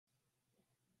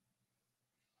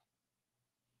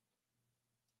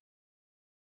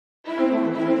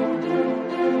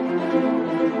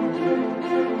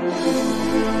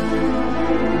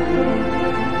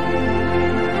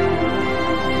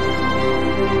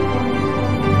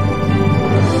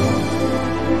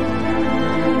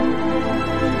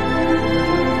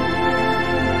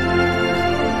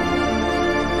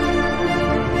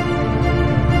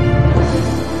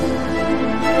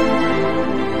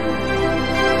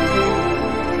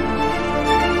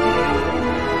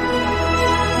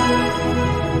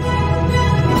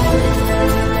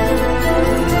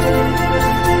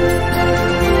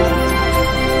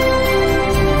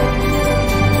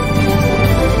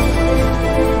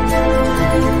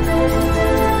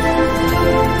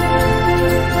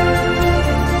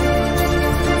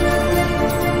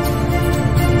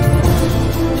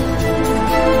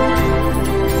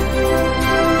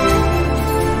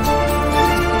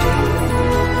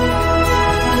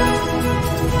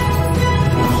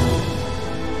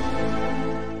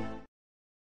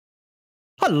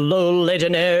Hello,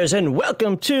 Legionnaires, and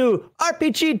welcome to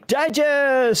RPG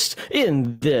Digest.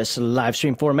 In this live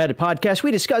stream formatted podcast,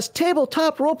 we discuss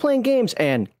tabletop role-playing games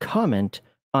and comment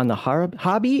on the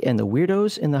hobby and the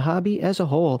weirdos in the hobby as a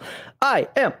whole. I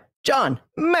am John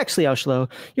Maxley Auschlow,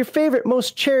 your favorite,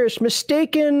 most cherished,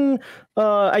 mistaken,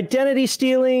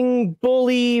 identity-stealing,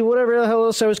 bully, whatever the hell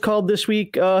else I was called this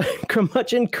week,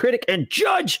 curmudgeon, critic, and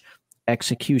judge,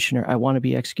 executioner. I want to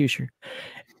be executioner.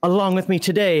 Along with me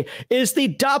today is the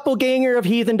doppelganger of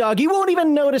Heathen Dog. You won't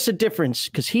even notice a difference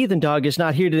because Heathen Dog is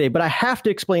not here today, but I have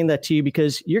to explain that to you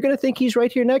because you're going to think he's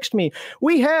right here next to me.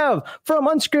 We have, from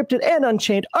Unscripted and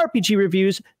Unchained RPG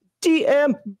Reviews,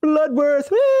 DM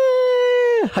Bloodworth.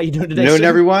 How you doing today, Good sir?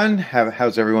 everyone.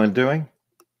 How's everyone doing?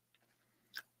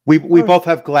 We both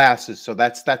have glasses, so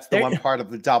that's the one part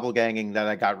of the doppelganging that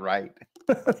I got right.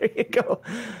 There you go.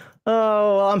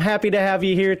 Oh, well, I'm happy to have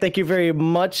you here. Thank you very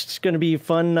much. It's going to be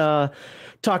fun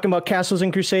talking about Castles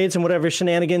and Crusades and whatever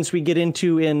shenanigans we get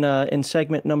into in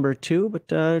segment number 2.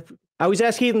 But I always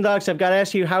ask Heathen Dogs, I've got to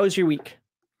ask you, how was your week?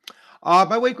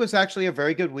 My week was actually a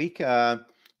very good week.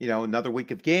 Another week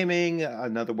of gaming,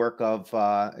 another week of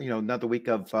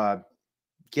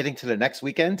getting to the next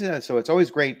weekend. So it's always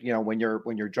great, when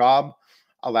your job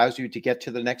allows you to get to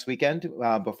the next weekend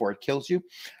before it kills you.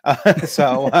 That's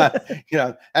how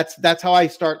I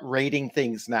start rating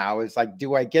things now. Is like,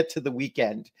 do I get to the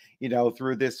weekend,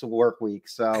 through this work week?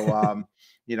 So,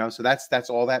 so that's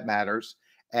all that matters.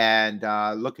 And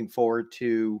looking forward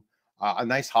to a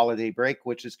nice holiday break,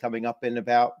 which is coming up in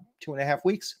about 2.5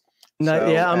 weeks.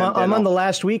 I'm on the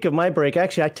last week of my break.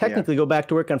 Actually, I technically go back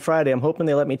to work on Friday. I'm hoping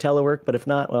they let me telework, but if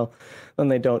not, well, then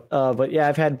they don't. But yeah,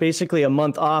 I've had basically a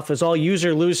month off. It's all use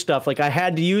or lose stuff. Like I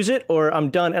had to use it or I'm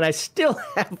done. And I still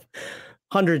have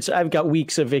hundreds. I've got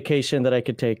weeks of vacation that I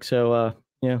could take. So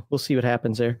we'll see what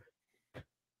happens there.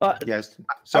 Yes.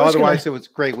 So otherwise, it was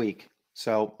a great week.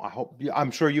 So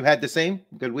I'm sure you had the same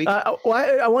good week. I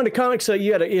wanted to comment. So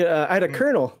I had a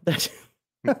colonel that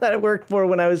that I worked for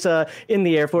when I was in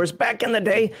the Air Force back in the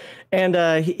day. And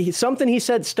something he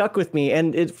said stuck with me.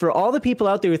 And for all the people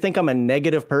out there who think I'm a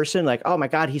negative person, like, oh my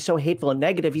God, he's so hateful and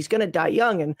negative, he's going to die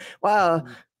young. And wow,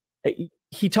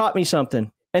 he taught me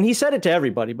something. And he said it to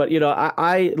everybody, but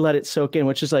I let it soak in,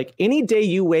 which is like any day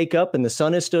you wake up and the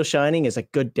sun is still shining is a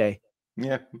good day.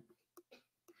 Yeah.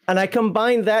 And I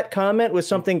combined that comment with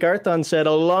something Garthon said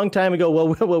a long time ago while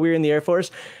we were in the Air Force.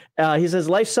 He says,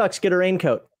 life sucks, get a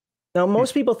raincoat. Now,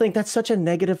 most people think that's such a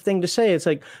negative thing to say. It's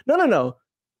like, no.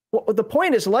 Well, the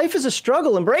point is life is a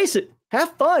struggle. Embrace it.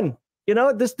 Have fun.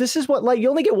 This is what, like, you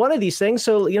only get one of these things.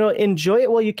 So, enjoy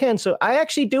it while you can. So I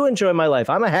actually do enjoy my life.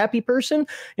 I'm a happy person.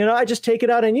 I just take it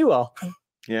out on you all.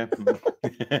 Yeah.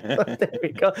 There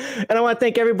we go. And I want to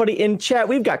thank everybody in chat.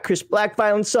 We've got Chris Black,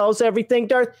 Violence Solves Everything,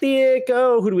 Darth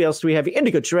Thiago. Who else do we have?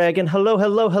 Indigo Dragon. Hello.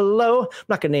 I'm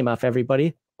not going to name off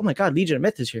everybody. Oh my God. Legion of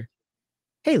Myth is here.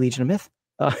 Hey, Legion of Myth.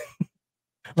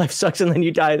 Life sucks and then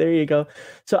you die. There you go.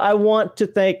 So I want to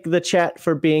thank the chat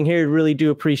for being here. Really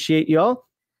do appreciate y'all.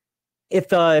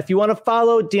 If you want to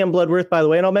follow DM Bloodworth, by the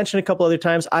way, and I'll mention a couple other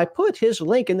times, I put his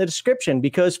link in the description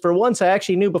because for once I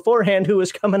actually knew beforehand who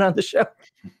was coming on the show.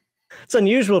 It's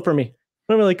unusual for me.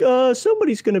 I'm like,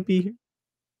 somebody's going to be here.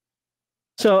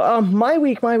 So my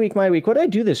week. What did I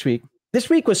do this week? This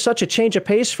week was such a change of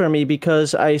pace for me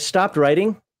because I stopped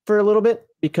writing for a little bit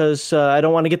because I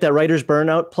don't want to get that writer's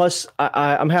burnout. Plus,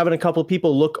 I'm having a couple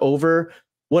people look over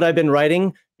what I've been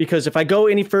writing because if I go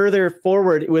any further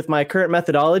forward with my current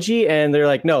methodology and they're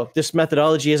like, no, this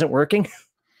methodology isn't working,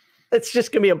 it's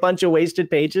just going to be a bunch of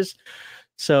wasted pages.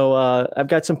 So I've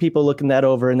got some people looking that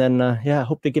over and then, I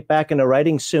hope to get back into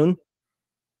writing soon.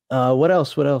 What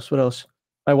else?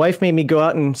 My wife made me go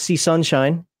out and see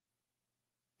sunshine.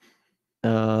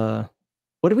 Uh,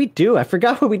 what did we do? I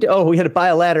forgot what we did. Oh, we had to buy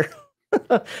a ladder.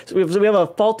 So we have a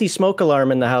faulty smoke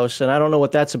alarm in the house, and I don't know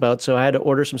what that's about. So I had to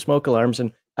order some smoke alarms,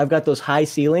 and I've got those high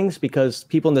ceilings because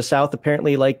people in the South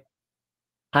apparently like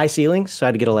high ceilings. So I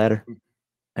had to get a ladder.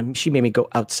 And she made me go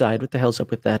outside. What the hell's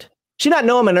up with that? She not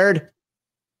know I'm a nerd.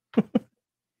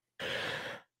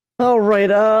 All right.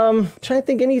 Trying to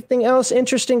think anything else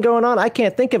interesting going on. I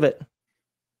can't think of it.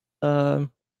 We're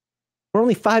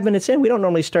only 5 minutes in. We don't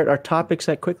normally start our topics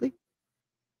that quickly.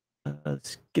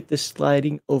 Let's get this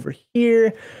sliding over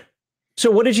here.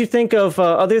 So, what did you think of?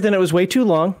 Other than it was way too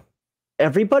long.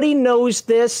 Everybody knows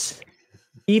this.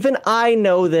 Even I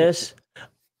know this.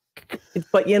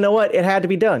 But you know what? It had to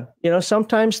be done.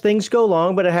 Sometimes things go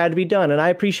long, but it had to be done. And I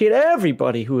appreciate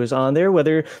everybody who was on there,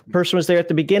 whether the person was there at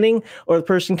the beginning or the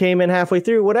person came in halfway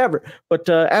through, whatever. But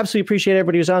absolutely appreciate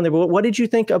everybody who's on there. But what did you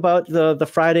think about the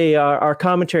Friday, our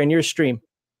commentary and your stream?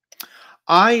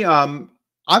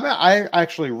 I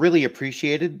actually really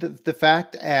appreciated the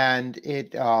fact, and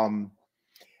it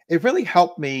really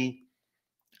helped me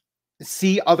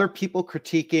see other people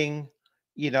critiquing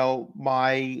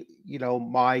my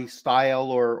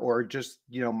style or just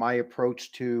my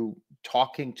approach to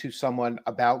talking to someone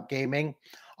about gaming,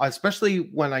 especially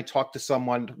when I talk to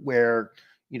someone where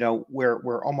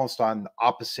we're almost on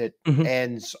opposite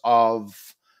ends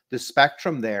of the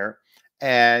spectrum there.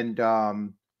 And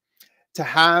to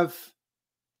have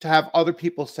other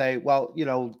people say, well,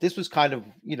 this was kind of,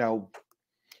 you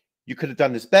could have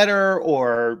done this better,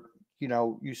 or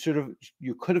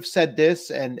you could have said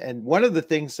this. And one of the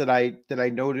things that I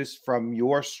noticed from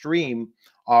your stream,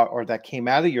 or that came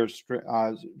out of your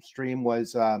stream,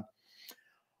 was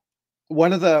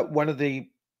one of the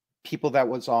people that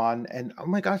was on, and oh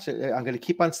my gosh, I'm going to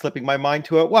keep on slipping my mind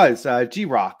to it, was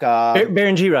G-Rock.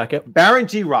 Baron G-Rock. Yep. Baron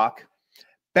G-Rock.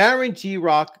 Baron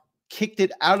G-Rock kicked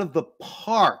it out of the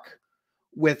park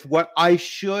with what I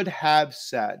should have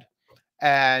said.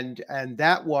 And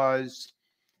that was,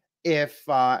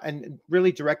 and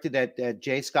really directed at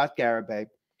J. Scott Garibay,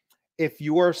 if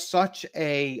you are such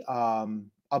a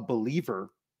believer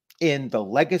in the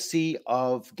legacy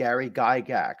of Gary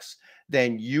Gygax,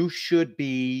 then you should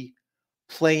be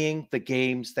playing the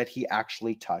games that he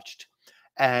actually touched.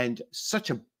 And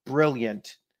such a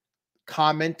brilliant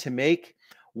comment to make,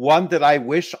 one that I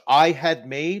wish I had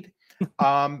made,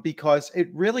 because it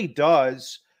really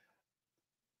does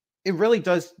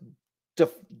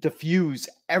diffuse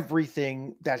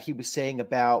everything that he was saying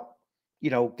about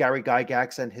Gary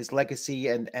Gygax and his legacy,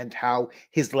 and how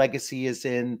his legacy is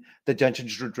in the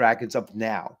Dungeons and Dragons of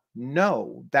now.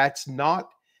 No, that's not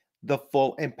the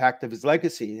full impact of his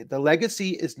legacy. The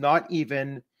legacy is not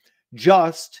even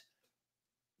just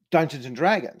Dungeons and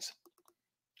Dragons.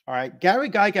 All right, Gary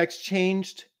Gygax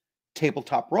changed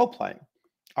tabletop role playing.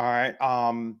 All right,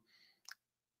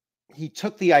 he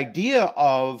took the idea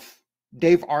of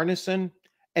Dave Arneson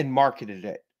and marketed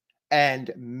it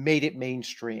and made it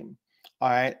mainstream. All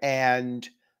right. And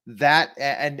that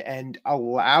and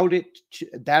allowed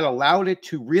it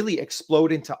to really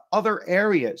explode into other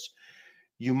areas.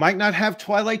 You might not have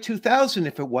Twilight 2000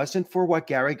 if it wasn't for what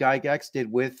Gary Gygax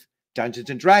did with Dungeons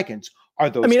and Dragons. Are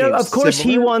those games of course,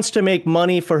 similar? he wants to make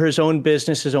money for his own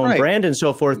business, his own brand, and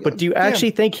so forth. But do you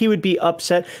actually think he would be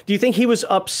upset? Do you think he was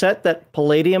upset that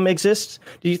Palladium exists?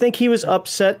 Do you think he was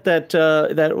upset that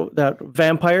that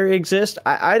Vampire exists?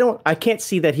 I can't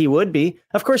see that he would be.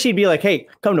 Of course, he'd be like, "Hey,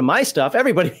 come to my stuff.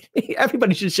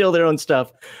 Everybody should shill their own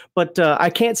stuff." But I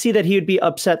can't see that he would be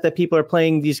upset that people are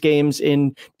playing these games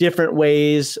in different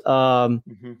ways,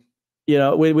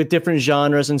 with different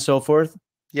genres and so forth.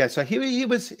 Yeah, so he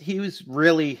was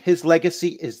really, his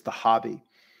legacy is the hobby.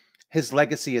 His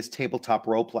legacy is tabletop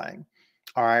role playing.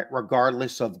 All right,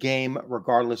 regardless of game,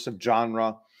 regardless of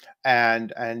genre,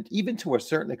 and even to a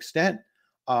certain extent,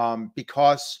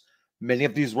 because many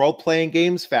of these role playing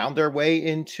games found their way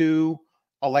into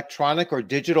electronic or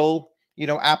digital,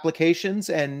 applications.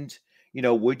 And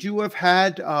would you have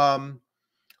had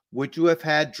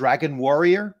Dragon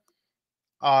Warrior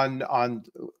on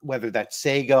whether that's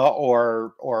Sega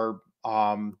or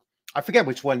I forget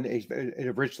which one it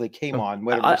originally came on.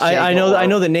 I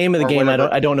know the name of the game.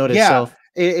 Whatever. I don't know it itself.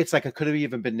 It's like it could have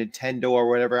even been Nintendo or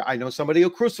whatever. I know somebody will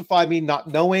crucify me not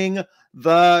knowing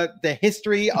the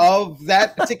history of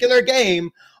that particular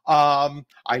game.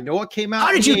 I know it came out.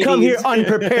 How did you come here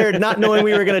unprepared, not knowing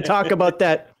we were going to talk about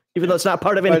that, even though it's not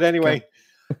part of it? But anyway,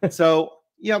 so.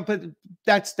 Yeah, but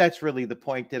that's really the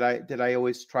point that I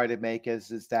always try to make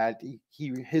is that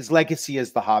his legacy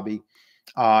is the hobby.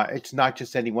 It's not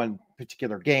just any one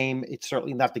particular game. It's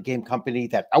certainly not the game company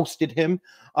that ousted him.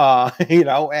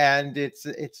 And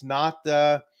it's not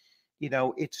the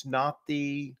it's not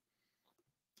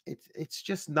it's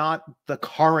just not the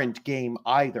current game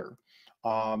either.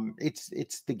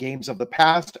 It's the games of the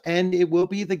past, and it will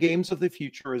be the games of the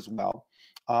future as well.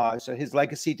 So his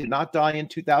legacy did not die in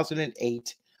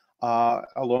 2008.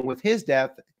 Along with his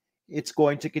death, it's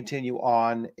going to continue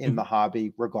on in the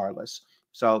hobby regardless.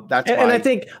 So that's why. And I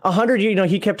think 100,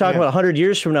 he kept talking about 100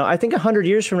 years from now. I think 100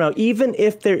 years from now, even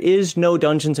if there is no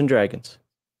Dungeons and Dragons,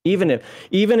 even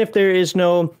if there is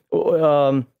no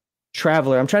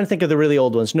Traveler, I'm trying to think of the really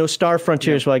old ones. No Star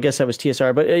Frontiers. Well, I guess that was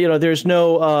TSR, but there's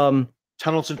no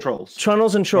Tunnels and Trolls.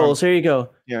 Tunnels and Trolls. There you go.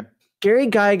 Yeah. Gary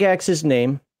Gygax's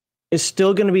name is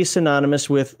still going to be synonymous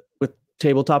with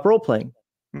tabletop role playing.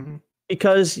 Mm-hmm.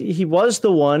 Because he was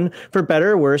the one, for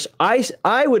better or worse.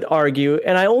 I would argue,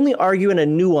 and I only argue in a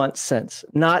nuanced sense,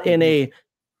 not in a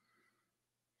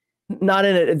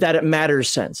that it matters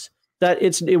sense. That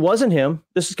it wasn't him.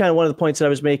 This is kind of one of the points that I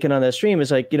was making on that stream.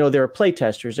 Is like, there were play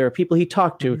testers, there were people he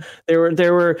talked to,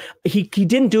 he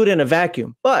didn't do it in a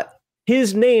vacuum, but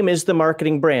his name is the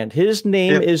marketing brand. His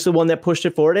name is the one that pushed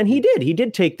it forward. And he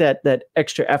did take that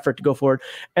extra effort to go forward.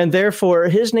 And therefore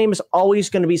his name is always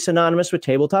going to be synonymous with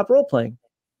tabletop role playing,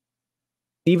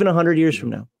 even 100 years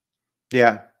from now.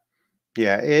 Yeah.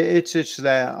 Yeah. It's just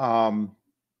that,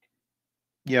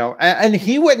 and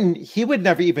he would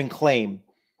never even claim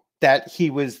that he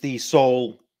was the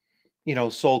sole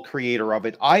creator of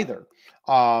it either.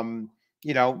 I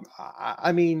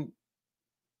mean,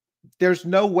 there's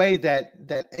no way that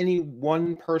any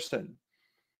one person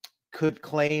could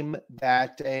claim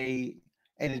that an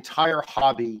entire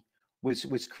hobby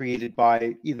was created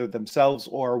by either themselves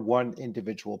or one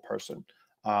individual person.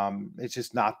 It's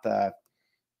just not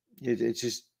it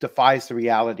just defies the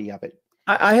reality of it.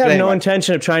 I have no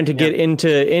intention of trying to get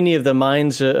into any of the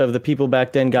minds of the people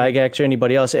back then, Gygax or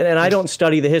anybody else. And I don't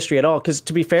study the history at all, because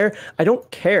to be fair, I don't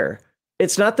care.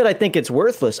 It's not that I think it's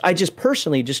worthless. I just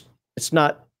personally it's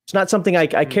not something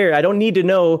I care. I don't need to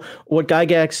know what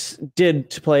Gygax did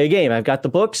to play a game. I've got the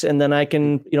books, and then I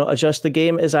can, adjust the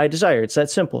game as I desire. It's that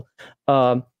simple.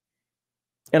 And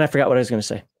I forgot what I was going to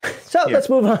say. So let's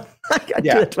move on. I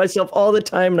do that to myself all the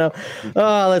time now.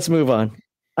 Let's move on.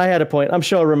 I had a point. I'm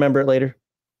sure I'll remember it later.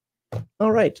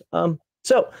 All right.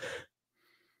 So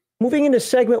moving into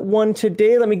segment 1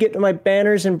 today, let me get to my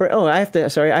banners and I have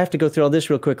to go through all this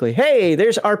real quickly. Hey,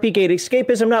 there's RPGate,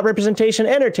 escapism, not representation,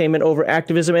 entertainment over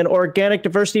activism, and organic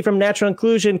diversity from natural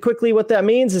inclusion. Quickly, what that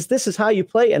means is this is how you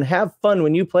play and have fun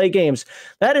when you play games.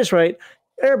 That is right.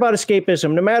 They're about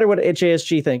escapism, no matter what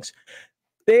JSG thinks.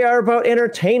 They are about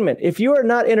entertainment. If you are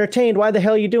not entertained, why the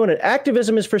hell are you doing it?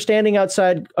 Activism is for standing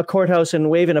outside a courthouse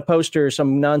and waving a poster or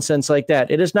some nonsense like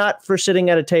that. It is not for sitting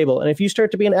at a table. And if you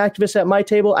start to be an activist at my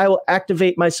table, I will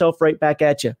activate myself right back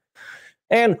at you.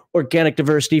 And organic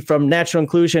diversity from natural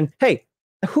inclusion. Hey,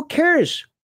 who cares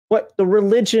what the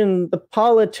religion, the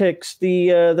politics,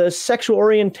 the sexual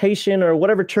orientation, or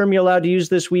whatever term you're allowed to use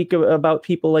this week about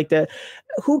people like that?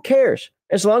 Who cares?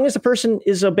 As long as the person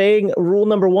is obeying rule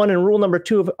number 1 and rule number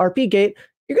 2 of RPGate,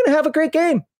 you're going to have a great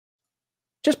game.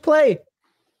 Just play.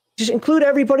 Just include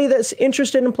everybody that's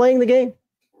interested in playing the game.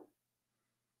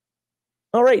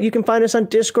 All right, you can find us on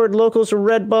Discord, Locals, or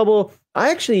Redbubble.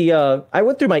 I actually, I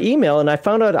went through my email and I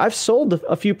found out I've sold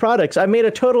a few products. I made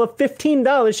a total of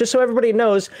 $15, just so everybody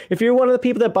knows. If you're one of the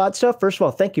people that bought stuff, first of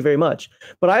all, thank you very much.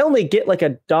 But I only get like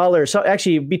 $1, so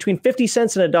actually between 50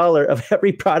 cents and $1 of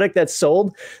every product that's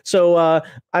sold. So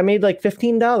I made like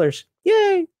 $15.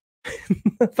 Yay!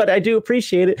 But I do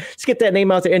appreciate it. Let's get that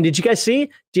name out there. And did you guys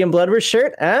see GM Bloodworth's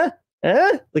shirt?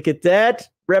 Look at that,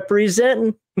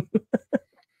 representing.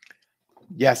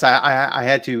 Yes, I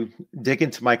had to dig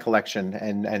into my collection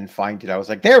and find it. I was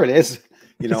like, there it is.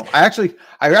 I actually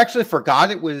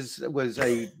forgot it was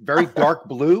a very dark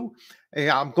blue.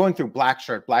 I'm going through black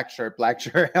shirt. I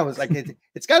was like,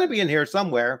 it's got to be in here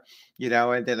somewhere,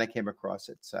 and then I came across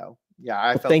it. So yeah,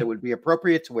 I felt it would be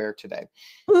appropriate to wear today.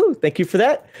 Ooh, thank you for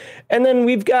that. And then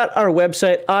we've got our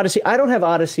website, Odyssey. I don't have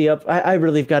Odyssey up. I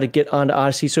really got to get onto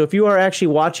Odyssey. So if you are actually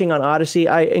watching on Odyssey,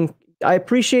 I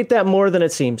appreciate that more than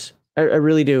it seems. I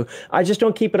really do. I just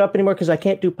don't keep it up anymore because I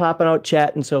can't do popping out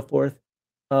chat and so forth.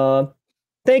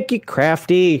 Thank you,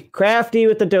 Crafty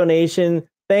with the donation.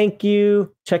 Thank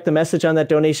you. Check the message on that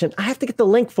donation. I have to get the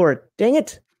link for it. Dang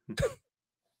it.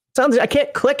 I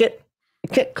can't click it.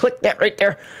 I can't click that right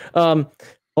there.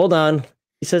 Hold on.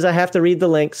 He says I have to read the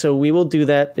link, so we will do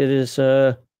that. It is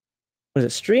what is it?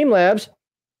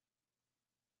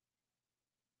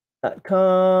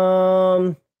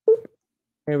 Streamlabs.com.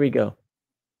 Here we go.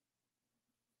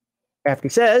 Crafty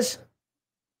says,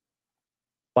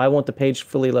 why won't the page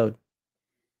fully load?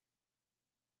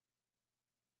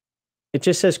 It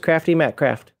just says Crafty Matt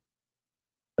Craft.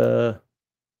 Back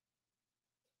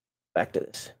to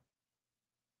this.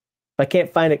 If I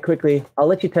can't find it quickly, I'll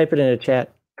let you type it in a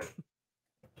chat.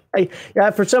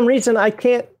 For some reason I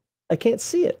can't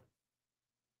see it.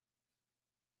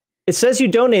 It says you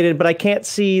donated, but I can't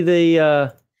see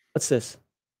the what's this?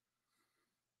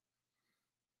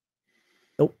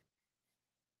 Nope.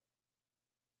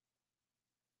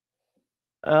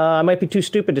 I might be too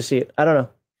stupid to see it. I don't know.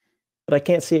 But I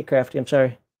can't see it, Crafty. I'm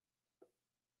sorry.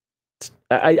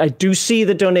 I do see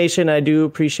the donation. I do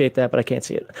appreciate that, but I can't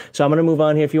see it. So I'm going to move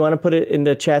on here. If you want to put it in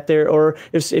the chat there, or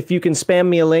if you can spam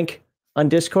me a link on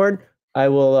Discord, I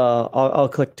will. I'll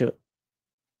click to it.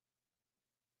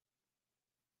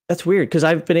 That's weird because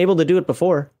I've been able to do it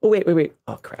before. Oh wait.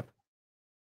 Oh crap.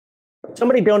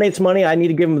 Somebody donates money. I need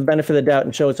to give them the benefit of the doubt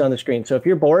and show it's on the screen. So if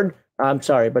you're bored, I'm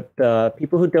sorry, but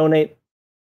people who donate,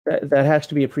 that has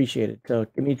to be appreciated. So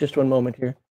give me just one moment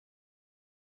here.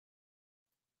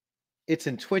 It's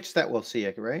in Twitch that we'll see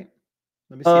it, right?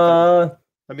 Let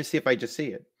me see if I just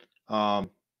see it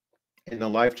in the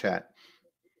live chat.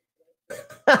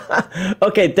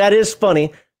 Okay, that is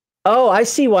funny. Oh, I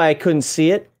see why I couldn't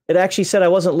see it. It actually said I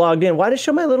wasn't logged in. Why did it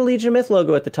show my little Legion of Myth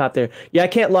logo at the top there? Yeah, I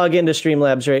can't log into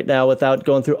Streamlabs right now without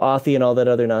going through Authy and all that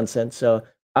other nonsense. So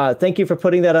thank you for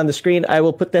putting that on the screen. I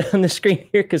will put that on the screen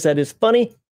here because that is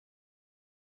funny.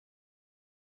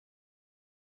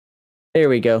 There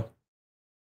we go.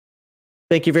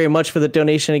 Thank you very much for the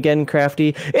donation again,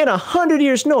 Crafty. In 100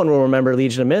 years, no one will remember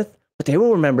Legion of Myth, but they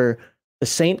will remember the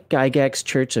St. Gygax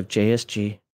Church of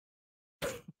JSG.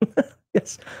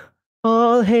 Yes.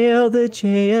 All hail the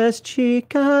JSG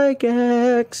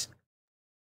Gygax.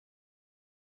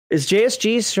 Is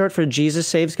JSG short for Jesus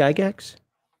Saves Gygax?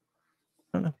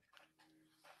 I don't know.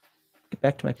 Get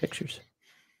back to my pictures.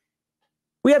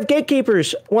 We have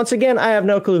Gatekeepers. Once again, I have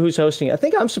no clue who's hosting it. I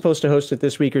think I'm supposed to host it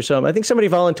this week or so. I think somebody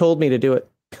voluntold me to do it.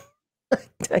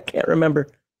 I can't remember.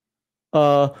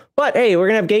 But hey, we're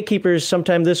going to have Gatekeepers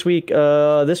sometime this week.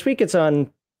 This week it's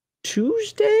on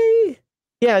Tuesday?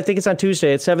 Yeah, I think it's on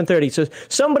Tuesday at 7:30. So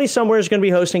somebody somewhere is going to be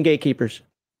hosting Gatekeepers.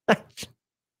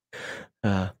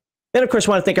 And of course,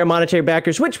 I want to thank our monetary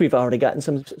backers, which we've already gotten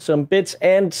some bits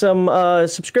and some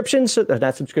subscriptions,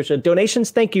 not subscriptions, donations.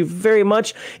 Thank you very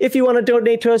much. If you want to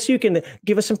donate to us, you can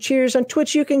give us some cheers on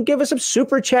Twitch. You can give us some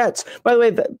super chats. By the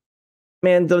way,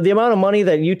 man, the amount of money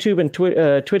that YouTube and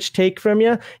Twitch take from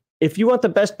you, if you want the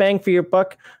best bang for your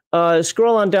buck,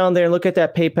 scroll on down there and look at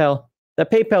that PayPal. That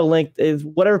PayPal link is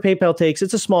whatever PayPal takes.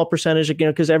 It's a small percentage,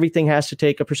 because everything has to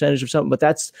take a percentage of something. But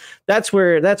that's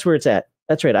where it's at.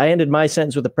 That's right. I ended my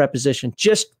sentence with a preposition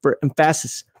just for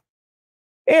emphasis.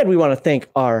 And we want to thank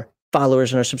our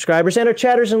followers and our subscribers and our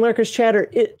chatters and lurkers.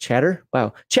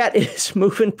 Wow. Chat is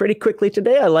moving pretty quickly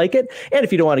today. I like it. And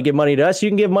if you don't want to give money to us, you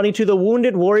can give money to the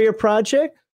Wounded Warrior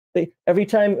Project. Every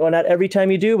time, well, not every time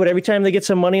you do, but every time they get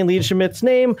some money in Legion of Myth's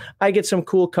name, I get some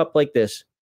cool cup like this.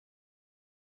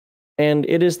 And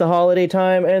it is the holiday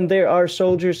time, and there are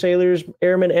soldiers, sailors,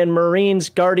 airmen, and Marines,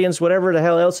 guardians, whatever the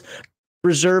hell else,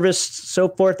 reservists, so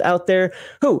forth out there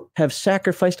who have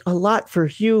sacrificed a lot for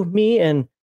you, me, and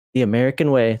the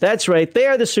American way. That's right. They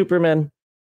are the Supermen.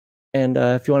 And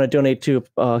if you want to donate to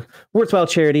worthwhile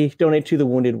charity, donate to the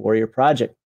Wounded Warrior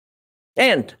Project.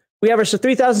 And we have our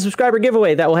 3,000 subscriber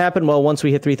giveaway. That will happen, once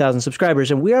we hit 3,000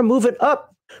 subscribers. And we are moving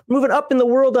up in the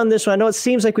world on this one. I know it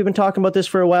seems like we've been talking about this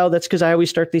for a while. That's because I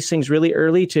always start these things really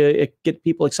early to get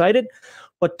people excited.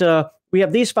 But we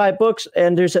have these 5 books,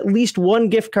 and there's at least one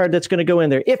gift card that's going to go in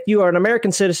there. If you are an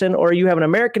American citizen or you have an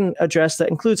American address that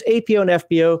includes APO and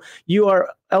FBO, you are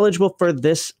eligible for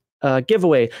this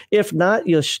giveaway. If not,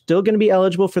 you're still going to be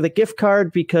eligible for the gift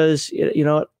card because,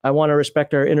 I want to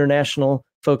respect our international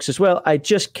folks as well. I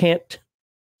just can't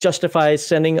justify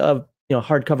sending a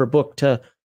hardcover book to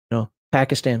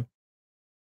Pakistan.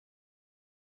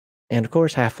 And of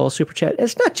course, half full super chat.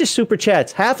 It's not just super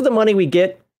chats. Half of the money we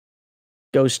get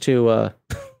goes to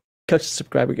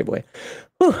subscriber giveaway.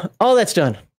 Whew, all that's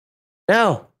done.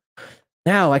 Now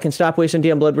I can stop wasting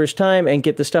DM Bloodworth's time and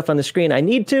get the stuff on the screen I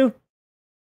need to.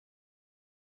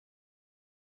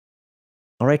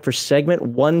 All right, for segment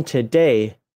 1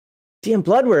 today, DM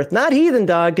Bloodworth, not Heathen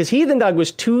Dog, because Heathen Dog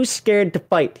was too scared to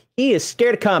fight. He is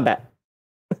scared of combat.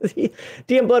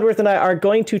 DM Bloodworth and I are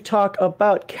going to talk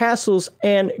about castles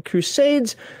and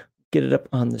crusades. Get it up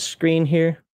on the screen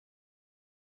here.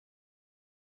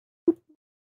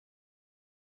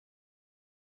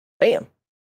 Bam.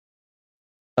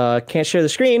 Can't share the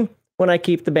screen when I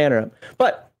keep the banner up.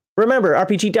 But remember,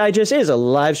 RPG Digest is a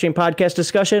live stream podcast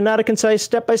discussion, not a concise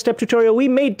step-by-step tutorial. We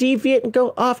may deviate and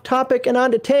go off topic and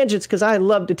onto tangents because I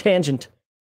love to tangent.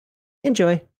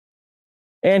 Enjoy.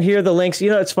 And here are the links. You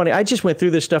know, it's funny. I just went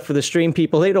through this stuff for the stream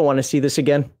people. They don't want to see this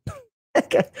again.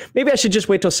 Maybe I should just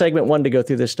wait till segment 1 to go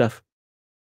through this stuff.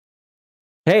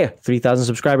 Hey, 3,000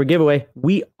 subscriber giveaway.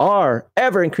 We are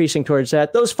ever increasing towards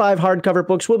that. Those 5 hardcover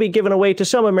books will be given away to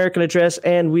some American address,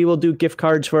 and we will do gift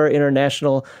cards for our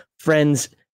international friends.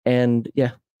 And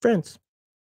yeah, friends.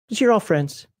 Because you're all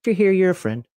friends. If you're here, you're a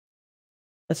friend.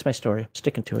 That's my story. I'm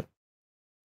sticking to it.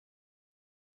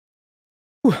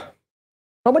 Whew.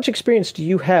 How much experience do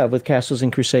you have with Castles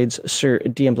and Crusades, Sir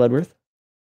DM Bloodworth?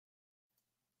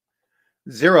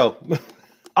 0.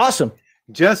 Awesome.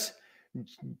 Just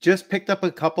picked up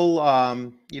a couple,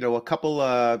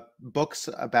 books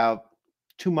about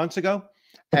 2 months ago,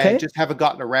 and just haven't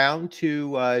gotten around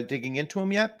to digging into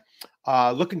them yet.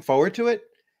 Looking forward to it,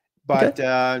 but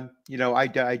I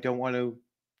don't want to,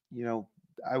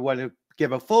 I want to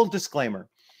give a full disclaimer.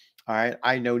 All right,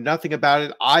 I know nothing about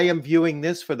it. I am viewing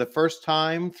this for the first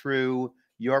time through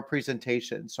your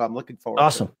presentation, so I'm looking forward.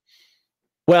 Awesome. To it.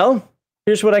 Well,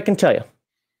 here's what I can tell you.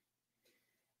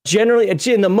 Generally, it's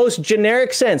in the most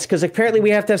generic sense, because apparently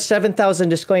we have to have 7,000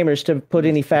 disclaimers to put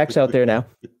any facts out there now.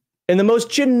 In the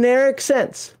most generic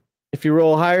sense, if you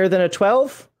roll higher than a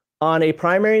 12 on a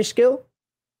primary skill,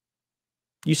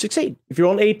 you succeed. If you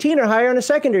roll an 18 or higher on a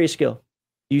secondary skill,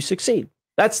 you succeed.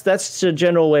 That's the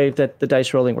general way that the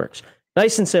dice rolling works.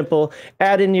 Nice and simple.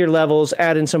 Add in your levels,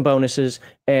 add in some bonuses,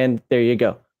 and there you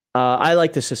go. I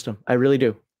like this system. I really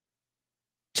do.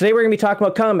 Today we're going to be talking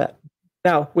about combat.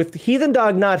 Now, with Heathen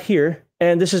Dog not here,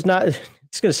 and this is not,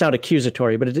 it's going to sound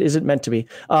accusatory, but it isn't meant to be.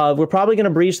 We're probably going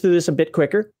to breeze through this a bit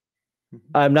quicker.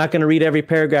 I'm not going to read every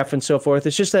paragraph and so forth.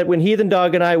 It's just that when Heathen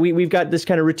Dog and I, we've got this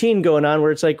kind of routine going on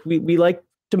where it's like we like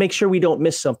to make sure we don't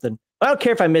miss something. I don't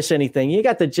care if I miss anything. You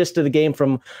got the gist of the game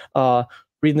from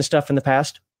reading the stuff in the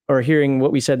past or hearing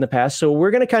what we said in the past. So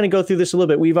we're going to kind of go through this a little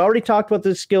bit. We've already talked about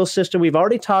the skill system. We've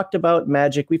already talked about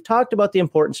magic. We've talked about the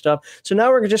important stuff. So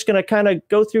now we're just going to kind of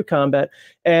go through combat.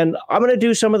 And I'm going to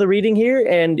do some of the reading here.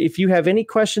 And if you have any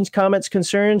questions, comments,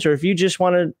 concerns, or if you just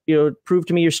want to prove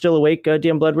to me you're still awake,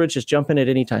 DM Bloodworth, just jump in at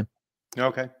any time.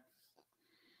 Okay.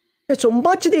 So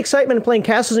much of the excitement in playing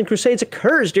Castles and Crusades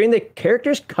occurs during the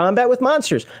character's combat with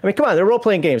monsters. I mean, come on, they're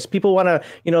role-playing games. People want to,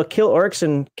 kill orcs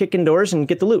and kick in doors and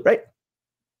get the loot, right?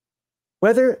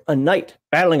 Whether a knight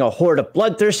battling a horde of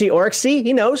bloodthirsty orcs, see,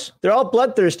 he knows. They're all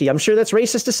bloodthirsty. I'm sure that's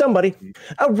racist to somebody.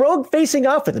 A rogue facing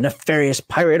off with a nefarious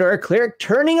pirate or a cleric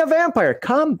turning a vampire.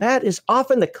 Combat is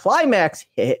often the climax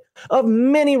hit of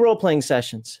many role-playing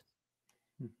sessions.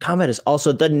 Combat is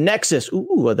also the nexus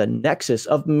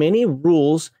of many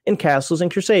rules in Castles and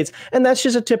Crusades. And that's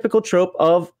just a typical trope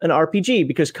of an RPG,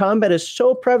 because combat is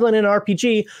so prevalent in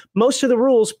RPG, most of the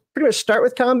rules pretty much start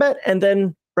with combat and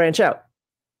then branch out.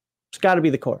 It's got to be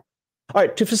the core. All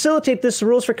right, to facilitate this, the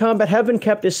rules for combat have been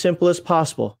kept as simple as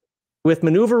possible. With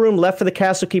maneuver room left for the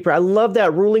castle keeper. I love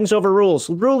that. Rulings over rules.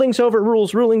 Rulings over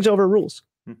rules. Rulings over rules.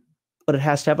 But it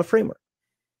has to have a framework.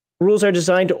 Rules are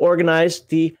designed to organize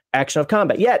the action of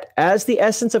combat. Yet, as the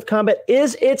essence of combat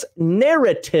is its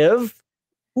narrative,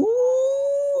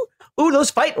 those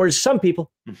fight words, some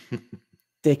people,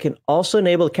 they can also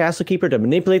enable the castle keeper to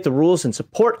manipulate the rules in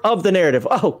support of the narrative.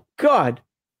 Oh, God.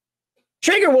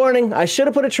 Trigger warning. I should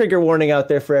have put a trigger warning out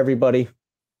there for everybody.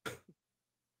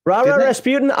 Rara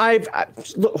Rasputin,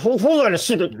 hold on a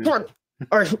second.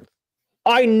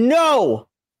 I know.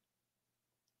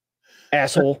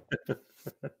 Asshole.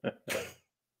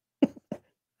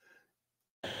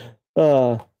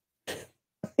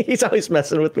 He's always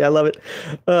messing with me. I love it.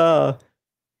 Yeah,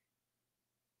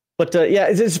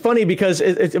 it's funny because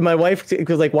my wife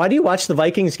was like, why do you watch the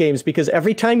Vikings games? Because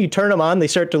every time you turn them on, they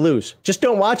start to lose. Just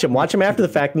don't watch them. Watch them after the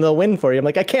fact and they'll win for you. I'm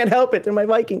like, I can't help it. They're my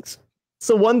Vikings. It's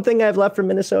the one thing I've left from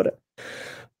Minnesota.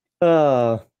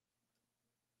 So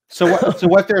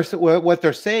what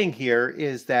they're saying here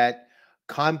is that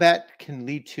combat can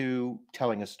lead to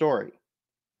telling a story.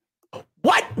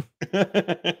 What?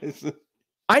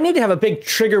 I need to have a big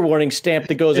trigger warning stamp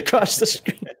that goes across the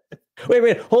screen.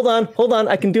 Wait, hold on.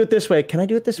 I can do it this way. Can I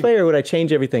do it this way, or would I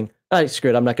change everything? Screw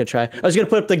it. I'm not going to try. I was going to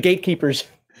put up the gatekeepers.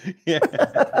 Yeah.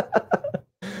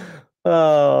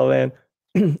 Oh, man.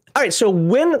 All right. So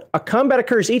when a combat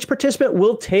occurs, each participant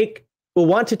will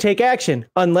want to take action,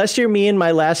 unless you're me in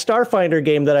my last Starfinder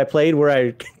game that I played where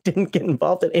I didn't get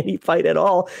involved in any fight at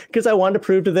all because I wanted to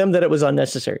prove to them that it was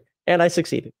unnecessary. And I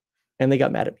succeeded. And they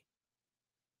got mad at me.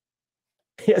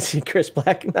 Yes, Chris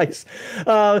Black, nice.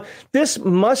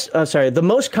 The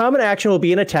most common action will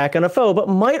be an attack on a foe, but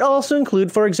might also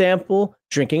include, for example,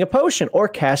 drinking a potion or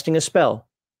casting a spell.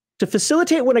 To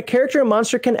facilitate when a character or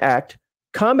monster can act,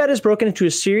 combat is broken into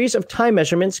a series of time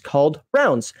measurements called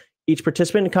rounds. Each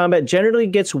participant in combat generally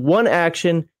gets one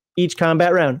action each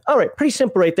combat round. All right, pretty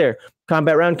simple right there.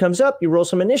 Combat round comes up, you roll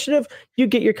some initiative, you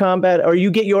get your combat, or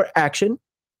you get your action,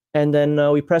 and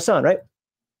then we press on, right?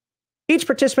 Each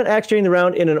participant acts during the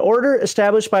round in an order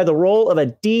established by the roll of a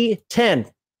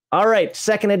D10. All right,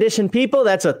 second edition people,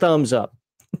 that's a thumbs up.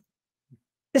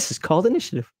 This is called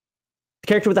initiative. The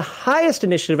character with the highest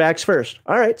initiative acts first.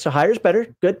 All right, so higher is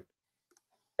better. Good.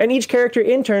 And each character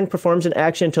in turn performs an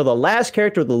action until the last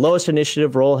character with the lowest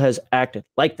initiative roll has acted.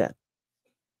 Like that.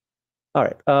 All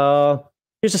right.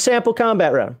 Here's a sample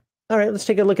combat round. All right, let's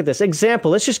take a look at this.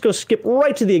 Example. Let's just go skip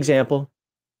right to the example.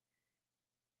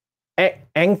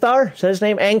 Angthar? Is that his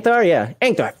name? Angthar? Yeah.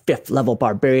 Angthar, 5th level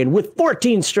barbarian with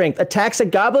 14 strength, attacks a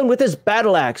goblin with his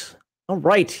battle axe. All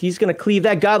right, he's going to cleave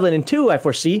that goblin in two, I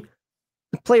foresee.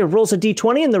 The player rolls a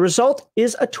d20, and the result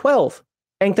is a 12.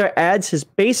 Angthar adds his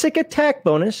basic attack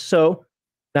bonus, so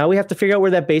now we have to figure out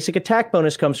where that basic attack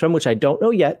bonus comes from, which I don't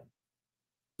know yet.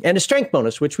 And a strength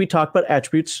bonus, which we talked about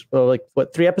attributes, 3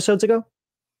 episodes ago?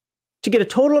 To get a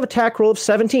total of attack roll of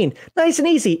 17. Nice and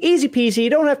easy. Easy peasy. You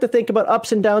don't have to think about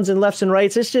ups and downs and lefts and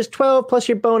rights. It's just 12 plus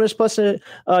your bonus plus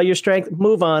your strength.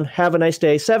 Move on. Have a nice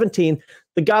day. 17.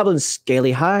 The goblin's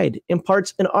scaly hide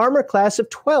imparts an armor class of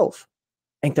 12.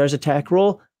 Angthar's attack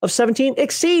roll of 17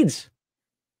 exceeds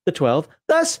the 12.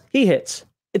 Thus, he hits.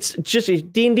 It's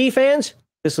just D&D fans.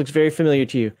 This looks very familiar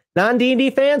to you. Non-D&D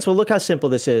fans, well, look how simple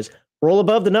this is. Roll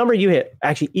above the number, you hit.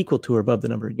 Actually, equal to or above the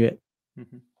number, you hit.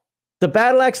 Mm-hmm. The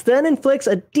battle axe then inflicts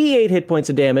a d8 hit points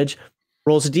of damage,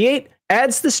 rolls a d8,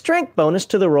 adds the strength bonus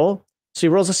to the roll. So he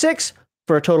rolls a 6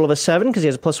 for a total of a 7 because he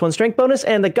has a +1 strength bonus,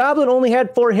 and the goblin only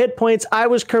had 4 hit points. I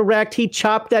was correct. He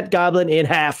chopped that goblin in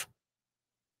half.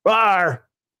 Rawr!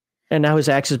 And now his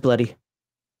axe is bloody.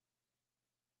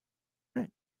 Right.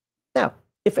 Now,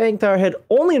 if Angthar had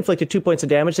only inflicted 2 points of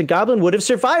damage, the goblin would have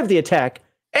survived the attack,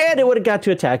 and it would have got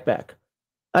to attack back.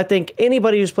 I think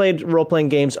anybody who's played role-playing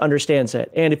games understands that.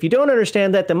 And if you don't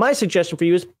understand that, then my suggestion for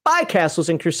you is buy Castles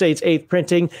and Crusades 8th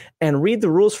printing and read the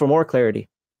rules for more clarity.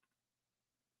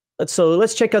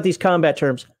 Let's check out these combat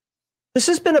terms. This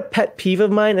has been a pet peeve of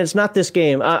mine, and it's not this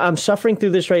game. I'm suffering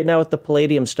through this right now with the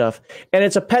Palladium stuff. And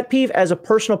it's a pet peeve as a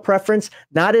personal preference,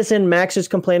 not as in Max is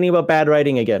complaining about bad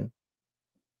writing again.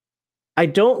 I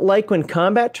don't like when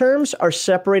combat terms are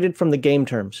separated from the game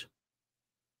terms.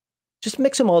 Just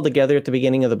mix them all together at the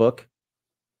beginning of the book.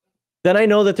 Then I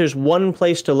know that there's one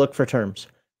place to look for terms.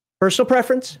 Personal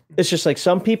preference. It's just like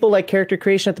some people like character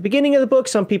creation at the beginning of the book.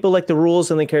 Some people like the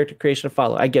rules and the character creation to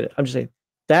follow. I get it. I'm just saying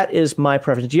that is my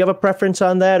preference. Do you have a preference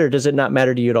on that, or does it not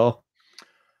matter to you at all?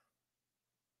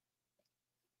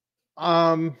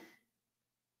 Yeah,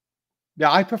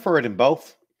 I prefer it in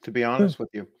both, to be honest with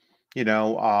you. You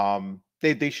know,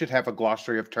 they should have a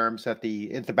glossary of terms at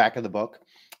the back of the book.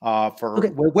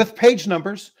 With page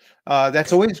numbers.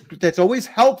 That's always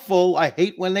helpful. I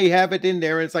hate when they have it in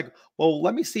there. It's like, well,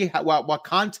 let me see what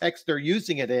context they're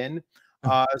using it in.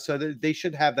 So that they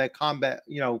should have that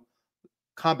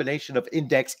combination of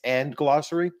index and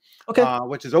glossary. Okay,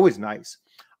 which is always nice.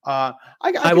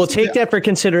 I will take that for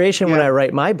consideration when I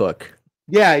write my book.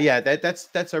 Yeah,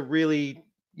 that's a really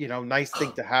nice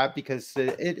thing to have, because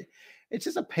it's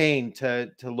just a pain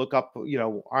to look up,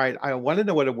 all right, I want to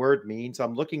know what a word means.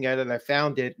 I'm looking at it. I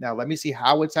found it. Now let me see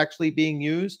how it's actually being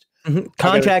used. Mm-hmm.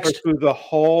 Context. Through the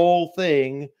whole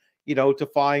thing, to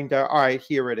find, all right,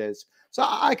 here it is. So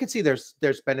I could see there's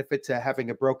benefit to having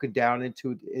it broken down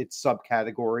into its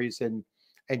subcategories and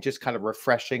just kind of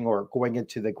refreshing or going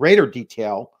into the greater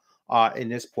detail in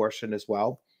this portion as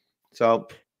well. So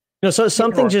so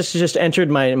something just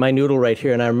entered my noodle right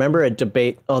here, and I remember a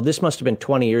debate. Oh, this must have been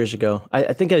 20 years ago.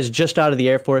 I think I was just out of the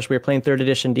Air Force. We were playing 3rd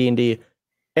edition D&D,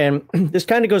 and this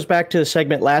kind of goes back to the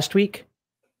segment last week,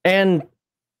 and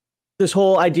this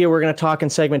whole idea we're going to talk in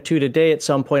segment 2 today at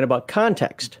some point about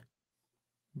context.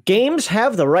 Games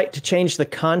have the right to change the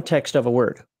context of a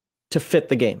word to fit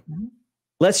the game. Mm-hmm.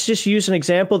 Let's just use an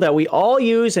example that we all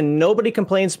use and nobody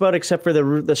complains about except for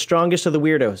the strongest of the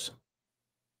weirdos.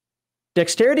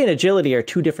 Dexterity and agility are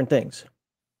 2 different things.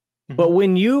 Mm-hmm.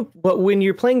 But when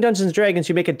you're playing Dungeons and Dragons,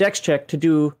 you make a dex check to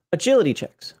do agility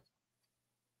checks.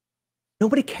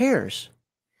 Nobody cares.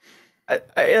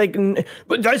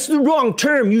 But that's the wrong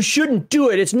term. You shouldn't do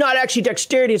it. It's not actually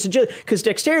dexterity. It's agility, because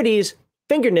dexterity is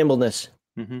finger nimbleness.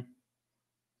 Mm-hmm.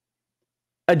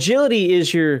 Agility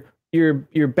is your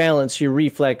balance, your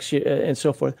reflex, and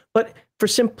so forth. But for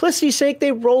simplicity's sake,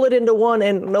 they roll it into one,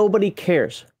 and nobody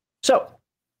cares. So,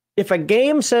 if a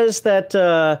game says that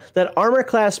that armor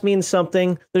class means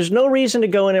something, there's no reason to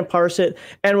go in and parse it.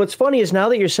 And what's funny is now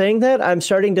that you're saying that, I'm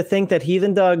starting to think that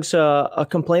Heathen Dog's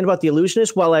complaint about the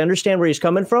illusionist, while I understand where he's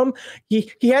coming from,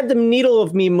 he had the needle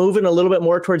of me moving a little bit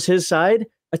more towards his side.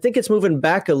 I think it's moving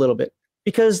back a little bit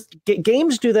because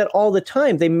games do that all the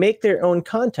time. They make their own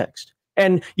context.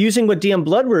 And using what DM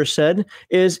Bloodworth said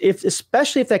is,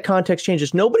 especially if that context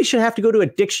changes, nobody should have to go to a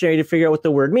dictionary to figure out what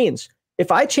the word means.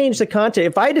 If I change the content,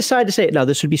 if I decide to say, now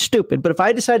this would be stupid, but if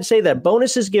I decide to say that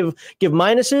bonuses give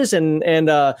minuses and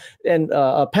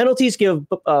penalties give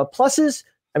pluses,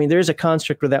 I mean, there is a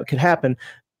construct where that could happen.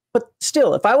 But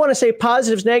still, if I want to say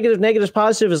positives, negatives,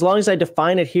 positive, as long as I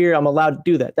define it here, I'm allowed to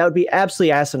do that. That would be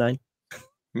absolutely asinine.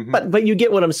 Mm-hmm. But you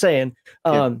get what I'm saying.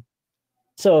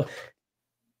 So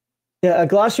yeah, a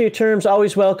glossary of terms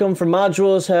always welcome. For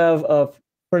modules have a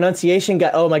pronunciation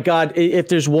guide. Oh my God. If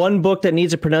there's one book that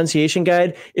needs a pronunciation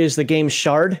guide, is the game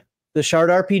Shard, the Shard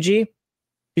RPG,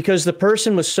 because the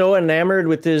person was so enamored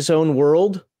with his own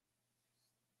world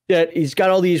that he's got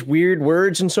all these weird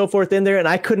words and so forth in there. And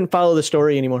I couldn't follow the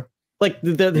story anymore. Like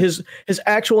his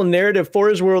actual narrative for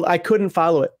his world, I couldn't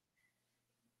follow it.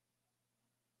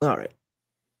 All right.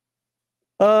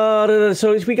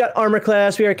 So we got armor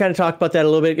class. We already kind of talked about that a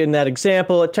little bit in that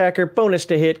example. Attacker, bonus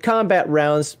to hit, combat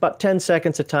rounds, about 10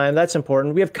 seconds a time. That's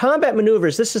important. We have combat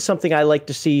maneuvers. This is something I like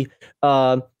to see.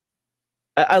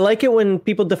 I like it when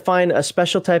people define a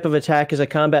special type of attack as a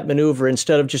combat maneuver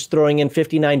instead of just throwing in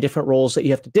 59 different roles that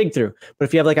you have to dig through. But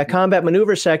if you have like a combat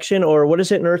maneuver section, or what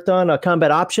is it in Earth Dawn?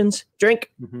 Combat options, drink.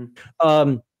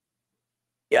 Mm-hmm.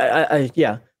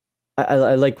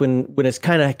 I like when it's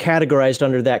kind of categorized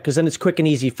under that, because then it's quick and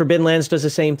easy. Forbidden Lands does the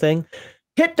same thing.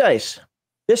 Hit dice.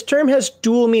 This term has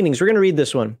dual meanings. We're going to read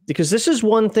this one because this is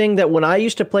one thing that when I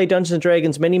used to play Dungeons and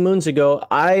Dragons many moons ago,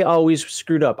 I always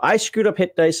screwed up. I screwed up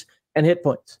hit dice and hit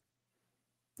points,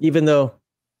 even though,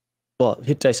 well,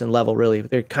 hit dice and level, really,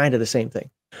 they're kind of the same thing.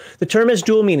 The term has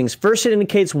dual meanings. First, it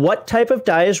indicates what type of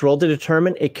die is rolled to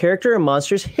determine a character or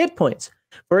monster's hit points.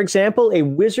 For example, a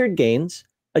wizard gains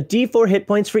a d4 hit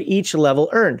points for each level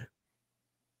earned.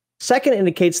 Second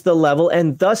indicates the level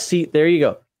and thus, see, there you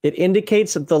go. It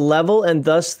indicates the level and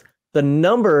thus the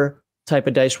number type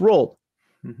of dice rolled.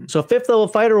 Mm-hmm. So 5th level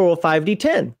fighter will roll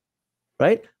 5d10,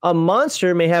 right? A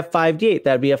monster may have 5d8.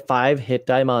 That'd be a 5 hit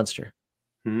die monster.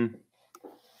 Mm-hmm.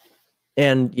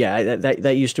 And yeah,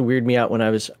 that used to weird me out when I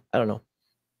was, I don't know,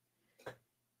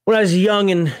 when I was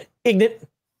young and ignorant.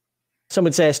 Some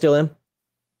would say I still am.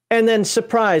 And then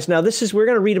surprise. Now, we're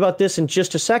going to read about this in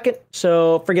just a second.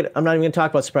 So forget it. I'm not even going to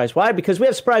talk about surprise. Why? Because we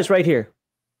have surprise right here.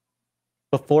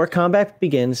 Before combat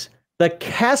begins, the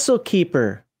castle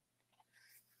keeper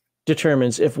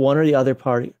determines if one or the other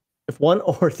party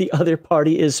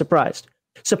is surprised.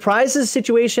 Surprise is a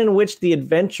situation in which the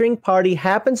adventuring party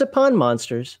happens upon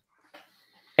monsters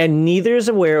and neither is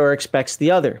aware or expects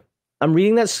the other. I'm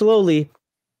reading that slowly,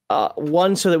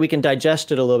 one, so that we can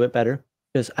digest it a little bit better,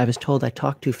 because I was told I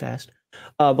talk too fast,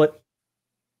 but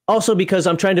also because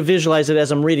I'm trying to visualize it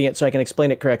as I'm reading it so I can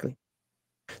explain it correctly.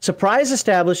 Surprise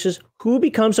establishes who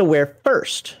becomes aware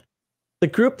first. The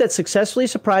group that successfully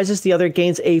surprises the other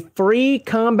gains a free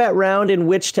combat round in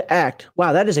which to act.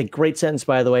 Wow, that is a great sentence,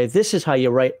 by the way. This is how you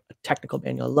write a technical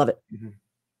manual. I love it. Mm-hmm.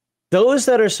 Those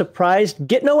that are surprised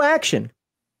get no action.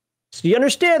 So you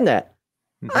understand that?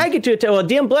 Mm-hmm. I get to attack, well,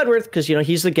 DM Bloodworth, because, you know,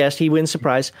 he's the guest, he wins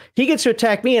surprise. He gets to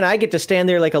attack me, and I get to stand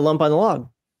there like a lump on the log.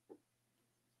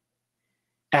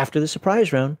 After the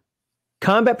surprise round,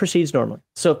 combat proceeds normally.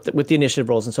 So with the initiative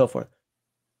rolls and so forth.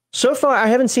 So far, I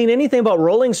haven't seen anything about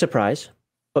rolling surprise,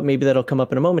 but maybe that'll come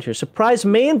up in a moment here. Surprise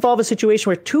may involve a situation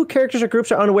where two characters or groups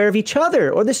are unaware of each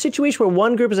other, or the situation where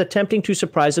one group is attempting to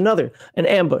surprise another, an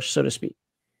ambush, so to speak.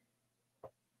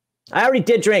 I already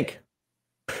did drink.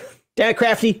 Damn it,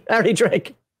 Crafty, I already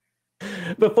drank.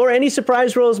 Before any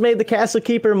surprise roll is made, the castle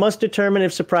keeper must determine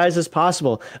if surprise is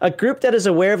possible. A group that is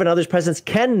aware of another's presence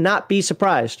cannot be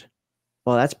surprised.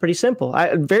 Well, that's pretty simple.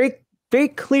 Very, very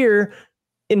clear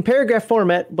in paragraph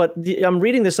format, but I'm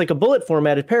reading this like a bullet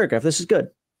formatted paragraph. This is good.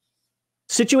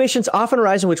 Situations often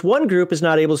arise in which one group is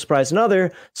not able to surprise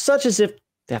another, such as if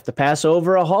they have to pass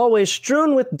over a hallway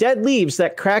strewn with dead leaves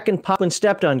that crack and pop when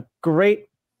stepped on. Great,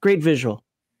 great visual.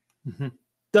 Mm-hmm.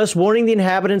 Thus warning the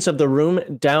inhabitants of the room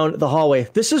down the hallway.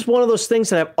 This is one of those things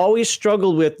that I've always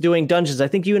struggled with doing dungeons. I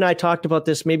think you and I talked about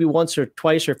this maybe once or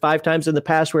twice or 5 times in the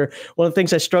past, where one of the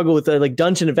things I struggle with like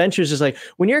dungeon adventures is like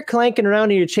when you're clanking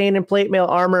around in your chain and plate mail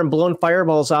armor and blowing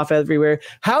fireballs off everywhere,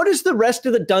 how does the rest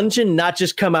of the dungeon not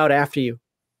just come out after you?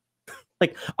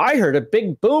 Like, I heard a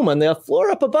big boom on the floor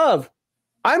up above.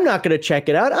 I'm not going to check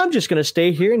it out. I'm just going to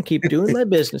stay here and keep doing my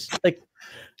business. Like,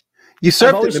 You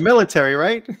served in the military,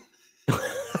 right?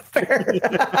 Fair.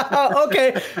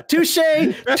 Okay. Touche.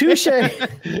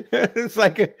 It's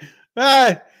like,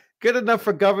 good enough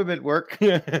for government work.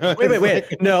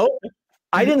 Wait. No,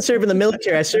 I didn't serve in the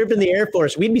military. I served in the Air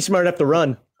Force. We'd be smart enough to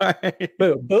run. Right.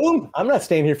 Boom. I'm not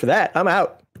staying here for that. I'm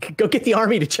out. Go get the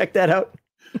Army to check that out.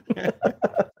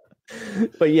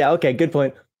 But yeah, okay, good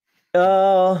point.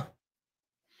 Okay,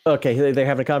 they're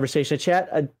having a conversation in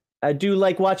chat. I do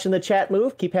like watching the chat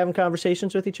move. Keep having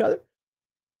conversations with each other.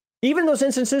 Even those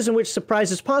instances in which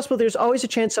surprise is possible, there's always a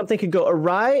chance something could go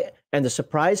awry and the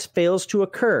surprise fails to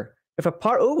occur. If a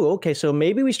part, okay, so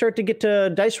maybe we start to get to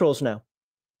dice rolls now.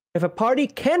 If a party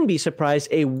can be surprised,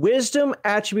 a wisdom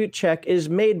attribute check is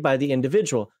made by the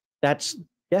individual. That's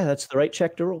the right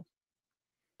check to roll.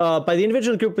 By the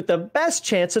individual group with the best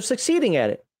chance of succeeding at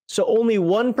it. So only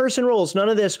one person rolls. None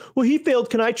of this. Well, he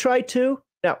failed. Can I try too?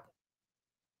 No.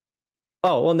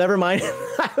 Oh, well, never mind.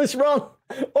 I was wrong.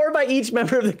 Or by each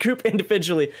member of the group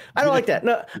individually. I don't like that.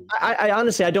 No, I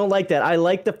honestly, I don't like that. I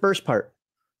like the first part.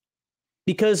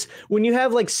 Because when you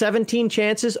have like 17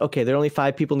 chances, okay, there are only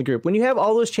 5 people in the group. When you have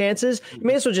all those chances, you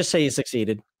may as well just say you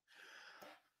succeeded.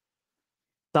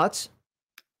 Thoughts?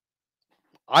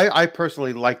 I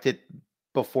personally liked it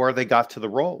before they got to the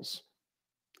rolls.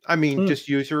 I mean, just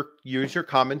use your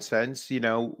common sense,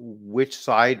 which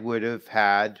side would have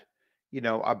had,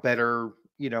 a better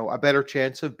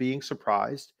chance of being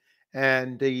surprised.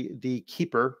 And the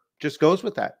keeper just goes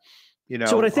with that.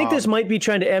 So what I think this might be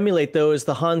trying to emulate, though, is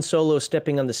the Han Solo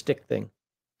stepping on the stick thing.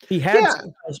 He had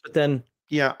surprise, but then...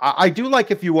 Yeah, I do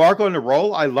like, if you are going to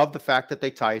roll, I love the fact that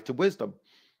they tie it to wisdom.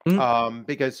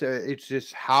 Because it's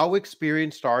just, how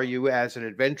experienced are you as an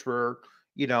adventurer,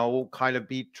 kind of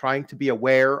trying to be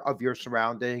aware of your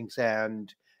surroundings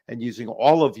and using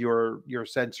all of your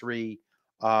sensory,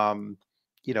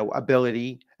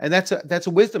 ability. And that's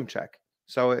a wisdom check.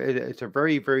 So it's a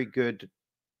very, very good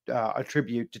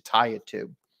attribute to tie it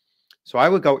to. So I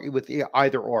would go with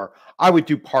either or. I would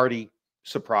do party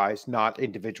surprise, not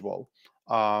individual.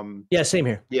 Yeah, same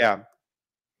here. Yeah.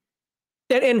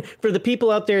 And for the people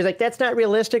out there, like, that's not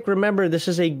realistic. Remember, this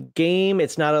is a game.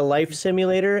 It's not a life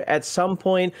simulator. At some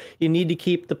point, you need to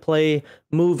keep the play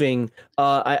moving.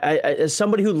 As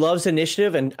somebody who loves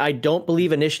initiative, and I don't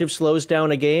believe initiative slows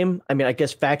down a game. I mean, I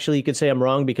guess factually you could say I'm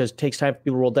wrong because it takes time for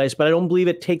people to roll dice, but I don't believe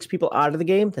it takes people out of the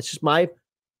game. That's just my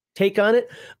take on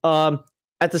it.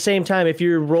 At the same time, if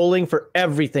you're rolling for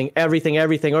everything,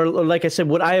 or like I said,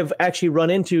 what I have actually run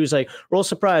into is like, roll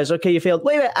surprise. Okay, you failed.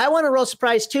 Wait, I want to roll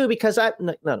surprise too because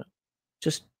no.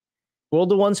 Just roll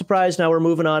the one surprise. Now we're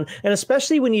moving on. And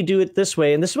especially when you do it this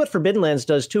way, and this is what Forbidden Lands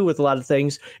does too with a lot of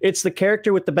things, it's the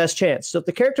character with the best chance. So if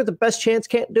the character with the best chance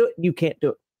can't do it, you can't do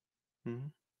it. Mm-hmm.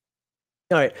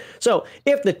 All right. So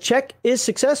if the check is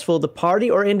successful, the party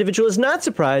or individual is not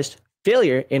surprised.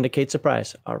 Failure indicates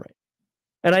surprise. All right.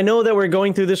 And I know that we're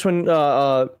going through this one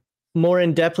more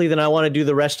in depthly than I want to do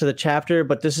the rest of the chapter,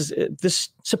 but this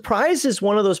surprise is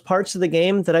one of those parts of the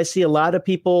game that I see a lot of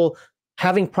people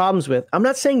having problems with. I'm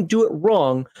not saying do it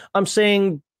wrong. I'm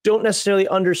saying don't necessarily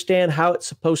understand how it's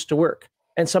supposed to work.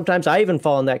 And sometimes I even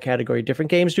fall in that category.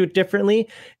 Different games do it differently.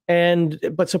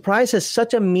 But surprise has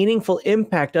such a meaningful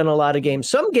impact on a lot of games.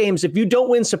 Some games, if you don't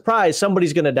win surprise,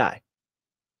 somebody's going to die.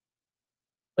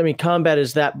 I mean, combat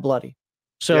is that bloody.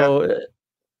 So... Yeah.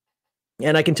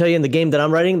 And I can tell you in the game that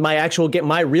I'm writing,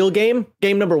 my real game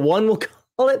number 1, we'll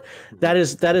call it, that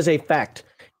is a fact.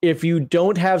 If you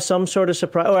don't have some sort of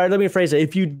surprise, or let me phrase it,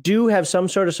 if you do have some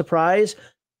sort of surprise,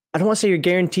 I don't want to say you're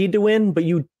guaranteed to win, but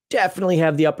you definitely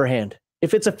have the upper hand.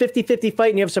 If it's a 50-50 fight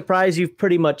and you have surprise, you've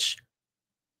pretty much,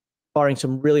 barring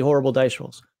some really horrible dice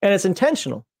rolls. And it's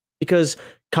intentional because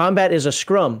combat is a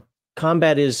scrum.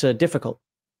 Combat is difficult.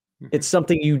 It's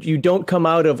something you don't come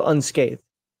out of unscathed.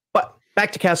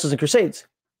 Back to Castles and Crusades.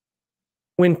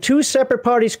 When 2 separate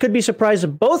parties could be surprised,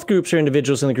 if both groups or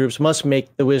individuals in the groups must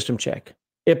make the wisdom check.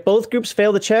 If both groups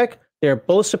fail the check, they are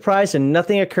both surprised and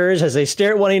nothing occurs as they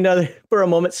stare at one another for a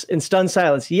moment in stunned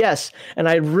silence. Yes, and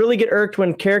I really get irked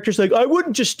when characters are like, I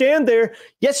wouldn't just stand there.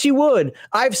 Yes, you would.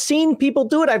 I've seen people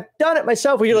do it. I've done it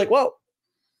myself. Where you're like, whoa.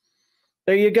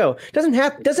 There you go.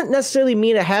 Doesn't necessarily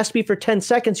mean it has to be for 10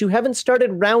 seconds. You haven't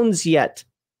started rounds yet.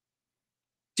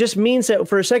 Just means that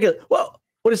for a second, whoa,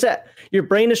 what is that? Your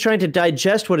brain is trying to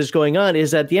digest what is going on.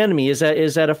 Is that the enemy? Is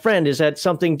that a friend? Is that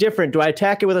something different? Do I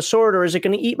attack it with a sword, or is it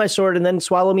going to eat my sword and then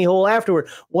swallow me whole afterward?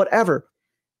 Whatever.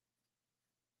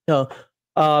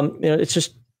 It's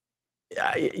just,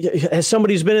 as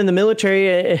somebody who's been in the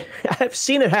military, I've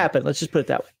seen it happen. Let's just put it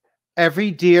that way.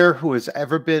 Every deer who's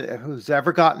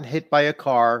ever gotten hit by a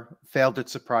car failed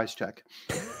its surprise check.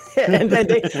 and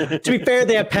to be fair,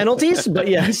 they have penalties, but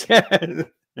yes.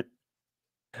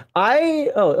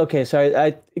 Okay, sorry.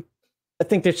 I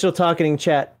think they're still talking in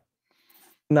chat,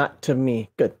 not to me.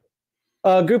 Good.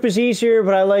 Group is easier,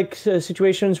 but I like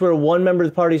situations where one member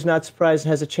of the party is not surprised and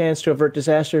has a chance to avert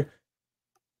disaster.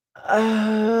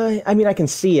 I mean, I can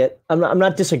see it. I'm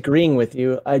not disagreeing with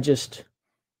you. I don't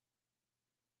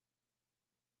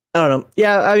know.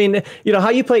 Yeah, I mean, how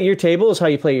you play your table is how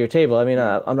you play your table. I mean,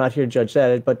 I'm not here to judge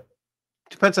that, but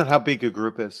depends on how big a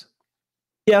group is.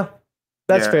 Yeah,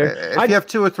 that's fair. If you have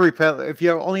if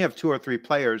you only have 2 or 3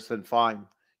 players, then fine.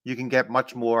 You can get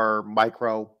much more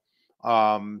micro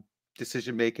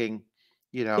decision making,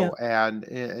 and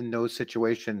in those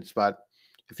situations. But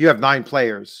if you have 9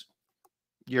 players,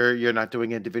 you're not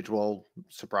doing individual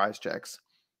surprise checks.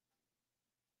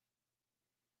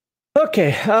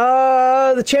 Okay,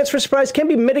 the chance for surprise can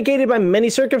be mitigated by many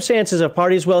circumstances. A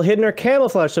party is well hidden or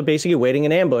camouflaged, so basically waiting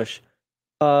in ambush.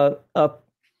 The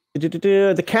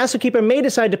castle keeper may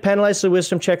decide to penalize the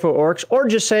wisdom check for orcs, or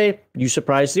just say, you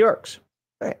surprised the orcs.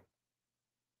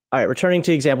 All right, returning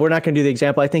to the example. We're not going to do the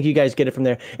example. I think you guys get it from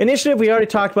there. Initiative, we already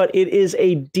talked about. It is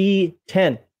a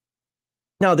D10.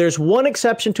 Now, there's one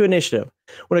exception to initiative.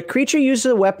 When a creature uses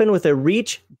a weapon with a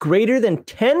reach greater than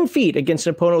 10 feet against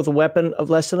an opponent with a weapon of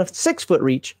less than a 6-foot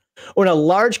reach, or when a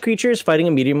large creature is fighting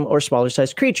a medium or smaller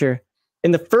sized creature,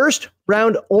 in the first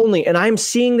round only, and I'm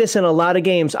seeing this in a lot of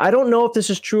games. I don't know if this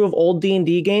is true of old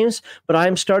D&D games, but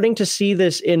I'm starting to see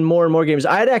this in more and more games.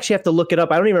 I'd actually have to look it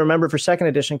up. I don't even remember for 2nd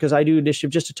edition because I do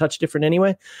initiative just a touch different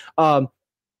anyway.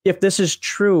 If this is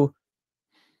true,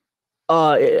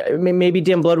 maybe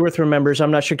Dan Bloodworth remembers. I'm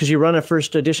not sure because you run a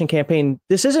 1st edition campaign.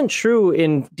 This isn't true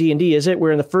in D&D, is it?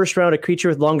 Where in the first round, a creature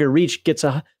with longer reach gets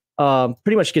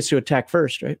pretty much gets to attack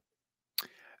first, right?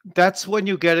 That's when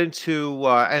you get into,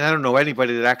 and I don't know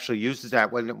anybody that actually uses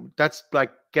that. When that's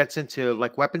gets into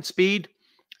weapon speed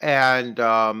and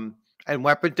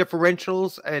weapon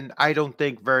differentials, and I don't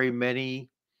think very many.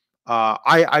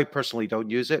 I personally don't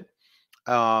use it.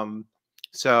 And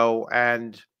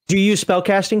do you use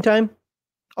spellcasting time?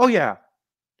 Oh yeah.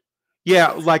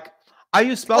 I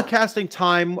use spellcasting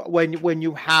time when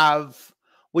you have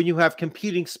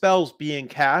competing spells being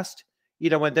cast.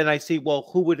 And then I see,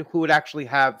 well, who would actually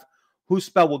have, whose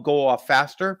spell will go off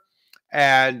faster,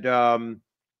 and I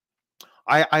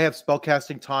have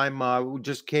spellcasting time.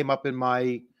 Just came up in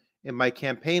my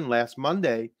campaign last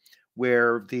Monday,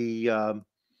 where the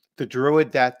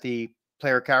druid that the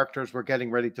player characters were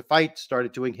getting ready to fight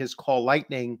started doing his call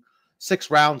lightning 6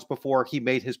 rounds before he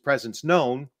made his presence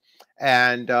known,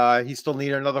 and he still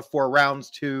needed another 4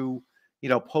 rounds to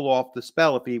pull off the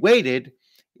spell. If he waited,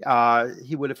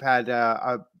 he would have had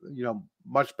a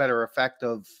much better effect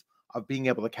of being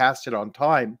able to cast it on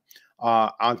time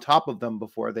on top of them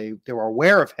before they were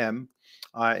aware of him.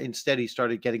 Instead, he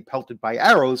started getting pelted by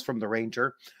arrows from the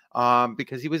ranger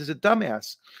because he was a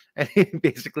dumbass, and he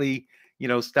basically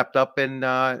stepped up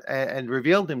and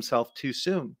revealed himself too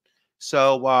soon.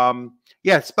 So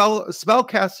spell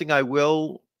casting I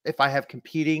will if I have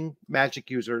competing magic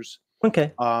users.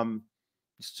 Okay.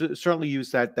 Certainly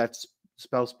use that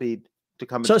spell speed to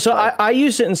come. So I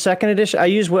use it in 2nd edition. I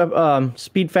use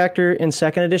speed factor in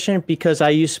 2nd edition because I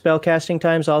use spellcasting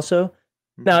times also.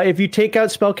 Mm-hmm. Now, if you take out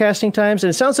spellcasting times, and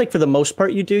it sounds like for the most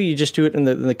part you do, you just do it in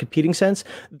the competing sense.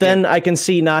 Then I can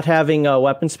see not having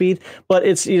weapon speed. But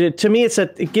it's to me,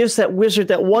 it gives that wizard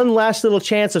that one last little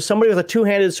chance of somebody with a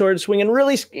 2-handed sword swinging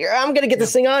really. I'm gonna get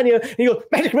this thing on you, and you go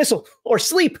magic missile or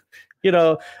sleep.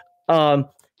 So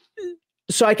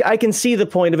I can see the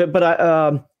point of it,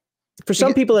 but for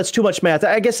some people that's too much math.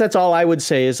 I guess that's all I would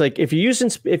say is if you're using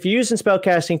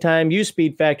spellcasting time, use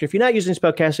speed factor. If you're not using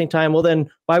spellcasting time, well then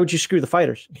why would you screw the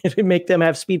fighters? Make them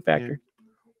have speed factor.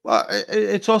 Well,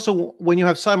 it's also when you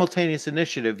have simultaneous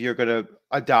initiative, you're going to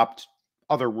adopt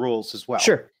other rules as well.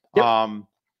 Sure. Yep.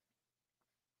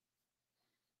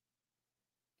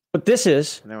 But this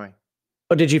is anyway.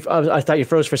 Oh, did you? I thought you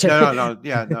froze for a second. No.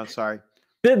 Yeah, no. Sorry.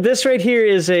 This right here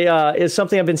is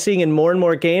something I've been seeing in more and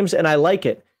more games, and I like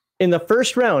it. In the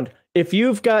first round, if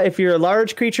you're a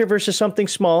large creature versus something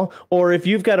small, or if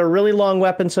you've got a really long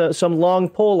weapon, some long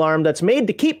pole arm that's made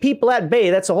to keep people at bay,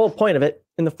 that's the whole point of it.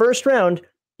 In the first round,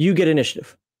 you get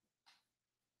initiative.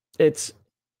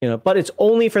 But it's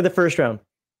only for the first round.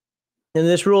 And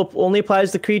this rule only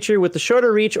applies to the creature with the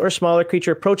shorter reach or smaller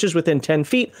creature approaches within 10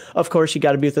 feet. Of course, you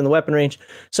got to be within the weapon range.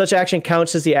 Such action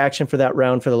counts as the action for that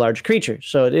round for the large creature.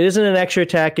 So it isn't an extra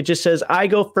attack. It just says, I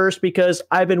go first because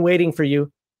I've been waiting for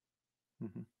you.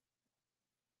 Mm-hmm.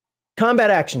 Combat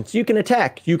actions. You can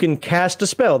attack. You can cast a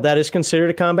spell. That is considered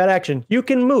a combat action. You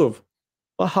can move.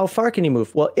 Well, how far can you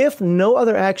move? Well, if no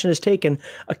other action is taken,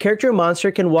 a character or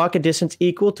monster can walk a distance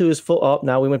equal to his full. Oh,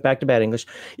 now we went back to bad English.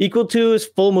 Equal to his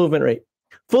full movement rate.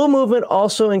 Full movement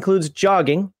also includes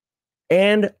jogging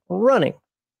and running.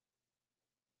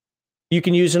 You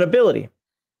can use an ability.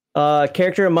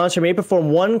 Character or monster may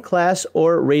perform one class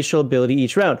or racial ability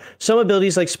each round. Some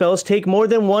abilities, like spells, take more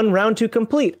than one round to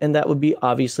complete, and that would be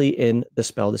obviously in the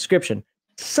spell description.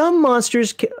 Some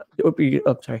monsters can. Oh,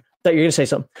 sorry. Thought you were going to say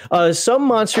something. Some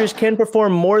monsters can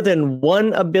perform more than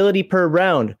one ability per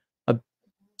round.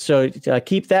 So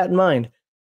keep that in mind.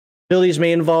 Abilities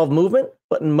may involve movement,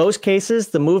 but in most cases,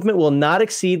 the movement will not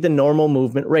exceed the normal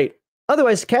movement rate.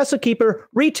 Otherwise, the Castle Keeper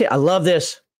I love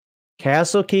this.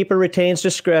 Castle Keeper retains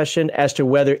discretion as to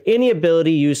whether any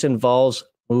ability use involves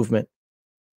movement.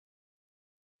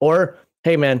 Or,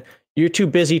 hey man, you're too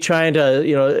busy trying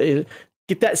to,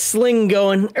 get that sling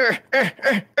going.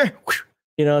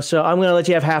 So I'm going to let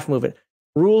you have half movement.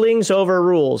 Rulings over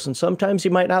rules, and sometimes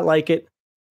you might not like it.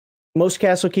 Most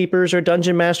Castle Keepers or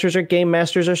Dungeon Masters or Game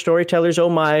Masters or Storytellers, oh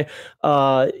my,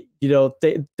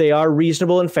 they are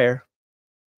reasonable and fair.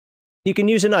 You can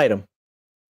use an item.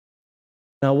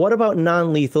 Now, what about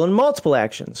non-lethal and multiple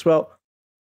actions? Well,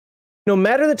 no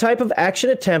matter the type of action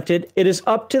attempted, it is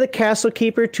up to the Castle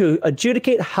Keeper to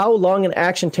adjudicate how long an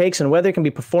action takes and whether it can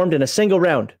be performed in a single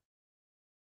round.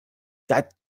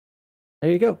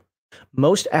 There you go.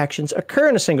 Most actions occur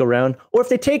in a single round, or if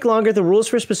they take longer, the rules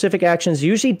for specific actions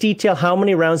usually detail how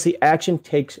many rounds the action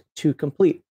takes to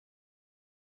complete.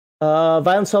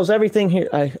 Violence solves everything here.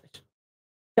 A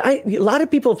lot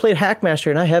of people have played Hackmaster,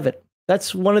 and I haven't.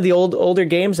 That's one of the older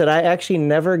games that I actually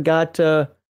never got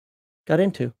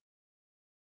into.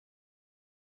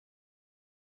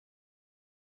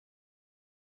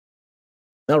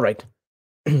 All right.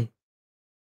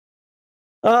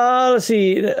 Let's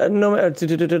see.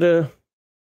 The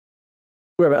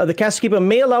Castle Keeper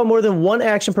may allow more than one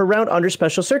action per round under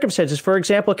special circumstances. For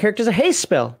example, a character has a haste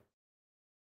spell.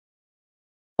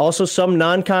 Also, some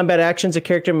non-combat actions a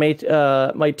character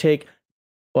might take.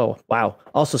 Oh, wow.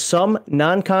 Also, some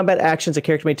non-combat actions a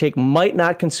character may take might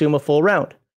not consume a full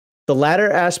round. The latter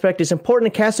aspect is important,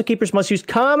 and Castle Keepers must use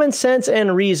common sense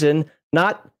and reason,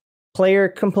 not player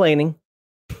complaining,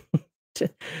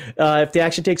 if the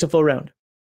action takes a full round.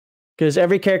 Because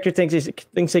every character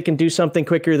thinks they can do something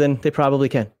quicker than they probably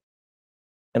can.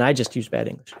 And I just use bad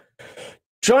English.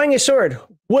 Drawing a sword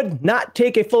would not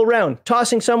take a full round.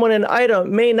 Tossing someone an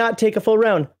item may not take a full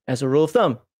round, as a rule of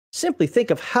thumb. Simply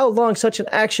think of how long such an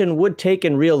action would take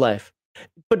in real life.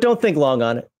 But don't think long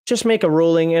on it. Just make a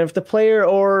ruling, and if the player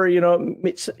or,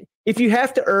 if you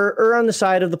have to err on the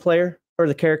side of the player, or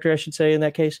the character, I should say, in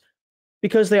that case,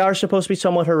 because they are supposed to be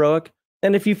somewhat heroic.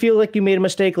 And if you feel like you made a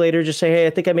mistake later, just say, hey, I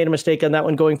think I made a mistake on that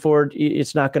one going forward.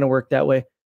 It's not going to work that way.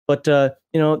 But,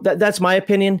 that's my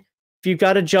opinion. If you've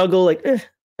got to juggle,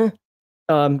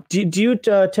 do you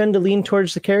tend to lean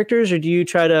towards the characters, or do you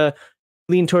try to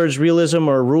lean towards realism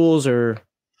or rules, or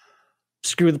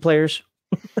screw the players?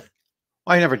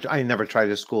 I never try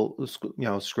to screw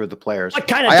the players. What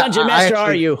kind of dungeon master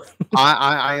are you?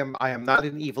 I am not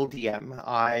an evil DM.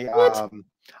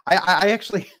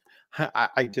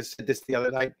 I just said this the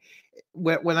other night.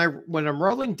 When I'm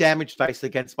rolling damage dice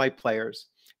against my players,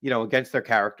 against their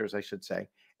characters, I should say,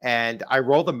 and I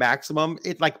roll the maximum,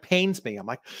 it pains me. I'm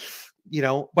like,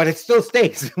 but it still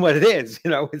stays what it is.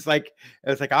 It's like,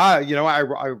 you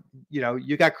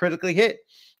got critically hit,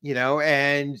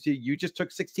 and you just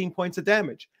took 16 points of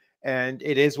damage, and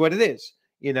it is what it is,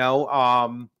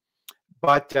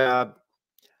 but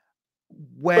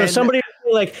when somebody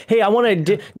like, hey, I want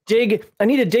to dig, I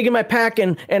need to dig in my pack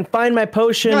and find my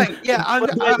potion. Right, yeah,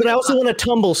 but I also want to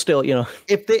tumble still,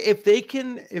 If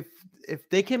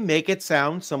they can make it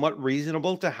sound somewhat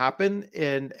reasonable to happen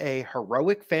in a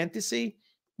heroic fantasy,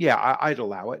 yeah, I'd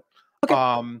allow it.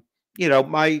 Okay.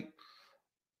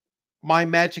 My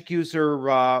magic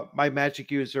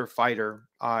user fighter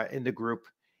in the group,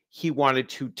 he wanted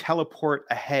to teleport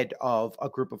ahead of a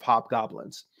group of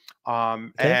hobgoblins,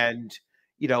 and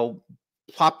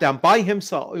plop down by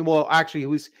himself. Well, actually, he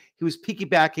was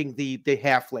piggybacking the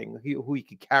halfling who he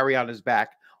could carry on his back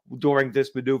during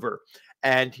this maneuver.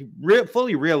 And he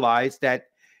fully realized that,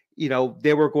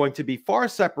 they were going to be far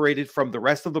separated from the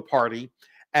rest of the party,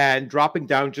 and dropping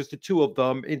down just the two of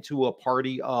them into a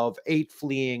party of 8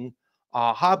 fleeing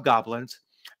hobgoblins.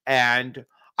 And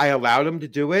I allowed him to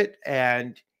do it,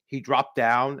 and he dropped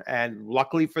down. And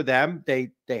luckily for them,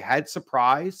 they had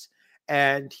surprise,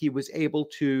 and he was able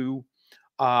to.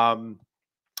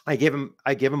 I gave him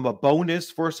a bonus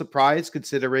for surprise,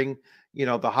 considering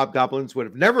the hobgoblins would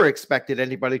have never expected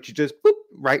anybody to just boop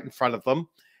right in front of them,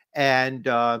 and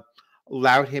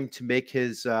allowed him to make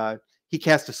his. He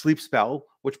cast a sleep spell,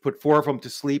 which put 4 of them to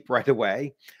sleep right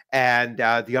away, and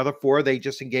the other 4 they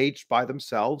just engaged by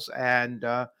themselves, and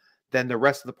then the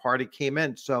rest of the party came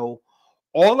in. So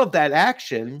all of that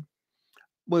action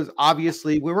was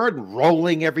obviously, we weren't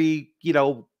rolling every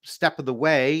step of the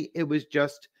way. It was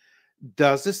just,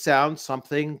 does this sound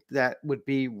something that would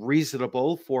be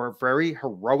reasonable for a very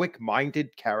heroic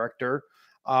minded character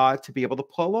to be able to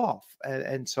pull off?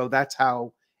 And so that's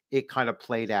how it kind of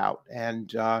played out,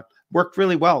 and worked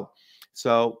really well.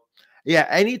 So yeah,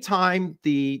 anytime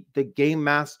the game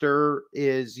master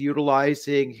is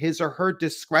utilizing his or her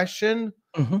discretion,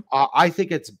 I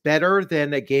think it's better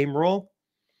than a game rule.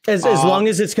 As long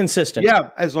as it's consistent. Yeah,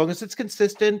 as long as it's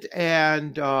consistent,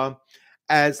 and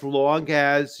as long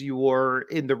as you're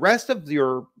in the rest of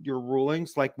your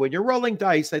rulings, like when you're rolling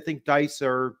dice, I think dice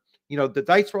are, the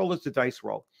dice roll is the dice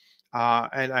roll.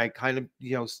 And I kind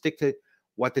of, stick to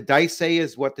what the dice say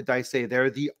is what the dice say. They're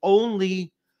the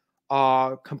only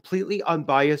completely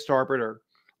unbiased arbiter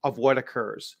of what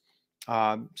occurs.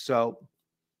 So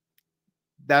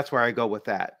that's where I go with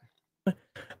that.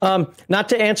 Not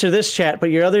to answer this chat,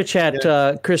 but your other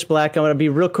chat, Chris Black, I'm going to be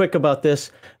real quick about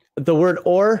this. The word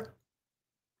 "or"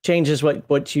 changes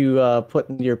what you put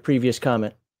in your previous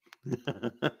comment.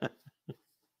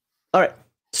 All right.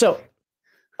 So,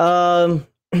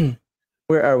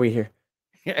 where are we here?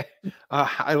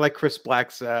 I like Chris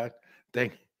Black's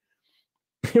thing.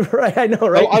 Right, I know,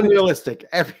 right? Oh, unrealistic.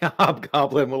 Every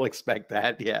hobgoblin will expect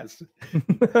that. Yes,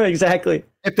 exactly.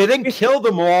 If they didn't kill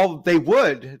them all, they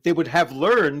would have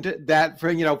learned that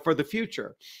for the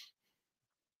future.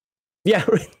 Yeah.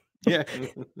 Yeah.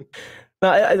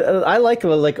 I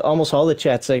like almost all the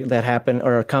chats that happen,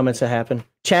 or comments that happen.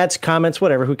 Chats, comments,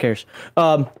 whatever. Who cares?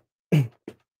 But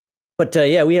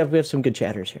yeah, we have some good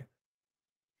chatters here.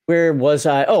 Where was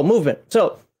I? Oh, movement.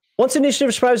 So once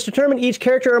initiative survival is determined, each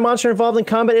character or monster involved in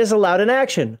combat is allowed an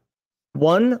action.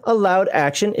 One allowed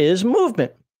action is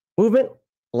movement. Movement,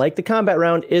 like the combat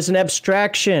round, is an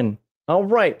abstraction. All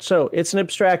right, so it's an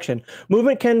abstraction.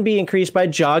 Movement can be increased by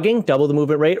jogging, double the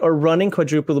movement rate, or running,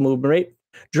 quadruple the movement rate.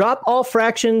 Drop all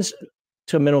fractions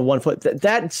to a minimum of 1 foot.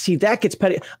 That gets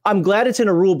petty. I'm glad it's in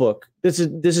a rule book. This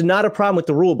is not a problem with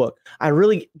the rule book. I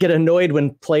really get annoyed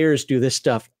when players do this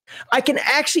stuff. I can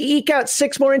actually eke out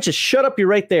 6 more inches. Shut up, you're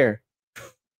right there.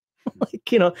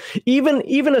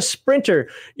 Even a sprinter,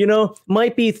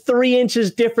 might be 3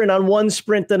 inches different on one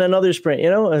sprint than another sprint,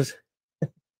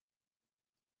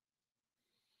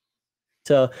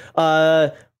 So,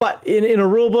 but in a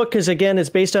rule book, because again, it's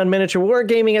based on miniature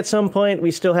wargaming at some point,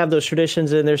 we still have those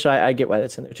traditions in there, so I get why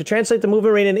that's in there. To translate the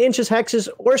movement rate in inches, hexes,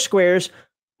 or squares,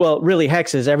 well, really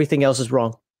hexes, everything else is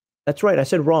wrong. That's right, I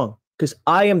said wrong, because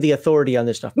I am the authority on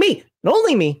this stuff. Me, and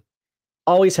only me,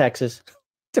 always hexes.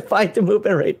 Divide the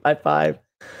movement rate by 5.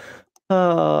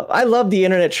 I love the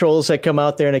internet trolls that come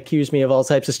out there and accuse me of all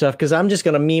types of stuff, because I'm just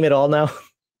going to meme it all now.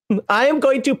 I am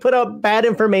going to put out bad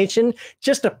information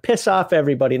just to piss off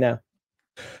everybody now.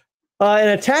 An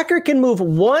attacker can move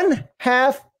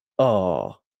 1/2.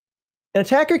 Oh. An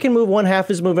attacker can move 1/2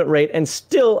 his movement rate and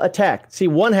still attack. See,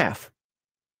 1/2.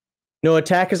 No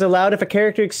attack is allowed if a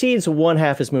character exceeds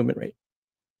 1/2 his movement rate.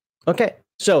 Okay,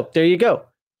 so there you go.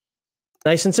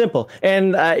 Nice and simple.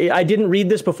 And I didn't read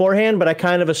this beforehand, but I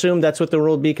kind of assumed that's what the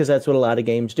rule would be, because that's what a lot of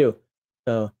games do.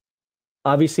 So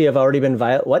obviously I've already been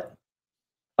violated.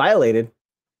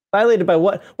 Violated by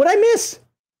what? What'd I miss?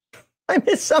 I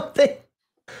missed something.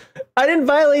 I didn't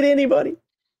violate anybody.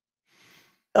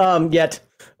 Yet.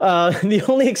 The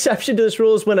only exception to this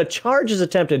rule is when a charge is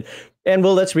attempted. And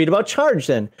well, let's read about charge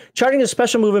then. Charging is a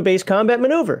special movement-based combat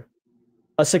maneuver.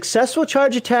 A successful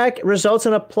charge attack results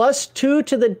in a +2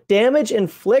 to the damage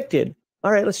inflicted.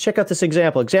 All right, let's check out this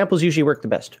example. Examples usually work the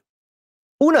best.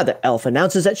 Una, the elf,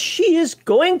 announces that she is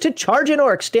going to charge an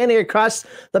orc standing across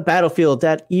the battlefield.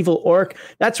 That evil orc.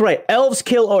 That's right. Elves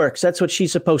kill orcs. That's what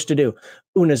she's supposed to do.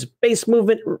 Una's base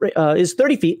movement is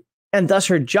 30 feet, and thus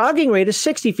her jogging rate is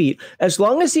 60 feet. As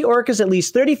long as the orc is at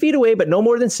least 30 feet away, but no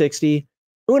more than 60,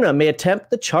 Una may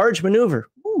attempt the charge maneuver.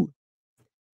 Ooh.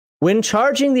 When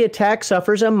charging, the attack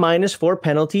suffers a -4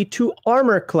 penalty to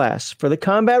armor class for the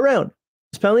combat round.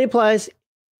 This penalty applies.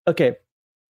 Okay,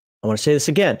 I want to say this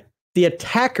again. The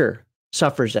attacker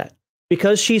suffers that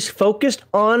because she's focused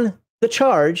on the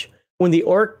charge. When the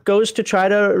orc goes to try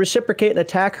to reciprocate and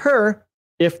attack her,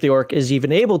 if the orc is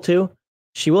even able to,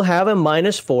 she will have a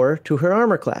 -4 to her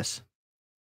armor class.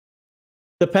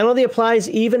 The penalty applies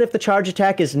even if the charge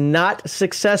attack is not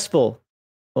successful.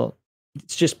 Well,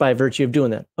 it's just by virtue of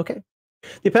doing that. Okay.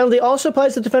 The penalty also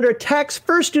applies to defender attacks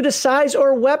first due to size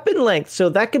or weapon length. So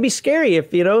that could be scary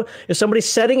if, if somebody's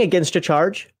setting against a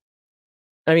charge.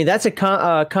 I mean, that's a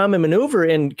common maneuver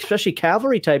in especially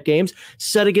cavalry type games.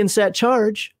 Set against that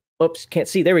charge. Oops, can't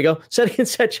see. There we go. Set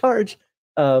against that charge.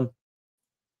 And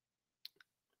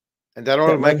that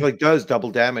automatically does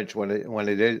double damage when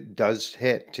it does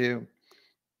hit too.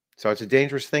 So it's a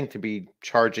dangerous thing to be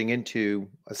charging into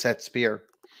a set spear.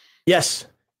 Yes.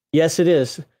 Yes, it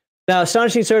is. Now,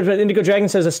 Astonishing Swordsman, Indigo Dragon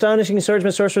says, Astonishing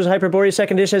Swordsman, Sorcerer's Hyperborean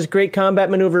Second Edition has great combat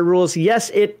maneuver rules.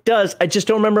 Yes, it does. I just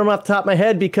don't remember them off the top of my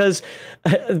head because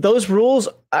those rules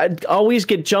always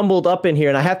get jumbled up in here,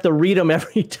 and I have to read them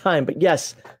every time. But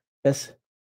yes. Yes.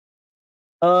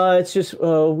 It's just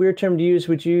a weird term to use.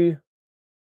 Would you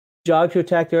jog to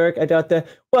attack the Eric? I doubt that.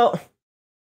 Well,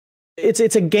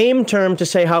 it's a game term to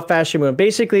say how fast you're moving.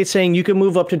 Basically, it's saying you can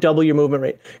move up to double your movement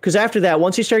rate. Because after that,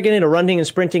 once you start getting into running and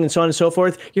sprinting and so on and so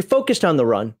forth, you're focused on the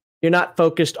run. You're not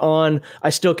focused on,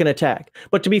 I still can attack.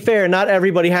 But to be fair, not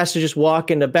everybody has to just walk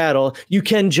into battle. You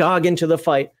can jog into the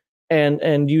fight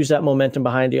and use that momentum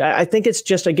behind you. I think it's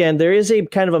just, again, there is a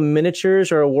kind of a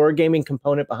miniatures or a wargaming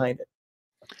component behind it.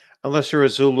 Unless you're a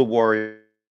Zulu warrior.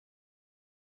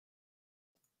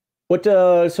 What?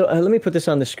 So let me put this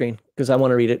on the screen because I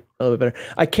want to read it a little bit better.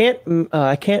 I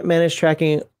can't manage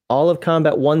tracking all of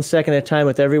combat 1 second at a time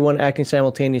with everyone acting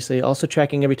simultaneously. Also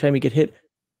tracking every time you get hit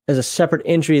as a separate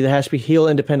injury that has to be healed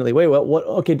independently. Wait, what?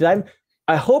 Okay,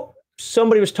 I hope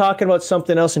somebody was talking about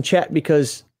something else in chat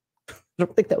because I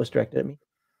don't think that was directed at me.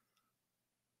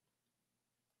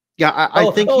 Yeah,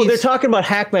 I think. Oh, they're talking about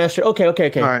Hackmaster. Okay.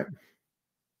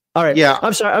 All right. Yeah.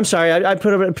 I'm sorry. I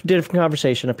put a different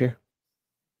conversation up here.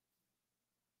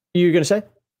 You're gonna say?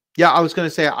 Yeah, I was gonna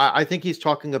say. I think he's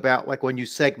talking about like when you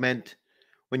segment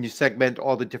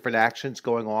all the different actions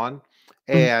going on,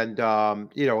 and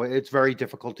it's very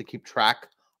difficult to keep track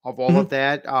of all of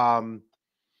that.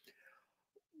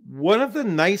 One of the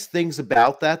nice things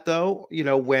about that, though,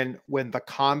 when the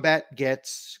combat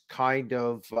gets kind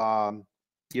of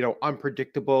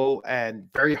unpredictable and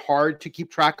very hard to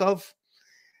keep track of,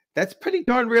 that's pretty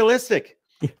darn realistic.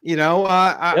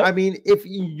 I mean, if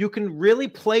you can really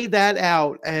play that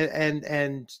out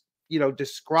and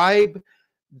describe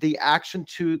the action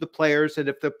to the players, and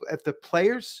if the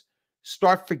players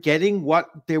start forgetting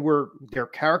what their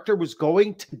character was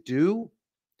going to do,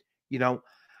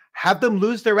 have them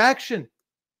lose their action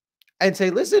and say,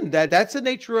 listen, that's the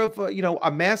nature of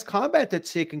a mass combat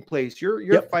that's taking place.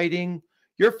 You're fighting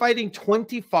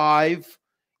 25.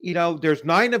 There's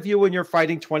 9 of you and you're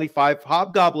fighting 25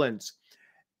 hobgoblins.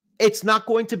 It's not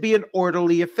going to be an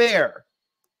orderly affair.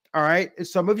 All right.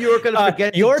 Some of you are going to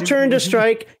forget. Your turn to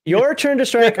strike. Your turn to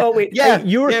strike. Oh, wait. Yeah. Hey,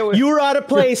 you were out of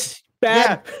place.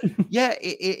 Bad. Yeah.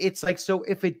 It's like, so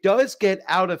if it does get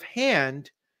out of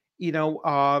hand, even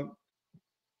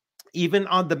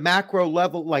on the macro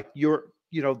level, like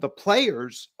the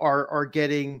players are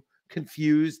getting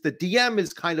confused. The DM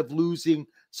is kind of losing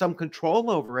some control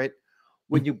over it.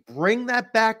 When you bring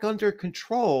that back under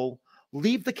control,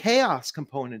 leave the chaos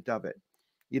component of it,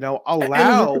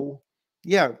 allow.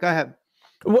 Yeah, go ahead.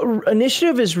 What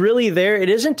initiative is really there? It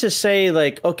isn't to say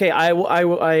like, okay,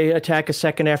 I attack a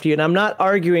second after you, and I'm not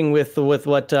arguing with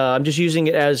what I'm just using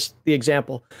it as the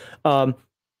example.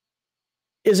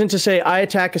 Isn't to say I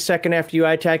attack a second after you,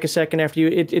 I attack a second after you.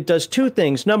 It does 2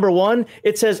 things. Number one,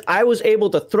 it says I was able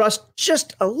to thrust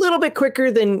just a little bit quicker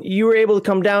than you were able to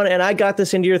come down, and I got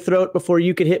this into your throat before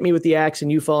you could hit me with the axe and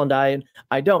you fall and die, and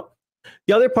I don't.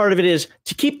 The other part of it is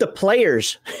to keep the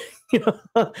players,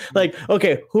 like,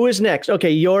 okay, who is next? Okay,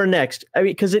 you're next. I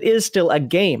mean, because it is still a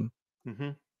game.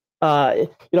 So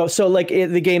like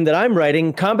the game that I'm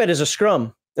writing, combat is a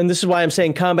scrum. And this is why I'm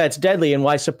saying combat's deadly and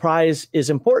why surprise is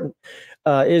important,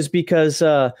 is because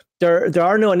there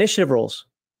are no initiative rules.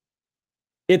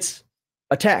 It's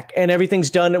attack, and everything's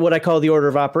done at what I call the order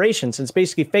of operations. It's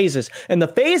basically phases, and the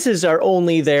phases are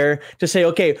only there to say,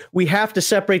 okay, we have to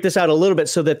separate this out a little bit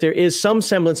so that there is some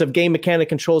semblance of game mechanic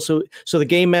control, so the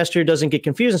game master doesn't get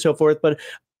confused and so forth. But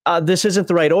this isn't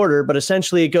the right order. But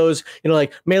essentially, it goes,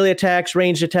 like melee attacks,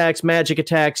 ranged attacks, magic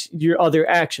attacks, your other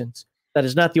actions. That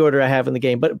is not the order I have in the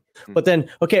game. But then,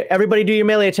 okay, everybody do your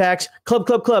melee attacks.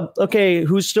 Club. Okay,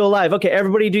 who's still alive? Okay,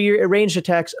 everybody do your ranged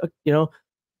attacks. And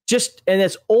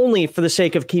that's only for the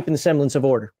sake of keeping the semblance of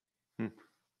order,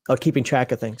 or keeping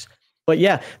track of things. But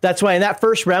yeah, that's why in that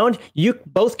first round, you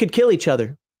both could kill each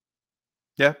other.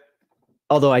 Yeah.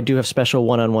 Although I do have special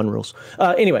one-on-one rules.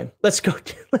 Anyway, let's go.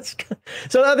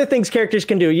 So other things characters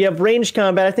can do. You have ranged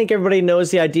combat. I think everybody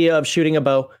knows the idea of shooting a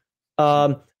bow.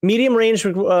 Medium range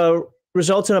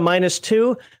results in a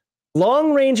 -2.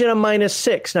 Long range and a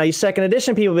 -6. Now, you second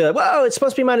edition people will be like, whoa, it's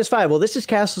supposed to be -5. Well, this is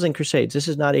Castles and Crusades. This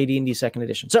is not AD&D second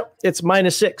edition. So it's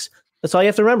 -6. That's all you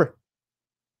have to remember.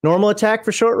 Normal attack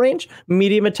for short range,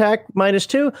 medium attack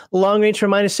 -2, long range for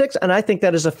 -6. And I think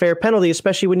that is a fair penalty,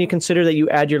 especially when you consider that you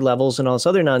add your levels and all this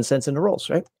other nonsense into rolls,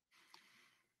 right?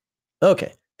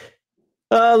 Okay.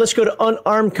 Let's go to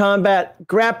unarmed combat.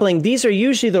 Grappling. These are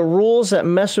usually the rules that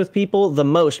mess with people the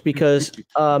most because,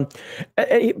 but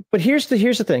here's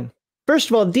the thing.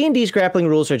 First of all, D&D's grappling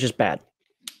rules are just bad.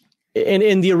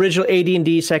 In the original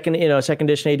AD&D, second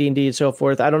edition AD&D and so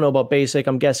forth. I don't know about basic.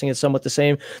 I'm guessing it's somewhat the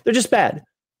same. They're just bad.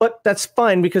 But that's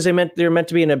fine because they're meant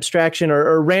to be an abstraction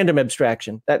or random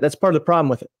abstraction. That's part of the problem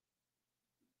with it.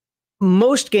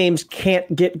 Most games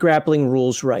can't get grappling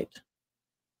rules right.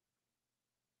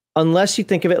 Unless you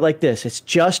think of it like this. It's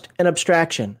just an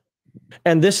abstraction.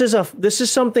 And this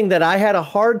is something that I had a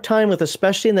hard time with,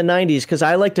 especially in the 90s, because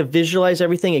I like to visualize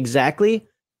everything exactly.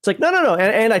 It's like, no.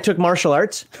 And I took martial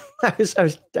arts.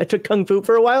 I took Kung Fu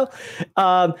for a while.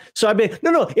 So I'd be,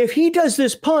 no. If he does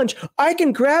this punch, I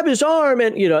can grab his arm.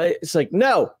 And, it's like,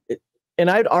 no. And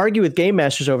I'd argue with game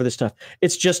masters over this stuff.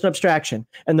 It's just an abstraction.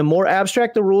 And the more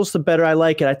abstract the rules, the better I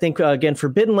like it. I think, again,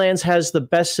 Forbidden Lands has the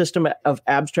best system of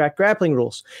abstract grappling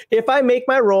rules. If I make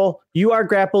my roll, you are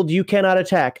grappled, you cannot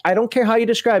attack. I don't care how you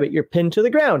describe it. You're pinned to the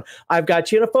ground. I've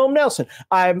got you in a foam Nelson.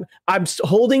 I'm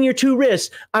holding your two wrists.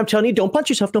 I'm telling you, don't punch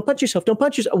yourself, don't punch yourself, don't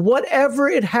punch yourself. Whatever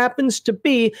it happens to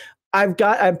be, I'm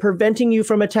preventing you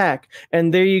from attack.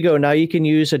 And there you go. Now you can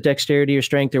use a dexterity or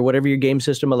strength or whatever your game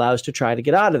system allows to try to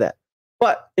get out of that.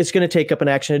 But it's going to take up an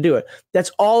action to do it. That's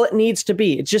all it needs to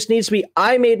be. It just needs to be,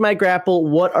 I made my grapple.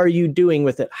 What are you doing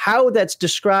with it? How that's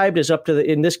described is up to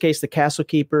in this case, the Castle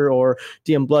Keeper or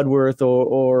DM Bloodworth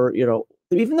or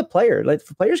even the player. Like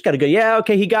the player's got to go, yeah,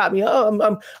 okay, he got me.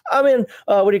 Oh, I'm in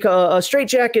what do you call a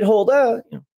straitjacket hold?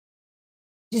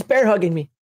 He's bear hugging me.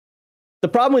 The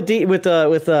problem with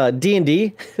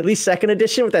D&D, at least second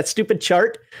edition, with that stupid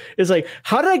chart, is like,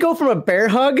 how did I go from a bear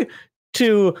hug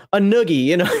to a noogie?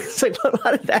 It's like,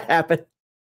 how did that happen?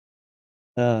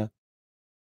 All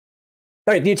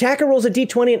right, the attacker rolls a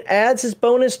d20 and adds his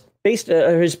bonus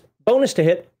his bonus to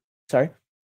hit. Sorry,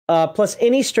 plus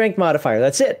any strength modifier.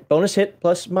 That's it. Bonus hit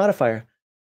plus modifier.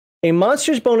 A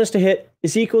monster's bonus to hit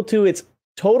is equal to its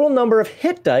total number of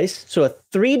hit dice. So a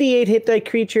 3d8 hit die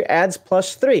creature adds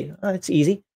 +3. It's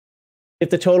easy. If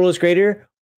the total is greater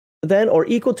than or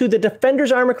equal to the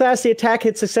defender's armor class, the attack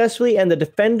hits successfully, and the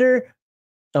defender.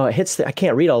 It hits I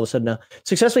can't read all of a sudden now.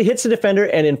 Successfully hits the defender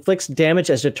and inflicts damage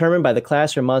as determined by the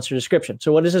class or monster description.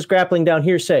 So what does this grappling down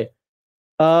here say?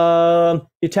 The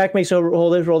attack makes roll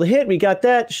the hit. We got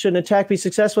that. Should an attack be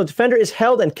successful, the defender is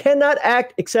held and cannot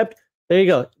act except, there you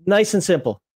go. Nice and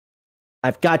simple.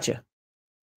 I've got you.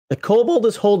 The kobold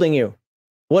is holding you.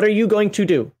 What are you going to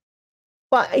do?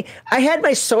 Well, I had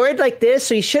my sword like this,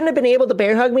 so he shouldn't have been able to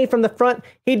bear hug me from the front.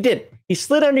 He did. He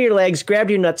slid under your legs,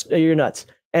 grabbed your nuts,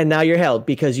 and now you're held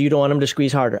because you don't want him to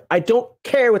squeeze harder. I don't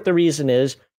care what the reason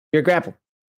is. You're grappled.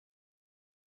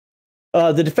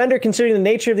 The defender, considering the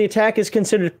nature of the attack, is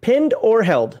considered pinned or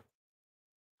held.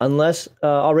 Unless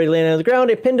already laying on the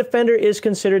ground, a pinned defender is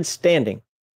considered standing.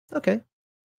 Okay.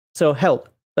 So held.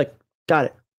 Like, got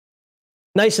it.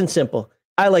 Nice and simple.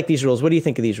 I like these rules. What do you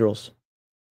think of these rules?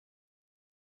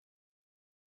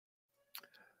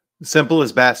 Simple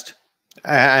is best.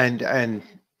 And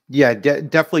yeah,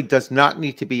 definitely does not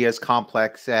need to be as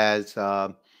complex as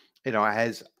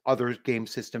as other game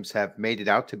systems have made it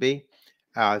out to be.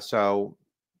 So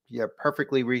yeah,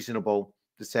 perfectly reasonable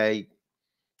to say,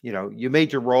 you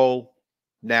made your roll.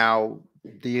 Now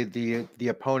the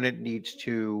opponent needs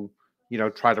to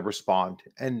try to respond,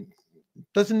 and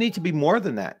doesn't need to be more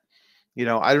than that.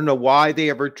 I don't know why they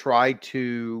ever tried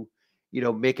to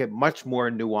make it much more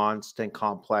nuanced and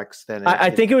complex than I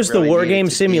think it was really the war game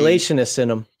simulationists in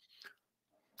them.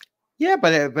 Yeah,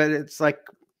 but it's like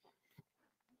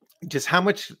just how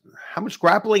much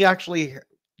grappling actually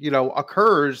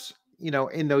occurs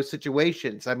in those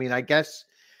situations. I mean, I guess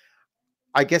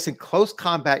in close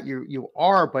combat you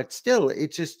are, but still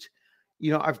it's just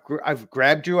I've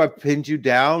grabbed you, I've pinned you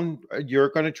down. You're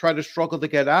going to try to struggle to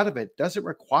get out of it. Doesn't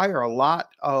require a lot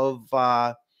of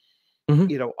a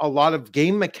lot of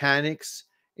game mechanics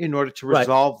in order to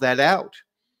resolve that out.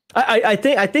 I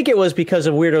think it was because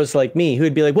of weirdos like me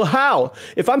who'd be like, well, how?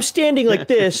 If I'm standing like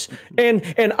this and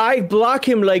I block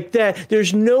him like that,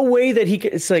 there's no way that he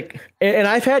can. It's like, and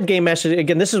I've had game masters,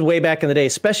 again, this is way back in the day,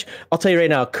 especially, I'll tell you right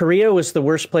now, Korea was the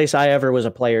worst place I ever was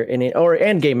a player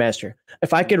and game master.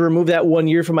 If I could remove that 1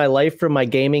 year from my life, from my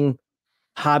gaming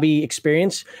hobby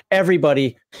experience,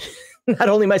 everybody Not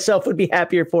only myself would be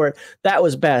happier for it. That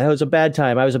was bad. That was a bad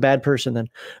time. I was a bad person then.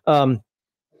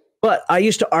 But I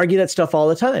used to argue that stuff all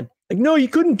the time. Like, no, you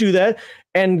couldn't do that.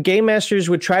 And game masters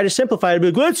would try to simplify it. Be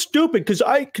like, well, that's stupid because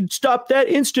I could stop that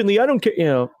instantly. I don't care.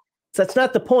 So that's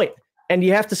not the point. And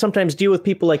you have to sometimes deal with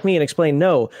people like me and explain,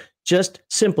 no, just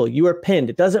simple. You are pinned.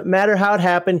 It doesn't matter how it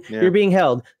happened. Yeah. You're being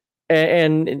held.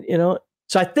 And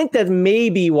so I think that may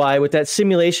be why, with that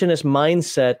simulationist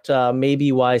mindset,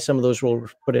 maybe why some of those rules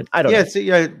were put in. I don't know.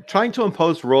 Yeah, trying to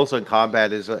impose rules on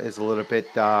combat is a little bit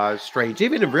strange,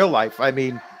 even in real life. I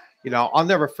mean, I'll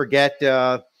never forget,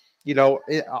 on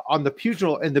the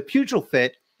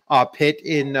pugil pit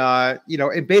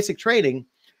in basic training,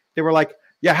 they were like,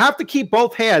 you have to keep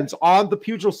both hands on the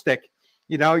pugil stick.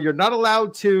 You're not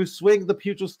allowed to swing the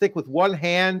pugil stick with one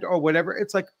hand or whatever.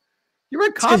 It's like, you're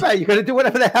in combat. You got to do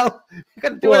whatever the hell. You got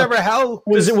to do whatever the hell.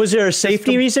 Was there a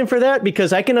safety reason for that?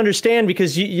 Because I can understand,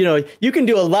 because you can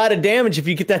do a lot of damage if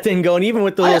you get that thing going, even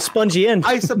with the little spongy end.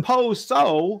 I suppose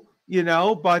so.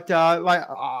 But like,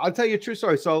 I'll tell you a true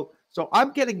story. So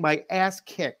I'm getting my ass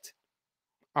kicked,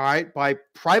 all right, by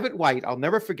Private White. I'll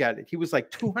never forget it. He was like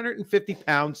 250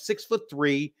 pounds,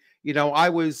 6'3". I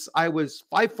was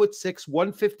 5'6",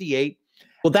 158.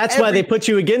 Well, that's why they put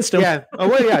you against him. Yeah. Oh,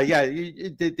 well, yeah.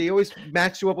 They always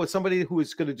match you up with somebody who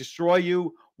is going to destroy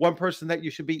you. One person that you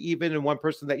should be even, and one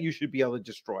person that you should be able to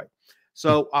destroy.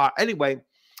 So anyway,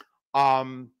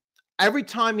 every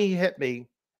time he hit me,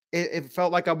 it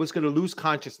felt like I was going to lose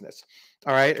consciousness.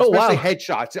 All right. Especially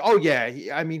headshots. Oh, yeah.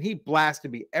 He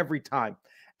blasted me every time.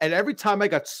 And every time I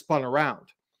got spun around.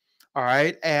 All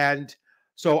right. And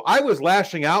so I was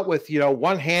lashing out with,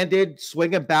 one-handed,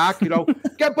 swinging back,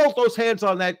 get both those hands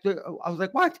on that. I was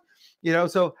like, what?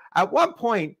 So at one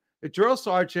point, the drill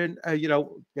sergeant,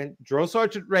 Drill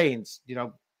Sergeant Rains,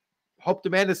 hope the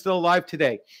man is still alive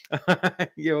today.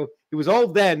 He was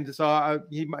old then, so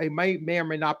he may or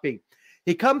may not be.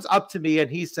 He comes up to me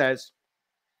and he says,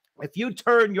 if you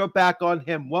turn your back on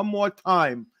him one more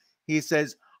time, he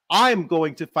says, I'm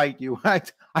going to fight you. I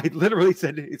literally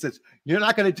said, it says, you're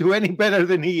not going to do any better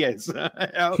than he is.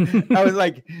 I was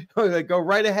like, go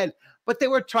right ahead. But they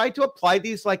were trying to apply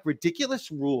these like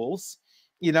ridiculous rules,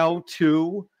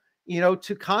 to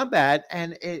combat.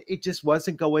 And it just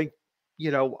wasn't going,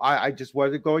 I just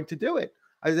wasn't going to do it.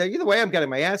 I was like, either way, I'm getting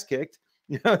my ass kicked,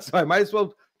 so I might as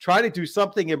well try to do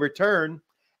something in return.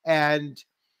 And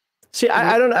see,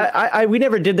 we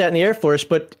never did that in the Air Force,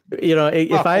 but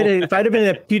if I'd have been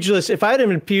a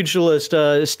pugilist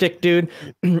stick dude,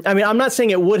 I'm not saying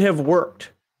it would have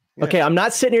worked. Yeah. Okay, I'm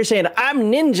not sitting here saying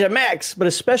I'm Ninja Max, but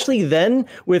especially then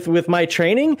with my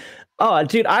training, oh,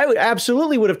 dude, I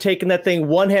absolutely would have taken that thing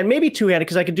one hand, maybe two handed,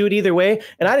 because I could do it either way,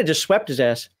 and I'd have just swept his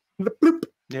ass.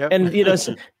 Yeah, and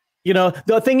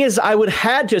the thing is, I would have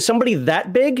had to, somebody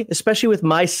that big, especially with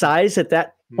my size at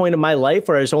that point in my life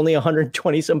where I was only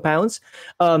 120 some pounds,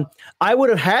 I would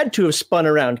have had to have spun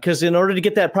around, because in order to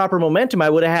get that proper momentum, I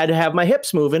would have had to have my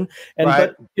hips moving. And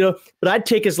right. but I'd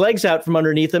take his legs out from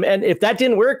underneath him. And if that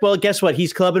didn't work, well, guess what?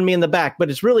 He's clubbing me in the back. But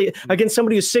it's really against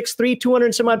somebody who's 6'3", 200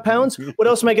 and some odd pounds. What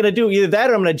else am I going to do? Either that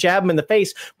or I'm going to jab him in the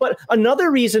face. But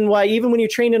another reason why, even when you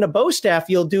train in a bow staff,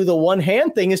 you'll do the one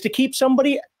hand thing, is to keep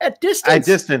somebody at distance. At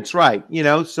distance, right.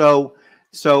 So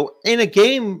in a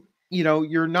game,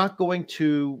 you're not going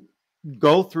to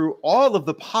go through all of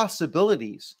the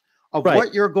possibilities of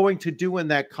what you're going to do in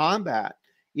that combat,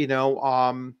 and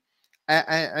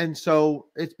so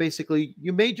it's basically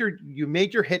you made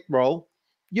your hit roll,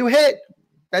 you hit,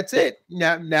 that's it.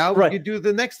 Now you do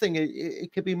the next thing.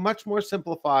 It could be much more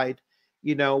simplified,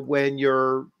 when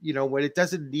you're, when it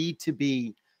doesn't need to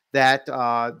be that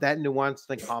nuanced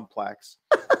and complex.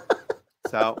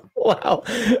 So wow,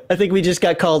 I think we just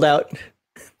got called out.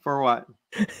 For what?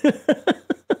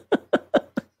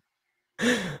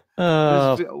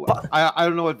 I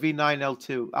don't know what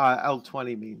V9L2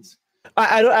 L20 means.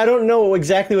 I don't know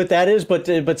exactly what that is,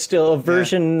 but still,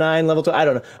 version 9 level 2. I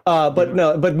don't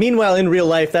know. But meanwhile, in real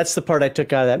life, that's the part I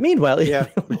took out of that. Meanwhile, yeah.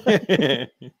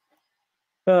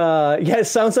 It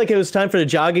sounds like it was time for the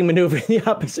jogging maneuver in the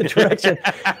opposite direction.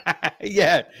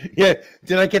 Yeah.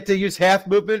 Did I get to use half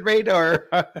movement rate, or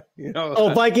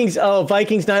Oh, Vikings 9.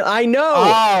 I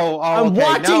know. I'm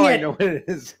watching it. I know what it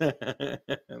is.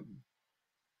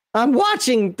 I'm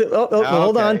watching.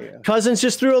 Hold on. Cousins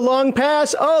just threw a long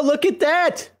pass. Oh, look at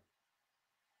that.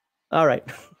 All right.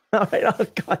 Oh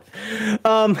God.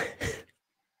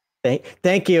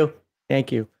 Thank you.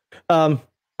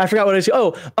 I forgot what it is.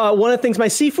 Oh, one of the things my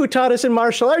Sifu taught us in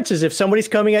martial arts is if somebody's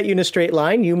coming at you in a straight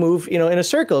line, you move, in a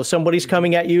circle. If somebody's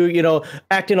coming at you,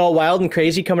 acting all wild and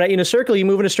crazy, coming at you in a circle, you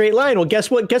move in a straight line. Well,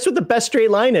 guess what? Guess what the best straight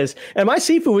line is? And my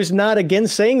Sifu was not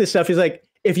against saying this stuff. He's like,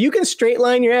 if you can straight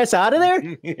line your ass out of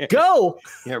there, go.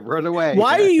 Yeah, run away.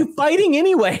 Why are you fighting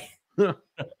anyway?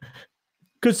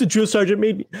 Because the drill sergeant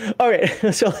made me. All right,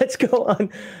 so let's go on.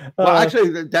 Well,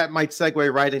 actually, that might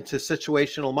segue right into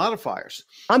situational modifiers.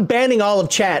 I'm banning all of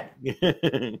chat.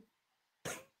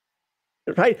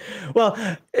 Right.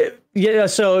 Well, yeah.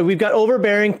 So we've got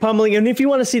overbearing, pummeling, and if you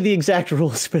want to see the exact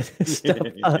rules for this stuff,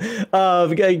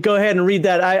 go ahead and read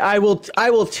that. I will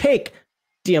take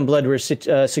DM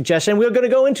Bloodworth's suggestion. We're going to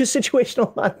go into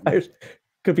situational modifiers.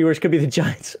 Could be worse. Could be the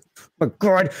Giants. Oh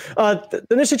God. Then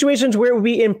there's situations where it would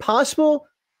be impossible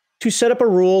to set up a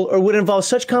rule or would involve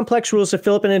such complex rules to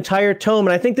fill up an entire tome.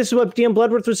 And I think this is what DM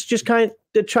Bloodworth was just kind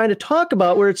of trying to talk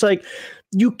about, where it's like,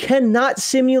 you cannot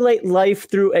simulate life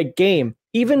through a game.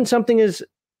 Even something as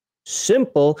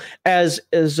simple as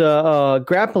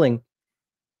grappling,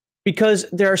 because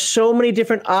there are so many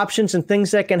different options and things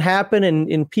that can happen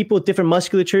in people with different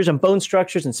musculatures and bone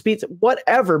structures and speeds,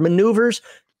 whatever, maneuvers,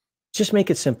 just make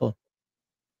it simple.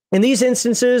 In these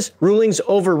instances, rulings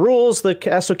over rules, the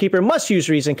castle keeper must use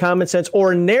reason, common sense,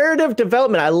 or narrative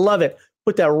development. I love it.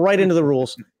 Put that right into the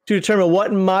rules to determine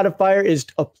what modifier is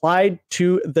applied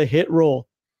to the hit roll.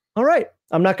 All right.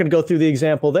 I'm not going to go through the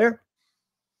example there.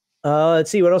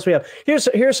 Let's see what else we have. Here's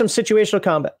some situational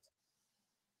combat.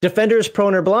 Defender is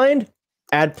prone or blind,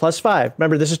 add +5.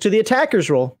 Remember, this is to the attacker's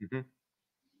roll. Mm-hmm.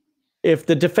 If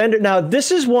the defender, now this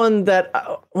is one that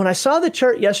when I saw the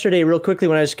chart yesterday, real quickly,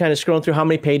 when I was kind of scrolling through how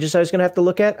many pages I was going to have to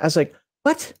look at, I was like,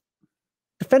 what?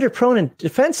 Defender prone and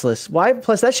defenseless. Why?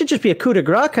 Plus, that should just be a coup de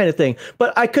grace kind of thing.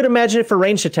 But I could imagine it for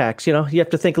ranged attacks. You have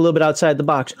to think a little bit outside the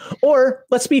box. Or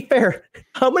let's be fair.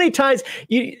 How many times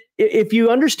if you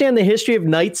understand the history of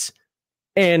knights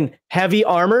and heavy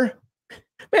armor,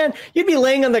 man, you'd be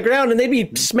laying on the ground and they'd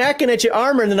be smacking at your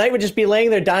armor, and the knight would just be laying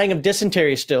there dying of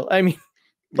dysentery still. I mean,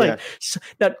 now,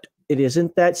 it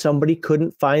isn't that somebody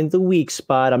couldn't find the weak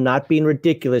spot. I'm not being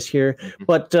ridiculous here,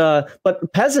 but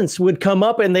peasants would come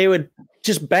up and they would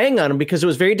just bang on them because it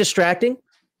was very distracting.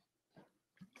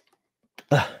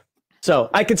 So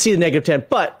I could see the -10,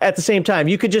 but at the same time,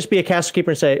 you could just be a castle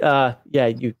keeper and say, yeah,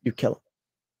 you kill him.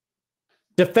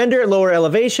 Defender at lower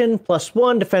elevation,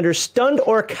 +1. Defender stunned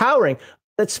or cowering.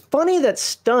 That's funny that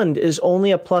stunned is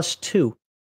only a +2.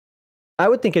 I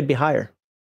would think it'd be higher.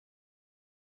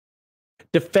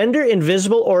 Defender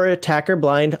invisible or attacker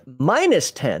blind,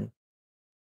 -10.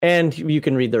 And you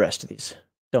can read the rest of these.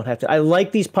 Don't have to. I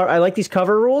like these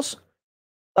cover rules.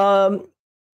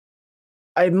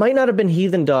 I might not have been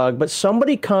Heathen Dog, but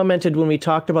somebody commented when we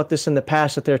talked about this in the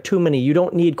past that there are too many. You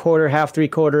don't need quarter, half,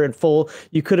 three-quarter, and full.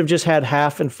 You could have just had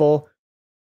half and full.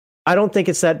 I don't think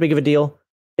it's that big of a deal.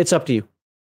 It's up to you.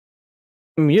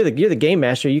 I mean, you're the game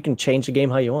master. You can change the game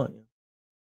how you want.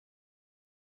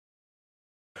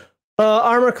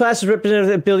 Armor class is representative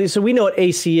of ability, so we know what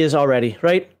AC is already,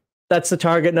 right? That's the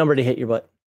target number to hit your butt.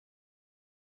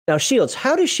 Now, shields.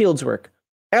 How do shields work?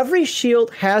 Every shield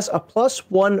has a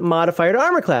 +1 modifier to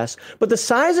armor class, but the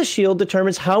size of shield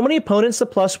determines how many opponents the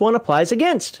 +1 applies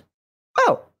against.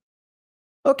 Oh,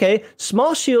 okay.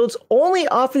 Small shields only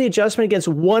offer the adjustment against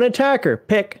one attacker.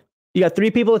 Pick. You got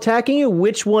 3 people attacking you.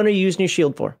 Which one are you using your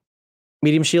shield for?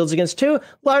 Medium shields against 2,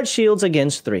 large shields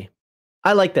against 3.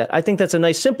 I like that. I think that's a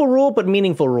nice, simple rule, but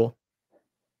meaningful rule.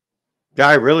 Yeah,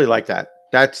 I really like that.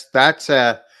 That's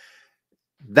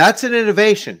an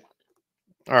innovation.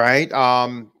 All right.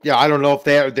 Yeah, I don't know if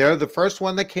they're the first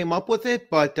one that came up with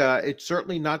it, but it's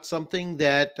certainly not something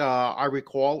that I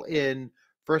recall in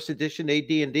first edition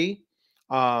AD&D.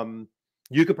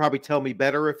 You could probably tell me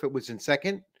better if it was in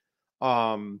second.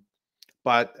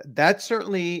 But that's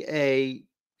certainly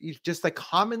just a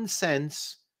common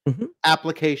sense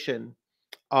application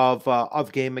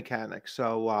of game mechanics.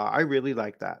 So I really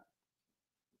like that.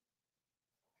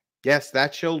 Yes,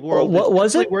 that shield world what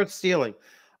was it worth stealing?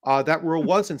 That rule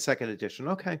was in second edition.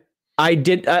 Okay.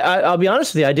 I'll be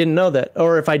honest with you, I didn't know that.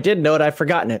 Or if I did know it, I've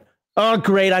forgotten it. Oh,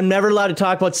 great. I'm never allowed to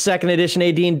talk about second edition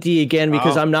AD&D again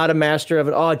because I'm not a master of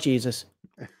it. Oh, Jesus.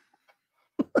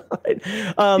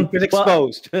 You've been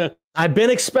exposed. Well, I've been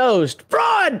exposed.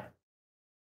 Fraud!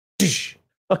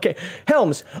 Okay.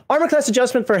 Helms. Armor class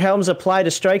adjustment for helms apply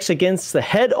to strikes against the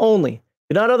head only.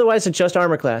 Do not otherwise adjust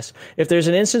armor class. If there's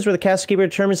an instance where the castle keeper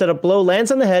determines that a blow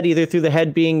lands on the head, either through the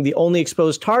head being the only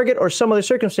exposed target or some other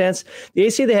circumstance, the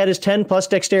AC of the head is 10 plus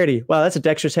dexterity. Wow, that's a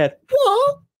dexterous head.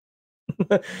 Whoa!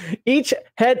 Each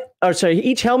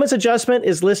helmet's adjustment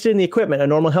is listed in the equipment. A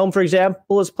normal helm, for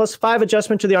example, is +5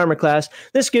 adjustment to the armor class.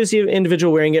 This gives the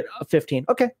individual wearing it a 15.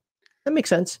 Okay, that makes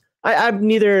sense. I'm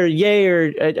neither yay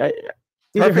or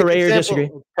either hooray or disagree.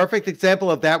 Perfect example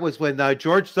of that was when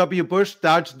George W. Bush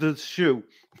dodged the shoe.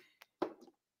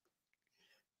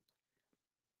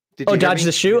 Dodge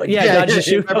the shoe? Yeah, dodge the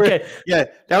shoe. Okay. Yeah,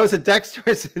 that was a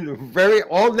dexterous and very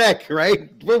all neck,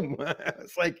 right? Boom.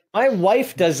 It's like my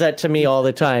wife does that to me all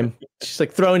the time. She's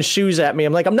like throwing shoes at me.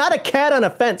 I'm like, I'm not a cat on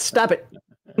a fence. Stop it.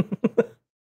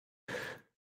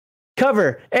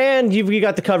 Cover. And you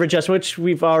got the cover adjustment, which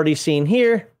we've already seen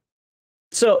here.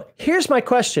 So here's my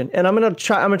question, and I'm gonna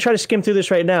try to skim through this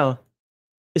right now.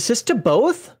 Is this to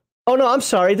both? Oh no, I'm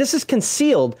sorry. This is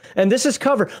concealed, and this is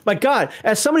cover. My God,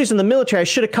 as somebody who's in the military, I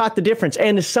should have caught the difference.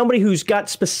 And as somebody who's got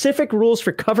specific rules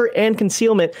for cover and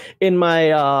concealment in my,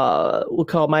 we'll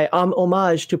call it my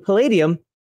homage to Palladium.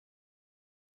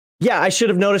 Yeah, I should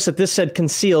have noticed that this said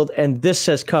concealed and this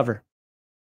says cover.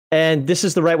 And this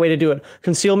is the right way to do it.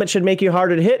 Concealment should make you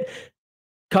harder to hit.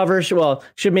 Cover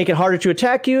should make it harder to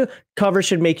attack you. Cover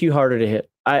should make you harder to hit.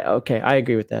 Okay, I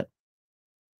agree with that.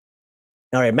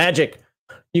 All right, magic.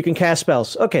 You can cast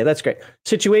spells. Okay, that's great.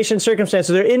 Situation,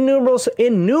 circumstances. There are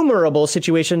innumerable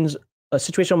situations,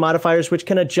 situational modifiers which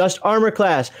can adjust armor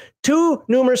class. Too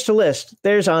numerous to list.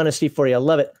 There's honesty for you. I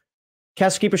love it.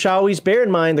 Castle Keeper shall always bear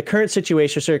in mind the current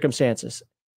situation or circumstances.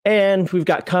 And we've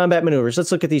got combat maneuvers.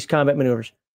 Let's look at these combat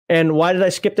maneuvers. And why did I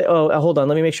skip the? Oh, hold on.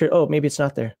 Let me make sure. Oh, maybe it's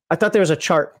not there. I thought there was a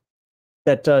chart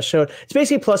that showed. It's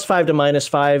basically +5 to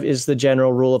 -5 is the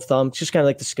general rule of thumb. It's just kind of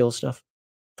like the skill stuff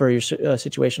for your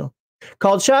situational.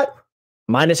 Called shot,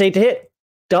 -8 to hit.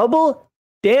 Double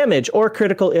damage or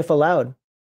critical if allowed.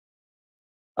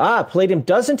 Palladium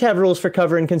doesn't have rules for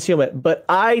cover and concealment, but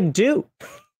I do.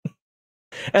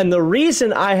 And the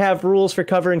reason I have rules for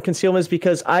cover and concealment is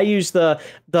because I use the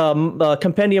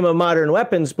Compendium of Modern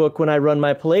Weapons book when I run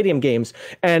my Palladium games.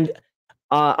 And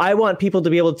I want people to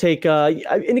be able to take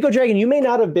Indigo Dragon. You may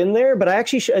not have been there, but I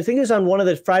think it was on one of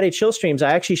the Friday chill streams.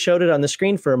 I actually showed it on the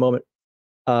screen for a moment.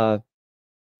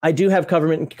 I do have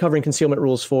cover and concealment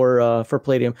rules for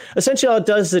Palladium. Essentially, all it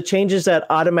does is it changes that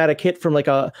automatic hit from like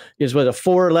a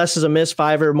 4 or less is a miss,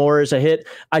 5 or more is a hit.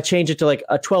 I change it to like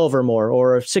a 12 or more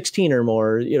or a 16 or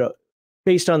more,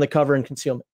 based on the cover and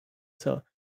concealment. So,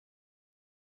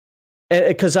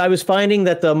 because I was finding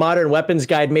that the Modern Weapons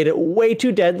Guide made it way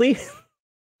too deadly,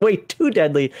 way too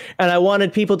deadly, and I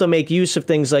wanted people to make use of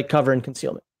things like cover and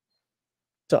concealment.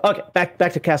 So, okay,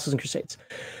 back to Castles and Crusades.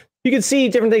 You can see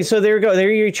different things. So there you go.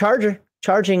 There your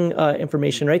charging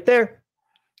information right there.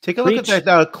 Take a look at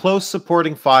that close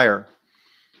supporting fire.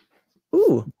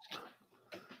 Ooh.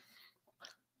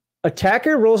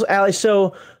 Attacker rolls allies.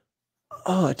 So,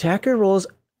 attacker rolls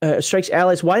strikes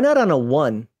allies. Why not on a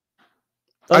 1?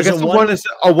 I guess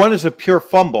a one is a pure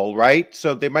fumble, right?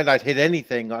 So they might not hit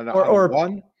anything on a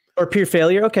 1. Or pure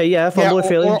failure. Okay, yeah, fumble or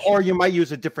failure. Or you might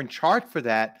use a different chart for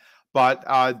that.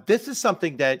 But this is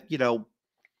something that,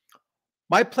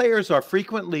 my players are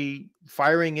frequently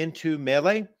firing into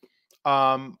melee,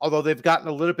 although they've gotten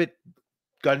a little bit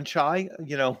gun shy,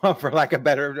 for lack of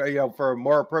better, for a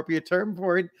more appropriate term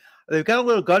for it. They've got a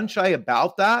little gun shy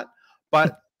about that,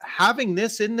 but having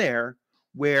this in there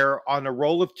where on a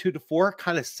roll of 2 to 4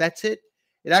 kind of sets it,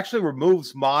 it actually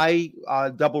removes my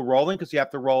double rolling because you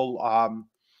have to roll,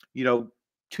 2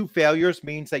 failures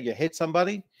means that you hit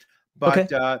somebody,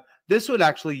 but this would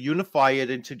actually unify it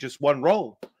into just one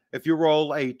roll. If you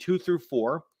roll a 2 through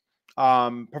 4,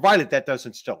 provided that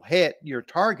doesn't still hit your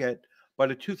target,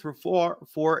 but a 2 through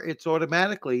 4, it's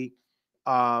automatically,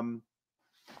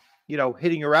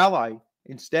 hitting your ally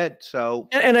instead. So,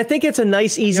 and I think it's a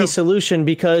nice, easy solution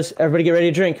because everybody get ready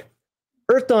to drink.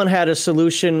 Earth Dawn had a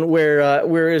solution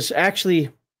whereas actually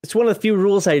it's one of the few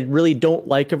rules I really don't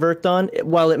like of Earth Dawn,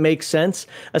 while it makes sense.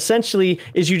 Essentially,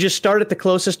 is you just start at the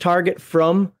closest target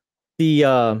from the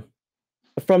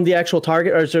actual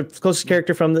target, or the closest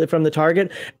character from the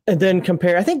target, and then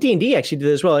compare. I think D&D actually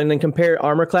did as well, and then compare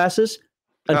armor classes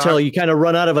until you kind of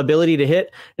run out of ability to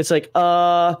hit. It's like,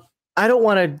 I don't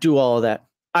want to do all of that.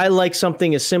 I like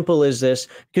something as simple as this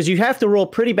because you have to roll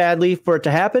pretty badly for it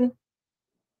to happen.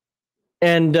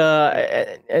 And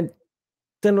then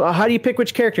how do you pick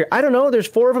which character? I don't know. There's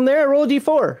 4 of them there. I roll a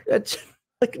D4. It's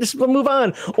like, just move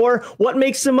on. Or what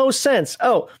makes the most sense?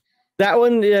 Oh, that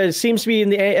one seems to be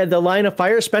in the line of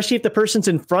fire, especially if the person's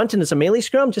in front and it's a melee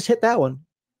scrum. Just hit that one.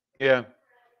 Yeah.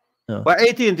 Oh. Well,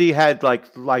 AT&D had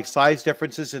like size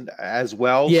differences as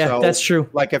well. Yeah, so, that's true.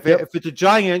 Like if it's a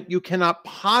giant, you cannot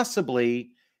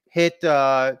possibly hit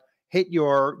your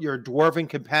dwarven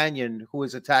companion who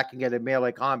is attacking it in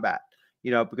melee combat.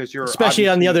 because you're especially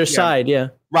on the other side. Yeah.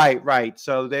 Right.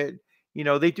 So they,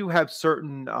 they do have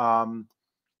certain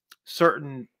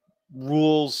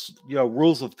rules,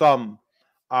 rules of thumb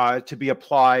to be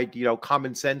applied,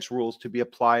 common sense rules to be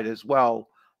applied as well.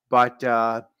 But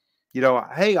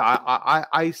hey,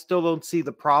 I still don't see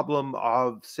the problem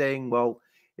of saying, well,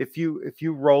 if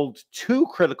you rolled 2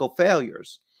 critical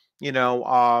failures, you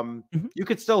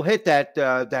could still hit that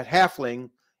halfling,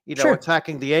 Sure.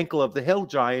 attacking the ankle of the hill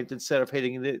giant instead of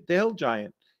hitting the hill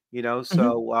giant,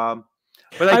 so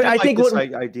but I think this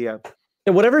idea.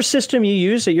 Whatever system you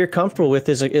use that you're comfortable with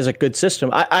is a good system.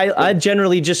 I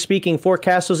generally, just speaking for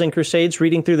Castles and Crusades,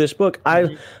 reading through this book,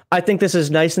 I think this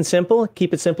is nice and simple.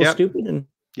 Keep it simple, stupid, and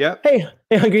hey,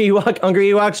 Hungry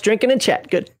Ewok's drinking in chat.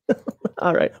 Good.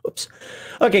 All right. Oops.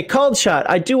 Okay, Called Shot.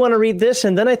 I do want to read this,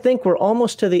 and then I think we're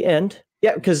almost to the end.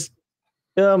 Yeah, because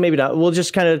maybe not. We'll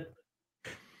just kind of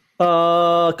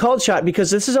Called Shot, because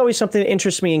this is always something that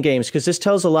interests me in games, because this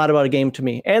tells a lot about a game to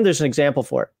me, and there's an example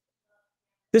for it.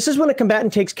 This is when a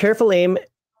combatant takes careful aim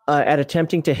at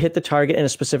attempting to hit the target in a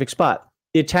specific spot.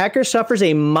 The attacker suffers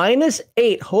a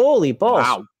 -8. Holy balls.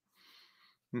 Wow.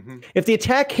 If the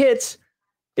attack hits,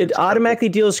 it automatically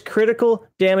deals critical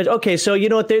damage. Okay, so you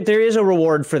know what? There is a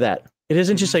reward for that. It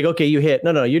isn't just like, okay, you hit.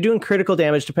 No, you're doing critical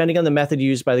damage depending on the method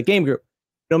used by the game group.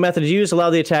 No method used, allow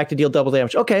the attack to deal double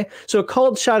damage. Okay, so a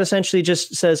Called Shot essentially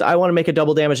just says, I want to make a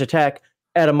double damage attack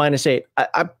at a -8.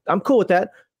 I'm cool with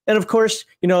that. And of course,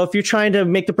 if you're trying to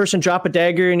make the person drop a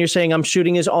dagger and you're saying, I'm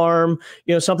shooting his arm,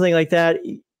 something like that,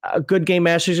 a good game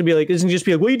master is going to be like, isn't just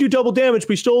be like, well, you do double damage,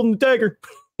 but you stole the dagger.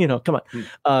 Come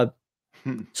on.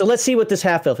 So let's see what this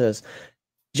half-elf is.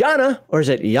 Jana, or is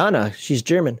it Jana? She's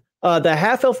German. The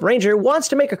half-elf ranger wants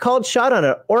to make a Called Shot on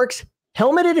an orc's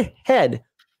helmeted head.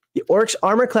 The orc's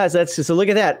armor class, so look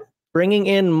at that, bringing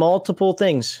in multiple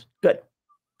things. Good.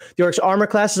 The orc's armor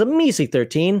class is a measly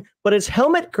 13, but its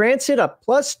helmet grants it a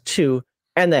 +2,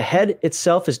 and the head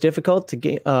itself is difficult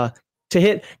to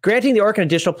hit, granting the orc an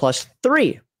additional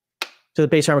 +3 to the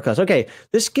base armor class. Okay,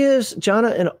 this gives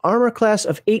Jana an armor class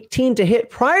of 18 to hit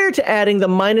prior to adding the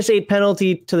 -8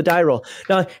 penalty to the die roll.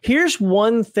 Now, here's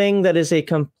one thing that is a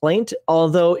complaint,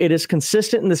 although it is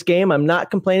consistent in this game. I'm not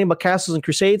complaining about Castles and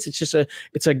Crusades.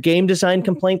 It's a game design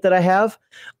complaint that I have.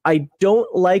 I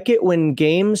don't like it when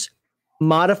games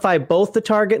modify both the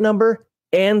target number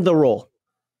and the roll.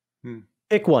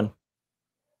 Pick one.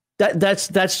 That's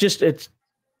just it's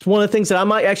one of the things that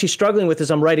I'm actually struggling with as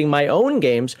I'm writing my own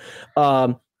games,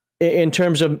 in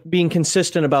terms of being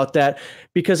consistent about that,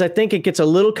 because I think it gets a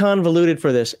little convoluted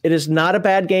for this. It is not a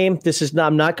bad game.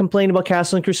 I'm not complaining about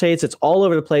Castle and Crusades. It's all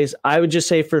over the place. I would just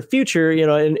say for future,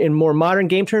 in more modern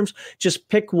game terms, just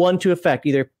pick one to effect.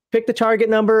 Either pick the target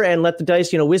number and let the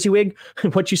dice, WYSIWYG.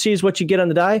 What you see is what you get on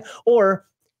the die, or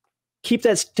keep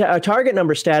that target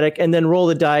number static and then roll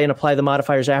the die and apply the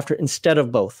modifiers after instead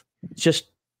of both. It's just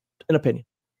an opinion.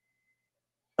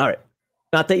 All right.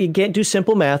 Not that you can't do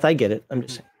simple math. I get it. I'm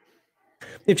just saying.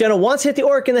 If Jenna wants to hit the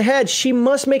orc in the head, she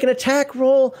must make an attack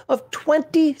roll of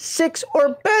 26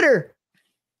 or better,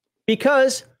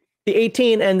 because the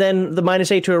 18 and then the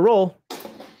 -8 to a roll.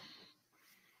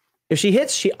 If she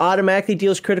hits, she automatically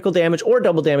deals critical damage or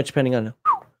double damage, depending on.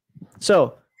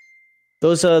 So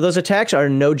those attacks are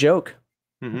no joke.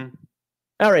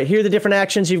 All right, here are the different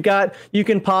actions you've got. You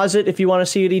can pause it if you want to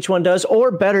see what each one does,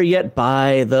 or better yet,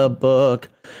 buy the book.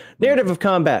 Narrative of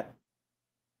Combat.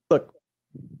 Look,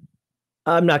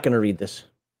 I'm not going to read this.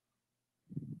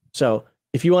 So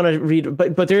if you want to read,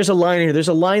 but there's a line here. There's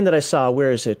a line that I saw.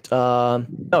 Where is it? Oh,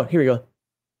 here we go.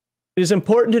 It is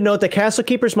important to note that castle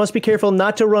keepers must be careful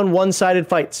not to run one-sided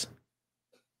fights.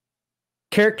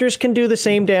 Characters can do the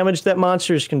same damage that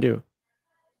monsters can do.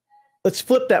 Let's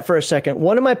flip that for a second.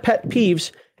 One of my pet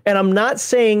peeves, and I'm not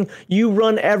saying you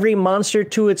run every monster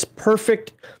to its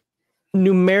perfect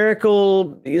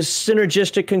numerical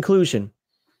synergistic conclusion,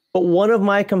 but one of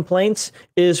my complaints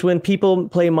is when people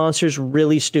play monsters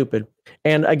really stupid.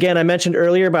 And again, I mentioned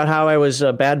earlier about how I was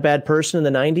a bad person in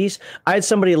the 90s. I had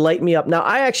somebody light me up. Now,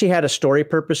 I actually had a story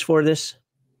purpose for this,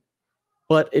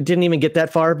 but it didn't even get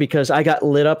that far because I got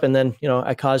lit up and then,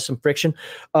 I caused some friction.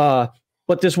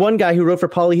 But this one guy who wrote for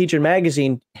Polyhedron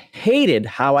magazine hated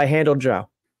how I handled Drow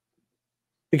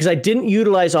because I didn't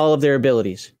utilize all of their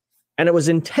abilities. And it was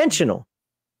intentional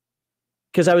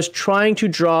because I was trying to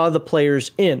draw the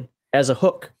players in as a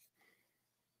hook.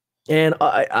 And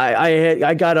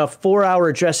I got a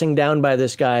 4-hour dressing down by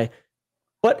this guy.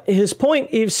 But his point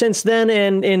since then,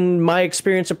 and in my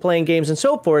experience of playing games and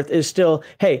so forth, is still,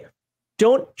 hey,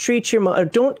 don't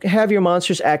have your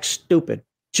monsters act stupid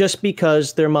just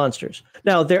because they're monsters.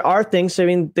 Now, there are things,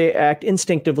 they act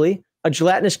instinctively. a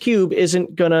gelatinous cube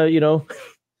isn't gonna,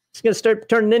 it's gonna start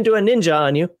turning into a ninja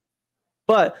on you.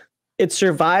 But it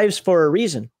survives for a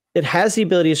reason. It has the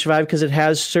ability to survive because it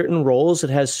has certain roles, it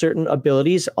has certain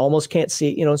abilities, almost can't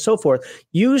see, and so forth.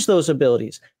 Use those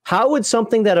abilities. How would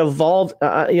something that evolved,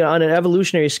 on an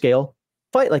evolutionary scale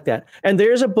fight like that? And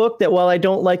there's a book that, while I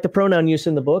don't like the pronoun use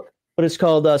in the book, but it's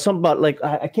called something about, like,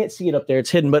 I can't see it up there,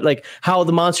 it's hidden, but like how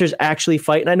the monsters actually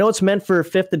fight. And I know it's meant for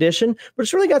 5th edition, but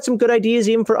it's really got some good ideas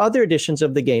even for other editions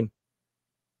of the game.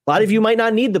 A lot of you might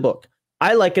not need the book.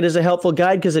 I like it as a helpful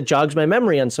guide because it jogs my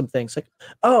memory on some things. Like,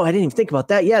 oh, I didn't even think about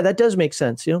that. Yeah, that does make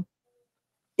sense,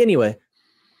 Anyway,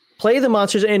 play the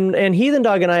monsters. And Heathen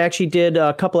Dog and I actually did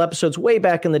a couple episodes way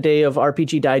back in the day of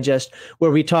RPG Digest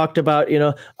where we talked about,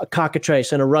 a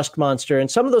cockatrice and a rust monster and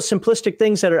some of those simplistic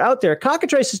things that are out there.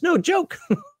 Cockatrice is no joke.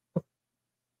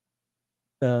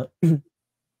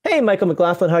 Hey, Michael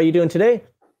McLaughlin, how are you doing today?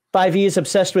 5e is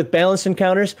obsessed with balanced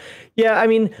encounters. Yeah, I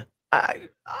mean,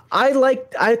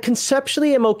 I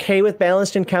conceptually am okay with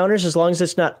balanced encounters as long as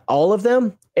it's not all of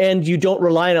them and you don't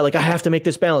rely on it like, I have to make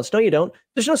this balanced. No, you don't.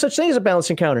 There's no such thing as a balanced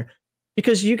encounter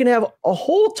because you can have a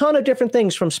whole ton of different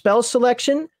things, from spell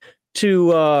selection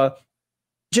to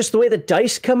just the way the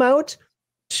dice come out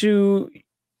to,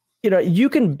 you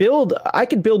can build, I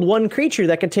could build one creature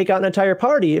that can take out an entire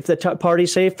party if the party,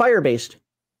 say, fire-based.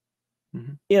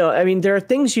 Mm-hmm. I mean, there are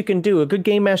things you can do. A good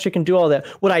game master can do all that.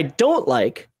 What I don't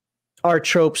like are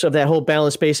tropes of that whole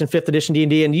balance base in 5th edition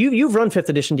D&D, and you've run 5th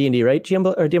edition D&D, right?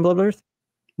 DM Blood-Earth?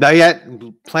 Not yet.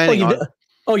 Planning on.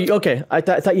 Okay. I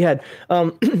thought you had.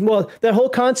 Well, that whole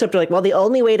concept of like, well, the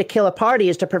only way to kill a party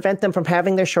is to prevent them from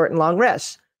having their short and long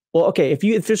rests. Well, okay,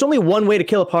 if there's only one way to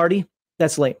kill a party,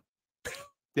 that's lame.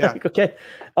 Yeah. Like, okay.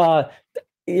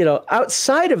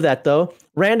 Outside of that though,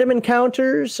 random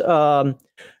encounters. I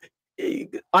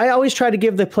always try to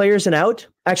give the players an out.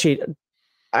 Actually,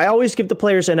 I always give the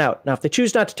players an out. Now, if they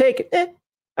choose not to take it,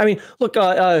 I mean, look,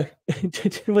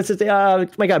 what's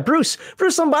it? My God, Bruce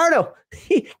Lombardo.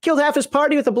 He killed half his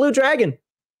party with a blue dragon.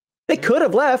 They could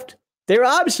have left. They were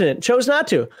obstinate, chose not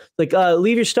to. Like,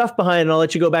 leave your stuff behind and I'll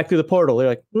let you go back through the portal. They're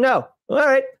like, no. All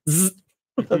right.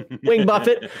 Wing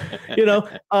Buffett.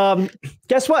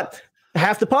 Guess what?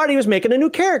 Half the party was making a new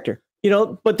character,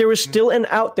 but there was still an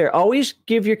out there. Always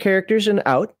give your characters an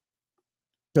out.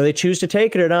 Whether they choose to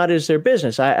take it or not is their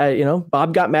business.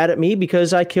 Bob got mad at me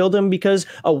because I killed him because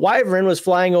a wyvern was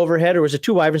flying overhead, or was it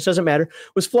 2 wyverns? Doesn't matter.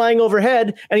 Was flying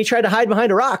overhead, and he tried to hide behind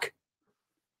a rock.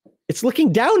 It's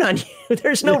looking down on you.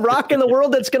 There's no rock in the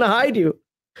world that's going to hide you.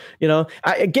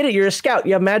 I get it. You're a scout.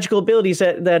 You have magical abilities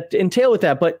that entail with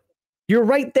that, but you're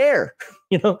right there.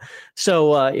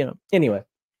 So anyway,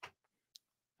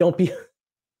 don't be.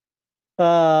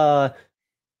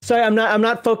 Sorry, I'm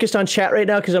not focused on chat right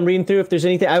now because I'm reading through. If there's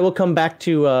anything, I will come back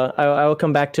to. I will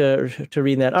come back to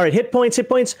reading that. All right, hit points. Hit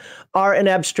points are an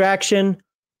abstraction.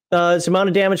 It's the amount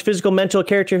of damage physical, mental,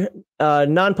 character,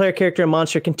 non-player character, and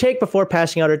monster can take before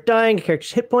passing out or dying. A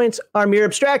character's hit points are mere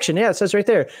abstraction. Yeah, it says right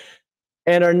there,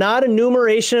 and are not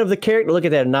enumeration of the character. Look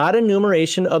at that, not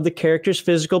enumeration of the character's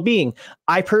physical being.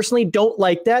 I personally don't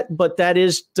like that, but that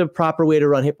is the proper way to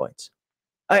run hit points.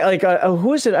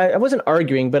 Who is it? I wasn't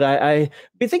arguing, but I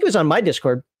think it was on my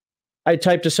Discord. I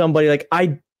typed to somebody like,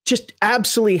 I just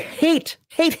absolutely hate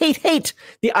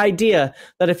the idea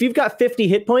that if you've got 50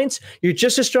 hit points, you're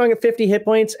just as strong at 50 hit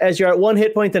points as you're at 1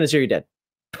 hit point, then it's you're dead.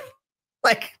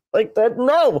 like that.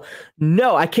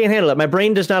 No, I can't handle it. My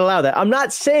brain does not allow that. I'm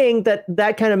not saying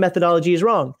that kind of methodology is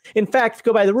wrong. In fact, if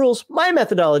you go by the rules, my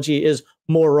methodology is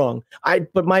more wrong.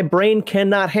 But my brain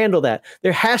cannot handle that.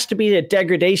 There has to be a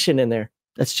degradation in there.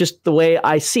 That's just the way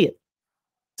I see it.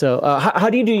 So how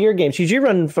do you do your games? You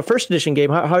run a 1st edition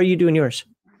game. How are you doing yours?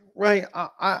 Right.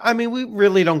 I mean, we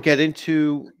really don't get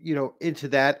into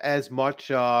that as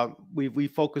much. We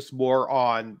focus more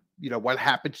on, what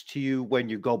happens to you when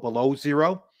you go below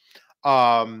 0.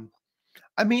 I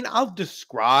mean, I'll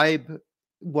describe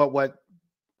what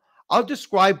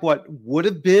would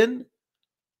have been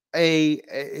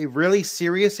a really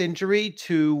serious injury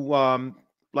to,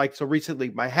 so recently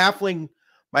the halfling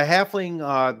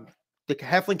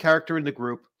character in the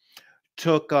group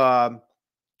took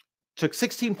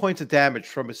 16 points of damage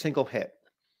from a single hit.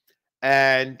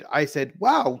 And I said,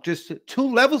 wow, just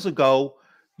 2 levels ago,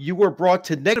 you were brought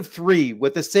to -3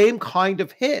 with the same kind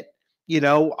of hit,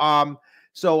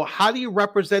 so how do you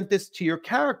represent this to your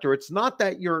character? It's not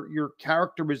that your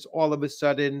character is all of a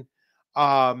sudden,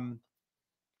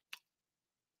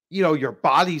 your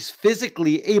body's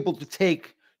physically able to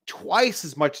take twice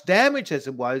as much damage as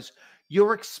it was.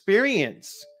 Your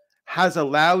experience has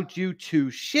allowed you to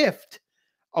shift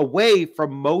away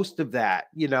from most of that.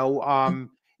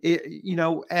 You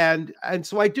know, and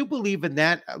so I do believe in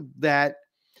that, that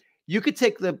you could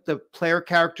take the player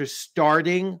character's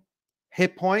starting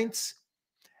hit points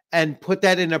and put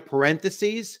that in a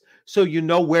parentheses so you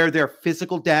know where their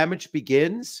physical damage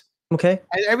begins. Okay.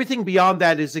 And everything beyond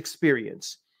that is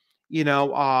experience. You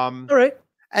know, All right.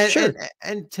 and, Sure.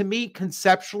 and to me,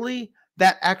 conceptually,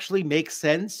 that actually makes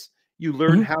sense. You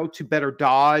learn how to better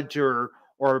dodge or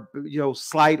you know,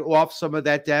 slide off some of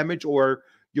that damage, or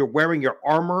you're wearing your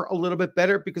armor a little bit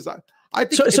better, because I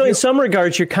think so in some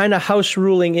regards you're kind of house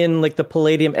ruling in like the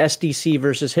Palladium SDC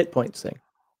versus hit points thing.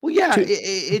 well, yeah,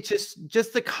 it's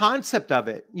just the concept of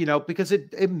it, you know, because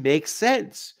it makes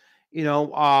sense. You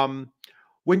know,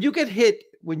 when you get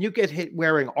hit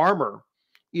wearing armor,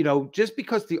 you know, just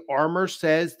because the armor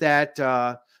says that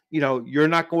you know, you're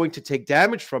not going to take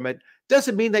damage from it,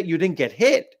 doesn't mean that you didn't get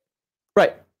hit.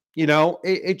 Right. You know,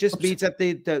 it just means that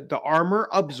the armor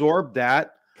absorbed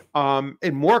that.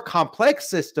 In more complex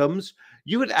systems,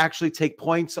 you would actually take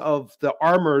points of the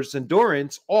armor's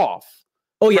endurance off.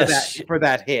 Oh, yes. For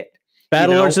that hit.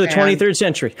 Battle Lords of the 23rd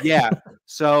century. Yeah.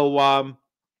 So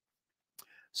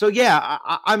yeah,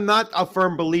 I'm not a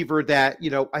firm believer that, you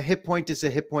know, a hit point is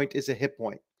a hit point is a hit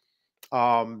point.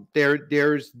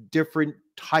 There's different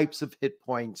types of hit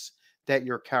points that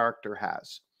your character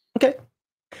has. Okay.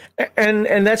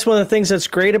 And that's one of the things that's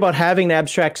great about having an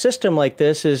abstract system like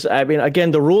this is, I mean,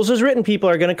 again, the rules as written people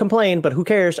are going to complain, but who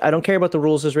cares? I don't care about the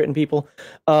rules as written people.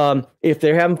 If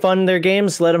they're having fun in their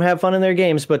games, let them have fun in their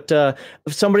games. But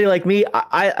if somebody like me,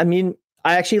 I mean,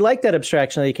 I actually like that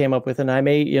abstraction that he came up with, and I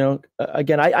may, you know,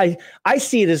 again, I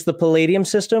see it as the Palladium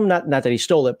system, not that he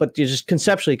stole it, but just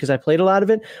conceptually, because I played a lot of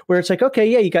it, where it's like, okay,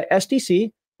 yeah, you got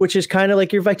SDC, which is kind of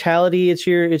like your vitality, it's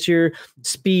your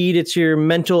speed, it's your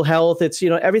mental health, it's, you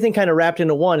know, everything kind of wrapped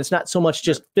into one. It's not so much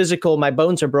just physical, my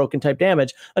bones are broken type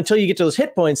damage, until you get to those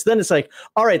hit points. Then it's like,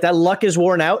 all right, that luck is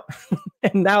worn out,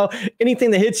 and now anything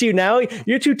that hits you now,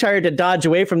 you're too tired to dodge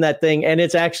away from that thing, and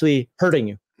it's actually hurting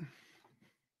you.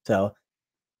 So,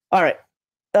 all right,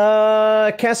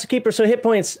 Castle Keeper. So hit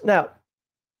points now.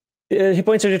 Hit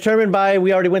points are determined by,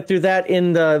 we already went through that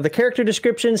in the character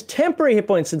descriptions. Temporary hit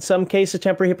points. In some cases,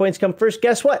 temporary hit points come first.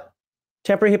 Guess what?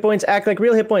 Temporary hit points act like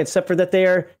real hit points, except for that they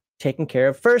are taken care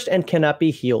of first and cannot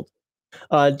be healed.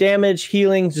 Damage,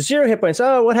 healing, 0 hit points.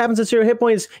 Oh, what happens at 0 hit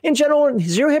points? In general, when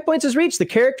 0 hit points is reached, the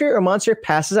character or monster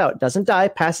passes out. Doesn't die,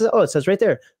 passes out. Oh, it says right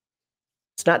there.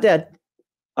 It's not dead.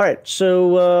 All right,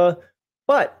 so,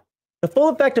 but the full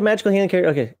effect of magical healing character,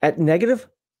 okay, at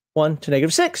 -1 to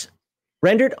 -6.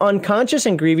 Rendered unconscious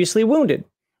and grievously wounded.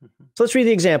 So let's read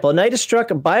the example. A knight is struck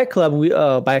by a club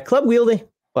wielded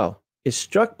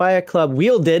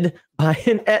by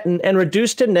an Etten and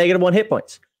reduced to -1 hit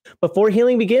points. Before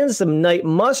healing begins, the knight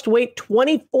must wait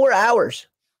 24 hours.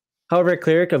 However, a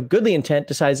cleric of goodly intent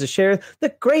decides to share the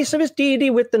grace of his deity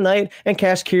with the knight and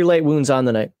cast Cure Light Wounds on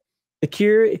the knight. The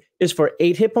cure is for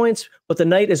 8 hit points, but the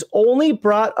knight is only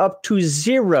brought up to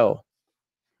 0.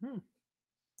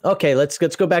 Okay, let's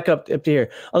go back up to here.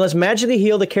 Unless magically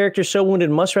healed, the character so wounded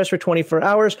must rest for 24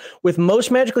 hours. With most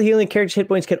magical healing, the character's hit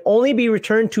points can only be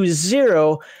returned to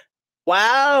 0.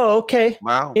 Wow, okay.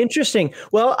 Wow. Interesting.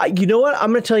 Well, you know what?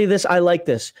 I'm going to tell you this. I like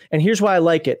this. And here's why I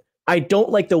like it. I don't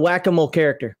like the whack-a-mole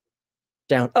character.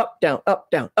 Down, up, down,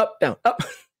 up, down, up, down, up.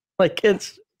 Like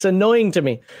it's annoying to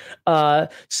me.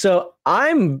 So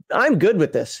I'm good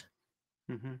with this.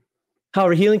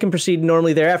 However, healing can proceed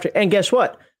normally thereafter. And guess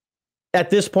what? At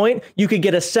this point, you could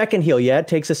get a second heal. Yeah, it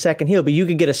takes a second heal, but you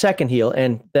could get a second heal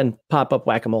and then pop up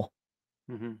whack-a-mole.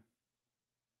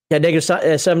 At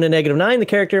 -7 to -9, the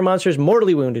character or monster is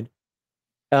mortally wounded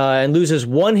and loses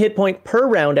 1 hit point per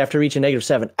round after reaching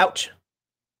 -7. Ouch.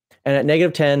 And at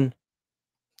 -10,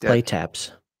 play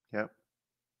taps. Yep.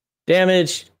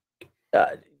 Damage,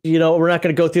 you know, we're not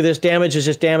going to go through this. Damage is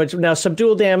just damage. Now,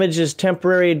 subdual damage is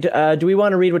temporary. Do we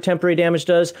want to read what temporary damage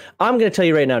does? I'm going to tell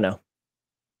you right now, no.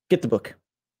 Get the book.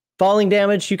 Falling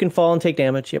damage, you can fall and take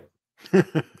damage. Yep.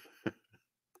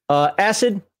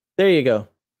 Acid, there you go.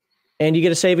 And you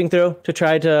get a saving throw to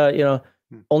try to, you know,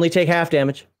 only take half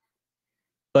damage.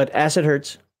 But acid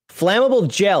hurts. Flammable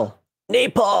gel.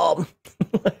 Napalm.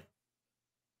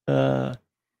 And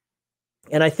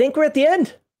I think we're at the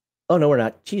end. Oh, no, we're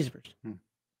not. Jesus.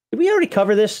 Did we already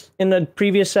cover this in the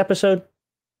previous episode?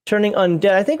 Turning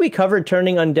undead. I think we covered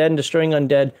turning undead and destroying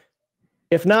undead.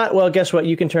 If not, well, guess what?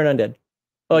 You can turn undead.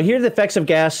 Oh, here are the effects of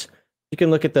gas. You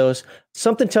can look at those.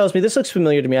 Something tells me this looks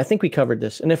familiar to me. I think we covered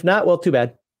this. And if not, well, too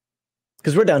bad.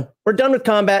 Because we're done. We're done with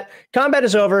combat. Combat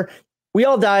is over. We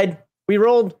all died. We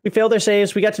rolled. We failed our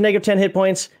saves. We got to -10 hit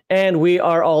points. And we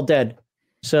are all dead.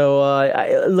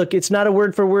 So look, it's not a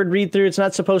word for word read through. It's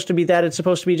not supposed to be that. It's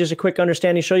supposed to be just a quick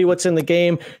understanding, show you what's in the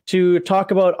game, to talk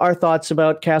about our thoughts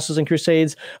about Castles and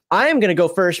Crusades. I am going to go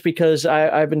first because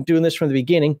I've been doing this from the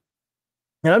beginning.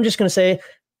 And I'm just going to say,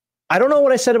 I don't know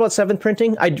what I said about 7th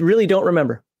printing. I really don't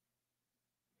remember.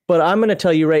 But I'm going to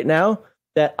tell you right now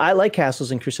that I like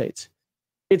Castles and Crusades.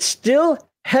 It still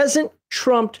hasn't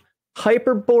trumped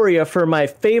Hyperborea for my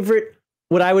favorite,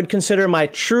 what I would consider my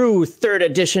true 3rd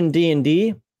edition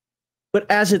D&D. But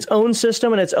as its own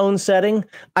system and its own setting,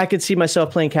 I could see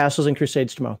myself playing Castles and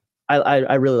Crusades tomorrow.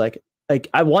 I really like it. Like,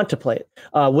 I want to play it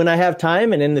when I have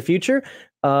time and in the future.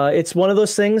 It's one of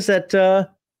those things that,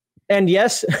 and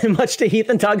yes, much to Heath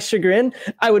and Dog's chagrin,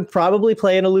 I would probably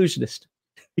play an Illusionist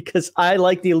because I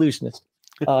like the Illusionist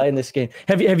in this game.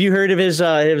 Have you heard of his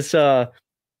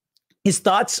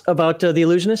thoughts about the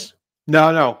Illusionist?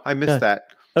 No, I missed that.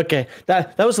 Okay,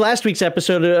 that was last week's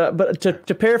episode. But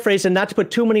to paraphrase and not to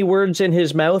put too many words in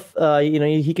his mouth,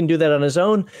 he can do that on his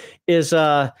own.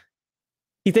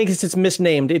 He thinks it's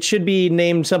misnamed. It should be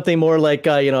named something more like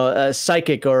a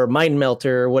psychic or mind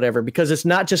melter or whatever, because it's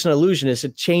not just an illusionist.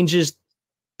 It changes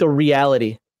the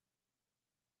reality.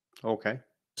 Okay.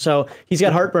 So he's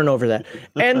got heartburn over that.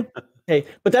 And hey,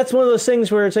 but that's one of those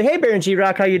things where it's like, hey, Baron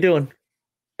G-Rock, how you doing?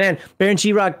 Man, Baron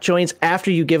G-Rock joins after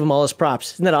you give him all his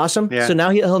props. Isn't that awesome? Yeah. So now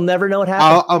he'll never know what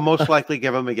happened. I'll most likely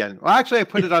give him again. Well, actually, I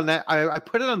put it on that. I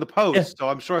put it on the post, so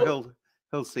I'm sure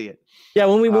he'll see it. Yeah,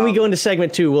 when we go into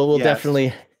segment 2, we'll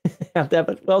definitely have that.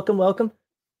 But welcome.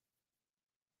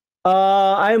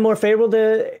 I am more favorable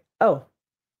to. Oh,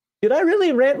 did I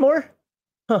really rant more?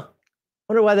 Huh.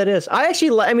 Wonder why that is. I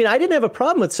didn't have a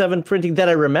problem with 7 printing that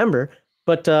I remember,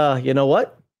 but you know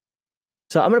what?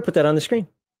 So I'm gonna put that on the screen.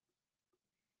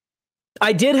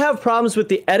 I did have problems with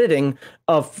the editing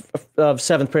of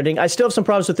 7th printing. I still have some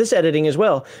problems with this editing as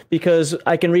well, because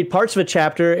I can read parts of a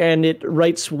chapter and it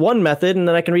writes one method, and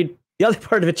then I can read the other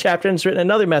part of a chapter and it's written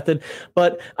another method.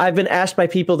 But I've been asked by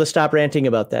people to stop ranting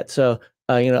about that. So,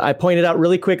 I point it out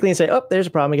really quickly and say, oh, there's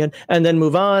a problem again, and then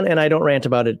move on. And I don't rant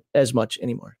about it as much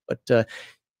anymore. But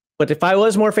if I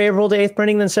was more favorable to 8th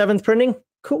printing than 7th printing,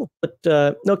 cool.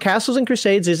 But no, Castles and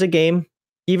Crusades is a game.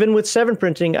 Even with 7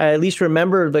 printing, I at least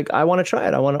remember, like, I want to try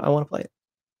it. I want to play it.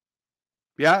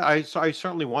 Yeah, I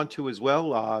certainly want to as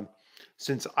well.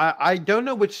 Since I don't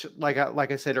know which, like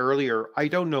I said earlier, I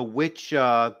don't know which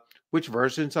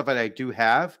versions of it I do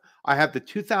have. I have the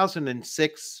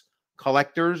 2006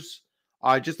 collectors,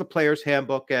 just the player's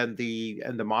handbook and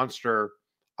the monster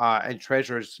and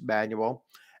treasures manual,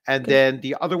 and then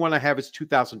the other one I have is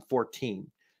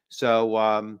 2014.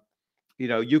 So.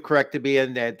 You corrected me,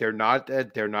 and that they're not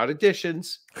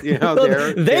additions.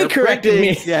 They're corrected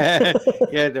me. Yeah,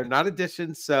 they're not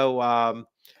additions. So, I'm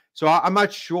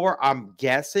not sure. I'm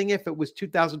guessing if it was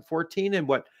 2014, and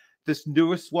what this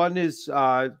newest one is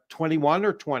 21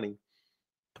 or 20.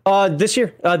 This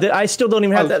year. I still don't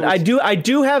even have that. So I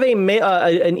do have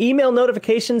an email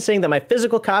notification saying that my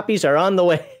physical copies are on the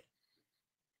way.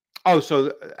 Oh,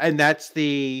 so and that's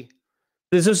the.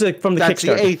 This is from the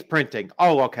Kickstarter. That's the 8th printing.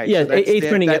 Oh, okay. Yeah, so 8th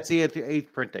printing. That's the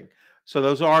 8th printing. So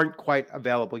those aren't quite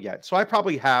available yet. So I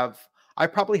probably have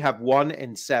 1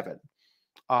 and 7.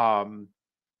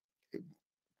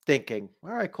 Thinking, all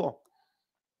right, cool.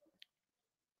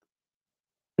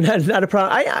 Not a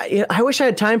problem. I wish I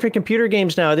had time for computer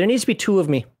games now. There needs to be 2 of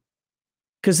me.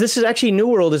 Because this is actually New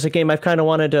World is a game I've kind of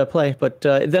wanted to play. But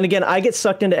then again, I get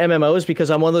sucked into MMOs because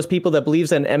I'm one of those people that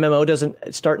believes that an MMO doesn't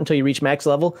start until you reach max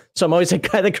level. So I'm always a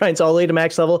guy that grinds all the way to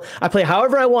max level. I play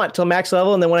however I want till max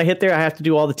level, and then when I hit there, I have to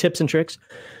do all the tips and tricks.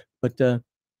 But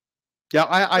yeah,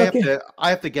 I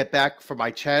have to get back for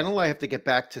my channel. I have to get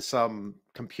back to some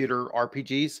computer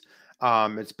RPGs.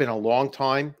 It's been a long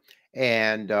time,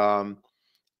 and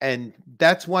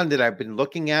that's one that I've been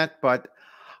looking at, but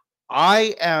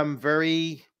I am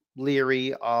very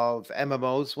leery of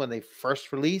MMOs when they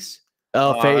first release.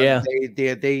 Oh, fair, yeah.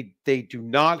 They do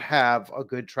not have a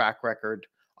good track record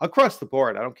across the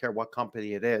board. I don't care what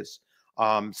company it is.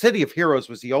 City of Heroes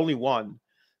was the only one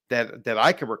that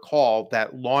I can recall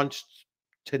that launched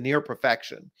to near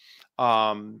perfection.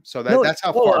 So that's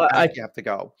how far back you have to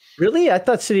go. Really? I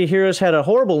thought City of Heroes had a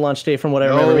horrible launch day from what I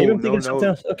remember. Maybe I'm thinking something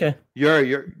else. Okay.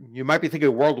 You might be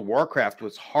thinking World of Warcraft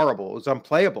was horrible. It was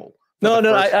unplayable. No,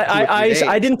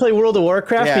 I didn't play World of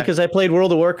Warcraft because I played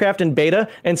World of Warcraft in beta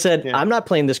and said, I'm not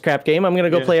playing this crap game. I'm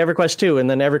going to go play EverQuest 2. And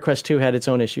then EverQuest 2 had its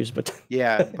own issues. But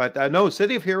no,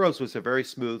 City of Heroes was a very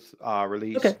smooth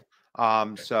release. Okay.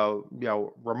 So,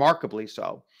 remarkably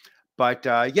so. But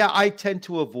I tend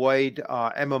to avoid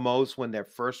MMOs when they're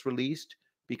first released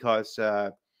because,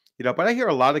 but I hear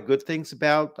a lot of good things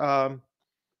about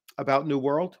about New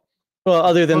World. Well,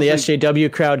 other than Mostly, the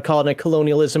SJW crowd calling it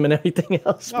colonialism and everything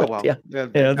else. oh well, yeah,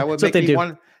 that would that's what make they me do.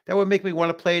 want. That would make me want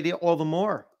to play it all the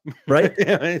more. Right.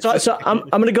 So I'm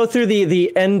gonna go through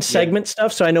the end segment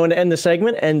stuff, so I know when to end the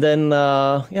segment, and then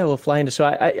yeah, we'll fly into. So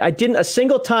I didn't a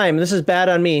single time. This is bad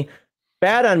on me.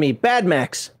 Bad on me. Bad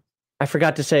Max. I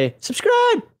forgot to say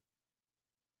subscribe.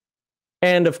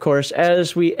 And of course,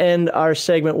 as we end our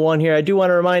segment 1 here, I do want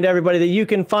to remind everybody that you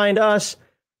can find us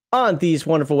on these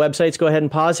wonderful websites. Go ahead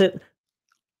and pause it.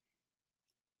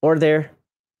 Or there.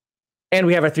 And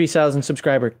we have our 3,000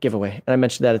 subscriber giveaway. And I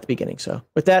mentioned that at the beginning. So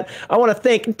with that, I want to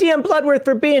thank DM Bloodworth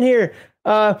for being here.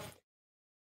 I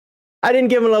didn't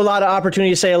give him a lot of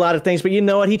opportunity to say a lot of things, but you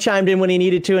know what? He chimed in when he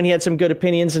needed to, and he had some good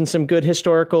opinions and some good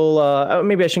historical,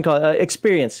 maybe I shouldn't call it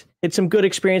experience. It's some good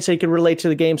experience that he could relate to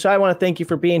the game. So I want to thank you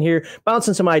for being here,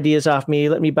 bouncing some ideas off me.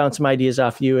 Let me bounce some ideas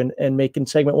off you and making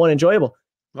segment 1 enjoyable.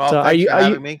 Well, so thanks for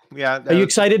having me. Yeah. Are you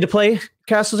excited to play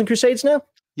Castles and Crusades now?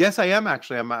 Yes, I am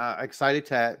actually. I'm excited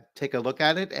to take a look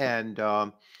at it and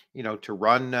you know, to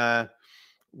run a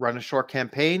short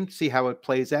campaign, see how it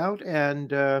plays out,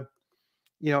 and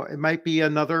you know, it might be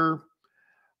another.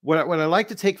 What I like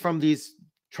to take from these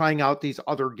trying out these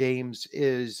other games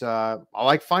is I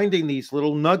like finding these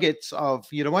little nuggets of,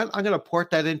 you know what, I'm going to port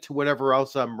that into whatever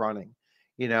else I'm running,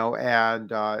 you know,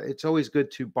 and it's always good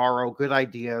to borrow good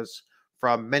ideas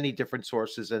from many different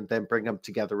sources and then bring them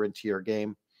together into your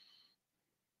game.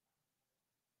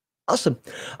 Awesome.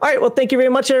 All right. Well, thank you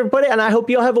very much, everybody. And I hope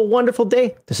you all have a wonderful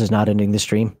day. This is not ending the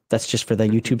stream. That's just for the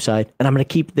YouTube side. And I'm going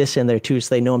to keep this in there too,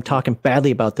 so they know I'm talking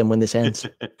badly about them when this ends.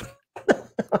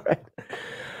 All right.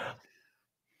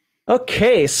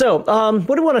 Okay. So what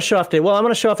do we want to show off today? Well, I'm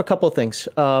going to show off a couple of things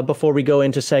before we go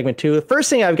into segment 2. The first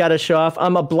thing I've got to show off,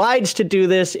 I'm obliged to do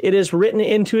this. It is written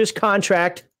into his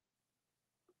contract.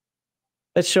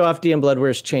 Let's show off DM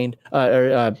Bloodworth's chain.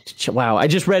 Wow, I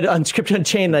just read Unscripted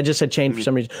Unchained and I just said chain for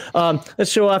some reason.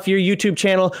 Let's show off your YouTube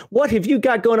channel. What have you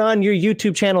got going on your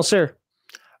YouTube channel, sir?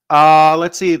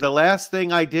 Let's see. The last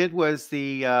thing I did was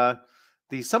the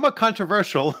somewhat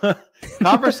controversial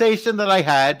conversation that I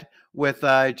had with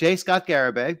J. Scott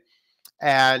Garibay,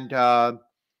 and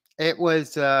it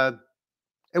was an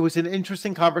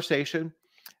interesting conversation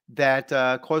that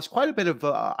caused quite a bit of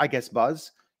I guess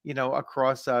buzz, you know,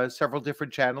 across several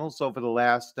different channels over the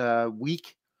last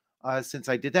week since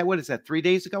I did that. What is that? 3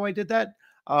 days ago I did that.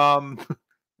 You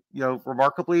know,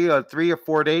 remarkably 3 or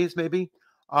 4 days maybe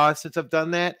since I've done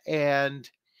that, and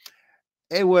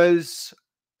it was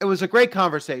a great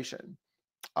conversation.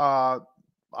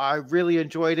 I really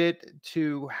enjoyed it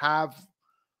to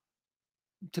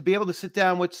be able to sit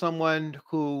down with someone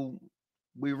who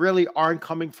we really aren't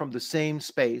coming from the same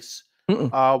space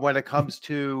when it comes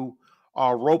to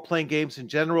role-playing games in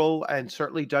general, and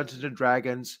certainly Dungeons and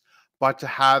Dragons, but to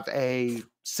have a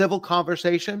civil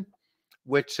conversation,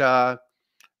 which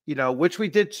you know, which we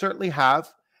did certainly have.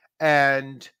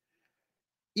 And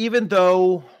even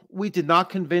though we did not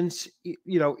convince,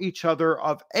 you know, each other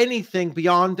of anything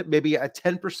beyond maybe a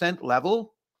 10%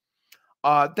 level,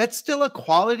 that's still a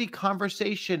quality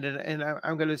conversation. And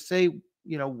I'm going to say,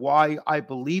 you know, why I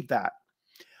believe that.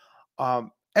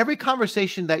 Every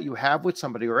conversation that you have with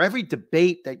somebody, or every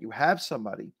debate that you have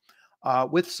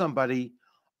with somebody,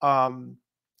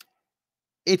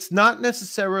 it's not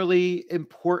necessarily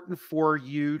important for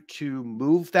you to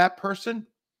move that person.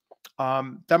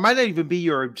 That might not even be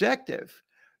your objective.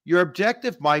 Your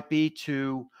objective might be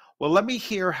to, well, let me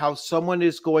hear how someone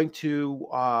is going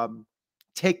to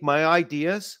take my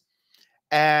ideas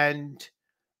and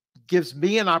gives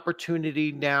me an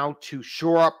opportunity now to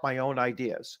shore up my own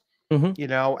ideas, you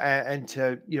know, and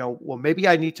to, you know, well, maybe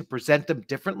I need to present them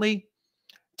differently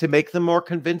to make them more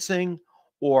convincing,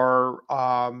 or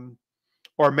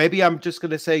maybe I'm just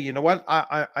going to say, you know what,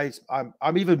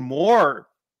 I'm even more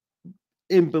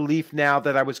in belief now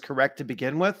that I was correct to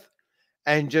begin with,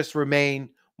 and just remain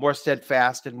more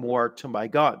steadfast and more to my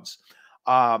guns.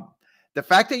 The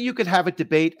fact that you could have a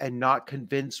debate and not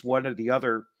convince one or the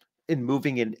other in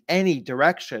moving in any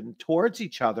direction towards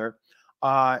each other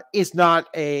is not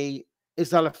a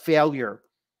failure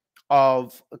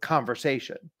of a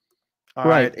conversation. All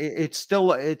right. It's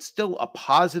still a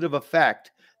positive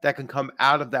effect that can come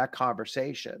out of that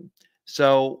conversation.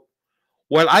 So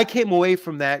what I came away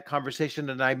from that conversation,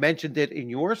 and I mentioned it in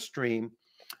your stream,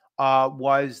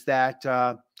 was that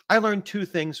I learned 2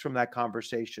 things from that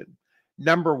conversation.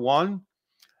 Number one,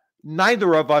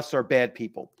 neither of us are bad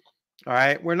people. All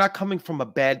right. We're not coming from a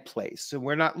bad place, and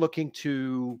we're not looking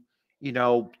to, you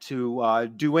know,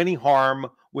 to do any harm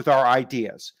with our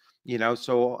ideas, you know.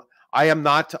 So I am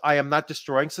not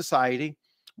destroying society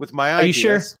with my Are you ideas.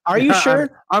 sure? Are you sure?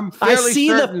 I'm I fairly see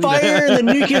certain. the fire and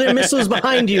the nuclear missiles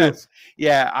behind you. Yes.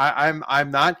 Yeah,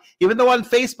 I'm not. Even though on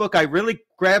Facebook I really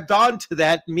grabbed onto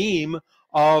that meme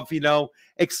of, you know,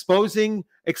 exposing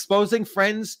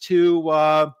friends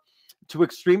to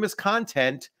extremist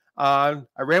content. I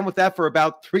ran with that for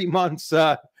about 3 months.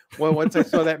 Once I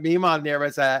saw that meme on there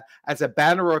as a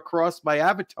banner across my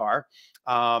avatar.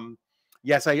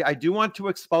 Yes, I do want to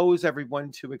expose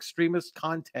everyone to extremist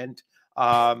content.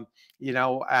 You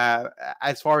know,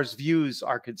 as far as views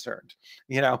are concerned,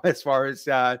 you know, as far as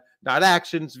not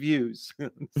actions, views.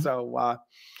 So,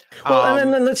 well,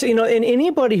 and then let's, you know, and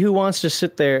anybody who wants to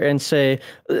sit there and say,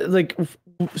 like,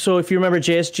 so if you remember,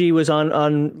 JSG was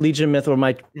on Legion of Myth, or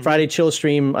my Friday Chill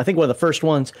stream, I think one of the first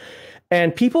ones,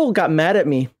 and people got mad at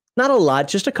me. Not a lot,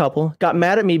 just a couple got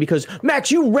mad at me because, Max,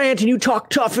 you rant and you talk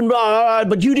tough and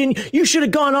but you should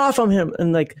have gone off on him.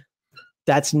 And like,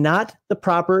 that's not the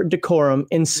proper decorum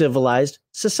in civilized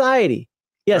society.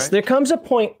 Yes, right. There comes a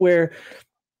point where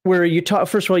you talk,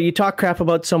 first of all, you talk crap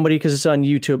about somebody because it's on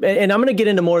YouTube. And I'm going to get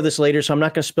into more of this later, so I'm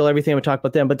not going to spill everything I'm going to talk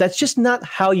about them, but that's just not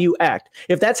how you act.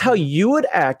 If that's how you would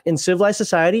act in civilized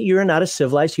society, you're not a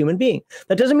civilized human being.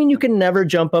 That doesn't mean you can never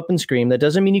jump up and scream. That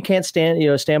doesn't mean you can't stand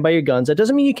by your guns. That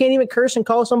doesn't mean you can't even curse and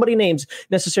call somebody names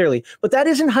necessarily. But that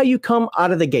isn't how you come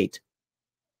out of the gate.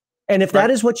 And if that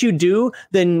is what you do,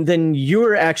 then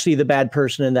you're actually the bad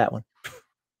person in that one.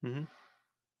 Mm-hmm.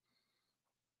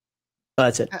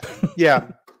 That's it. Yeah.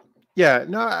 Yeah,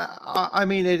 no, I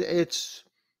mean it's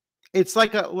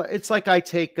like I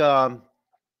take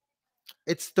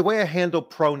it's the way I handle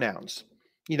pronouns,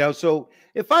 you know. So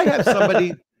if I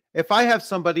have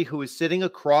somebody who is sitting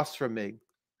across from me,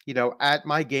 you know, at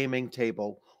my gaming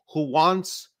table, who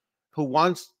wants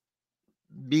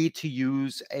me to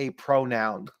use a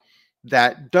pronoun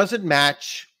that doesn't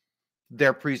match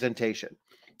their presentation,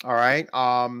 all right,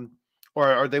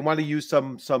 or they want to use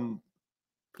some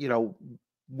you know,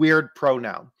 weird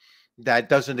pronoun that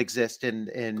doesn't exist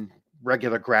in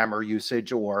regular grammar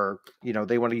usage, or, you know,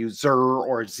 they want to use zer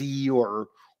or z or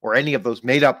any of those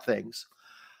made up things,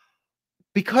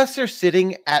 because they're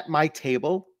sitting at my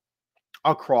table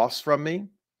across from me,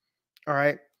 all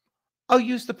right, I'll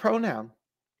use the pronoun.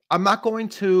 I'm not going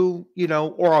to, you know,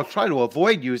 or I'll try to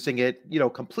avoid using it, you know,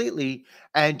 completely,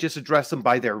 and just address them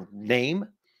by their name,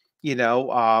 you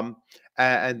know,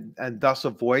 and thus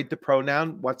avoid the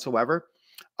pronoun whatsoever.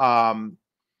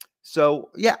 So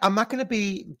yeah, I'm not going to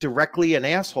be directly an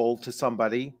asshole to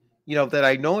somebody, you know, that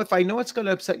I know, if I know it's going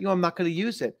to upset you, I'm not going to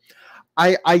use it.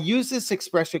 I use this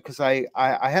expression because I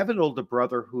have an older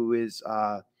brother who is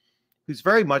who's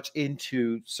very much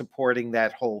into supporting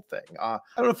that whole thing. I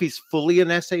don't know if he's fully an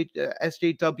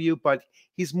SJW, but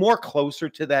he's more closer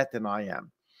to that than I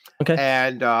am. Okay.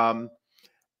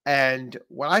 And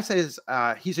what I say is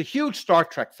he's a huge Star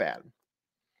Trek fan.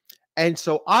 And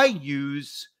so I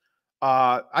use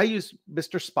Mr.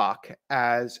 Spock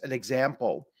as an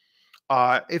example.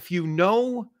 If you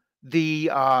know the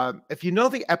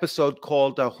episode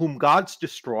called "Whom Gods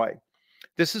Destroy,"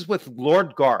 this is with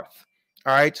Lord Garth.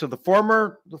 All right, so the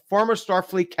former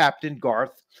Starfleet captain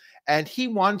Garth, and he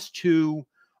wants to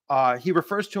he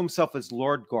refers to himself as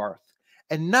Lord Garth,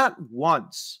 and not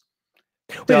once.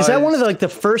 Wait, is that one of the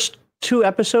first 2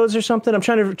 episodes or something? I'm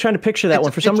trying to picture that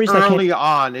one for some reason. It's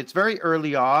very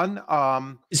early on.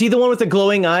 Is he the one with the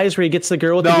glowing eyes, where he gets the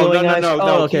girl with the glowing eyes?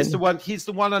 No. Okay. He's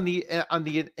the one on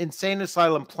the insane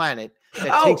asylum planet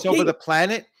that takes over the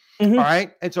planet. Mm-hmm. All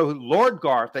right, and so Lord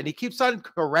Garth, and he keeps on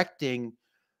correcting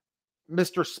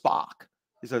Mr. Spock.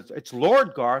 He says it's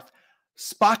Lord Garth.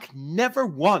 Spock never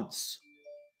once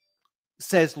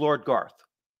says Lord Garth.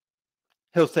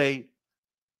 He'll say,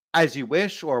 "As you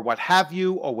wish," or "what have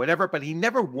you," or whatever, but he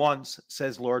never once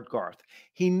says Lord Garth.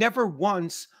 He never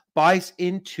once buys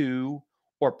into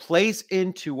or plays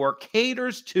into or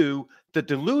caters to the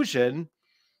delusion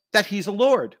that he's a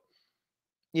lord,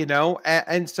 you know,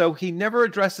 and so he never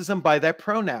addresses him by that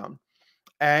pronoun,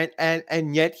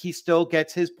 and yet he still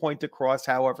gets his point across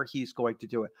however he's going to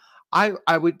do it.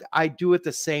 I do it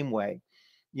the same way.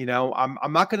 You know,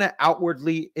 I'm not going to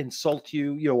outwardly insult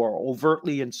you, you know, or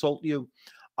overtly insult you.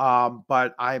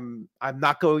 But I'm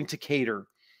not going to cater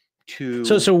to.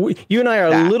 So you and I are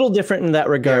a little different in that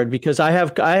regard, because I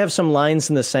have some lines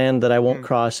in the sand that I won't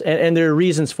cross, and there are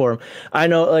reasons for them. I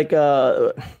know, like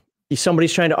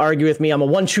somebody's trying to argue with me. I'm a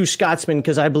one true Scotsman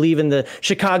because I believe in the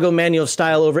Chicago Manual of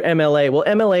Style over MLA. Well,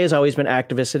 MLA has always been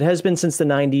activist. It has been since the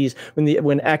 90s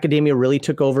when academia really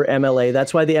took over MLA.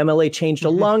 That's why the MLA changed a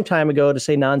long time ago to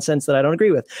say nonsense that I don't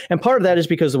agree with. And part of that is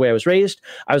because of the way I was raised.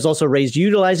 I was also raised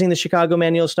utilizing the Chicago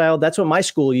Manual of Style. That's what my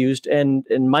school used, and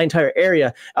in my entire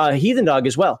area, Heathen Dog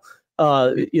as well.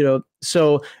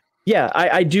 So yeah,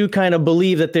 I do kind of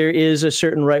believe that there is a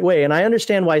certain right way. And I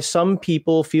understand why some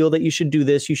people feel that you should do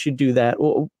this, you should do that.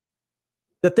 Well,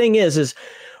 the thing is it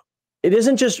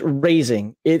isn't just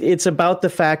raising. It's about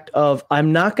the fact of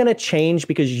I'm not going to change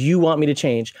because you want me to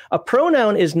change. A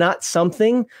pronoun is not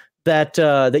something that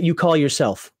that you call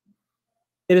yourself.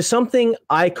 It is something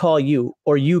I call you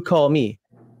or you call me.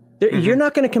 You're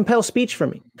not going to compel speech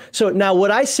from me. So now would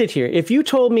I sit here, if you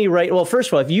told me well, first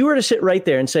of all, if you were to sit right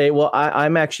there and say, well,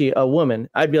 I'm actually a woman,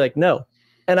 I'd be like, no.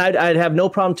 And I'd have no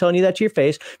problem telling you that to your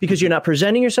face because you're not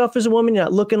presenting yourself as a woman. You're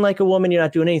not looking like a woman. You're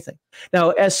not doing anything. Now,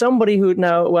 as somebody who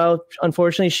well,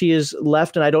 unfortunately, she is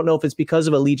left. And I don't know if it's because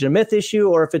of a Legion of Myth issue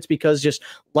or if it's because just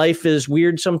life is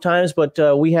weird sometimes. But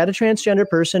we had a transgender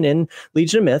person in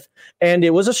Legion of Myth, and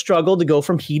it was a struggle to go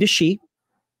from he to she.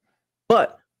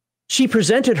 But she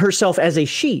presented herself as a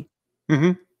she.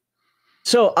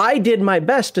 So I did my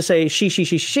best to say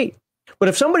she. But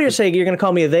if somebody is saying you're going to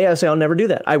call me a they, I say I'll never do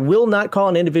that. I will not call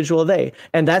an individual a they.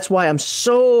 And that's why I'm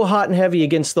so hot and heavy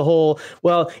against the whole,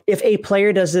 well, if a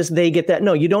player does this, they get that.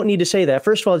 No, you don't need to say that.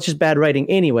 First of all, it's just bad writing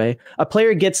anyway. A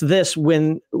player gets this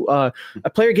when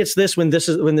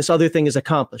this other thing is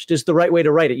accomplished. Is the right way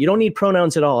to write it. You don't need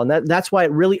pronouns at all. And that's why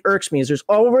it really irks me is there's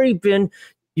already been.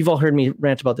 You've all heard me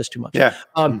rant about this too much. Yeah.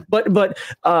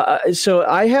 So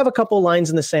I have a couple lines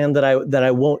in the sand that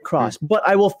I won't cross, but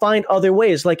I will find other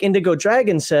ways. Like Indigo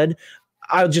Dragon said,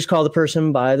 I'll just call the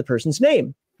person by the person's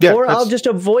name. Yeah, or I'll just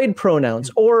avoid pronouns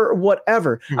or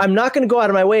whatever. I'm not going to go out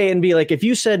of my way and be like, if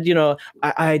you said,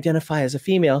 I identify as a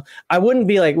female, I wouldn't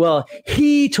be like, well,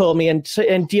 he told me and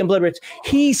DM Bloodworth,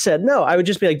 he said, no, I would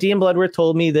just be like, DM Bloodworth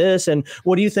told me this. And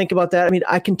what do you think about that? I mean,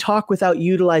 I can talk without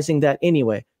utilizing that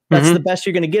anyway. That's the best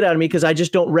you're going to get out of me because I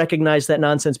just don't recognize that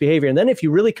nonsense behavior. And then if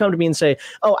you really come to me and say,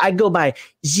 oh, I go by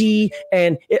Z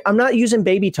and I'm not using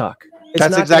baby talk.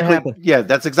 That's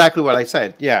exactly what I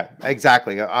said. Yeah,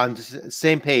 exactly. On the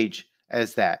same page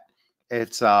as that.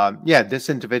 It's this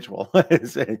individual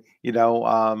is,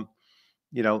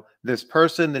 this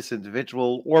person, this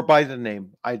individual, or by the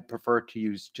name. I'd prefer to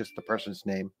use just the person's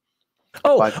name.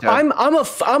 Oh, but, I'm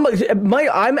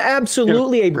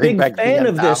absolutely a big fan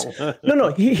of this.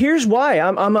 No. Here's why.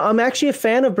 I'm actually a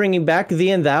fan of bringing back thee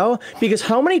and thou, because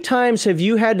how many times have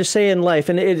you had to say in life,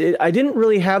 and I didn't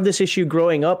really have this issue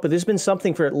growing up, but there's been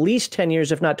something for at least 10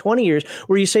 years, if not 20 years,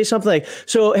 where you say something like,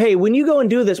 so, hey, when you go and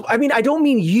do this, I mean, I don't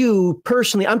mean you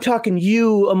personally, I'm talking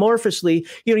you amorphously.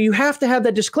 You have to have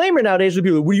that disclaimer nowadays with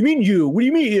people. What do you mean you? What do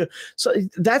you mean? So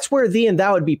that's where thee and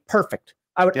thou would be perfect.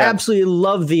 I would absolutely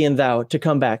love thee and thou to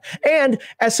come back. And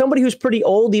as somebody who's pretty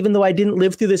old, even though I didn't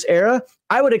live through this era,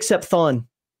 I would accept thon.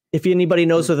 If anybody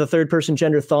knows what the third person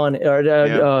gender thon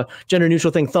or gender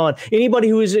neutral thing thon, anybody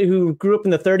who grew up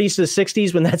in the 30s to the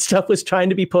 60s when that stuff was trying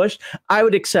to be pushed, I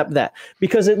would accept that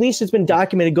because at least it's been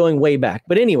documented going way back.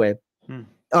 But anyway,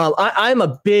 I'm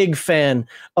a big fan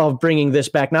of bringing this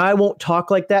back. Now, I won't talk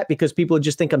like that because people would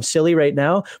just think I'm silly right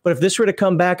now. But if this were to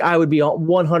come back, I would be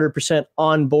 100%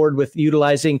 on board with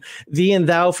utilizing thee and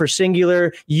thou for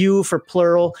singular, you for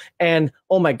plural. And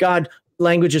oh my God,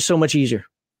 language is so much easier.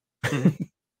 All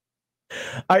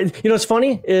right, what's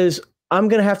funny is I'm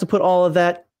going to have to put all of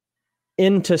that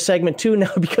into segment 2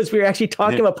 now because we were actually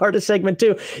talking about part of segment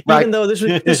 2, even though this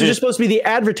was just supposed to be the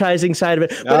advertising side of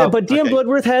it. But DM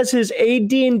Bloodworth has his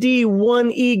AD&D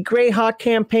 1E Greyhawk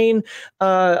campaign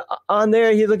on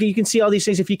there. You can see all these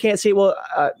things. If you can't see it, well,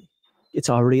 it's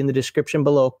already in the description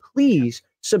below. Please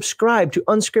subscribe to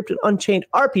Unscripted Unchained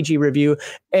RPG Review.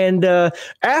 And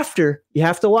after, you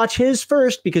have to watch his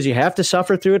first because you have to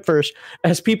suffer through it first.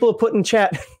 As people put in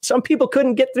chat, some people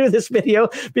couldn't get through this video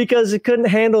because it couldn't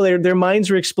handle their minds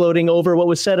were exploding over what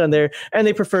was said on there, and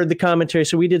they preferred the commentary.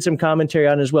 So we did some commentary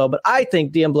on it as well. But I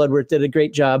think DM Bloodworth did a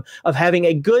great job of having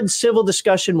a good civil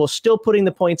discussion while still putting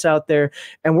the points out there.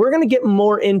 And we're going to get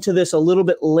more into this a little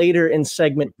bit later in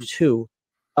segment 2.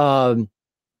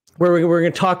 Where we're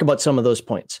going to talk about some of those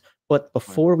points. But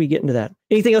before we get into that,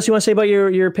 anything else you want to say about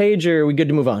your page, or are we good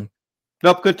to move on?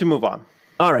 Nope, good to move on.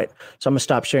 All right. So I'm going to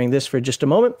stop sharing this for just a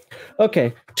moment.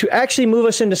 Okay. To actually move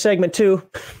us into segment 2,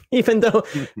 even though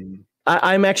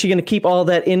I'm actually going to keep all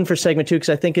that in for segment 2 because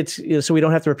I think it's so we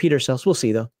don't have to repeat ourselves. We'll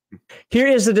see, though. Here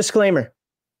is the disclaimer.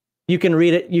 You can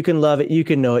read it. You can love it. You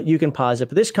can know it. You can pause it.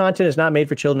 But this content is not made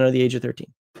for children under the age of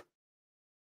 13.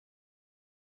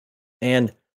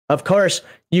 And of course,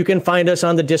 you can find us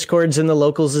on the Discords and the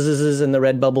locals and the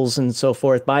Red Bubbles and so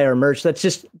forth. Buy our merch. That's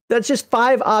just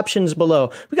 5 options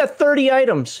below. We got 30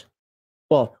 items.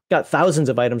 Well, got thousands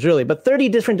of items really, but 30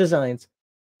 different designs.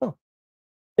 Oh,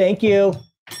 thank you.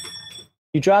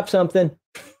 You dropped something.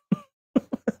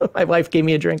 My wife gave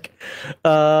me a drink.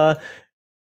 And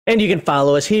you can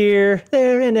follow us here,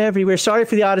 there, and everywhere. Sorry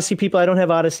for the Odyssey people. I don't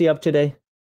have Odyssey up today.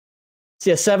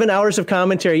 So yeah, 7 hours of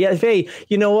commentary. Yeah, hey,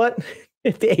 you know what?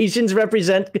 If the Asians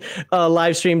represent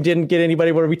live stream didn't get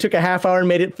anybody where we took a half hour and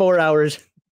made it 4 hours.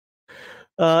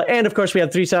 And of course, we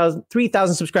have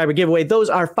 3,000 subscriber giveaway. Those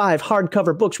are 5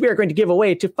 hardcover books we are going to give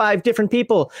away to 5 different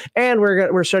people. And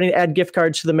we're starting to add gift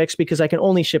cards to the mix because I can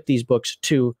only ship these books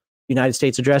to United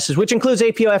States addresses, which includes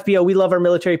APO, FPO. We love our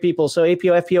military people, so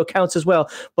APO, FPO counts as well.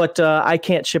 But I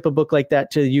can't ship a book like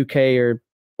that to the UK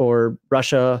or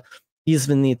Russia,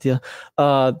 Izvinite.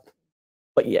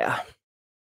 But yeah.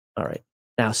 All right.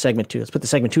 Now, segment 2. Let's put the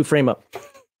segment 2 frame up.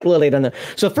 A little late on that.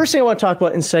 So the first thing I want to talk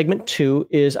about in segment 2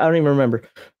 is, I don't even remember.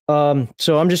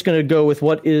 So I'm just going to go with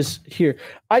what is here.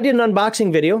 I did an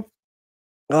unboxing video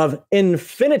of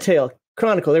Infinitale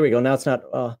Chronicle. There we go. Now it's not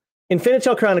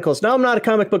Infinitale Chronicles. Now I'm not a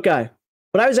comic book guy,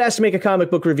 but I was asked to make a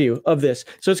comic book review of this.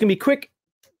 So it's going to be quick,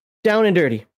 down and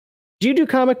dirty. Do you do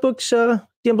comic books, DM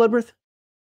Bloodworth?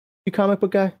 You comic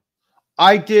book guy?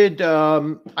 I did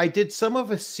some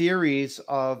of a series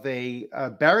of a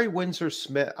Barry Windsor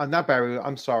Smith. Not Barry.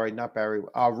 I'm sorry, not Barry.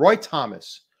 Roy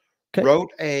Thomas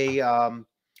wrote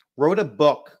a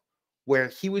book where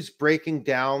he was breaking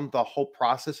down the whole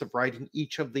process of writing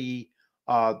each of the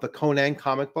Conan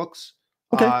comic books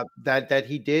that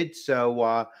he did.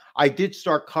 So I did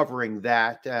start covering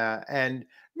that, and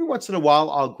every once in a while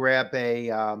I'll grab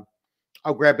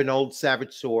an old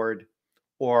Savage Sword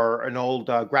or an old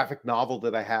graphic novel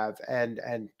that I have and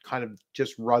kind of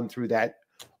just run through that.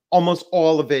 Almost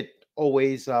all of it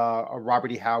always a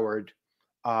Robert E. Howard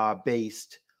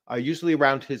based, usually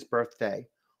around his birthday.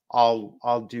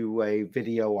 I'll do a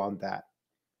video on that.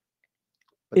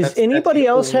 But is anybody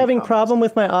else having problem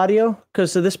with my audio?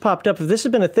 Because this popped up. If this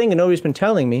has been a thing and nobody's been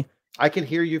telling me. I can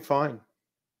hear you fine.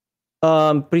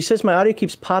 But he says my audio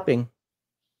keeps popping.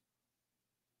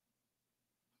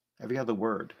 Every other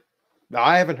word.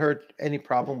 I haven't heard any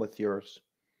problem with yours.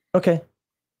 Okay.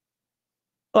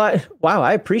 Well, wow,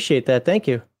 I appreciate that. Thank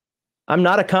you. I'm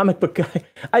not a comic book guy.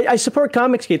 I support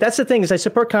Comicsgate. That's the thing, is I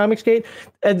support Comicsgate.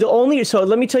 And so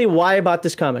let me tell you why I bought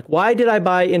this comic. Why did I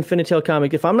buy Infinitale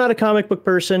comic? If I'm not a comic book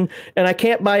person and I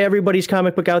can't buy everybody's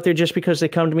comic book out there just because they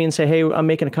come to me and say, hey, I'm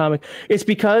making a comic, it's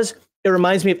because it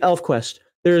reminds me of ElfQuest.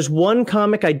 There's one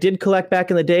comic I did collect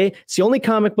back in the day. It's the only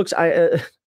comic books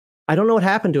I don't know what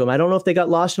happened to them. I don't know if they got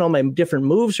lost in all my different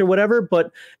moves or whatever, but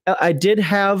I did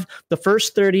have the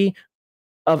first 30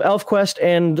 of ElfQuest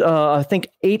and I think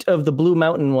 8 of the Blue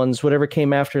Mountain ones, whatever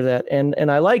came after that. And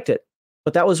I liked it,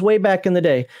 but that was way back in the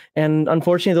day. And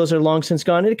unfortunately, those are long since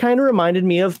gone. It kind of reminded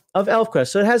me of ElfQuest.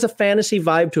 So it has a fantasy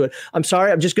vibe to it. I'm sorry.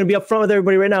 I'm just going to be upfront with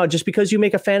everybody right now. Just because you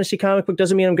make a fantasy comic book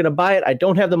doesn't mean I'm going to buy it. I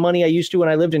don't have the money I used to when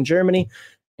I lived in Germany.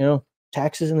 You know,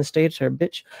 taxes in the States are a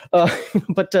bitch.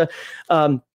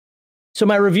 So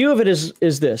my review of it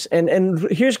is this, and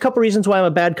here's a couple reasons why I'm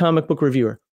a bad comic book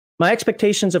reviewer. My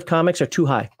expectations of comics are too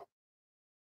high.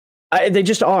 They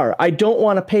just are. I don't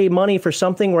want to pay money for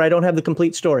something where I don't have the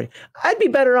complete story. I'd be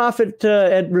better off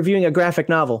at reviewing a graphic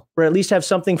novel, or at least have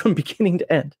something from beginning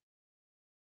to end.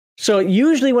 So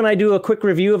usually when I do a quick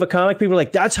review of a comic, people are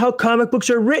like, that's how comic books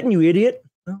are written, you idiot.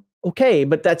 Well, okay,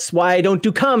 but that's why I don't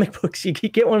do comic books. You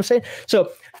get what I'm saying?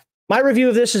 So my review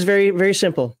of this is very, very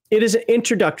simple. It is an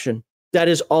introduction. That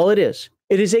is all it is.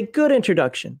 It is a good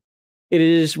introduction. It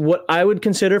is what I would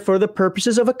consider, for the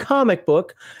purposes of a comic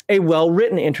book, a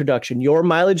well-written introduction. Your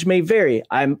mileage may vary.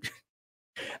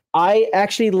 I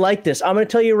actually like this. I'm going to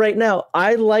tell you right now,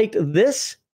 I liked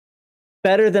this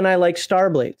better than I like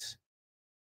Starblades.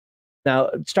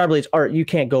 Now, Starblade's art, you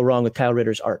can't go wrong with Kyle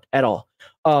Ritter's art at all.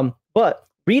 But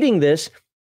reading this,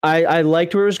 I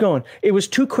liked where it was going. It was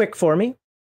too quick for me.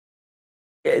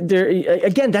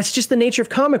 Again, that's just the nature of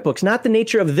comic books, not the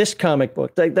nature of this comic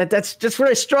book. That's just where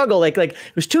I struggle. Like it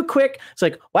was too quick. It's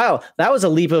like, wow, that was a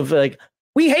leap of like,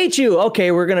 we hate you.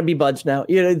 Okay, we're gonna be buds now.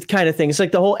 You know, kind of thing. It's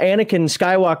like the whole Anakin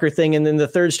Skywalker thing, and then the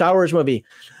third Star Wars movie.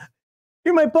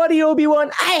 You're my buddy, Obi-Wan.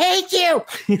 I hate you.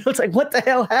 You know, it's like, what the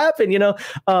hell happened? You know,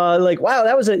 like, wow,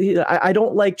 that was I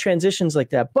don't like transitions like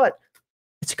that, but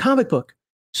it's a comic book.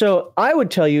 So I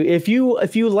would tell you, if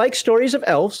you like stories of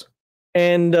elves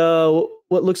and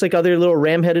what looks like other little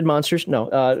ram-headed monsters.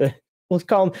 No, Let's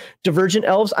call them divergent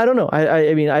elves. I don't know.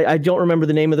 I mean, I don't remember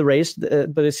the name of the race,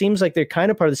 but it seems like they're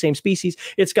kind of part of the same species.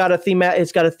 It's got a theme.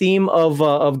 It's got a theme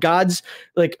of gods.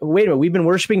 Like, wait a minute, we've been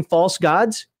worshiping false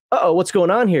gods. Uh-oh, what's going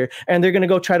on here? And they're going to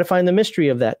go try to find the mystery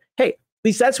of that. Hey, at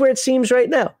least that's where it seems right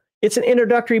now. It's an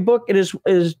introductory book. It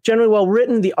is generally well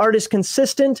written. The art is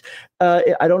consistent.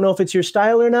 I don't know if it's your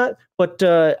style or not, but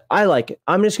I like it.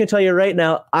 I'm just going to tell you right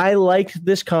now, I like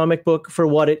this comic book for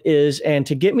what it is. And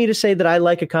to get me to say that I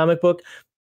like a comic book,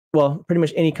 well, pretty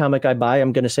much any comic I buy,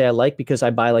 I'm going to say I like because I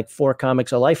buy like 4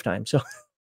 comics a lifetime. So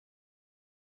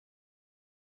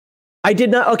I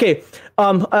did not. Okay.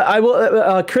 I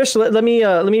will, Chris, let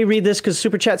me read this because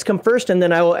super chats come first, and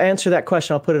then I will answer that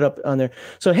question. I'll put it up on there.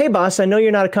 So, hey boss, I know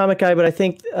you're not a comic guy, but I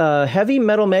think Heavy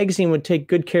Metal magazine would take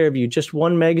good care of you. Just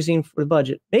one magazine for the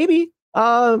budget. Maybe.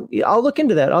 I'll look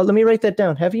into that. Let me write that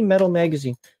down. Heavy Metal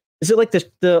magazine. Is it like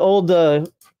the old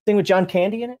thing with John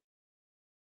Candy in it?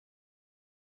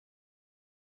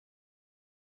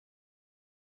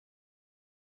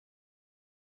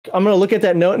 I'm going to look at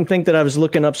that note and think that I was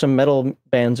looking up some metal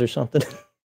bands or something.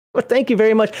 But thank you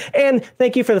very much. And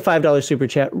thank you for the $5 super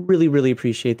chat. Really, really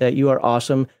appreciate that. You are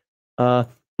awesome.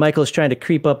 Michael is trying to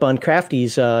creep up on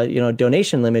Crafty's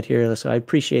donation limit here. So I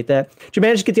appreciate that. Did you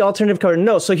manage to get the alternative cover?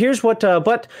 No. So here's what,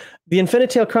 but the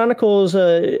Infinitale Chronicles,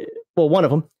 well, one of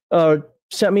them,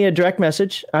 sent me a direct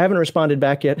message. I haven't responded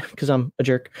back yet because I'm a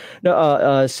jerk.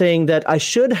 Saying that I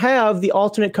should have the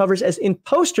alternate covers as in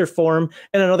poster form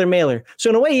and another mailer. So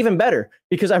in a way, even better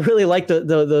because I really like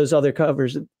those other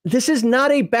covers. This is not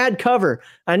a bad cover.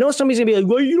 I know somebody's gonna be like,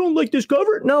 "Well, you don't like this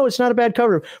cover?" No, it's not a bad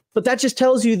cover, but that just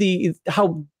tells you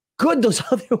how good those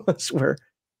other ones were.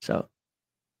 So,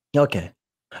 okay,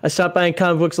 I stopped buying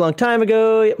comic books a long time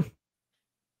ago.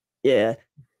 Yeah.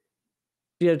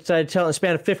 You decided to tell in the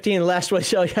span of 15 the last one.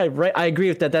 So yeah, right. I agree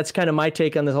with that. That's kind of my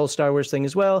take on the whole Star Wars thing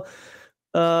as well.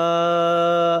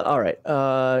 All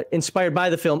right. Inspired by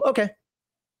the film. Okay.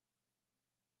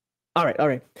 All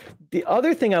right. The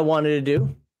other thing I wanted to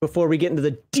do before we get into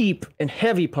the deep and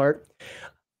heavy part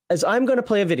is I'm going to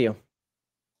play a video.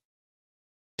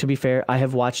 To be fair, I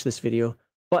have watched this video,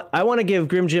 but I want to give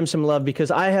Grim Jim some love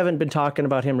because I haven't been talking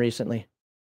about him recently.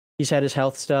 He's had his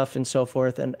health stuff and so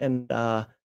forth, and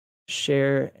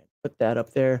share, put that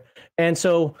up there. And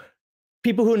so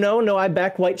people who know I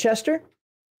back Whitechester,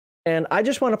 and I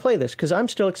just want to play this because I'm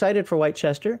still excited for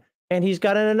Whitechester, and he's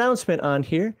got an announcement on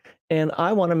here, and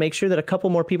I want to make sure that a couple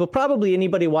more people, probably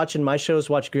anybody watching my shows,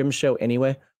 watch Grim's show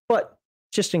anyway, but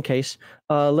just in case,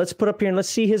 let's put up here and let's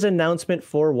see his announcement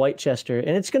for Whitechester.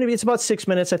 And it's about 6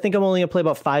 minutes. I think I'm only gonna play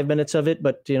about 5 minutes of it,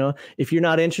 but if you're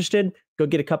not interested, go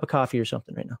get a cup of coffee or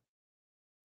something right now.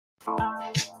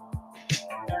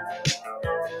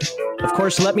 Of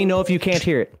course, let me know if you can't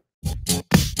hear it.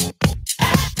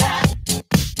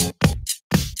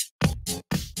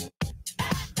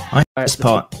 This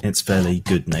part, it's fairly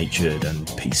good-natured and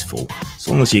peaceful. As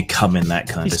long as you come in that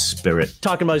kind of spirit,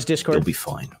 talking about his Discord, you'll be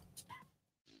fine.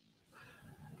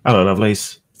 Hello,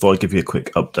 lovelies. Thought I'd give you a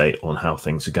quick update on how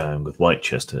things are going with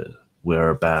Whitechester. We're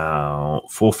about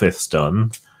 4/5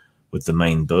 done with the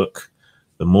main book.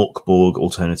 The Morkborg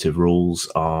alternative rules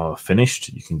are finished.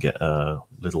 You can get a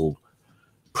little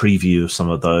preview of some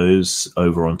of those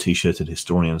over on T-Shirted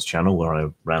Historians channel where I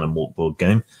ran a Morkborg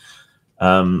game.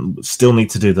 Still need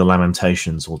to do the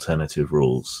Lamentations alternative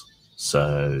rules.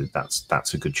 So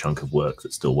that's a good chunk of work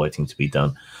that's still waiting to be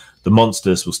done. The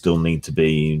monsters will still need to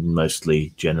be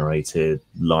mostly generated.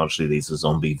 Largely these are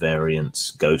zombie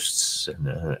variants, ghosts,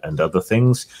 and other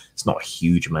things. It's not a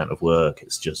huge amount of work.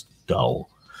 It's just dull.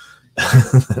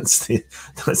 That's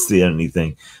the only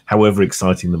thing. However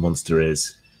exciting the monster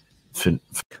is. Let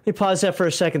me pause that for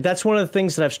a second. That's one of the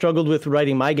things that I've struggled with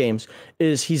writing my games.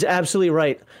 Is he's absolutely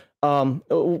right.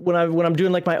 When I'm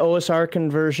doing like my OSR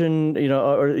conversion,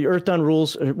 or the Earthdawn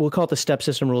rules, we'll call it the step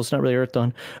system rules. It's not really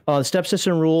Earthdawn. The step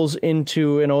system rules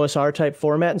into an OSR type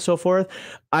format and so forth.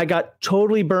 I got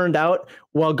totally burned out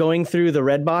while going through the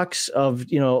red box of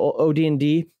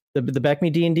OD&D, the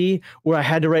BECMI D&D, where I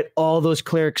had to write all those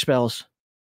cleric spells.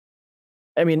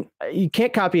 I mean, you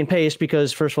can't copy and paste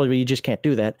because, first of all, you just can't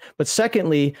do that. But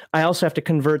secondly, I also have to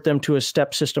convert them to a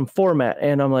step system format.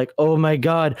 And I'm like, oh my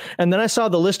God. And then I saw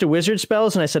the list of wizard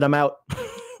spells and I said, I'm out.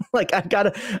 Like,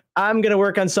 I'm going to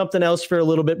work on something else for a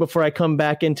little bit before I come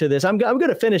back into this. I'm going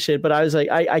to finish it, but I was like,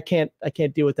 I can't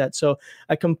deal with that. So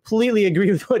I completely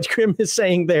agree with what Grim is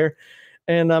saying there.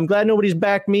 And I'm glad nobody's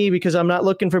backed me because I'm not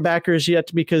looking for backers yet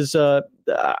because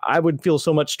I would feel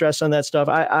so much stress on that stuff.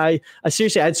 I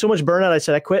seriously, I had so much burnout. I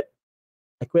said, I quit.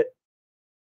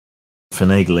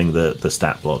 Finagling the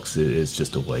stat blocks is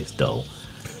just always dull.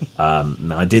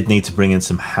 Now, I did need to bring in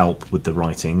some help with the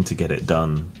writing to get it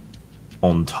done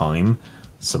on time.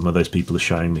 Some of those people are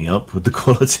showing me up with the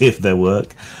quality of their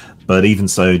work. But even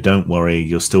so, don't worry,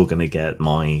 you're still going to get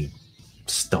my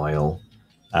style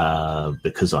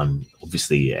because I'm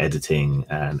obviously editing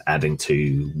and adding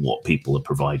to what people are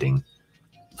providing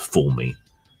for me.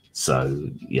 So,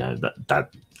 yeah,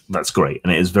 that's great.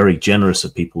 And it is very generous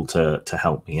of people to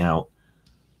help me out.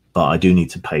 But I do need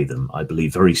to pay them. I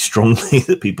believe very strongly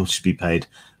that people should be paid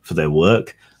for their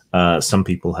work. Some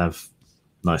people have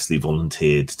nicely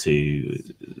volunteered to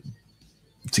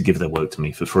give their work to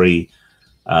me for free.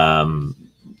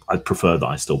 I'd prefer that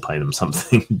I still pay them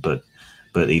something, but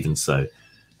even so,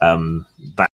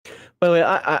 that. By the way,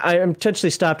 I intentionally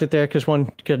stopped it there because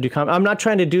one could do comment. I'm not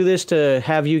trying to do this to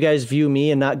have you guys view me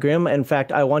and not Grim. In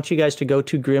fact, I want you guys to go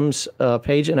to Grim's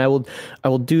page, and I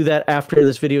will do that after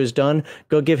this video is done.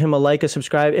 Go give him a like, a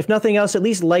subscribe. If nothing else, at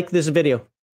least like this video.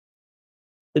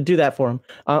 Do that for him.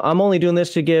 I'm only doing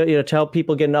this to to help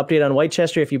people get an update on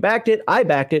Whitechester. If you backed it, I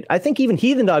backed it. I think even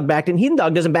Heathen Dog backed it. And Heathen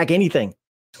Dog doesn't back anything.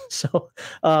 So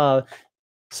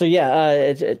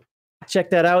yeah.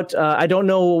 Check that out. I don't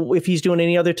know if he's doing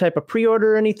any other type of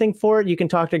pre-order or anything for it. You can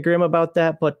talk to Grim about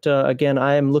that. But again,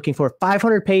 I am looking for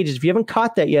 500 pages. If you haven't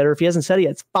caught that yet, or if he hasn't said it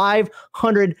yet, it's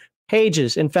 500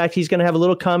 pages. In fact, he's going to have a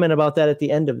little comment about that at the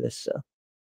end of this.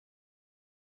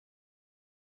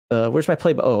 So. Where's my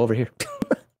play? Oh, over here.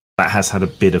 That has had a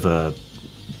bit of a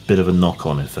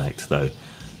knock-on effect, though.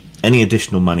 Any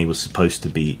additional money was supposed to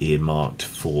be earmarked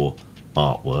for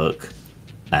artwork,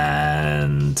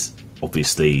 and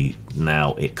obviously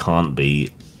now it can't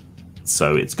be,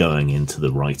 so it's going into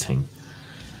the writing,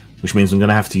 which means I'm going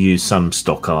to have to use some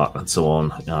stock art and so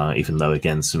on, even though,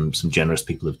 again, some generous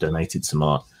people have donated some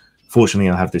art. Fortunately,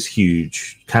 I have this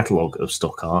huge catalogue of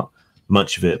stock art,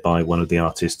 much of it by one of the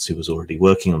artists who was already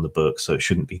working on the book, so it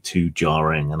shouldn't be too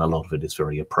jarring, and a lot of it is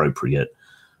very appropriate,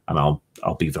 and I'll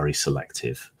be very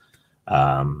selective.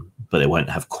 But it won't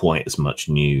have quite as much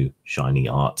new, shiny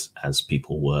art as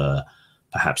people were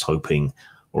perhaps hoping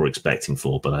or expecting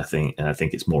for, but I think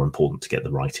it's more important to get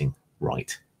the writing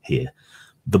right here.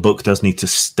 The book does need to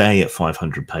stay at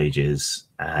 500 pages,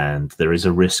 and there is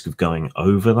a risk of going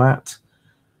over that,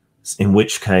 in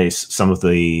which case some of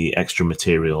the extra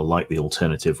material, like the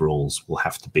alternative rules, will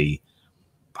have to be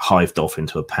hived off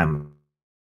into a pamphlet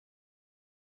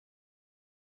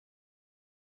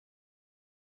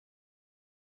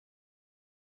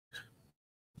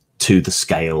to the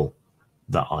scale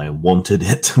that I wanted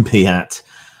it to be at,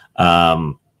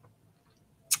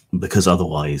 because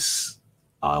otherwise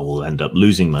I will end up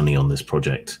losing money on this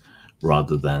project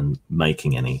rather than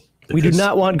making any. We do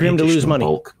not want Grim to lose money.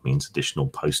 Bulk means additional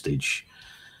postage,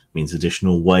 means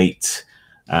additional weight,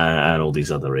 and all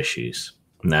these other issues.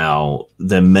 Now,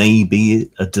 there may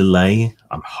be a delay.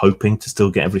 I'm hoping to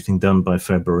still get everything done by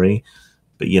February,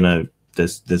 but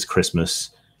there's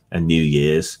Christmas and New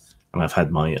Year's, and I've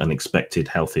had my unexpected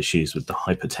health issues with the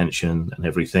hypertension and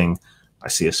everything. I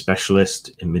see a specialist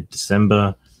in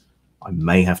mid-December. I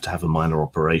may have to have a minor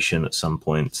operation at some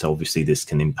point, so obviously this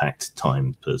can impact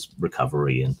time for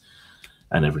recovery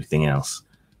and everything else.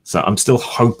 So I'm still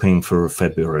hoping for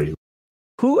February.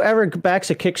 Whoever backs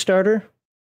a Kickstarter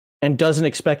and doesn't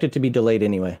expect it to be delayed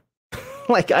anyway.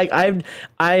 Like I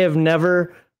have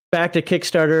never backed a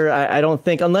Kickstarter. I don't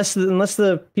think, unless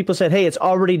the people said, hey, it's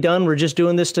already done, we're just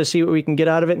doing this to see what we can get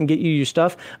out of it and get you your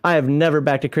stuff. I have never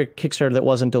backed a Kickstarter that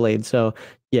wasn't delayed. So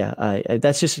yeah,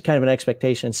 that's just kind of an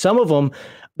expectation. Some of them,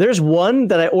 there's one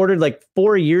that I ordered like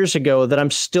 4 years ago that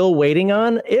I'm still waiting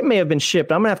on. It may have been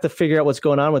shipped. I'm gonna have to figure out what's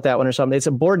going on with that one or something. It's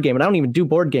a board game, and I don't even do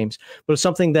board games, but it's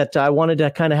something that I wanted to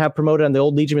kind of have promoted on the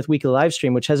old Legion Myth Weekly live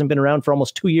stream, which hasn't been around for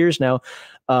almost 2 years now.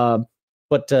 Yeah,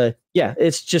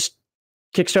 it's just,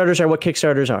 Kickstarters are what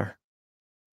Kickstarters are.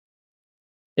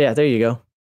 Yeah, there you go.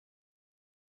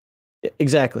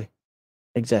 Exactly.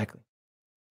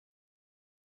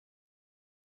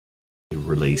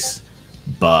 Release,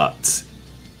 but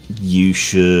you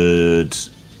should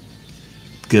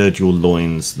gird your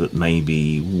loins that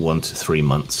maybe 1 to 3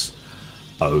 months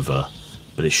over,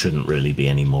 but it shouldn't really be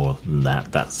any more than that.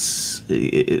 That's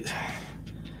it.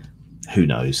 Who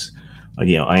knows?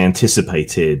 I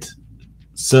anticipated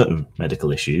certain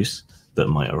medical issues that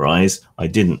might arise. I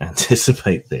didn't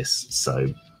anticipate this,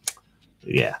 so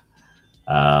yeah.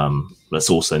 That's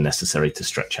also necessary to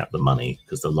stretch out the money,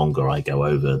 because the longer I go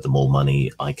over, the more money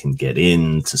I can get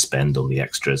in to spend on the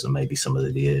extras and maybe some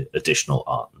of the additional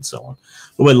art and so on.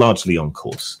 But we're largely on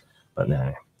course. But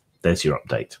now, there's your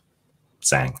update.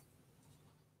 Sang.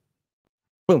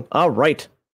 Boom. All right.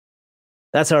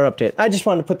 That's our update. I just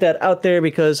wanted to put that out there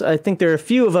because I think there are a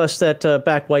few of us that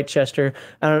back Whitechester.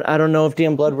 I don't know if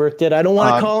Dan Bloodworth did. I don't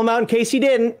want to call him out in case he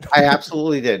didn't. I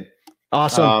absolutely did.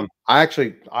 Awesome. I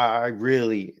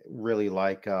really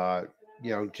like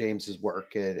James's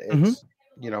work. It's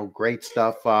great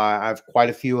stuff. I have quite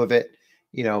a few of it.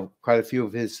 Quite a few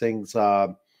of his things.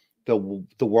 The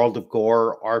World of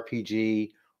Gore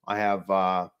RPG. I have.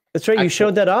 That's right. You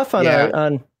showed that off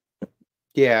on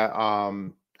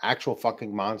Actual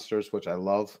Fucking Monsters, which I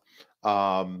love.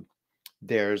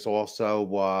 There's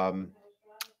also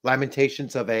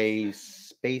Lamentations of a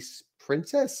Space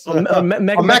Princess.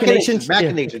 Machinations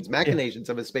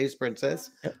of a Space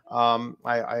Princess.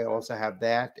 I also have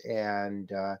that,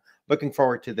 and looking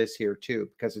forward to this here too,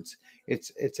 because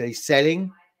it's a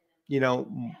setting,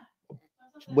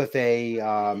 with a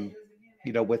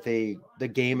the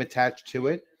game attached to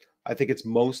it. I think it's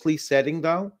mostly setting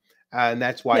though. And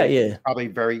that's why it's probably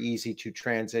very easy to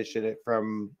transition it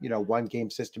from, one game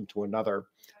system to another,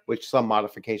 which some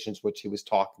modifications, which he was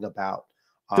talking about.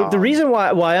 The reason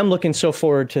why I'm looking so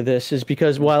forward to this is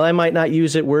because while I might not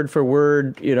use it word for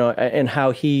word, and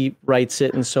how he writes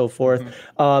it and so forth,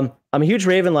 I'm a huge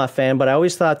Ravenloft fan, but I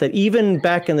always thought that even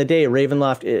back in the day,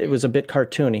 Ravenloft, it was a bit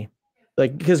cartoony.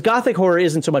 Like, because Gothic horror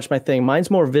isn't so much my thing.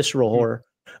 Mine's more visceral horror.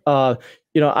 They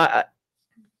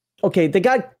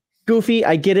got goofy,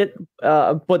 I get it,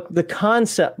 but the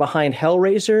concept behind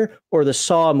Hellraiser or the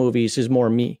Saw movies is more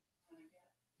me.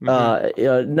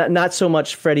 Not so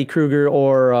much Freddy Krueger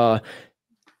or I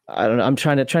don't know. I'm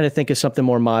trying to think of something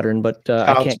more modern, but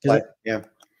I can't.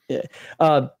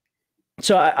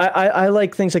 So I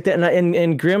like things like that,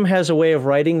 and Grimm has a way of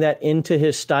writing that into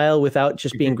his style without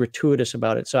just being gratuitous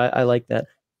about it. So I like that.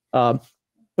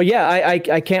 But yeah,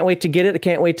 I can't wait to get it. I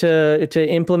can't wait to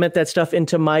implement that stuff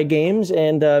into my games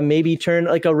and maybe turn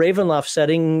like a Ravenloft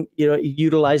setting,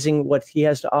 utilizing what he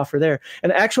has to offer there.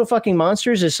 And Actual Fucking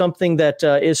Monsters is something that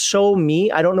is so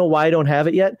me. I don't know why I don't have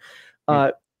it yet.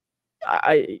 I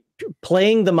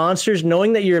playing the monsters,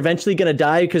 knowing that you're eventually going to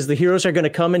die because the heroes are going to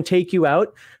come and take you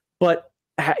out, but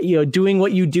doing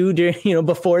what you do during,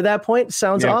 before that point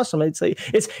sounds awesome. It's like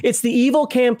it's the evil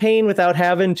campaign without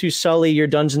having to sully your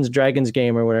Dungeons and Dragons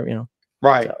game or whatever,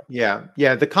 Right. So.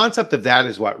 Yeah. The concept of that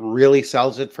is what really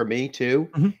sells it for me too.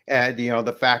 And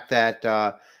the fact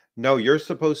that no, you're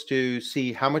supposed to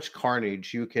see how much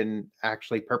carnage you can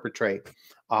actually perpetrate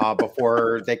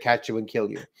before they catch you and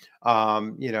kill you.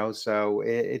 So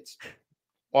it's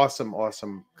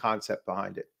awesome concept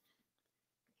behind it.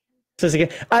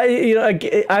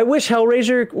 I wish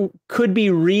Hellraiser could be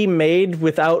remade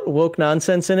without woke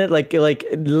nonsense in it. Like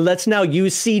let's now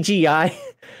use CGI,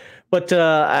 but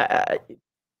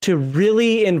to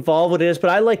really involve what it is.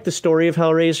 But I like the story of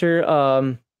Hellraiser.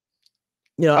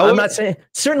 I'm not saying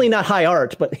certainly not high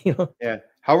art, but Yeah,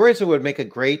 Hellraiser would make a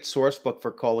great source book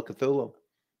for Call of Cthulhu.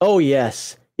 Oh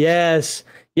yes,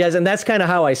 and that's kind of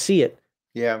how I see it.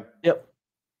 Yeah. Yep.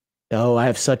 Oh, I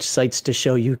have such sights to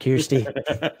show you, Kirsty.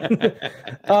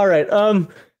 All right.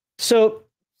 So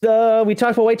we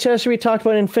talked about Whitechester. We talked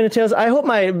about Infinitales. I hope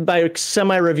my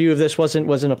semi-review of this wasn't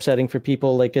upsetting for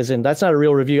people. Like, as in, that's not a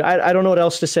real review. I don't know what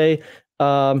else to say,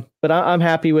 but I'm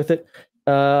happy with it.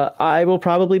 I will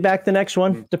probably back the next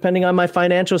one, depending on my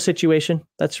financial situation.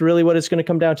 That's really what it's going to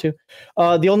come down to.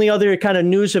 The only other kind of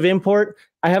news of import,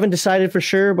 I haven't decided for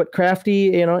sure, but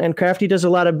Crafty, and Crafty does a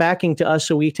lot of backing to us,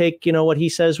 so we take what he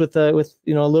says with a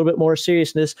little bit more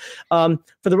seriousness. We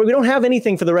don't have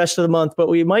anything for the rest of the month, but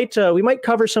we might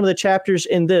cover some of the chapters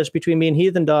in this between me and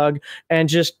Heathen Dog and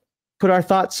just put our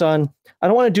thoughts on. I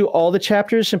don't want to do all the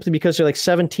chapters simply because there are like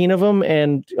 17 of them,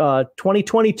 and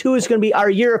 2022 is going to be our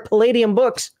year of Palladium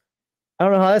books. I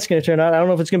don't know how that's going to turn out. I don't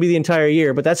know if it's going to be the entire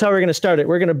year, but that's how we're going to start it.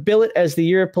 We're going to bill it as the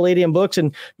year of Palladium books,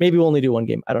 and maybe we'll only do one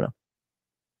game. I don't know.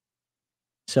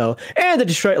 So, and the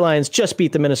Detroit Lions just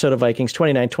beat the Minnesota Vikings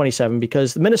 29-27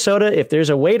 because Minnesota, if there's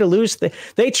a way to lose,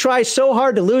 they try so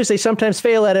hard to lose. They sometimes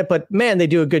fail at it, but man, they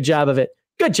do a good job of it.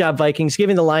 Good job, Vikings,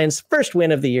 giving the Lions first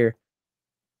win of the year.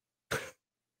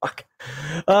 Fuck.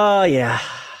 Yeah.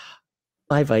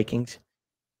 My Vikings.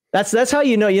 That's how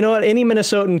you know what? Any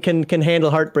Minnesotan can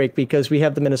handle heartbreak because we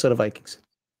have the Minnesota Vikings.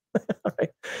 All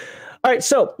right.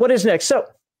 So what is next? So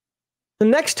the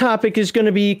next topic is going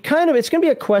to be it's going to be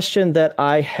a question that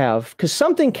I have because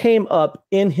something came up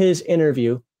in his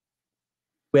interview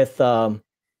with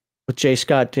Jay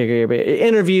Scott,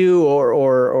 interview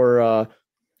or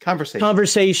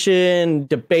conversation,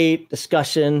 debate,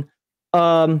 discussion.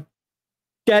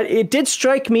 That it did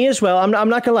strike me as well. I'm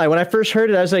not gonna lie. When I first heard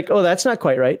it, I was like, "Oh, that's not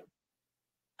quite right."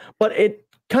 But it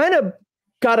kind of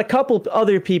got a couple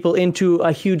other people into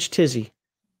a huge tizzy.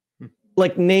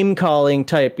 like name calling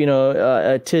type,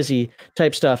 tizzy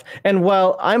type stuff. And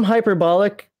while I'm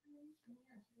hyperbolic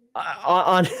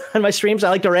on my streams, I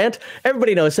like to rant.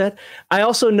 Everybody knows that. I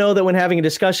also know that when having a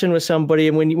discussion with somebody,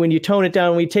 and when you tone it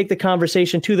down, when you take the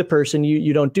conversation to the person,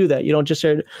 you don't do that. You don't just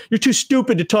say you're too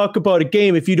stupid to talk about a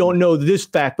game if you don't know this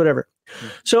fact, whatever.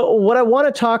 So what I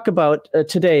want to talk about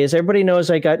today is, everybody knows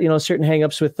I got certain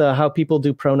hangups with how people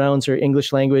do pronouns or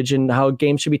English language, and how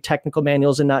games should be technical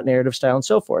manuals and not narrative style and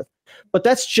so forth. But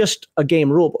that's just a game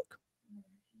rulebook.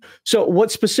 So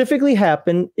what specifically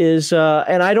happened is,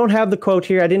 and I don't have the quote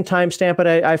here. I didn't timestamp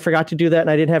it. I forgot to do that, and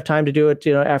I didn't have time to do it,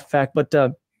 after fact. But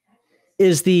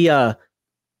is the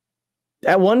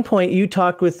at one point you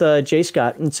talked with Jay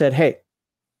Scott and said, "Hey,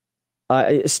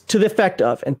 it's to the effect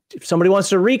of," and if somebody wants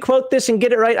to requote this and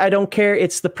get it right, I don't care.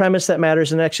 It's the premise that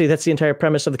matters, and actually, that's the entire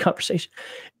premise of the conversation.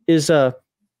 Is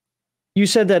you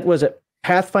said that, was it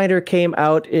Pathfinder came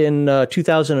out in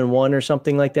 2001 or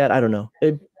something like that? I don't know.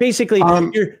 Basically,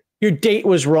 your date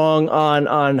was wrong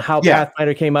on how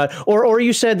Pathfinder came out, or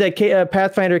you said that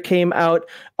Pathfinder came out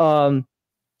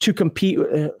to compete.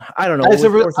 I don't know.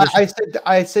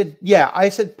 I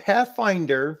said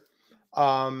Pathfinder,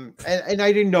 and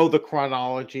I didn't know the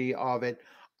chronology of it.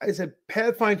 I said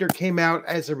Pathfinder came out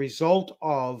as a result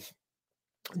of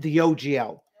the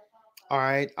OGL. All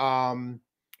right.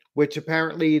 Which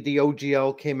apparently the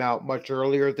OGL came out much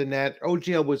earlier than that.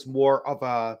 OGL was more of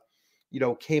a,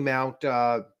 came out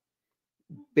from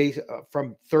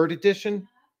 3rd edition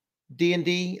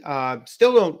D&D.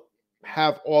 Still don't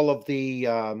have all of the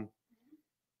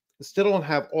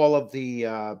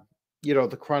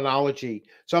the chronology.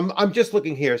 So I'm just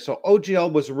looking here. So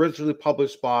OGL was originally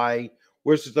published by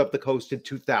Wizards of the Coast in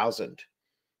 2000.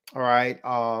 All right.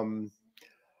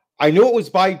 I knew it was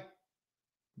by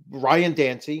Ryan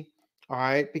Dancey. All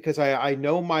right, because I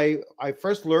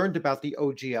first learned about the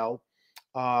OGL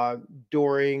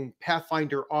during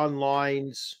Pathfinder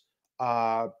Online's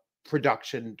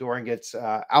production during its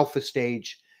alpha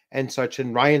stage and such.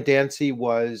 And Ryan Dancey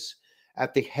was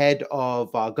at the head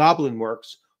of Goblin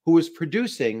Works, who was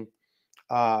producing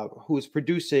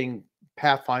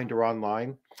Pathfinder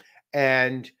Online,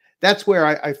 and that's where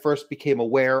I first became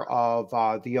aware of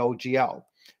the OGL.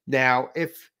 Now,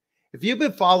 if you've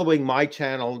been following my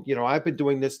channel, I've been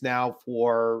doing this now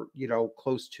for,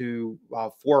 close to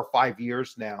 4 or 5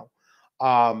 years now.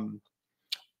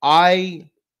 I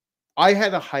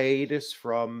had a hiatus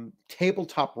from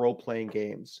tabletop role-playing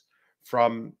games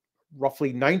from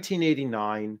roughly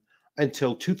 1989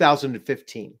 until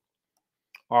 2015.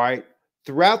 All right.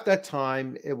 Throughout that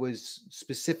time, it was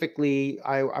specifically,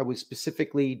 I was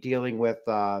specifically dealing with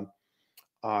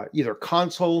either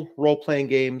console role-playing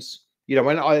games, and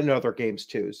other games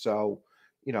too. So,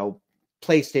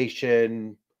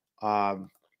 PlayStation,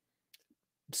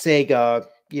 Sega,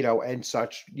 and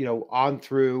such, on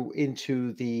through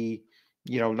into the,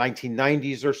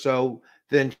 1990s or so,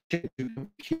 then shift to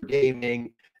computer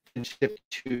gaming, and shift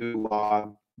to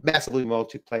massively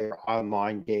multiplayer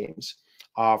online games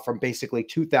from basically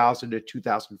 2000 to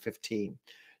 2015.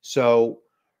 So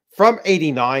from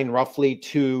 89 roughly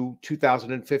to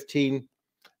 2015,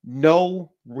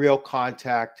 no real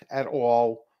contact at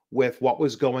all with what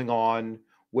was going on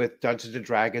with Dungeons and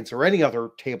Dragons or any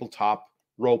other tabletop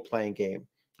role-playing game.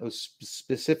 It was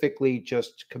specifically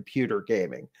just computer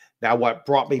gaming. Now, what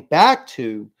brought me back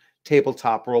to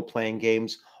tabletop role-playing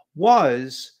games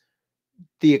was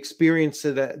the experience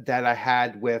that I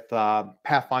had with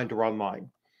Pathfinder Online.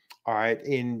 All right,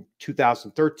 in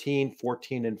 2013,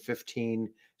 14, and 15.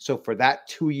 So for that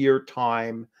 2-year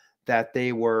time that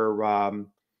they were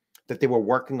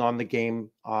working on the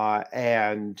game,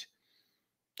 and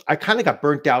I kind of got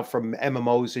burnt out from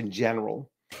MMOs in general.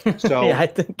 So yeah, I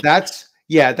think that's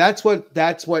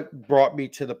what brought me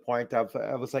to the point of,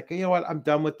 I was like, you know what, I'm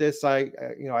done with this. I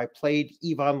played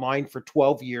EVE Online for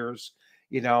 12 years.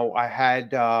 I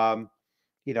had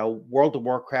World of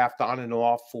Warcraft on and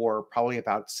off for probably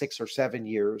about 6 or 7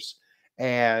 years,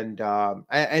 and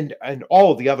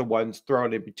all of the other ones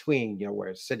thrown in between,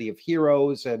 where City of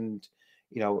Heroes and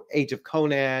Age of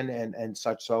Conan and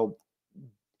such. So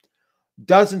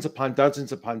dozens upon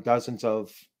dozens upon dozens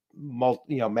of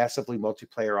massively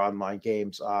multiplayer online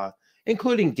games,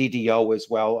 including DDO as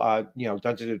well,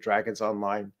 Dungeons and Dragons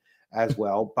Online as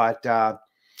well. But I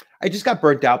just got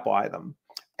burnt out by them.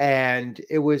 And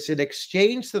it was an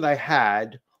exchange that I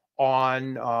had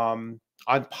on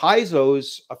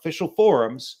Paizo's official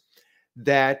forums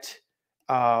that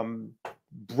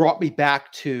brought me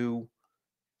back to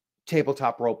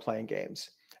tabletop role-playing games.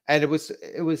 And it was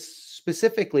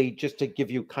specifically, just to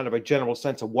give you kind of a general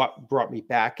sense of what brought me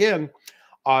back in,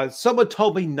 Someone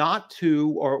told me not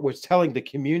to, or was telling the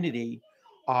community,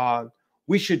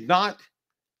 we should not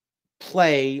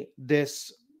play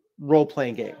this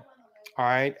role-playing game. All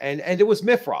right. And it was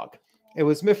Mifrog. It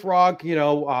was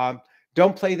Mifrog,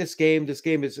 don't play this game. This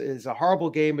game is a horrible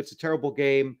game. It's a terrible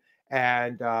game.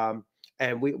 And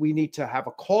we need to have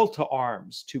a call to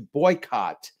arms to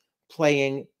boycott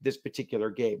playing this particular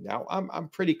game. Now I'm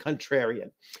pretty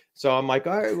contrarian. So I'm like,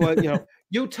 all right, well,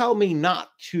 you tell me not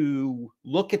to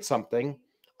look at something,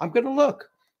 I'm going to look,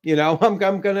 I'm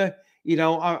going to,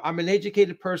 I'm an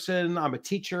educated person. I'm a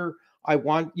teacher. I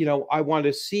want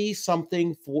to see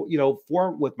something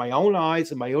for with my own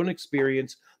eyes and my own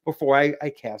experience before I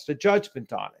cast a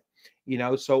judgment on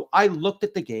it. So I looked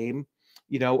at the game,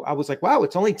 I was like, wow,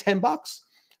 it's only $10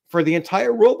 for the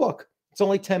entire rule book. It's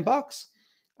only $10.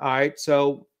 All right.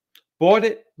 So bought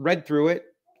it, read through it.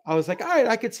 I was like, all right,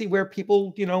 I could see where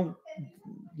people,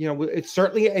 it's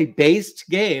certainly a based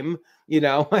game,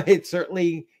 it's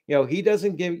certainly, he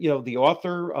doesn't give, the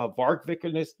author of Varg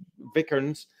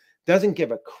Vikernes doesn't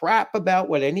give a crap about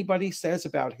what anybody says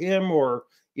about him or,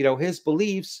 his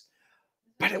beliefs,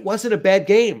 but it wasn't a bad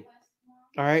game.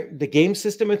 All right. The game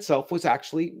system itself was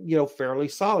actually, fairly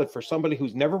solid for somebody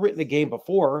who's never written a game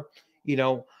before.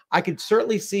 I could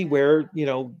certainly see where,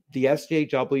 the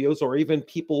SJWs or even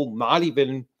people not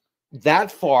even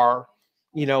that far,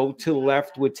 to the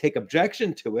left would take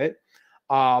objection to it.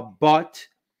 But,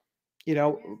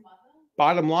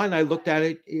 bottom line, I looked at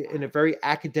it in a very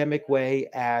academic way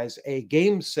as a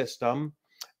game system.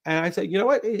 And I said, you know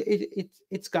what?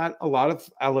 It's got a lot of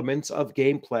elements of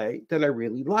gameplay that I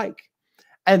really like.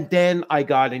 And then I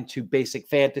got into basic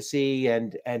fantasy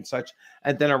and such.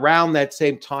 And then around that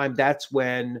same time, that's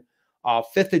when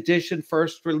 5th edition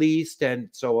first released. And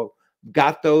so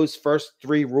got those first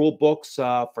 3 rule books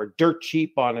for dirt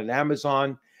cheap on an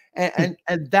Amazon. And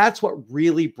that's what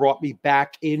really brought me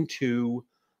back into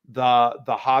the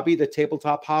hobby, the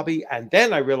tabletop hobby. And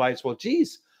then I realized, well,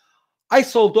 geez, I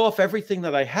sold off everything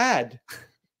that I had,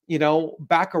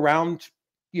 back around,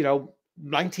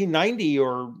 1990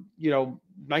 or,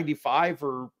 95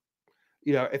 or,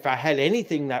 if I had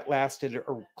anything that lasted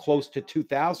or close to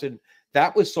 2000,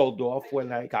 that was sold off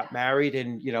when I got married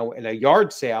and, in a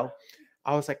yard sale.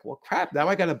 I was like, well, crap, now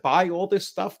I got to buy all this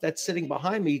stuff that's sitting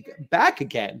behind me back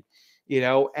again,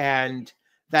 and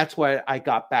that's why I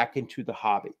got back into the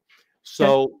hobby.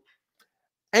 So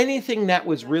anything that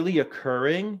was really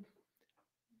occurring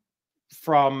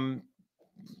from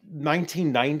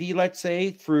 1990, let's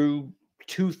say, through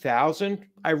 2000,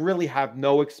 I really have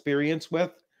no experience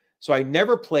with. So I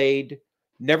never played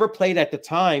at the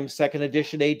time 2nd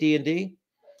edition AD&D.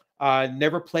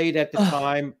 Never played at the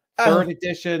time 3rd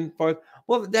edition.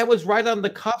 Well, that was right on the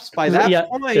cuffs by that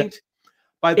point. Yeah.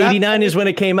 By that 89 point, is when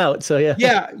it came out. So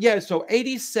yeah. So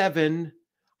 87,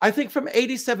 I think from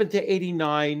 87 to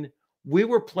 89, we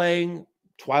were playing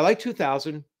Twilight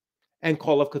 2000 and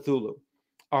Call of Cthulhu.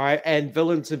 All right, and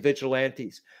Villains and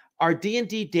Vigilantes. Our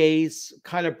D&D days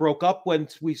kind of broke up when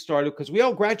we started because we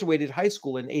all graduated high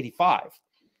school in 85.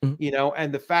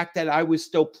 And the fact that I was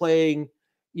still playing,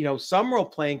 some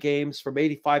role-playing games from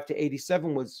 85 to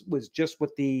 87 was just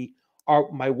with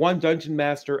my one dungeon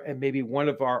master and maybe one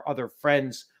of our other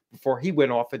friends before he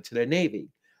went off into the Navy.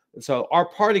 And so our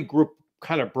party group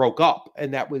kind of broke up,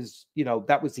 and that was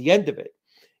the end of it,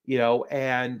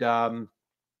 and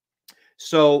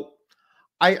so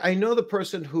I know the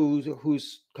person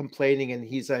who's complaining, and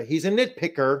he's a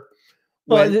nitpicker.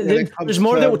 Well, there's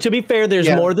more than, to be fair, there's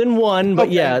more than one,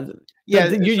 but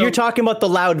you're talking about the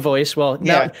loud voice. Well,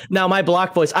 now my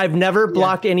block voice. I've never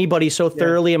blocked anybody so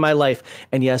thoroughly in my life.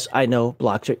 And yes, I know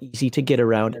blocks are easy to get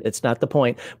around. It's not the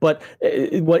point. But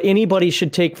what anybody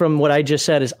should take from what I just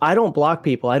said is I don't block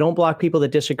people. I don't block people that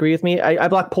disagree with me. I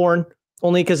block porn.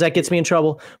 Only because that gets me in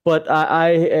trouble. But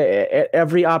at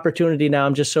every opportunity now,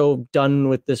 I'm just so done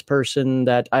with this person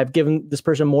that I've given this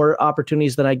person more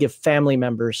opportunities than I give family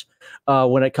members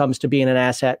when it comes to being an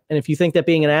asshat. And if you think that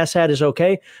being an asshat is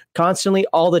okay, constantly,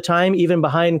 all the time, even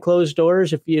behind closed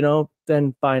doors,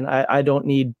 then fine. I don't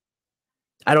need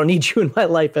you in my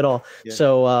life at all. Yeah.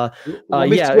 So let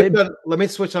me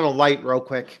switch on a light real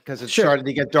quick because it's starting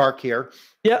to get dark here.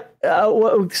 Yeah.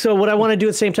 So what I want to do at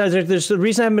the same time, there's the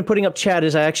reason I haven't been putting up chat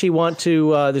is I actually want to,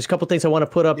 there's a couple things I want to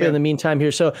put up in the meantime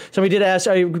here. So somebody did ask,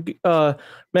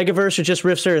 Megaverse or just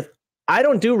Rifts Earth? I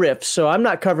don't do Rifts, so I'm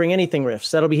not covering anything Rifts.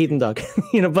 That'll be Heathen Doug,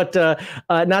 but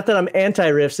not that I'm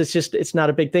anti-Rifts. It's not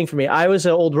a big thing for me. I was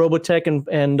an old Robotech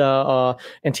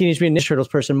and Teenage Mutant Ninja Turtles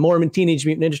person, more Teenage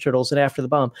Mutant Ninja Turtles than After the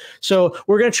Bomb. So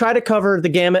we're going to try to cover the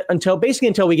gamut until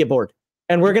we get bored.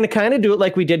 And we're going to kind of do it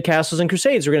like we did Castles and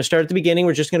Crusades. We're going to start at the beginning.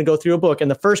 We're just going to go through a book.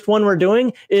 And the first one we're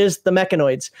doing is the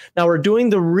Mechanoids. Now we're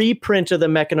doing the reprint of the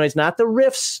Mechanoids, not the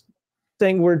Rifts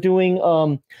thing. We're doing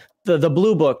the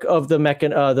blue book of the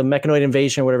Mechanoid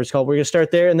Invasion, or whatever it's called. We're going to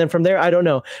start there. And then from there, I don't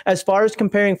know. As far as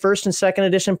comparing first and second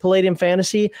edition Palladium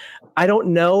Fantasy, I don't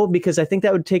know, because I think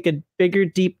that would take a bigger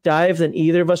deep dive than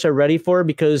either of us are ready for,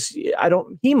 because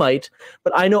he might,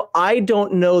 but I know I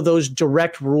don't know those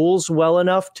direct rules well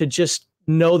enough to just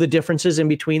know the differences in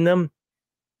between them.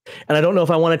 And I don't know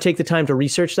if I want to take the time to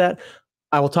research that.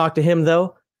 I will talk to him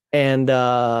though, and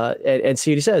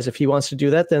see what he says. If he wants to do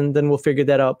that, then we'll figure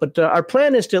that out. But our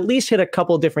plan is to at least hit a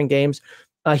couple of different games.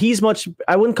 He's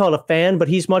I wouldn't call it a fan, but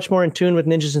he's much more in tune with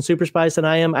Ninjas and Super Spies than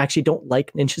I am. I actually don't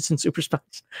like Ninjas and Super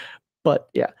Spies, but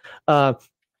yeah.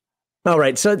 All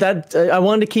right, so that I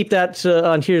wanted to keep that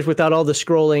on here without all the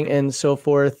scrolling and so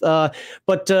forth.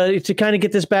 But to kind of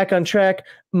get this back on track,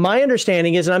 my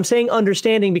understanding is, and I'm saying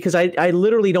understanding because I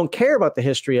literally don't care about the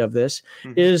history of this,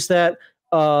 is that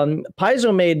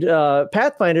Paizo made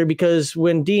Pathfinder because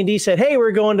when D&D said, hey,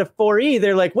 we're going to 4E,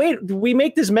 they're like, wait, we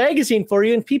make this magazine for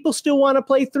you and people still want to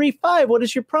play 3.5. What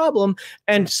is your problem?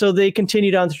 And so they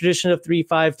continued on the tradition of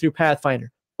 3.5 through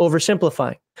Pathfinder,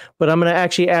 oversimplifying. But I'm going to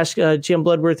actually ask DM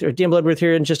Bloodworth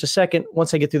here in just a second,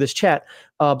 once I get through this chat,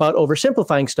 about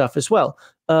oversimplifying stuff as well.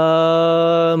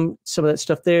 Some of that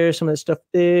stuff there, some of that stuff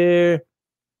there.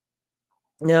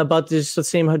 Yeah, about this, the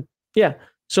same. Yeah.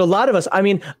 So a lot of us, I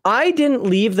mean, I didn't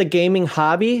leave the gaming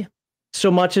hobby so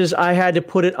much as I had to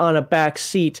put it on a back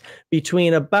seat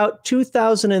between about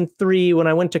 2003 when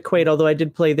I went to Kuwait, although I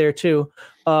did play there too,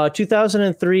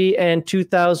 2003 and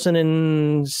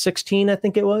 2016, I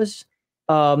think it was.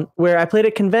 Where I played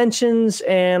at conventions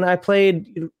and I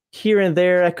played here and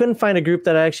there. I couldn't find a group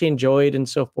that I actually enjoyed and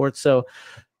so forth. So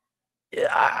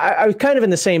I was kind of in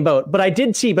the same boat, but I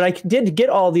did get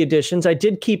all the editions. I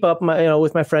did keep up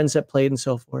with my friends that played and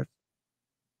so forth.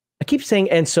 I keep saying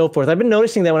and so forth. I've been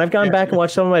noticing that when I've gone back and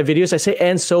watched some of my videos, I say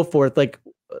and so forth. Like,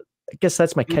 I guess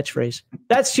that's my catchphrase.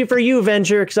 That's for you,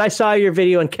 Venger, because I saw your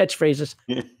video on catchphrases.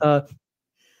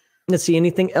 Let's see,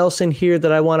 anything else in here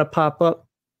that I want to pop up?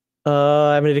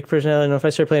 I'm an addicted person. I don't know if I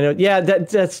start playing it. Yeah,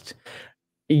 that's.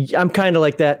 I'm kind of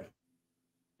like that.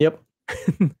 Yep.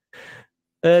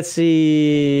 Let's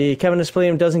see. Kevin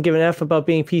Palladium doesn't give an F about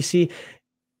being PC.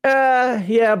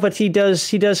 Yeah, but he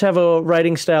does have a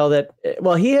writing style that.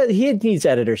 Well, he needs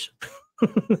editors.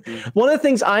 One of the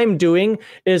things I'm doing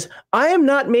is I am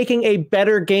not making a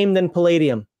better game than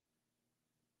Palladium.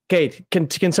 Okay,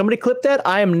 can somebody clip that?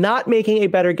 I am not making a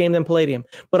better game than Palladium,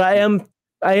 but I am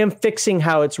fixing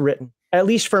how it's written, at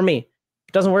least for me. If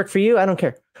it doesn't work for you, I don't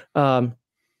care.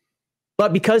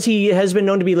 But because he has been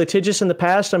known to be litigious in the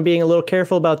past, I'm being a little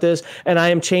careful about this, and I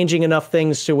am changing enough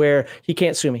things to where he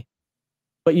can't sue me.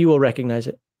 But you will recognize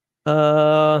it.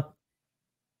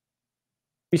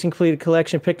 Recent completed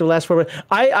collection, picked the last 4.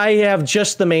 I have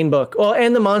just the main book. Well,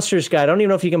 and the Monsters Guide. I don't even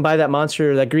know if you can buy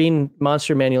that green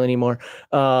monster manual anymore.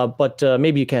 But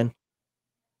maybe you can.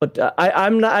 But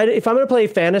I'm not. If I'm going to play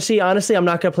fantasy, honestly, I'm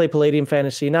not going to play Palladium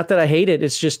Fantasy. Not that I hate it.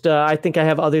 It's just I think I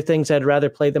have other things I'd rather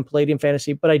play than Palladium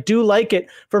Fantasy. But I do like it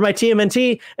for my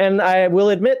TMNT, and I will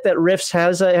admit that Rifts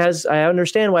has. I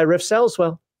understand why Rifts sells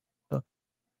well.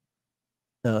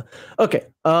 Okay.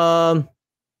 Yeah.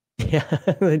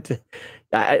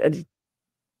 All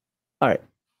right.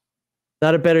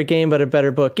 Not a better game, but a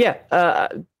better book. Yeah.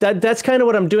 That's kind of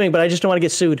what I'm doing, but I just don't want to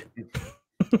get sued.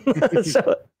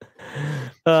 So.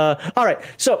 All right.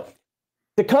 So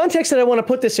the context that I want to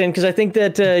put this in, because I think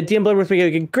that DM Bloodworth, we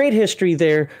get a great history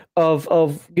there of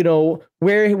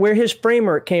where his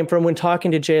framework came from when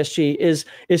talking to JSG is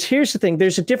here's the thing.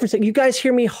 There's a difference. You guys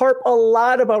hear me harp a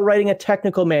lot about writing a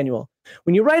technical manual.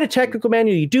 When you write a technical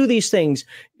manual, you do these things.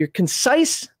 You're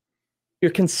concise,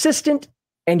 you're consistent,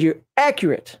 and you're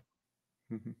accurate.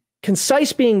 Mm-hmm.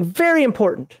 Concise being very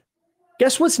important.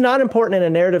 Guess what's not important in a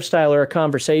narrative style or a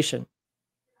conversation?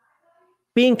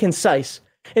 Being concise.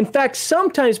 In fact,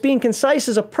 sometimes being concise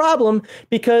is a problem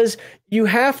because you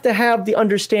have to have the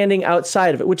understanding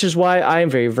outside of it, which is why I am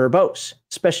very verbose,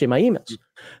 especially in my emails,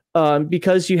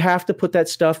 because you have to put that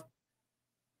stuff.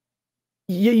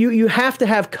 You have to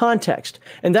have context,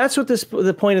 and that's what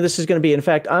the point of this is going to be. In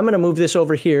fact, I'm going to move this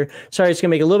over here. Sorry, it's going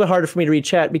to make it a little bit harder for me to read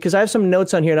chat because I have some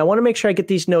notes on here, and I want to make sure I get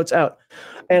these notes out.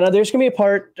 And there's going to be a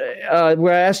part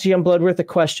where I asked GM Bloodworth a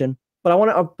question. But I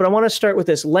want to start with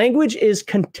this. Language is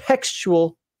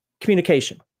contextual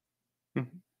communication.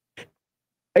 Mm-hmm.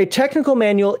 A technical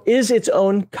manual is its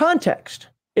own context.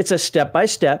 It's a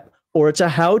step-by-step, or it's a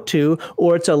how-to,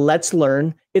 or it's a let's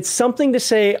learn. It's something to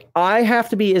say, I have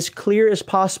to be as clear as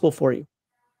possible for you.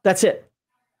 That's it.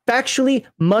 factually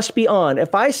must be on.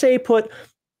 If I say put,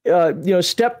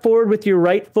 step forward with your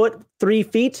right foot 3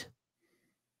 feet,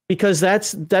 because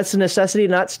that's a necessity,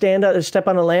 not step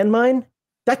on a landmine,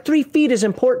 that 3 feet is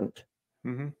important.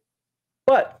 Mm-hmm.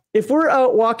 But if we're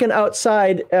out walking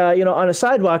outside, on a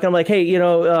sidewalk, and I'm like, hey,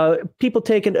 people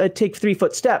take 3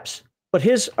 foot steps, but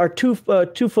his are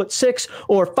 2'6"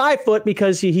 or 5 foot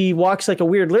because he walks like a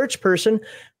weird lurch person.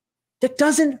 That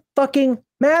doesn't fucking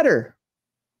matter.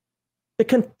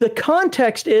 The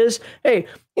context is, hey,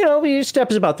 your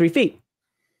step is about 3 feet.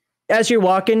 As you're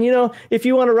walking, if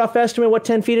you want a rough estimate what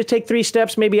 10 feet is, take 3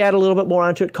 steps, maybe add a little bit more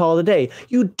onto it, call it a day.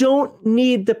 You don't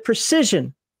need the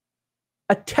precision.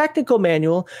 A technical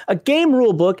manual, a game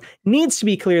rule book needs to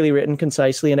be clearly written,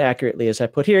 concisely, and accurately, as I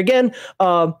put here again,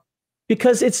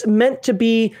 because it's meant to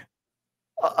be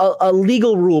a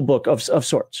legal rule book of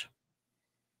sorts.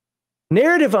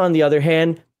 Narrative, on the other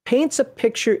hand, paints a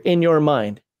picture in your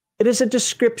mind. It is a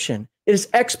description. It is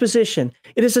exposition.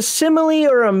 It is a simile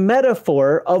or a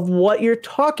metaphor of what you're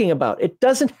talking about. It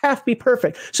doesn't have to be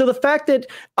perfect. So the fact that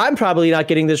I'm probably not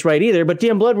getting this right either, but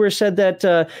DM Bloodware said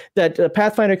that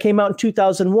Pathfinder came out in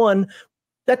 2001.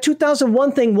 That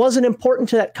 2001 thing wasn't important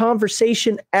to that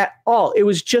conversation at all. It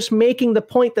was just making the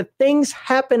point that things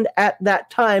happened at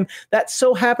that time. That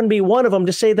so happened to be one of them,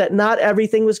 to say that not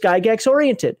everything was Gygax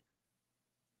oriented.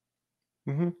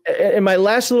 Mm-hmm. And my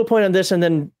last little point on this, and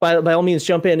then by all means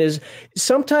jump in, is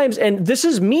sometimes, and this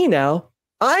is me now,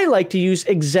 I like to use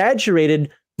exaggerated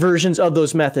versions of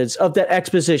those methods, of that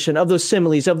exposition, of those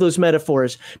similes, of those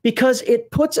metaphors, because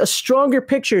it puts a stronger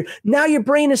picture. Now your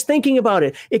brain is thinking about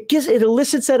it. It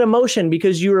elicits that emotion,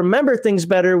 because you remember things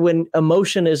better when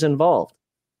emotion is involved.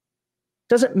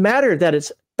 Doesn't matter that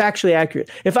it's factually accurate.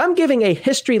 If I'm giving a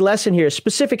history lesson here, a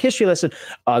specific history lesson,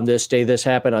 on this day this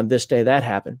happened, on this day that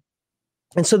happened.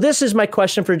 And so this is my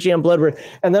question for GM Bloodward,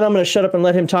 and then I'm going to shut up and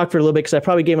let him talk for a little bit, because I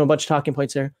probably gave him a bunch of talking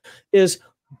points there, is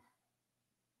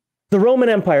the Roman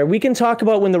Empire. We can talk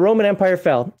about when the Roman Empire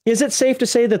fell. Is it safe to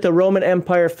say that the Roman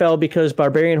Empire fell because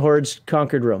barbarian hordes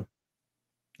conquered Rome?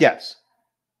 Yes.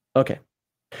 Okay.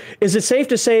 Is it safe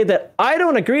to say that I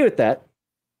don't agree with that?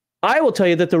 I will tell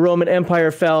you that the Roman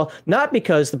Empire fell not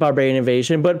because the barbarian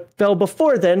invasion, but fell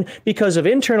before then because of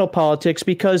internal politics,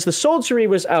 because the soldiery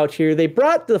was out here. They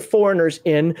brought the foreigners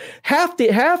in. Half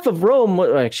of Rome,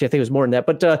 actually, I think it was more than that,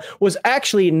 but was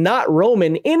actually not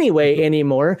Roman anyway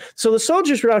anymore. So the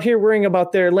soldiers were out here worrying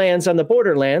about their lands on the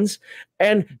borderlands,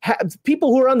 and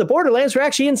people who were on the borderlands were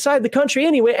actually inside the country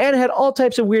anyway, and had all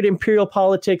types of weird imperial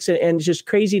politics and just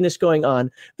craziness going on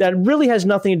that really has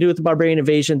nothing to do with the barbarian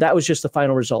invasion. That was just the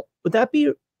final result. Would that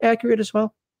be accurate as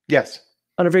well? Yes.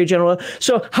 On a very general level.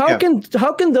 So how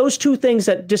can those two things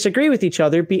that disagree with each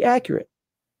other be accurate?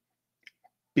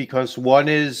 Because one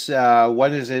is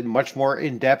a much more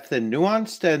in-depth and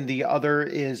nuanced, and the other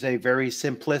is a very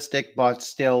simplistic but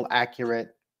still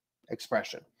accurate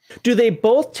expression. Do they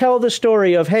both tell the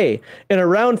story of, hey, in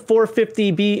around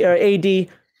 450 AD,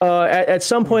 at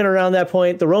some point around that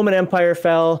point, the Roman Empire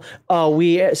fell.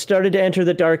 We started to enter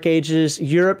the Dark Ages.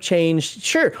 Europe changed.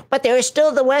 Sure, but there is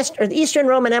still the West or the Eastern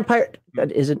Roman Empire.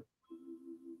 That isn't.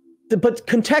 But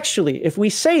contextually, if we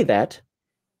say that,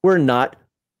 we're not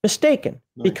mistaken,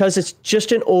 because it's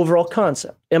just an overall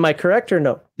concept. Am I correct or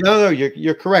no? No,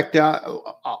 you're correct.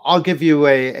 I'll give you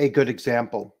a good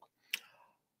example.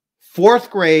 4th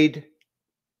grade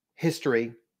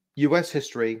history, U.S.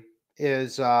 history,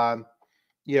 is the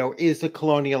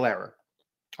colonial era.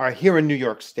 All right, here in New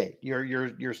York State,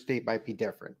 your state might be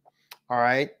different. All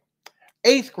right,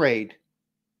 8th grade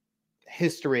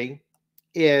history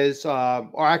is,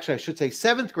 or actually, I should say,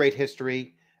 7th grade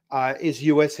history is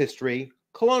U.S. history,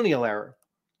 colonial era.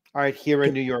 All right, here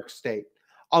in New York State.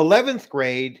 11th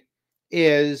grade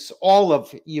is all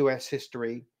of U.S.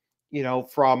 history,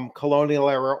 from colonial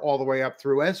era all the way up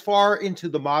through as far into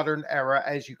the modern era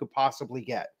as you could possibly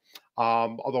get.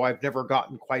 Although I've never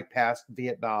gotten quite past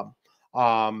Vietnam,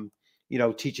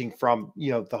 teaching from,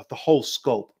 the whole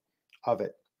scope of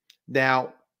it.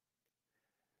 Now,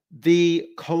 the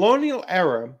colonial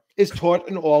era is taught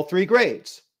in all 3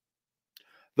 grades.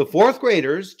 The 4th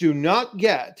graders do not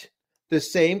get the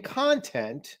same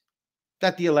content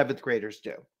that the 11th graders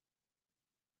do.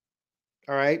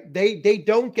 All right. They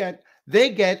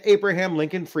get Abraham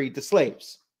Lincoln freed the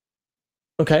slaves.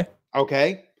 Okay.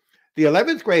 Okay. The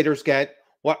 11th graders get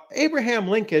what Abraham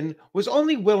Lincoln was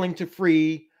only willing to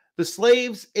free the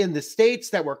slaves in the states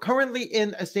that were currently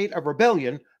in a state of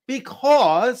rebellion,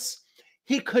 because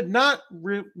he could not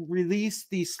release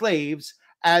these slaves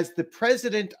as the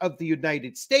president of the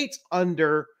United States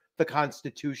under the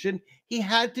Constitution. He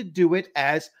had to do it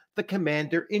as the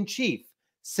commander-in-chief.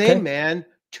 Same man,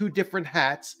 two different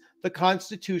hats. The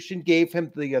Constitution gave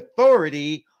him the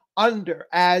authority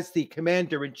as the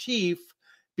commander-in-chief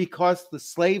because the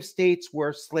slave states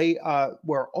were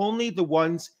only the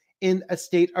ones in a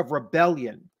state of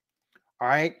rebellion. All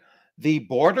right. The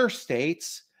border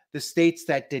states, the states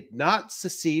that did not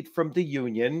secede from the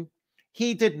Union,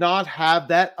 he did not have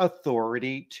that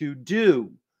authority to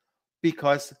do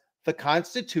because the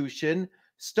Constitution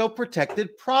still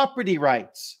protected property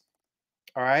rights.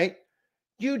 All right.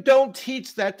 You don't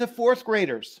teach that to fourth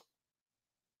graders.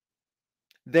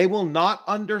 They will not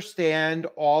understand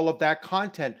all of that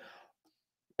content.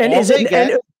 And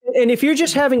and if you're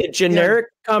just having a generic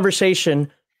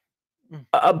conversation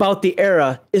about the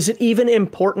era, is it even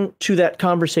important to that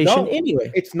conversation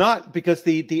anyway? It's not, because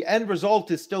the end result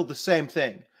is still the same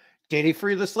thing. Did he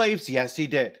free the slaves? Yes, he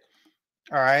did.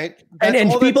 All right.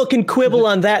 And people can quibble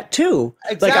on that too.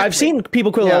 Exactly. Like I've seen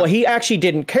people quibble, well, he actually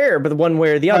didn't care, but one way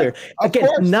or the other. Again,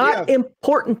 not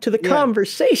important to the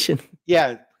conversation.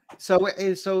 Yeah. So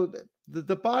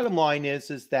the bottom line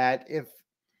is that if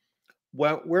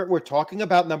we're talking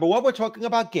about, number one, we're talking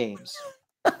about games.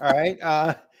 All right.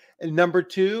 And number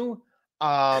two,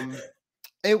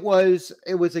 it was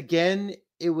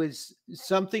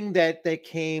something that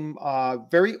came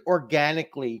very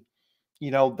organically. You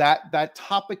know, that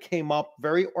topic came up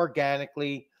very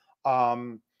organically.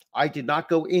 I did not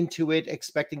go into it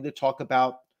expecting to talk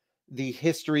about the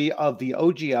history of the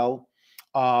OGL.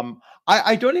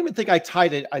 I don't even think I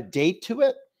tied a date to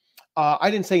it. I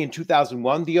didn't say in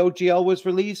 2001 the OGL was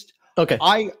released. Okay.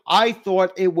 I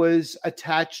thought it was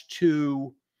attached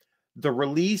to the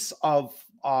release of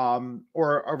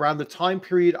or around the time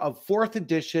period of 4th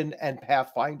edition and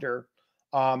Pathfinder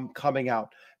coming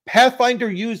out. Pathfinder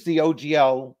used the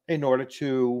OGL in order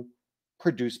to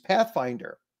produce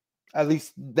Pathfinder. At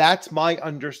least that's my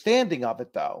understanding of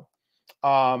it, though.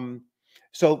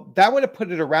 So that would have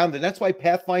put it around, and that's why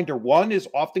Pathfinder 1 is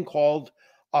often called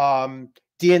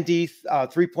D&D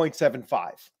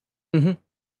 3.75. Mm-hmm.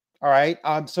 All right.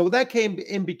 So that came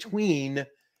in between,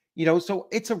 you know, so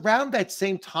it's around that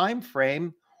same time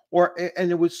frame,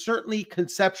 and it was certainly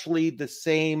conceptually the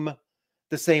same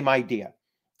idea.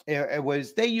 It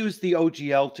was, they used the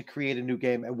OGL to create a new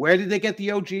game. And where did they get the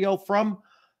OGL from?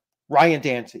 Ryan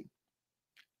Dancey.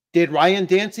 Did Ryan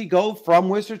Dancey go from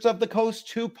Wizards of the Coast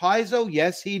to Paizo?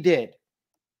 Yes, he did.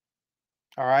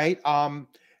 All right.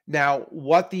 Now,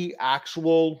 what the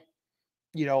actual,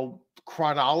 you know,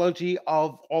 chronology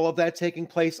of all of that taking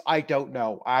place, I don't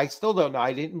know. I still don't know.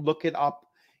 I didn't look it up,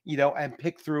 you know, and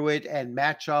pick through it and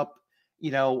match up,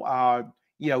 you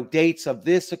know, dates of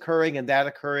this occurring and that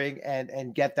occurring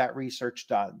and get that research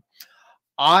done.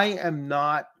 I am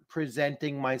not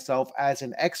presenting myself as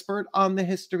an expert on the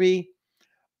history,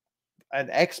 an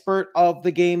expert of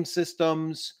the game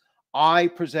systems. I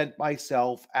present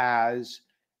myself as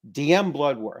DM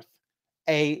Bloodworth,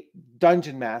 a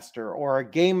dungeon master or a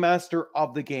game master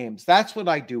of the games. That's what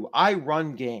I do. I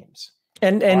run games.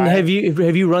 And have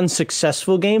you run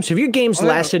successful games? Have your games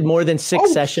lasted more than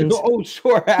 6 sessions? Oh,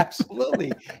 sure,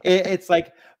 absolutely. It's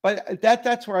like, but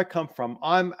that's where I come from.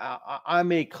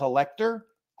 I'm a collector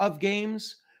of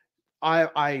games.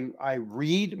 I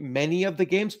read many of the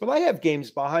games, but I have games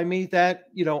behind me that,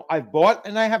 you know, I've bought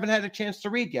and I haven't had a chance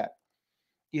to read yet.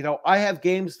 You know, I have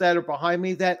games that are behind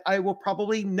me that I will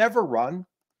probably never run.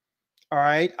 All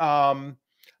right.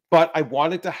 But I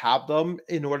wanted to have them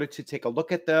in order to take a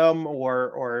look at them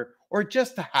or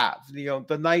just to have, you know,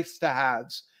 the nice to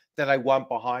haves that I want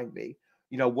behind me.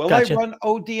 You know, will I run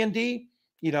OD&D?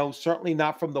 You know, certainly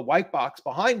not from the white box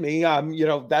behind me. You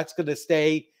know, that's going to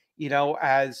stay, you know,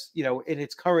 as, you know, in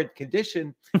its current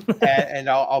condition. and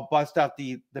I'll bust out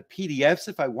the PDFs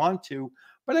if I want to,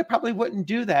 but I probably wouldn't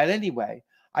do that anyway.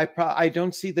 I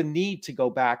don't see the need to go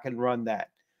back and run that.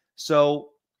 So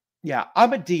yeah,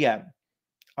 I'm a DM.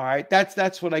 All right.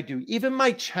 That's what I do. Even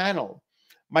my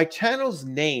channel's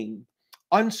name,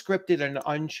 Unscripted and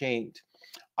Unchained.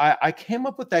 I came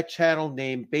up with that channel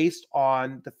name based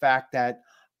on the fact that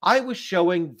I was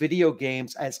showing video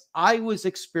games as I was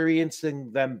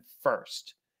experiencing them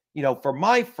first, you know, for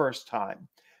my first time.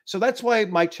 So that's why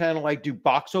my channel, I do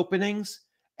box openings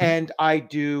and I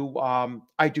do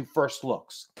first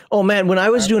looks. Oh man, when I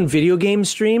was doing video game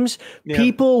streams,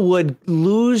 people would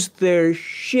lose their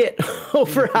shit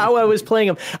over how I was playing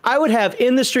them. I would have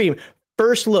in the stream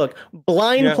first look,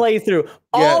 blind playthrough,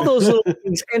 all those little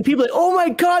things, and people like, oh my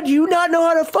god, you not know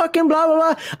how to fucking blah blah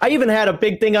blah. I even had a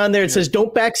big thing on there that says,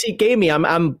 "Don't backseat game me.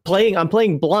 I'm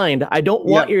playing blind. I don't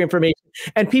want your information."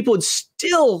 And people would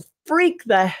still freak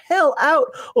the hell out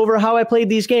over how I played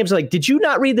these games. Like, did you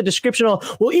not read the description?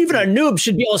 Well, even a noob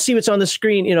should be able to see what's on the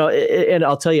screen, you know. And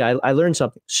I'll tell you, I learned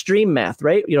something. Stream math,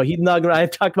 right? You know, Heath Nugget and I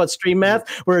have talked about stream math,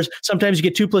 whereas sometimes you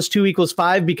get 2 + 2 =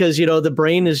 5 because, you know, the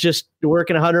brain is just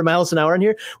working 100 miles an hour in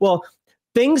here. Well,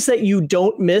 things that you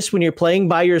don't miss when you're playing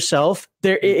by yourself,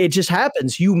 it just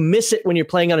happens. You miss it when you're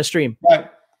playing on a stream. Right.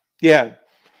 Yeah.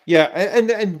 Yeah.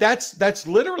 And that's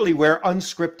literally where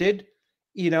Unscripted,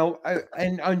 you know,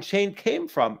 and Unchained came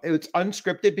from. It's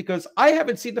unscripted because I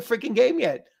haven't seen the freaking game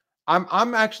yet.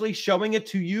 I'm actually showing it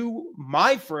to you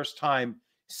my first time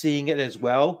seeing it as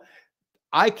well.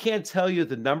 I can't tell you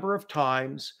the number of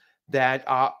times that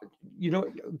you know,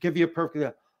 give you a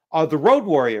perfect the Road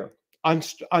Warrior on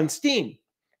Steam.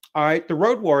 All right, the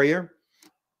Road Warrior,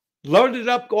 loaded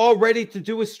up, all ready to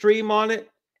do a stream on it,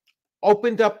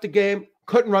 opened up the game,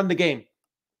 couldn't run the game.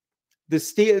 The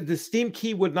Steam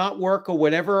key would not work or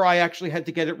whatever. I actually had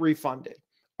to get it refunded.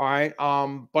 All right,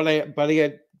 but I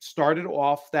had started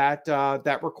off that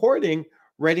that recording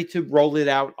ready to roll it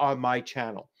out on my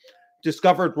channel.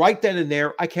 Discovered right then and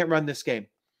there, I can't run this game.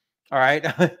 All right,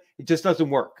 it just doesn't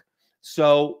work.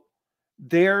 So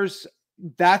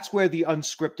that's where the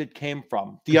Unscripted came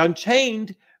from. The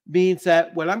Unchained means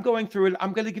that when I'm going through it,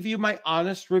 I'm going to give you my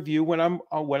honest review when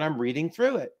I'm reading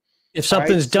through it. If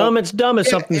something's dumb, it's dumb. If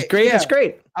something's great, it's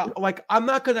great. Like, I'm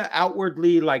not going to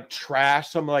outwardly like trash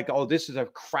something like, oh, this is a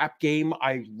crap game,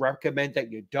 I recommend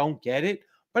that you don't get it.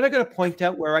 But I'm going to point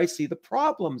out where I see the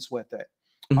problems with it.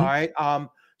 Mm-hmm. All right.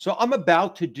 So I'm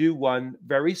about to do one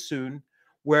very soon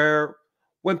where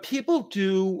when people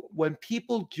do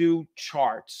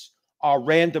charts,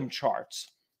 random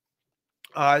charts.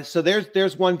 So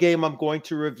there's one game I'm going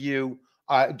to review,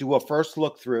 do a first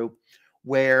look through,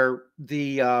 where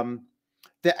the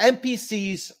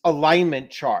NPC's alignment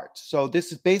chart. So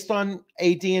this is based on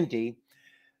AD&D.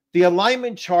 The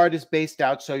alignment chart is based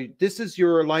out. So this is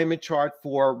your alignment chart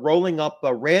for rolling up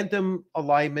a random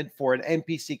alignment for an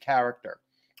NPC character.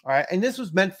 All right, and this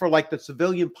was meant for like the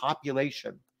civilian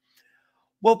population.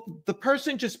 Well, the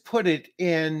person just put it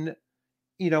in,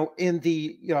 in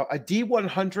the, a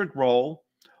D100 roll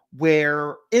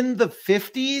where in the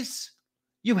 50s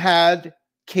you had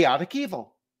chaotic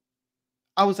evil.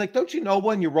 I was like, don't you know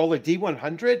when you roll a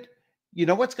D100, you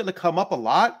know what's going to come up a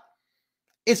lot?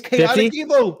 Is chaotic 50?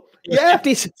 evil. Yeah,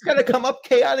 50s. It's going to come up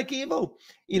chaotic evil.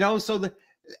 So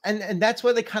and that's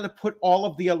where they kind of put all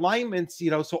of the alignments,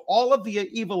 so all of the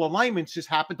evil alignments just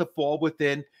happen to fall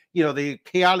within, the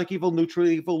chaotic evil, neutral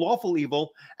evil, lawful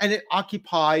evil, and it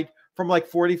occupied from like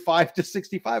 45 to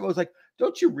 65. I was like,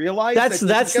 don't you realize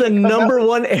that's the number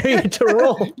one area to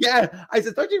roll? Yeah. I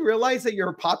said, don't you realize that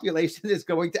your population is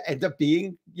going to end up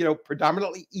being,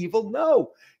 predominantly evil?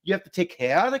 No, you have to take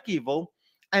chaotic evil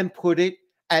and put it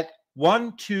at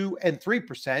 1, 2, and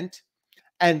 3%,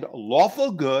 and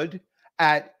lawful good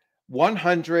at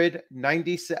 100,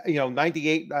 97,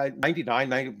 98, 99,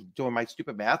 90, doing my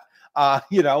stupid math,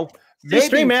 maybe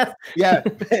stream math. Yeah,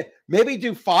 maybe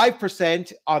do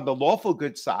 5% on the lawful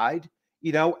good side,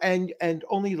 and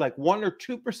only like 1 or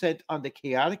 2% on the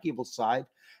chaotic evil side.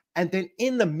 And then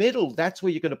in the middle, that's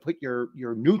where you're going to put your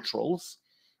neutrals,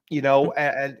 and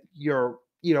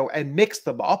and mix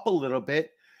them up a little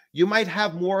bit. You might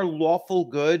have more lawful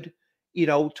good,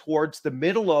 towards the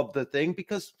middle of the thing,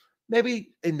 because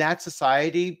maybe in that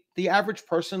society, the average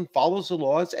person follows the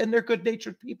laws and they're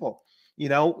good-natured people,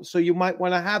 so you might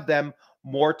want to have them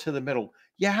more to the middle.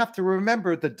 You have to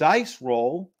remember the dice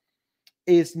roll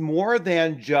is more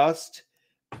than just,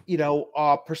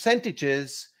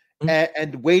 percentages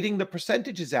and weighting the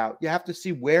percentages out. You have to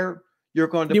see where you're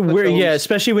going to put those,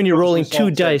 especially when you're rolling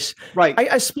 2 dice. Right.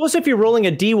 I suppose if you're rolling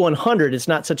a D100, it's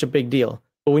not such a big deal.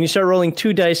 But when you start rolling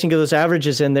 2 dice and get those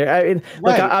averages in there,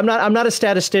 look, I'm not a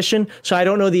statistician, so I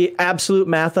don't know the absolute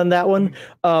math on that one.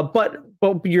 But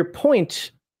your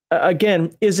point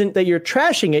again isn't that you're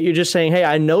trashing it. You're just saying, hey,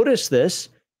 I noticed this,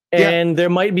 and there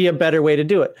might be a better way to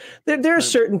do it. There are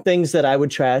certain things that I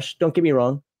would trash. Don't get me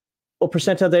wrong. Well,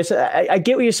 percentile dice. I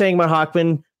get what you're saying, Mark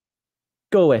Hochman.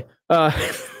 Go away. Well,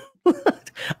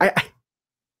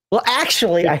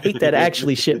 actually, I hate that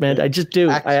actually shit, man. I just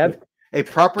do. Actually, I have. A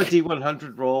proper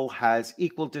D100 roll has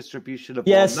equal distribution of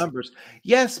all numbers.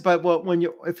 Yes, but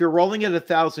if you're rolling it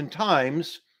 1,000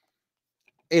 times,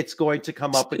 it's going to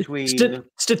come up between.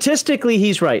 Statistically,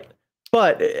 he's right,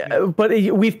 but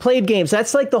we've played games.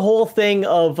 That's like the whole thing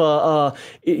of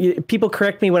people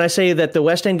correct me when I say that the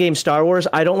West End game Star Wars.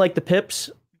 I don't like the pips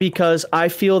because I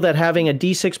feel that having a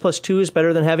D6 + 2 is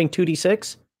better than having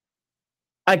 2D6.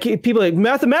 People are like,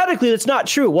 mathematically, that's not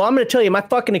true. Well, I'm going to tell you my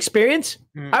fucking experience.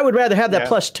 I would rather have that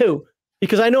 +2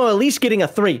 because I know I'm at least getting a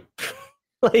 3.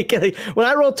 like when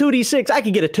I roll 2d6, I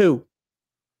can get a 2.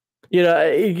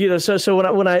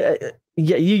 So when I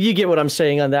yeah, you get what I'm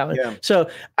saying on that one. Yeah. So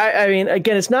I mean,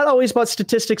 again, it's not always about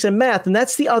statistics and math, and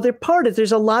that's the other part.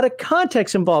 There's a lot of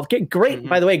context involved. Great,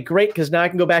 by the way, great, because now I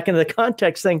can go back into the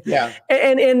context thing. Yeah.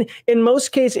 And in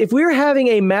most cases, if we're having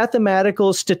a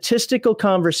mathematical, statistical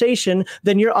conversation,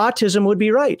 then your autism would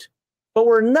be right. But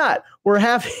we're not. We're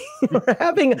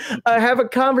having have a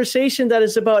conversation that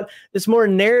is about, it's more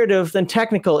narrative than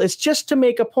technical. It's just to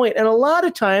make a point, and a lot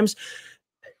of times,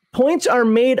 points are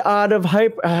made out of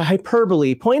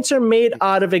hyperbole. Points are made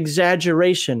out of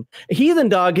exaggeration. Heathen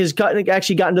Dog has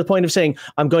actually gotten to the point of saying,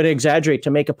 I'm going to exaggerate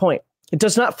to make a point. It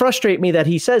does not frustrate me that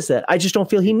he says that. I just don't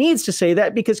feel he needs to say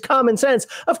that, because common sense,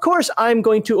 of course, I'm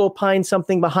going to opine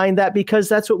something behind that, because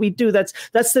that's what we do. That's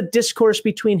the discourse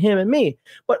between him and me.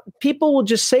 But people will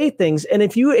just say things. And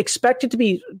if you expect it to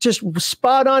be just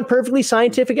spot on, perfectly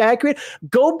scientific, accurate,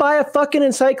 go buy a fucking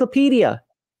encyclopedia.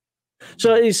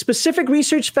 So specific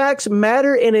research facts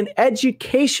matter in an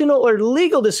educational or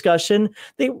legal discussion.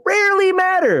 They rarely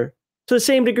matter to the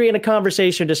same degree in a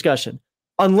conversation discussion,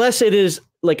 unless it is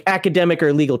like academic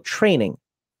or legal training.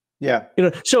 Yeah.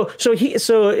 So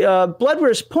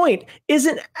Bloodworth's point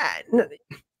isn't,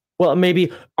 well,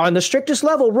 maybe on the strictest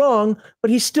level wrong,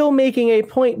 but he's still making a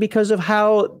point because of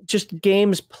how just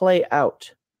games play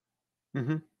out.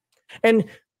 Mm-hmm. And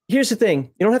here's the thing.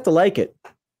 You don't have to like it.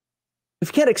 If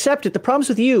you can't accept it, the problem's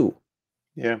with you.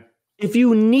 Yeah. If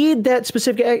you need that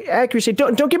specific accuracy,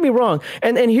 don't get me wrong.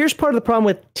 And here's part of the problem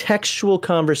with textual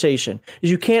conversation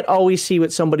is you can't always see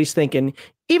what somebody's thinking,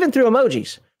 even through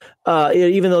emojis,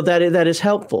 even though that is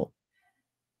helpful.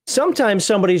 Sometimes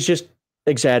somebody's just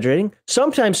exaggerating.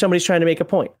 Sometimes somebody's trying to make a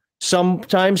point.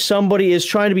 Sometimes somebody is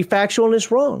trying to be factual and is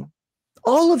wrong.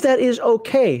 All of that is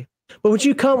okay. But when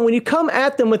you come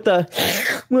at them with the,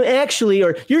 well, actually,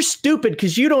 or you're stupid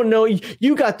because you don't know,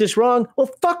 you got this wrong. Well,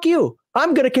 fuck you.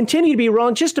 I'm going to continue to be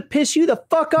wrong just to piss you the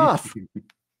fuck off.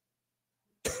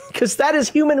 Because that is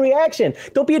human reaction.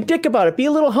 Don't be a dick about it. Be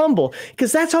a little humble,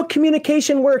 because that's how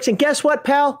communication works. And guess what,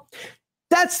 pal?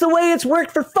 That's the way it's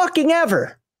worked for fucking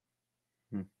ever.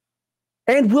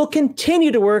 And will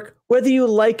continue to work whether you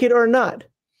like it or not.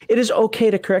 It is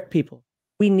okay to correct people.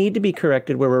 We need to be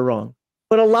corrected where we're wrong.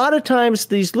 But a lot of times,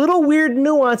 these little weird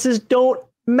nuances don't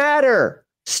matter.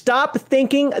 Stop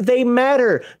thinking they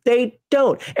matter. They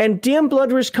don't. And DM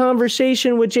Bloodworth's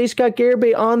conversation with J. Scott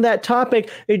Garibay on that topic,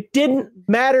 it didn't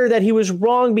matter that he was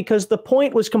wrong, because the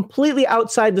point was completely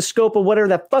outside the scope of whatever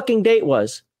that fucking date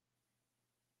was.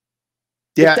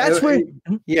 Yeah, that's where.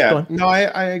 Yeah, no,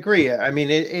 I agree. I mean,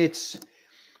 it's,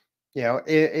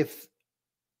 if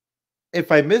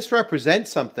I misrepresent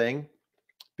something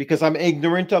because I'm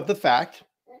ignorant of the fact,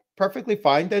 perfectly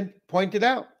fine, then point it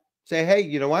out. Say, hey,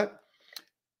 you know what?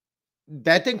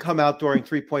 That didn't come out during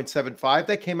 3.75.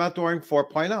 That came out during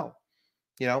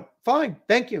 4.0. Fine,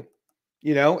 thank you.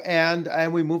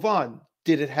 And we move on.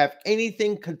 Did it have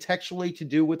anything contextually to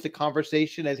do with the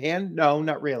conversation at hand? No,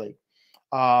 not really.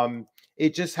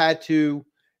 It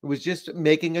was just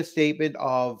making a statement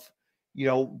of,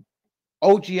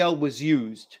 OGL was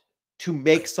used to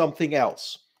make something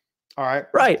else. All right.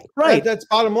 Right. That's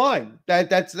bottom line.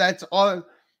 That's all.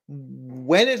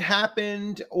 When it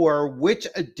happened, or which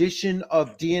edition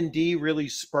of D&D really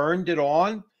spurned it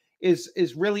on,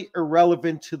 is really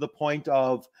irrelevant to the point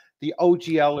of the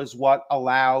OGL is what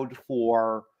allowed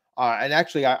for. And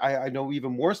actually, I know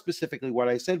even more specifically what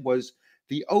I said was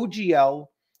the OGL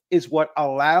is what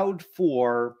allowed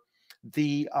for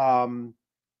the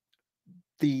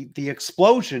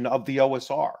explosion of the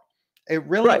OSR. It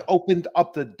really opened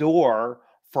up the door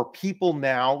for people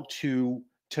now to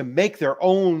make their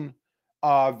own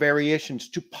variations,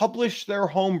 to publish their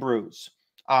homebrews,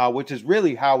 which is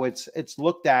really how it's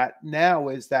looked at now,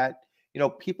 is that,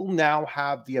 people now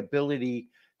have the ability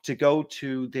to go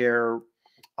to their,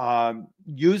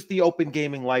 use the open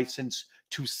gaming license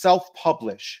to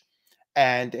self-publish.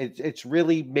 And it's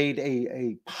really made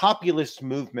a populist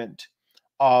movement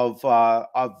of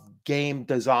game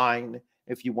design,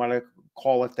 if you want to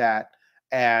call it that,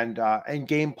 and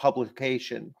game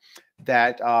publication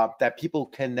that people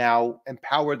can now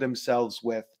empower themselves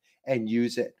with and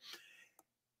use it.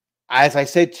 As I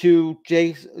said to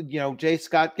J.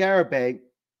 Scott Garibay,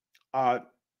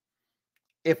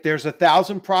 if there's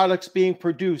 1,000 products being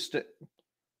produced,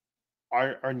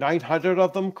 are 900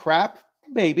 of them crap?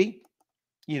 Maybe,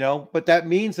 but that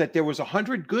means that there was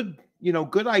 100 good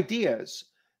ideas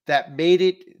that made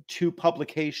it to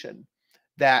publication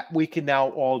that we can now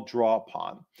all draw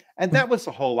upon. And that was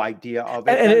the whole idea of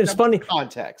it. And it's funny.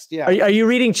 Context. Yeah. Are you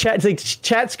reading chat? Like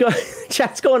chat's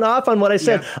going off on what I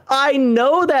said. Yeah. I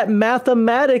know that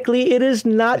mathematically it is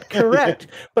not correct,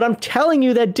 but I'm telling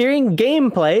you that during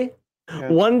gameplay,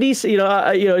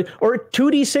 1d, or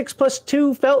 2d6 plus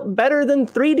 2 felt better than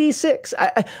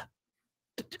 3d6.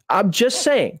 I'm just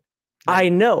saying. I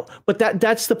know, but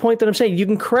that's the point that I'm saying. You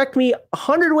can correct me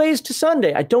 100 ways to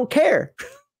Sunday. I don't care.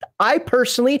 I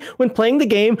personally, when playing the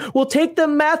game, will take the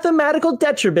mathematical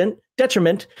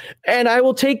detriment, and I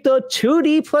will take the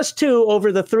 2D plus 2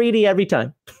 over the 3D every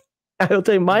time. I will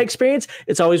tell you my experience,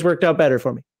 it's always worked out better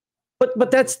for me.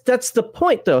 But that's the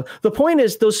point, though. The point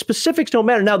is those specifics don't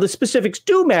matter. Now, the specifics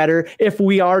do matter if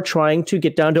we are trying to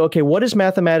get down to, okay, what is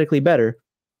mathematically better?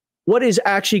 What is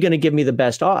actually going to give me the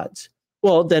best odds?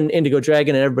 Well, then Indigo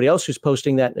Dragon and everybody else who's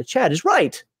posting that in the chat is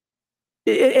right.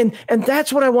 And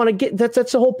that's what I want to get.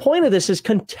 That's the whole point of this is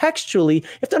contextually, you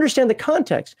have to understand the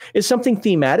context. Is something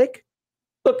thematic?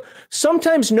 Look,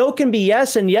 sometimes no can be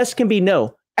yes and yes can be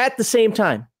no at the same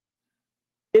time.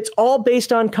 It's all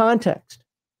based on context.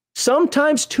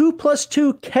 Sometimes 2 plus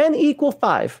 2 can equal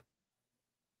 5.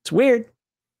 It's weird.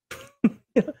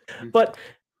 But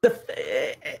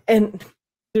and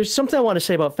there's something I want to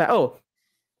say about fact. Oh,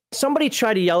 somebody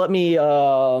tried to yell at me,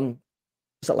 was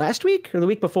it last week or the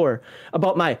week before,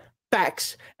 about my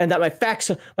facts and that my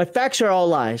facts are all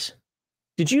lies.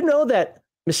 Did you know that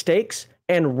mistakes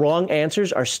and wrong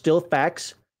answers are still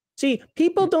facts? See,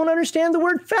 people don't understand the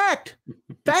word fact.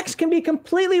 Facts can be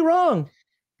completely wrong.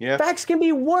 Yeah. Facts can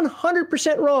be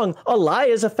 100% wrong. A lie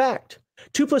is a fact.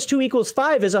 2 plus 2 equals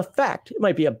 5 is a fact. It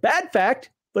might be a bad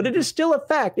fact, but it is still a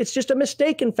fact. It's just a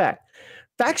mistaken fact.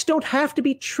 Facts don't have to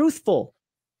be truthful.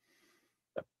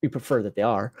 We prefer that they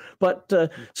are, but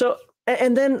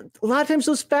and then a lot of times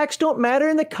those facts don't matter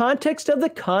in the context of the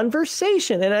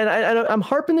conversation. And I'm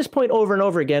harping this point over and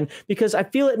over again because I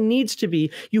feel it needs to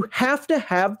be. You have to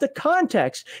have the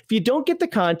context. If you don't get the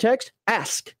context,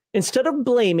 ask. Instead of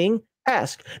blaming,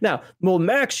 ask. Now, well,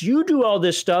 Max, you do all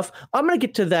this stuff. I'm going to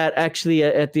get to that actually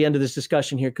at the end of this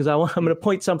discussion here because I'm going to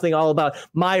point something all about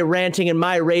my ranting and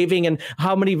my raving and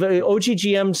how many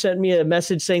OGGM sent me a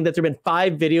message saying that there have been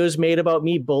 5 videos made about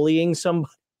me bullying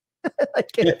somebody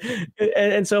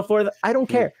and so forth. I don't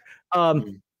care.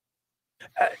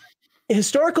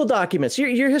 Historical documents.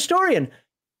 You're a historian.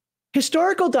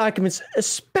 Historical documents,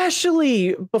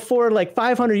 especially before like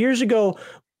 500 years ago,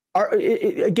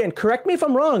 again, correct me if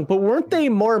I'm wrong, but weren't they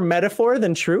more metaphor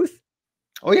than truth?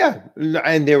 Oh yeah,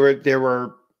 and they were, they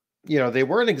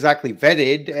weren't exactly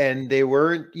vetted, and they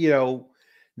weren't,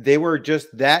 they were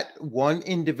just that one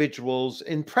individual's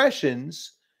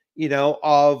impressions,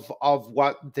 of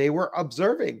what they were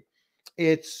observing.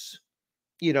 It's,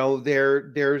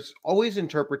 there's always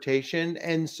interpretation,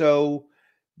 and so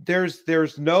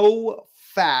there's no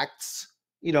facts,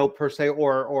 per se,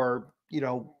 or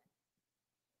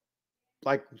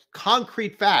like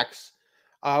concrete facts.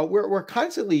 We're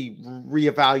constantly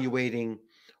reevaluating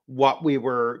what we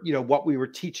were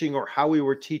teaching or how we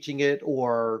were teaching it,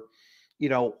 or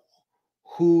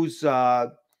whose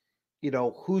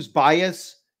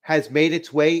bias has made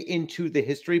its way into the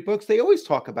history books. They always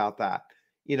talk about that.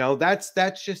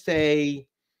 That's just a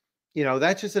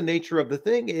nature of the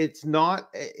thing. It's not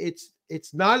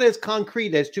as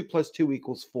concrete as 2 plus 2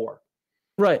 equals 4.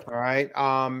 Right. All right.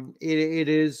 It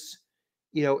is.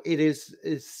 It is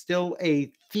still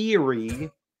a theory,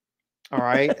 all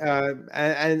right,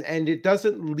 and it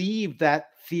doesn't leave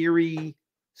that theory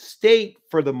state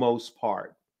for the most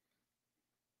part.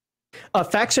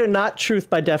 Facts are not truth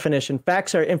by definition.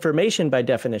 Facts are information by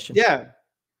definition. Yeah.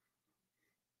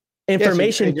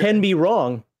 Information can be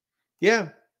wrong. Yeah.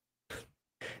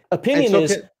 Opinion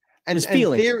is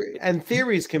feeling.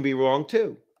 Theories can be wrong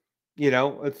too.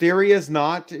 A theory is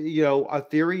not, a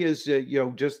theory is,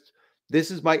 just,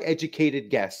 this is my educated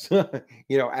guess,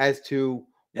 as to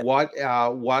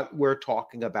what we're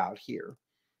talking about here.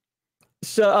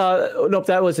 So, nope,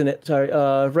 that wasn't it. Sorry.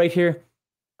 Right here.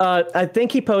 I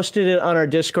think he posted it on our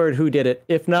Discord. Who did it?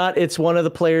 If not, it's one of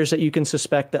the players that you can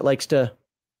suspect that likes to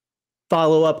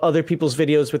follow up other people's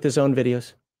videos with his own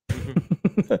videos.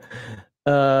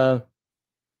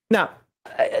 Now,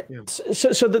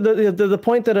 so the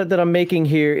point that I'm making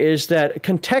here is that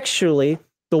contextually,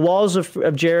 the walls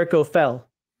of Jericho fell.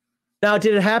 Now,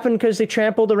 did it happen because they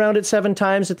trampled around it 7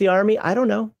 times at the army? I don't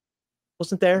know.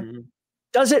 Wasn't there. Mm-hmm.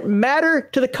 Does it matter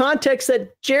to the context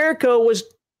that Jericho was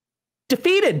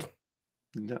defeated?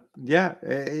 No, yeah,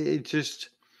 it just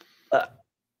it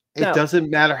doesn't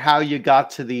matter how you got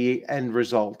to the end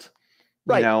result.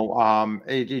 Right.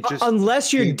 It just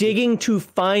unless you're digging to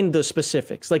find the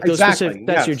specifics, like those exactly, specific,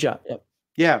 that's your job. Yep.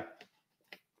 Yeah.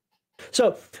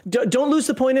 So don't lose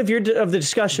the point of the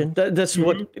discussion. That's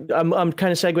what I'm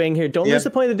kind of segueing here. Don't lose the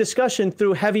point of the discussion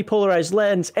through heavy polarized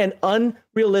lens and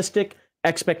unrealistic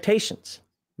expectations.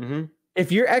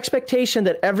 If your expectation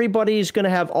that everybody's going to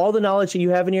have all the knowledge that you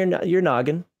have in your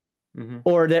noggin,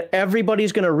 or that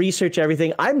everybody's going to research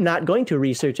everything, I'm not going to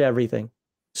research everything.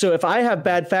 So if I have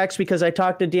bad facts because I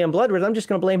talked to Dan Bloodworth, I'm just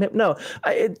going to blame him. No,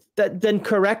 then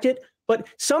correct it. But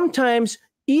sometimes,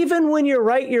 even when you're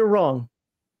right, you're wrong.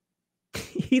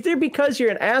 Either because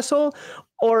you're an asshole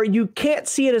or you can't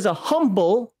see it as a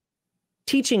humble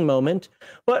teaching moment,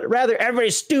 but rather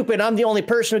everybody's stupid. I'm the only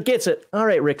person who gets it. All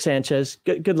right, Rick Sanchez,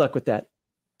 good luck with that.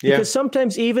 Yeah. Because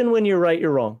sometimes even when you're right,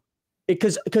 you're wrong.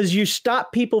 Because you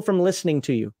stop people from listening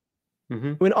to you.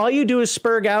 When all you do is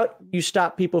spurg out, you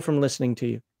stop people from listening to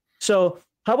you. So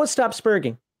how about stop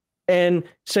spurging and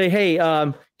say, hey,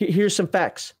 here's some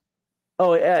facts.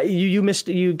 Oh,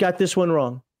 you got this one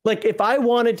wrong. Like if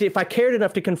I cared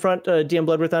enough to confront DM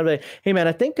Bloodworth, I'd be like, hey man,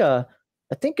 I think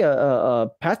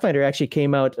Pathfinder actually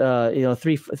came out,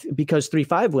 because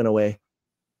 3.5 went away,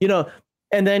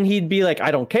 and then he'd be like,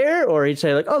 I don't care. Or he'd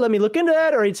say like, oh, let me look into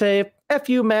that. Or he'd say, F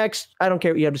you, Max. I don't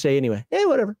care what you have to say anyway. Yeah,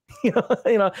 whatever.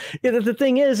 The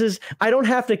thing is I don't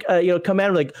have to, come at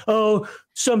him like, oh,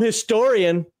 some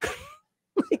historian.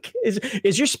 Like,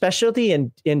 is your specialty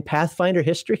in Pathfinder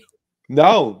history?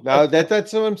 No,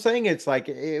 that's what I'm saying. It's like,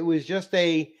 it was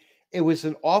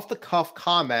an off the cuff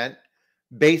comment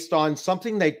based on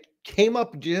something that came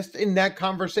up just in that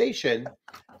conversation.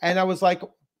 And I was like,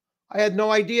 I had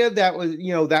no idea that was,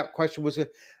 that question was a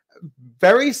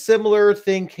very similar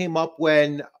thing came up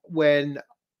when we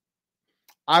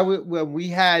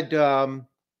had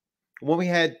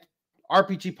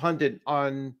RPG Pundit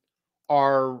on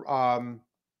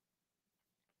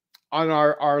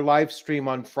our live stream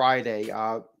on Friday.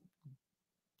 The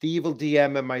Evil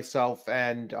DM and myself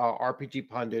and RPG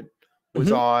Pundit was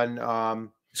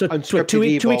on so two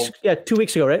weeks, yeah, 2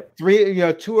 weeks ago, right?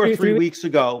 2 or 3 weeks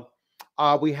ago.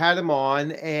 We had him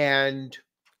on, and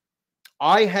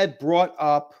I had brought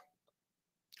up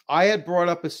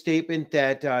a statement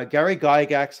that Gary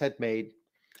Gygax had made,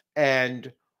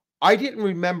 and I didn't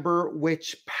remember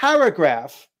which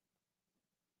paragraph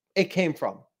it came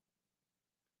from.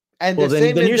 And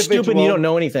then you're stupid and you don't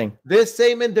know anything. This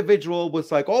same individual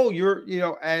was like, oh, you're,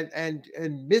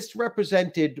 and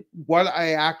misrepresented what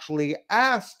I actually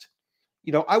asked.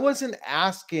 I wasn't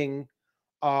asking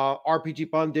RPG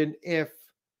Pundit if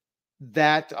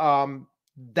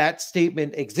that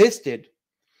statement existed.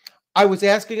 I was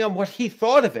asking him what he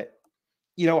thought of it.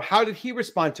 How did he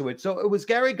respond to it? So it was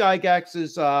Gary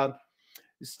Gygax's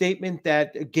statement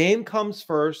that a game comes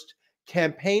first,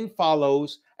 campaign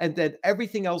follows, and then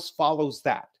everything else follows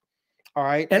that. All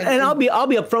right. And I'll be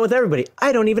upfront with everybody.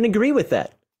 I don't even agree with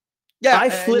that. Yeah.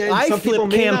 I flip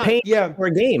campaign for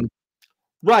a game.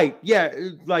 Right. Yeah.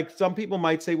 Like some people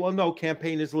might say, well, no,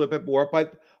 campaign is a little bit more,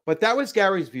 but that was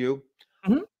Gary's view.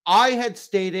 I had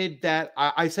stated that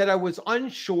I said I was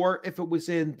unsure if it was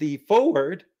in the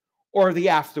forward or the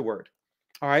afterword.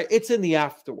 All right. It's in the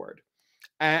afterword.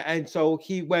 And so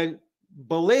he went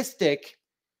ballistic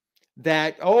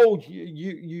that, oh,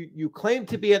 you claim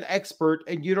to be an expert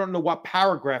and you don't know what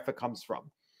paragraph it comes from,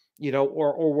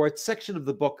 or what section of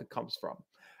the book it comes from.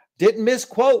 Didn't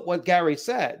misquote what Gary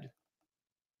said.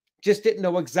 Just didn't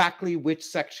know exactly which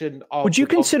section of. Would you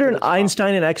consider an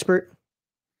Einstein an expert?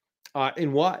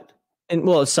 In what?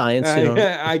 Science.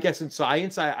 I guess in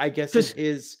science. I guess it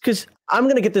is. Because I'm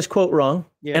going to get this quote wrong.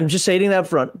 Yeah. And I'm just stating that up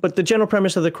front. But the general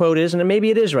premise of the quote is, and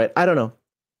maybe it is right, I don't know,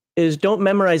 is don't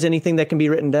memorize anything that can be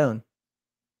written down.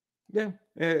 Yeah,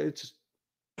 it's.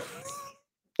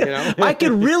 I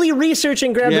could really research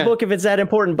and grab the book if it's that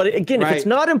important. But again, if it's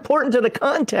not important to the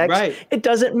context, it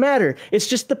doesn't matter. It's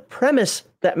just the premise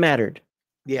that mattered.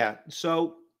 Yeah.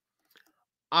 So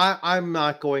I'm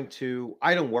not going to,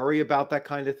 I don't worry about that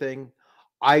kind of thing.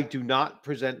 I do not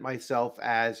present myself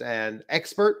as an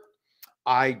expert.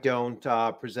 I don't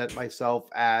present myself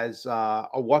as a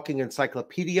walking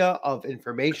encyclopedia of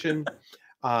information.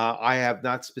 I have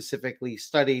not specifically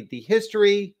studied the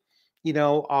history,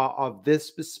 of this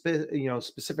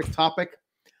specific topic.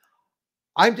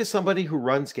 I'm just somebody who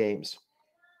runs games.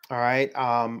 All right.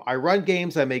 I run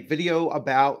games. I make video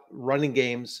about running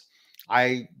games.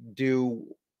 I do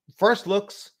first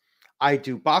looks. I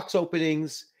do box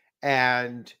openings,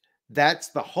 and that's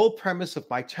the whole premise of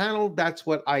my channel. That's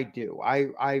what I do.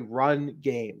 I run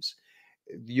games.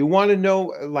 You want to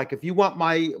know, like, if you want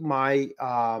my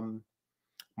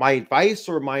my advice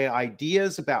or my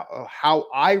ideas about how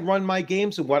I run my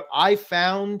games and what I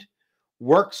found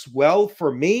works well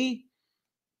for me,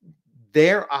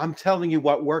 there, I'm telling you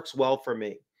what works well for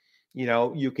me. You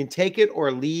know, you can take it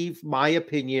or leave my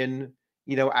opinion,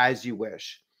 you know, as you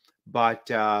wish. But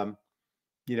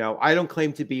you know, I don't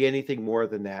claim to be anything more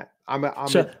than that. I'm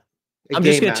just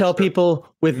going to tell people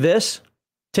with this,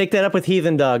 take that up with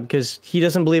Heathen Dog, because he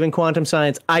doesn't believe in quantum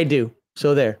science. I do.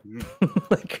 So there.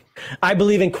 Like, I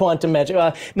believe in quantum magic.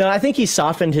 No, I think he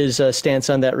softened his stance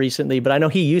on that recently, but I know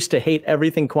he used to hate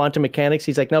everything quantum mechanics.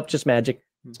 He's like, nope, just magic.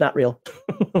 It's not real.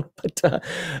 But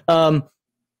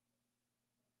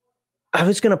I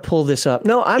was going to pull this up.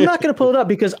 No, I'm not going to pull it up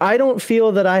because I don't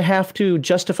feel that I have to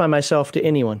justify myself to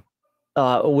anyone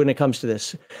when it comes to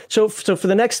this. So for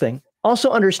the next thing,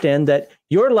 also understand that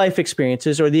your life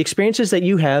experiences or the experiences that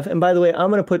you have, and by the way,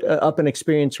 I'm going to put up an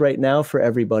experience right now for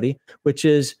everybody, which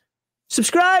is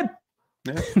subscribe.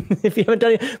 Yeah. If you haven't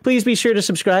done it, please be sure to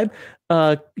subscribe.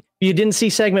 You didn't see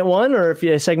segment 1, or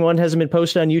if segment 1 hasn't been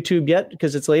posted on YouTube yet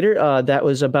because it's later, that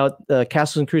was about the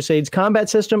Castles and Crusades combat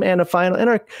system and our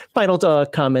final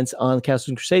comments on the Castles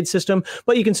and Crusades system.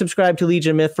 But you can subscribe to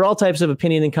Legion Myth for all types of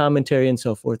opinion and commentary and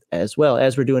so forth, as well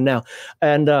as we're doing now.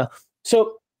 And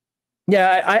so,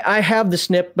 yeah, I have the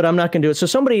snip, but I'm not going to do it. So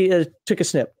somebody took a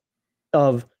snip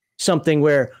of something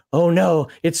where, oh no,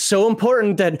 it's so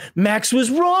important that Max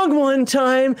was wrong one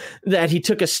time that he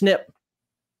took a snip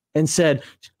and said,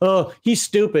 oh, he's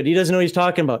stupid. He doesn't know what he's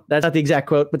talking about. That's not the exact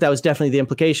quote, but that was definitely the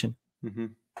implication. Mm-hmm.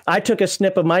 I took a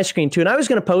snip of my screen too, and I was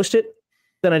going to post it.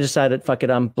 Then I decided, fuck it,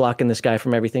 I'm blocking this guy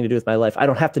from everything to do with my life. I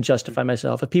don't have to justify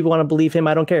myself. If people want to believe him,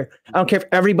 I don't care. I don't care if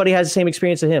everybody has the same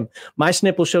experience as him. My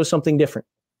snip will show something different.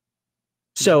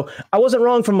 So I wasn't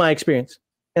wrong from my experience.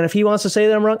 And if he wants to say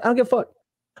that I'm wrong, I don't give a fuck.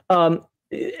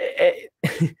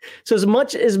 So as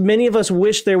much as many of us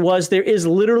wish there is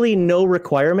literally no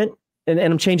requirement, and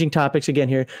I'm changing topics again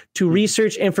here, to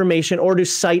research information or to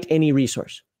cite any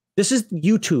resource. This is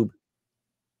YouTube.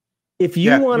 If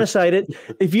you want to cite it,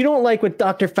 if you don't like what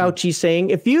Dr. Fauci is saying,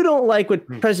 if you don't like what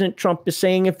President Trump is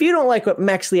saying, if you don't like what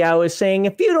Max Liao is saying,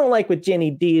 if you don't like what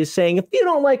Jenny D is saying, if you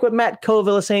don't like what Matt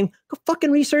Colville is saying, go fucking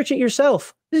research it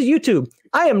yourself. This is YouTube.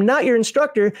 I am not your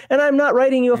instructor, and I'm not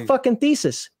writing you a fucking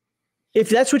thesis. If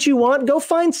that's what you want, go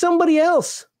find somebody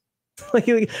else. Like,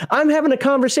 I'm having a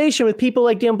conversation with people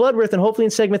like Dan Bloodworth, and hopefully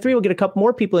in segment 3 we'll get a couple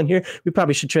more people in here. We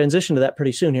probably should transition to that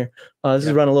pretty soon here. This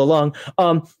is running a little long.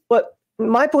 But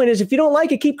my point is, if you don't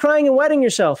like it, keep crying and wetting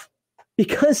yourself,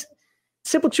 because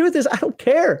simple truth is I don't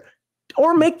care.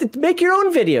 Or make your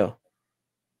own video.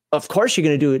 Of course you're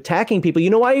going to do it attacking people. You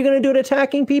know why you're going to do it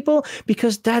attacking people?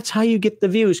 Because that's how you get the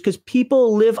views, because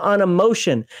people live on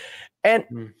emotion.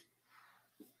 And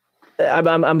I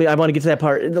want to get to that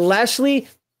part. Lastly,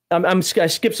 I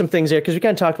skipped some things there because we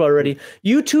kind of talked about it already.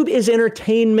 YouTube is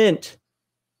entertainment.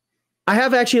 I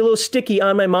have actually a little sticky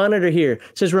on my monitor here.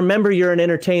 It says, remember, you're an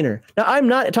entertainer. Now, I'm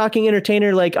not talking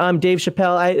entertainer like I'm Dave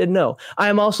Chappelle. No,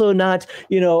 I'm also not,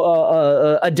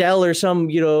 Adele or some,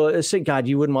 God,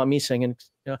 you wouldn't want me singing.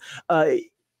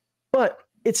 But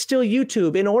it's still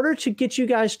YouTube. In order to get you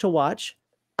guys to watch,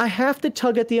 I have to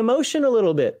tug at the emotion a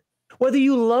little bit. Whether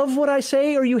you love what I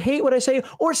say or you hate what I say,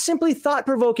 or simply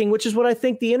thought-provoking, which is what I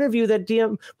think the interview that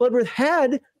DM Bloodworth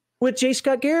had with J.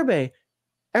 Scott Garibay.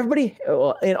 Everybody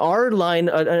in our line,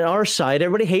 on our side,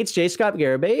 everybody hates J. Scott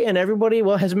Garibay, and everybody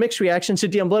has mixed reactions to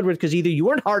DM Bloodworth because either you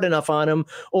weren't hard enough on him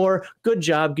or good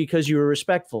job because you were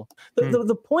respectful.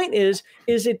 The point is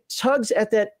it tugs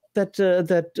at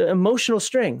that emotional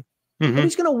string.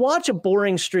 Nobody's going to watch a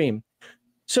boring stream.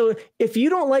 So if you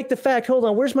don't like the fact, hold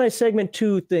on, where's my segment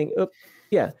 2 thing?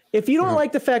 If you don't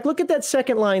like the fact, look at that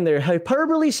second line there.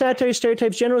 Hyperbole, satire,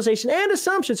 stereotypes, generalization, and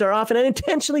assumptions are often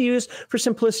unintentionally used for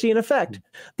simplicity and effect.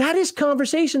 That is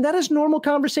conversation. That is normal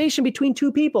conversation between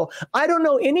two people. I don't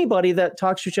know anybody that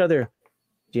talks to each other.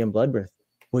 DM Bloodworth,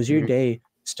 was your day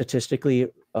statistically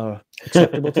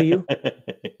acceptable to you?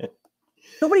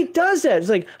 Nobody does that. It's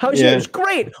like, how's your day? It was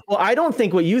great. Well, I don't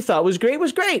think what you thought was great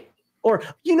was great. Or,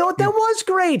 you know what, that was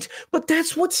great. But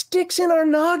that's what sticks in our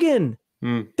noggin.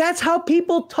 That's how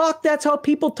people talk. That's how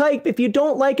people type. If you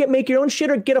don't like it, make your own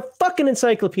shit or get a fucking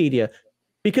encyclopedia,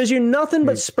 because you're nothing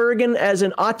but Spurgeon as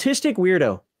an autistic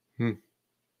weirdo.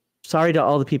 Sorry to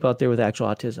all the people out there with actual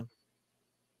autism.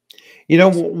 You know,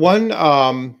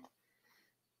 one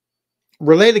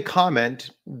related comment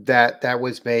that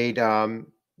was made,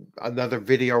 another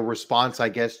video response, I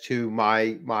guess, to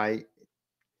my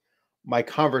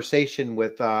conversation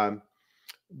with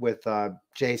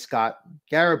J. Scott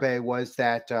Garibay was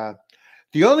that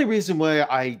the only reason why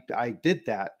I did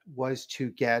that was to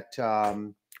get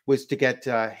was to get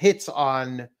hits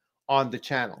on the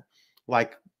channel.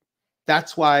 Like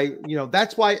that's why, you know,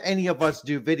 that's why any of us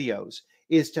do videos,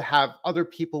 is to have other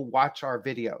people watch our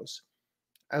videos.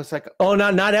 I was like, oh,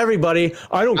 not everybody.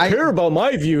 I don't care about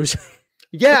my views.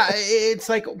 Yeah, it's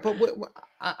like, but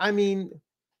I mean,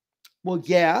 well,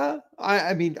 yeah,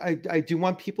 I mean, I do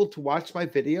want people to watch my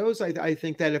videos. I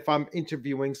think that if I'm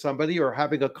interviewing somebody or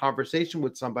having a conversation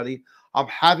with somebody, I'm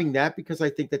having that because I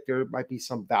think that there might be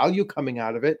some value coming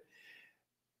out of it.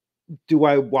 Do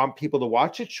I want people to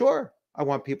watch it? Sure, I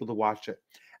want people to watch it.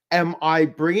 Am I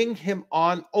bringing him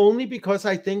on only because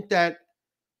I think that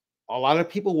a lot of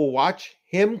people will watch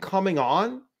him coming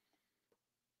on?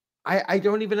 I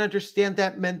don't even understand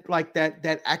that meant like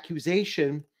that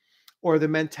accusation or the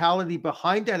mentality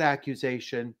behind that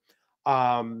accusation.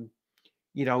 You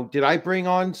know, did I bring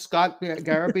on Scott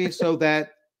Garraby so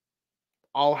that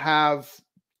I'll have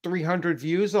 300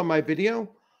 views on my video?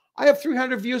 I have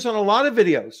 300 views on a lot of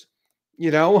videos. You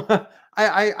know,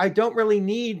 I don't really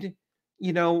need,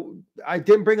 you know, I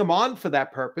didn't bring them on for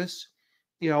that purpose.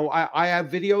 You know, I have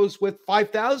videos with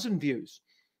 5,000 views.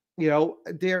 You know,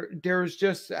 there's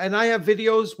just, and I have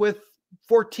videos with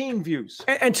 14 views.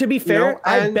 And to be fair, you know,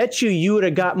 I bet you would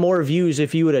have got more views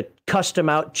if you would have cussed them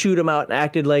out, chewed them out, and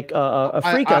acted like a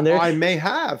freak on there. I may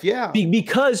have, yeah.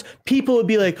 Because people would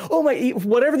be like, oh my,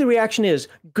 whatever the reaction is,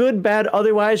 good, bad,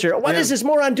 otherwise, or what is this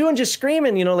moron doing just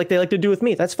screaming, you know, like they like to do with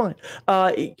me. That's fine.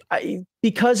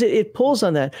 Because it pulls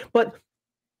on that. But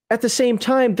at the same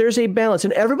time, there's a balance,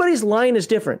 and everybody's line is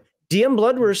different. DM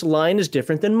Bloodworth's line is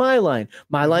different than my line.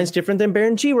 My line's different than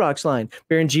Baron G-Rock's line.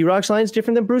 Baron G-Rock's line is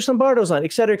different than Bruce Lombardo's line,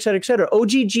 et cetera, et cetera, et cetera.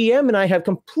 OGGM and I have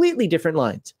completely different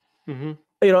lines. You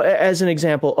know, as an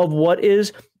example of what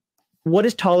is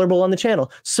tolerable on the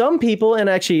channel. Some people, and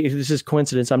actually this is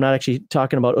coincidence, I'm not actually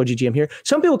talking about OGGM here.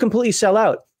 Some people completely sell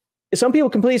out. Some people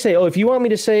completely say, oh, if you want me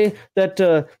to say that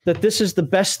that this is the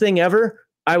best thing ever,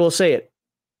 I will say it.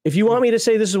 If you want me to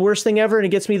say this is the worst thing ever and it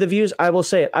gets me the views, I will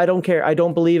say it. I don't care. I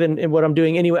don't believe in what I'm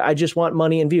doing anyway. I just want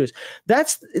money and views.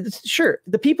 That's sure.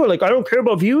 The people are like, I don't care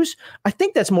about views. I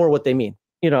think that's more what they mean.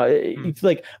 You know, it's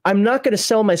like, I'm not going to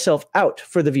sell myself out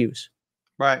for the views.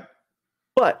 Right.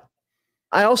 But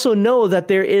I also know that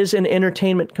there is an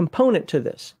entertainment component to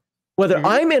this. Whether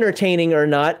I'm entertaining or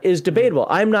not is debatable.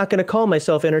 I'm not going to call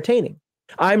myself entertaining.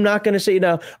 I'm not going to say,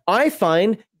 now, I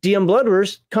find DM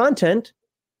Bloodworth's content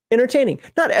entertaining.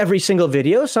 Not every single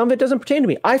video. Some of it doesn't pertain to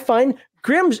me. I find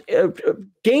Grimm's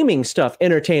gaming stuff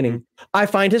entertaining. I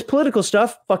find his political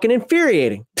stuff fucking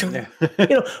infuriating. You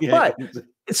know, but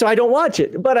so I don't watch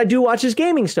it, but I do watch his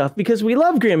gaming stuff because we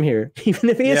love Grimm here, even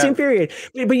if he is infuriating.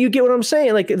 But you get what I'm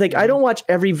saying? Like I don't watch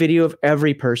every video of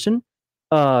every person.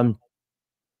 Like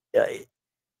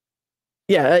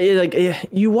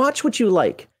you watch what you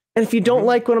like. And if you don't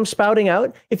like what I'm spouting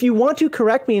out, if you want to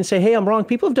correct me and say, hey, I'm wrong,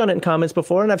 people have done it in comments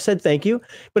before and I've said thank you.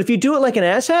 But if you do it like an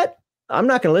asshat, I'm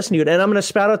not going to listen to you. And I'm going to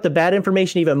spout out the bad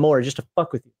information even more just to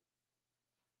fuck with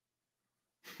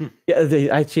you.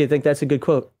 I think that's a good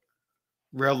quote.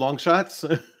 Real long shots?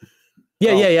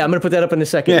 Yeah. I'm going to put that up in a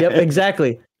second. Yep,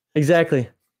 exactly.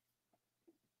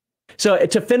 So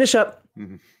to finish up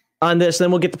on this,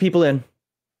 then we'll get the people in.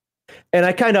 And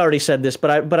I kind of already said this,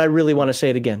 but I really want to say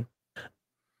it again.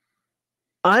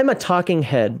 I'm a talking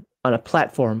head on a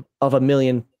platform of 1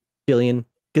 million, billion,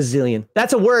 gazillion.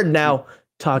 That's a word now,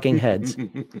 talking heads.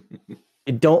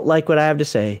 You don't like what I have to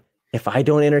say. If I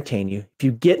don't entertain you, if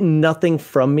you get nothing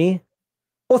from me,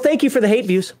 well, thank you for the hate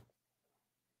views.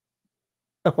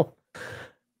 All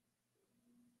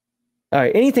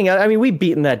right. Anything else? I mean, we've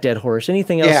beaten that dead horse.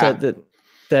 Anything else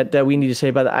that we need to say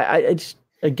about that? I just,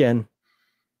 again,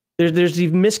 there's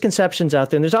these misconceptions out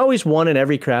there, and there's always one in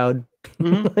every crowd.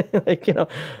 Like, you know,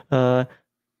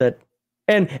 that,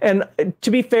 and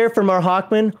to be fair for Mar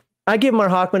Hawkman, I give Mar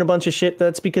Hawkman a bunch of shit.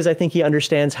 That's because I think he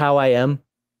understands how I am,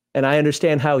 and I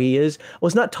understand how he is. I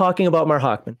was not talking about Mar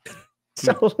Hawkman.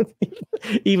 So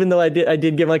even though I did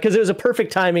give him, like, because it was a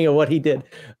perfect timing of what he did.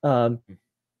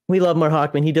 We love Mar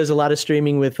Hawkman. He does a lot of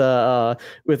streaming with a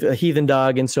Heathen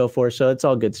Dog and so forth. So it's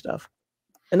all good stuff.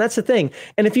 And that's the thing.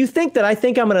 And if you think that I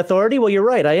think I'm an authority, well, you're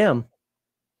right. I am.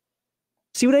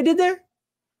 See what I did there?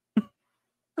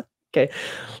 Okay.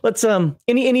 Let's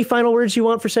any final words you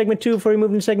want for segment 2 before we move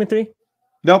into segment 3?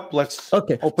 Nope. Let's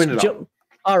open it up.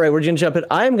 All right, we're gonna jump in.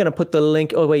 I'm gonna put the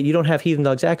link. Oh wait, you don't have Heathen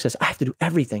Dogs access. I have to do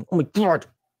everything. Oh my God.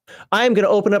 I am gonna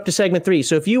open up to segment 3.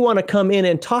 So if you want to come in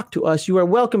and talk to us, you are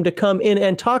welcome to come in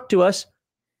and talk to us.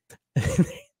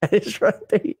 That is right.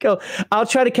 There you go. I'll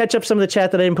try to catch up some of the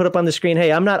chat that I didn't put up on the screen.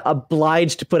 Hey, I'm not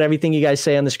obliged to put everything you guys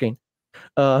say on the screen.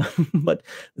 But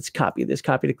let's copy this,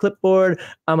 copy the clipboard.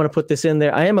 I'm going to put this in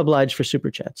there. I am obliged for super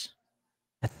chats.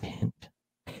 That's the hint.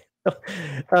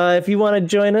 If you want to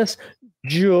join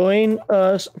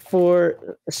us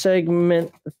for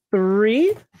segment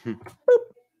 3. Boop.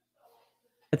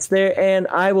 It's there, and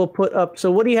I will put up. So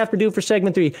what do you have to do for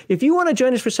segment 3? If you want to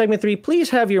join us for segment 3, please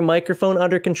have your microphone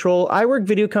under control. I work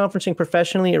video conferencing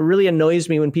professionally. It really annoys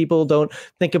me when people don't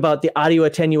think about the audio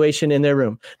attenuation in their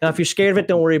room. Now, if you're scared of it,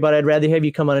 don't worry about it. I'd rather have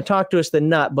you come on and talk to us than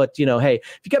not. But, hey,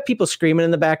 if you got people screaming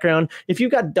in the background, if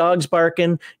you've got dogs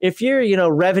barking, if you're,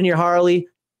 revving your Harley,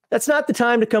 that's not the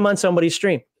time to come on somebody's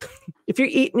stream. If you're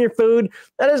eating your food,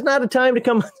 that is not a time to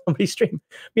come on somebody's stream.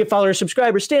 Be a follower,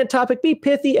 subscriber, stay on topic, be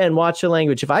pithy, and watch the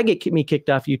language. If I get me kicked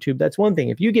off YouTube, that's one thing.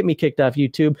 If you get me kicked off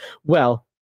YouTube, well,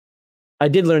 I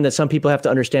did learn that some people have to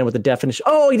understand what the definition.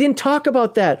 Oh, he didn't talk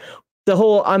about that. The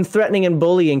whole I'm threatening and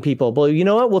bullying people. Well, you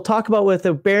know what? We'll talk about with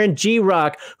the Baron G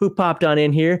Rock who popped on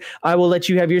in here. I will let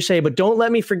you have your say, but don't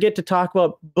let me forget to talk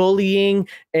about bullying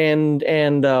and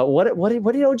what did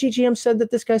OGGM said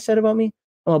that this guy said about me?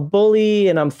 I'm a bully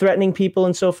and I'm threatening people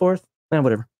and so forth.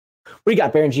 Whatever. What do you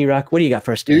got, Baron G Rock? What do you got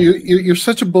first? You're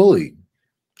such a bully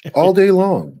all day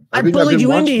long. I bullied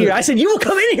you into here. I said you will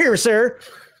come in here, sir.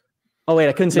 Oh wait,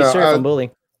 I couldn't say sir. I'm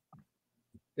bullying.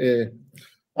 Yeah,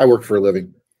 I work for a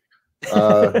living.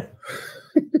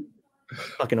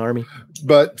 Fucking army.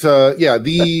 But yeah,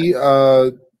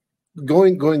 the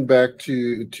going back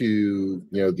to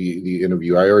the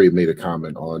interview, I already made a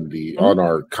comment on on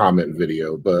our comment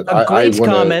video, but a great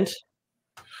comment.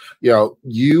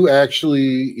 You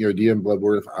actually, DM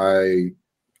Bloodworth, I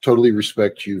totally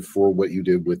respect you for what you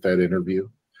did with that interview.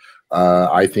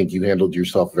 I think you handled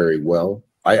yourself very well.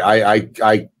 I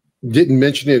didn't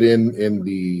mention it in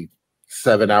the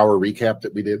 7-hour recap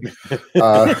that we did.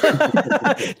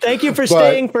 Thank you for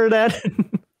staying for that.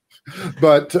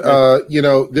 But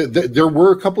there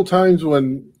were a couple times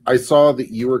when I saw that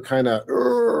you were kind of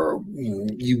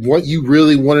you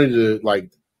really wanted to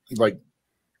like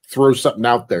throw something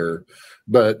out there,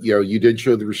 but you did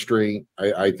show the restraint.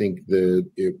 I think that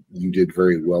you did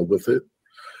very well with it,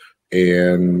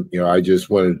 and I just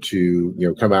wanted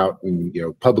to come out and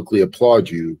publicly applaud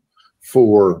you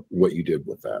for what you did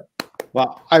with that.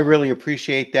 Well, I really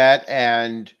appreciate that.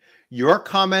 And your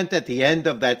comment at the end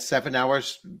of that 7-hour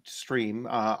stream,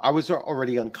 I was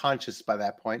already unconscious by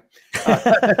that point.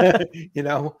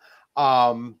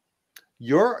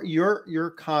 Your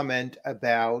comment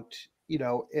about,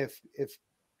 if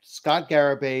Scott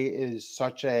Garibay is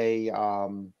such a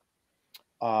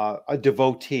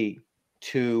devotee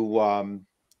to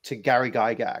Gary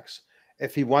Gygax,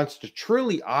 if he wants to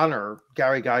truly honor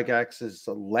Gary Gygax's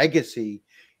legacy,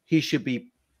 he should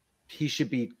be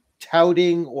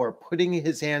touting or putting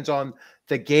his hands on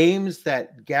the games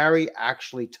that Gary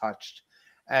actually touched.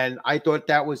 And I thought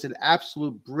that was an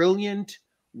absolute brilliant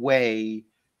way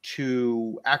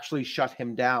to actually shut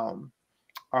him down.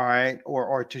 All right.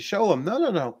 Or to show him,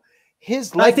 no.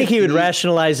 His legacy, I think he would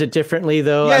rationalize it differently,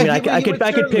 though. Yeah, I mean,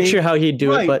 I could picture how he'd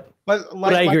do it, but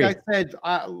I agree.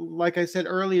 Like I said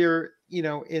earlier,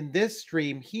 in this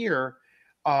stream here,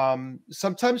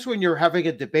 sometimes when you're having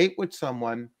a debate with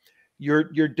someone,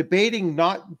 you're debating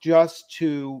not just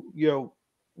with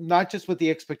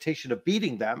the expectation of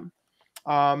beating them.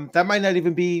 That might not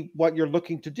even be what you're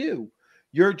looking to do.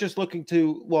 You're just looking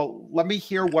to, let me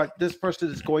hear what this person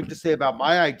is going to say about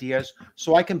my ideas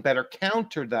so I can better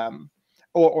counter them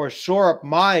or shore up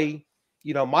my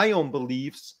own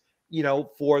beliefs,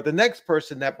 for the next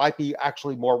person that might be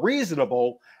actually more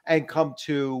reasonable and come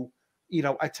to,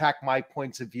 attack my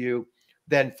points of view.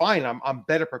 Then fine, I'm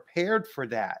better prepared for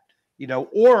that,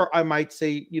 or I might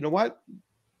say, you know what,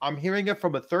 I'm hearing it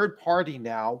from a third party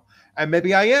now, and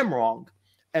maybe I am wrong.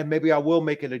 And maybe I will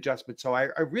make an adjustment. So I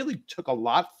really took a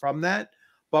lot from that.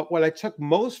 But what I took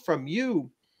most from you,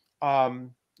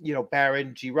 Baron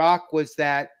G Rock, was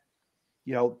that,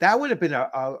 that would have been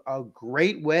a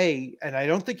great way. And I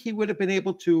don't think he would have been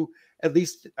able to at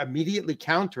least immediately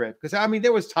counter it. Because, I mean,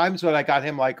 there was times when I got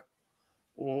him like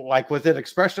with an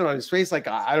expression on his face, like,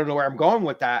 I don't know where I'm going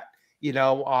with that,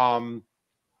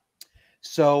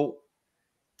 so...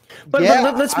 But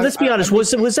let's be honest.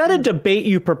 Was that a debate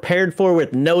you prepared for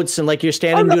with notes and like you're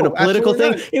standing doing a political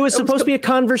thing? It was supposed to be a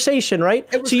conversation, right?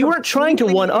 So you weren't trying to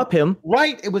one up him,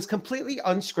 right? It was completely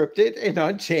unscripted and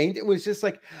unchained. It was just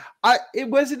like it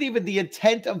wasn't even the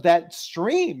intent of that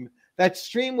stream. That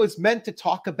stream was meant to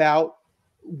talk about: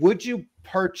 would you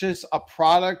purchase a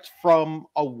product from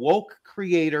a woke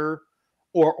creator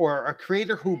or a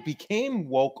creator who became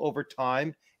woke over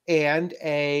time, and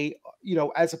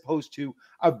as opposed to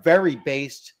a very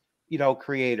based,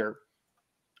 creator.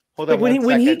 Hold on Like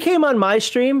when he second. came on my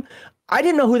stream, I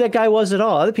didn't know who that guy was at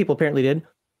all. Other people apparently did,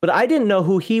 but I didn't know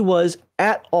who he was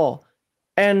at all.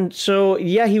 And so,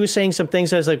 yeah, he was saying some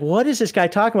things. I was like, what is this guy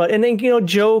talking about? And then,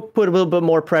 Joe put a little bit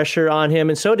more pressure on him.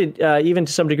 And so did, even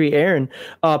to some degree, Aaron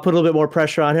put a little bit more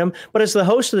pressure on him. But as the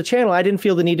host of the channel, I didn't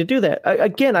feel the need to do that.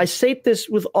 Again, I state this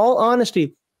with all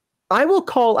honesty. I will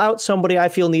call out somebody I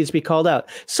feel needs to be called out.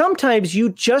 Sometimes you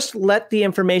just let the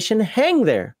information hang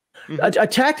there. Mm-hmm. A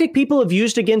tactic people have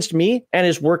used against me and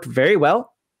has worked very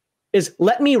well is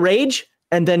let me rage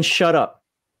and then shut up.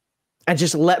 And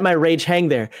just let my rage hang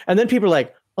there. And then people are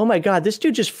like, oh my God, this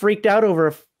dude just freaked out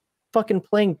over fucking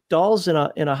playing dolls in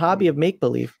a hobby of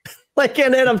make-believe. Like,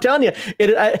 and then I'm telling you,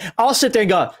 I'll sit there and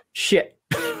go, shit.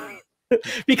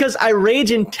 Because I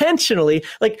rage intentionally.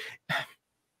 Like,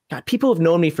 God, people have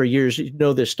known me for years,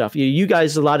 know this stuff. You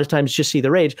guys a lot of times just see the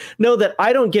rage. Know that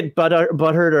I don't get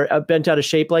butthurt or bent out of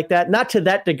shape like that. Not to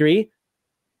that degree.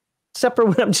 Except for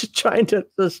when I'm just trying to,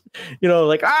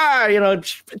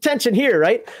 attention here,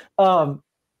 right? I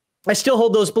still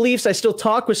hold those beliefs. I still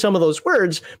talk with some of those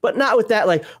words, but not with that,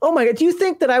 like, oh my God, do you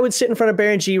think that I would sit in front of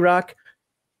Baron G-Rock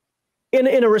in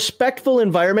a respectful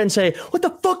environment and say, what the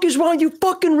fuck is wrong, you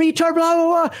fucking retard, blah, blah,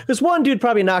 blah? Because one dude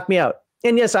probably knocked me out.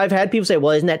 And yes, I've had people say,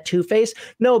 well, isn't that two-faced?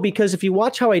 No, because if you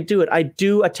watch how I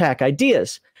do attack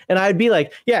ideas. And I'd be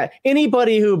like, yeah,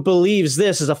 anybody who believes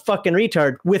this is a fucking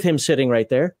retard with him sitting right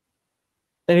there.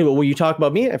 And he go, well, you talk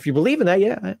about me? If you believe in that,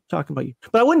 yeah, I'm talking about you.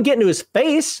 But I wouldn't get into his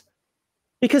face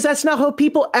because that's not how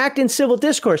people act in civil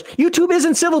discourse. YouTube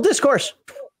isn't civil discourse.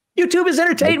 YouTube is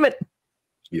entertainment.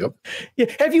 Yep.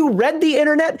 Have you read the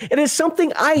internet? It is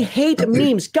something I hate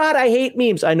memes. God, I hate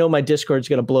memes. I know my Discord's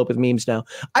going to blow up with memes now.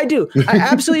 I do. I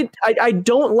absolutely, I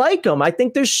don't like them. I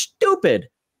think they're stupid.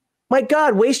 My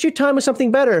God, waste your time with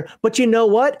something better. But you know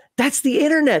what? That's the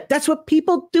internet. That's what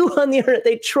people do on the internet.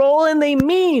 They troll and they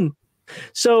meme.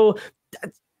 So,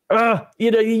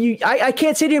 I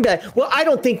can't sit here and be like, well, I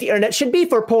don't think the internet should be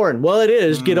for porn. Well, it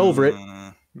is. Get over it.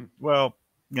 Well,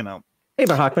 Hey,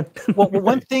 Mark Hockman. well,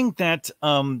 one thing that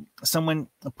someone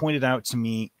pointed out to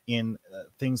me in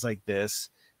things like this,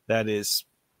 that is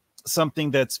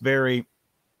something that's very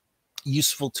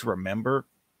useful to remember,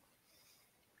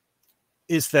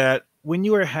 is that when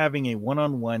you are having a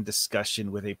one-on-one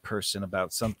discussion with a person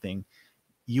about something,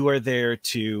 you are there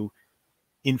to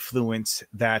influence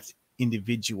that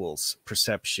individual's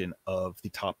perception of the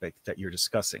topic that you're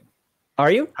discussing.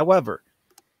 Are you? However,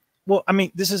 well, I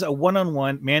mean, this is a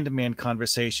one-on-one, man-to-man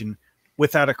conversation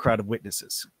without a crowd of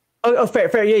witnesses. Oh,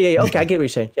 fair. Yeah. Okay, I get what you're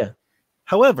saying. Yeah.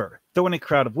 However, though in a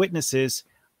crowd of witnesses,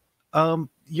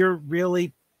 you're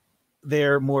really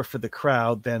there more for the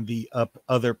crowd than the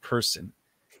other person.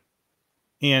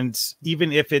 And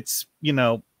even if it's,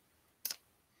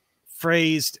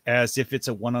 phrased as if it's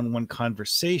a one-on-one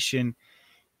conversation,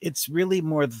 it's really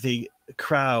more the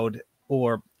crowd,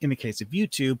 or in the case of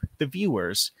YouTube, the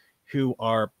viewers who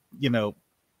are,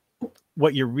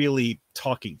 what you're really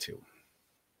talking to.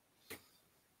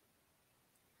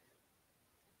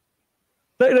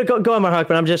 Go on, Mark,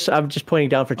 but I'm just pointing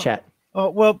down for chat. Oh,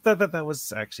 well, that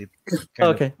was actually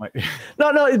okay.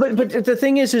 No, but the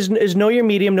thing is know your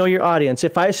medium, know your audience.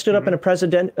 If I stood up in a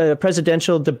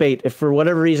presidential debate, if for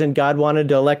whatever reason God wanted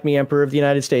to elect me emperor of the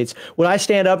United States, would I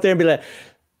stand up there and be like,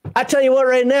 I tell you what,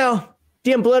 right now,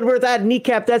 DM Bloodworth, I'd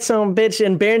kneecap that son of a bitch,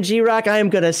 and Baron G-Rock, I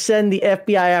am going to send the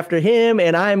FBI after him,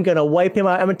 and I am going to wipe him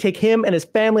out. I'm going to take him and his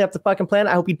family off the fucking planet.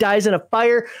 I hope he dies in a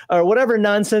fire, or whatever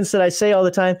nonsense that I say all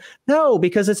the time. No,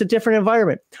 because it's a different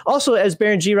environment. Also, as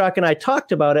Baron G-Rock and I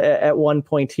talked about it at one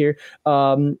point here,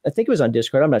 I think it was on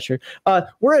Discord, I'm not sure.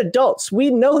 We're adults. We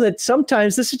know that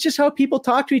sometimes this is just how people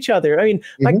talk to each other. I mean,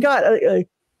 my God,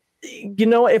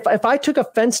 if I took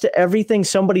offense to everything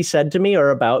somebody said to me or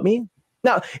about me,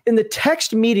 now, in the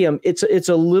text medium, it's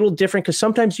a little different because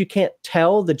sometimes you can't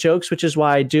tell the jokes, which is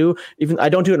why I don't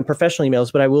do it in professional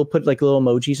emails, but I will put like little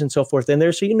emojis and so forth in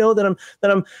there, so you know that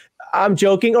I'm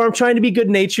joking or I'm trying to be good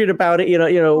natured about it,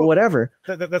 whatever.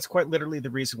 That's quite literally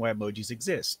the reason why emojis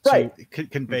exist, right? To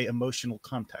convey emotional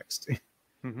context.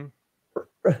 Mm-hmm.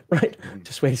 Right.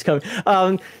 Just wait, he's coming.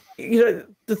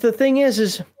 The thing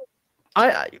is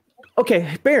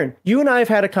okay, Baron, you and I have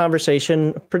had a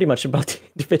conversation pretty much about the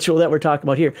individual that we're talking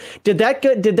about here. Did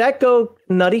that go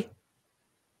nutty?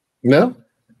 No.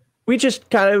 We just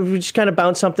kind of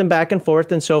bounced something back and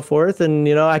forth and so forth, and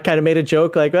I kind of made a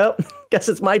joke like, well, guess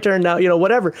it's my turn now,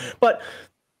 whatever. But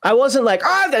I wasn't like,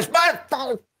 that's my,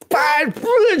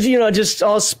 just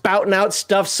all spouting out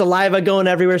stuff, saliva going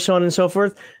everywhere, so on and so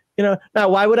forth. You know, now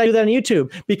why would I do that on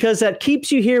YouTube? Because that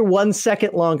keeps you here 1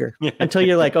 second longer until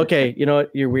you're like, okay, you know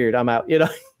what, you're weird, I'm out. You know,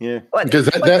 Yeah. Because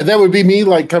that would be me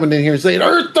like coming in here and saying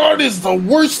Earth Dawn is the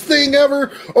worst thing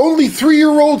ever. Only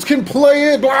 3-year-olds can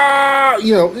play it. Blah,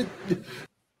 you know.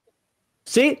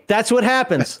 See, that's what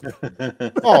happens.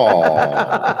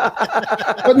 Oh,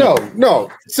 but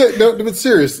no. But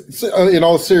serious. In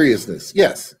all seriousness,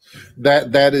 yes,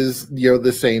 that is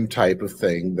the same type of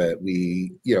thing that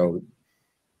we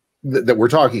that we're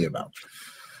talking about.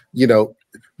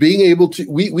 Being able to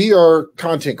we are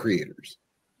content creators.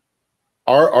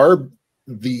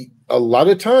 A lot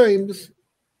of times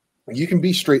you can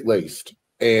be straight laced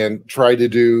and try to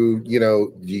do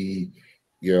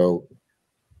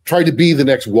try to be the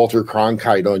next Walter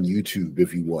Cronkite on YouTube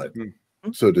if you want,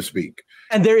 so to speak.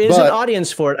 And there is an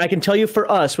audience for it. I can tell you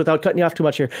for us, without cutting you off too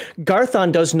much here,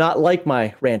 Garthon does not like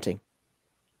my ranting.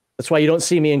 That's why you don't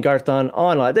see me and Garthon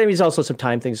on a lot. There's also some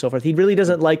time things and so forth. He really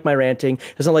doesn't like my ranting,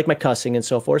 doesn't like my cussing and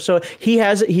so forth. So he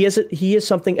has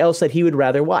something else that he would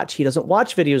rather watch. He doesn't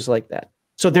watch videos like that.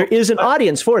 So there is an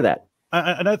audience for that.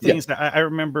 Another thing is that I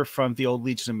remember from the old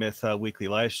Legion of Myth weekly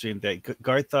live stream that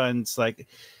Garthon's like,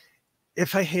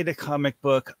 if I hate a comic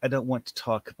book, I don't want to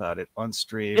talk about it on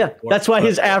stream. Yeah, that's why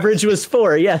his average was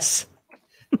 4. Yes.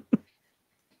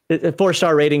 A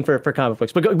 4-star rating for comic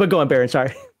books. But go on, Baron.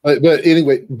 Sorry. But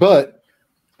anyway,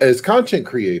 as content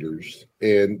creators,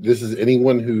 and this is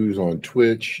anyone who's on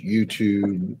Twitch,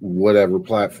 YouTube, whatever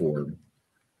platform,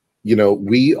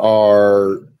 we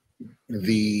are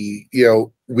we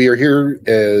are here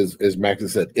as Max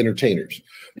has said, entertainers.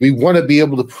 We want to be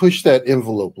able to push that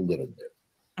envelope a little bit.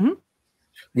 Mm-hmm.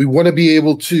 We want to be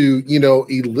able to,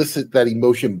 elicit that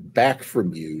emotion back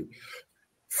from you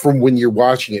from when you're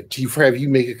watching it to have you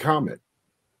make a comment.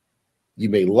 You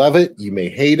may love it, you may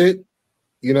hate it,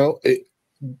 the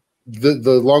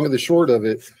long and the short of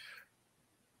it,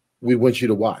 we want you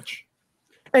to watch.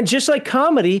 And just like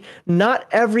comedy, not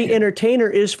every entertainer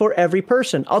is for every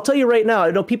person. I'll tell you right now,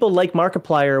 I know people like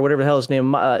Markiplier or whatever the hell his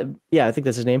name. Yeah, I think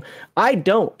that's his name. I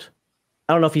don't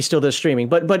know if he still does streaming,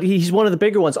 but he's one of the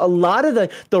bigger ones. A lot of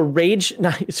the rage.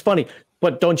 Now, it's funny,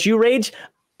 but don't you rage?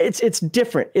 It's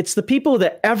different. It's the people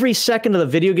that every second of the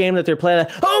video game that they're playing,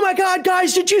 oh my God,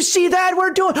 guys, did you see that? We're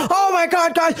doing, oh my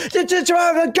God, guys,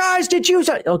 guys, did you?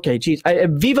 Okay, geez.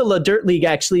 Viva La Dirt League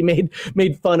actually made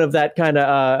fun of that kind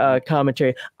of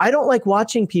commentary. I don't like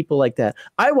watching people like that.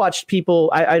 I watched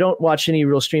people, I don't watch any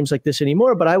real streams like this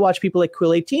anymore, but I watch people like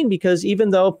Quill18 because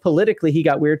even though politically he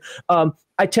got weird,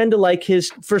 I tend to like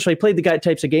first of all, he played the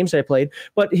types of games I played,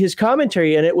 but his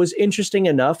commentary, and it was interesting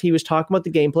enough. He was talking about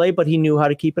the gameplay, but he knew how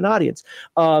to keep an audience.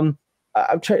 I'm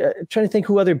trying to think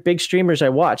who other big streamers I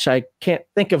watch. I can't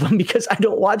think of them because I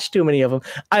don't watch too many of them.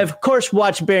 I, of course,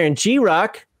 watch Baron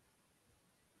G-Rock.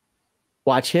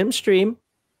 Watch him stream.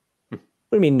 What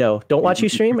do you mean, no? Don't watch you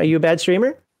stream? Are you a bad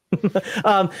streamer?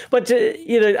 But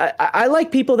I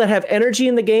like people that have energy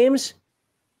in the games,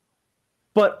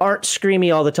 but aren't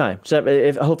screamy all the time. So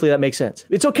hopefully that makes sense.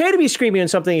 It's okay to be screamy when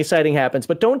something exciting happens,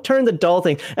 but don't turn the dull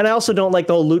thing. And I also don't like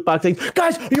the whole loot box thing.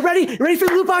 Guys, are you ready? You ready for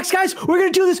the loot box, guys? We're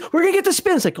going to do this. We're going to get the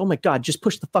spin. It's like, oh my God, just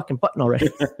push the fucking button already.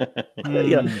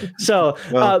 So,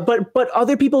 but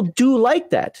other people do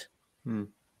like that.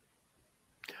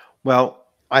 Well,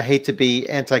 I hate to be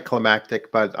anticlimactic,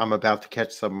 but I'm about to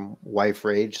catch some wife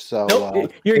rage. So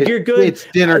nope, you're good. It's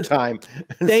dinner time.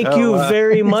 Thank you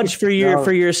very much for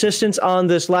your assistance on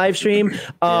this live stream.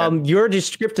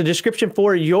 The description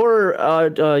for your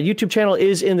YouTube channel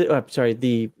is in the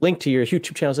the link to your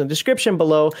YouTube channel is in the description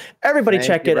below. Everybody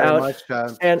check it out.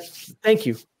 And thank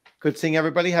you. Good seeing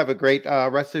everybody. Have a great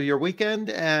rest of your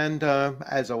weekend. And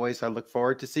as always, I look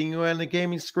forward to seeing you on the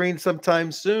gaming screen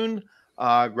sometime soon.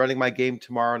 Running my game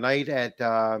tomorrow night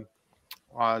on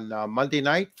Monday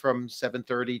night from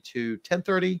 7:30 to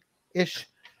 10:30 ish,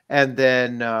 and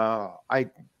then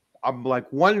I'm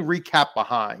like one recap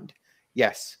behind.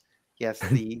 Yes,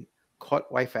 the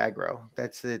caught wife aggro.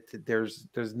 That's it. There's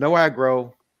no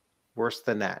aggro worse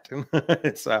than that.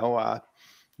 So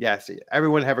yes,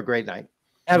 everyone have a great night.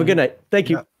 Have a good night.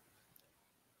 Thank you.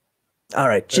 All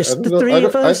right, just the three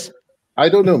of us. I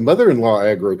don't know. Mother-in-law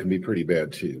aggro can be pretty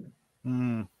bad too.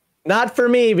 Not for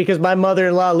me, because my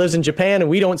mother-in-law lives in Japan and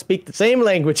we don't speak the same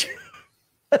language.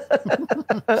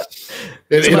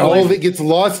 and all of it gets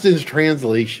lost in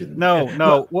translation.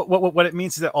 No. What it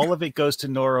means is that all of it goes to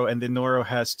Noro, and then Noro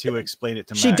has to explain it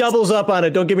to Max. She doubles up on it.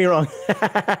 Don't get me wrong.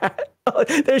 Oh,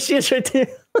 there she is right there.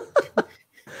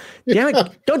 Yeah,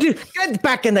 get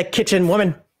back in the kitchen,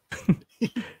 woman.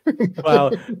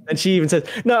 Wow. And she even says,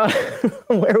 no,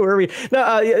 where were we? No,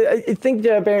 I think,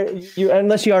 Baron, you,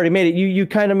 unless you already made it, you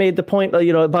kind of made the point,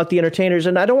 about the entertainers.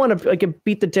 And I don't want to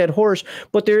beat the dead horse,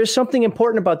 but there is something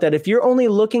important about that. If you're only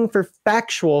looking for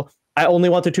factual, I only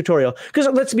want the tutorial. Because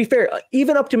let's be fair,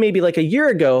 even up to maybe like a year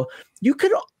ago, you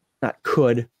could,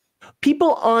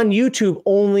 people on YouTube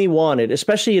only wanted,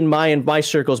 especially in my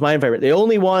circles, my environment, they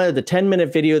only wanted the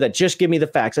 10-minute video that just give me the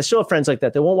facts. I still have friends like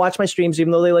that. They won't watch my streams,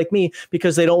 even though they like me,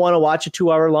 because they don't want to watch a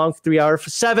 2-hour long, 3-hour,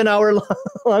 7-hour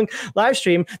long live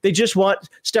stream. They just want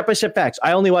step-by-step facts.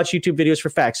 I only watch YouTube videos for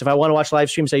facts. If I want to watch live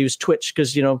streams, I use Twitch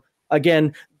because,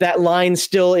 again, that line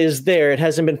still is there. It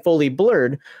hasn't been fully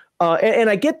blurred. And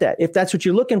I get that if that's what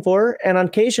you're looking for. And on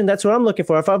occasion, that's what I'm looking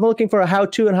for. If I'm looking for a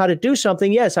how-to and how to do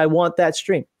something, yes, I want that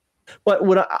stream. But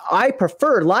what I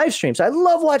prefer live streams. I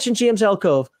love watching GM's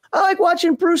Alcove. I like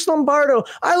watching Bruce Lombardo.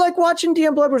 I like watching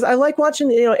DM Bloodworth. I like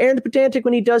watching Aaron the Pedantic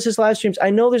when he does his live streams.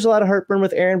 I know there's a lot of heartburn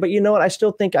with Aaron, but you know what? I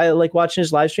still think I like watching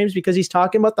his live streams because he's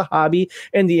talking about the hobby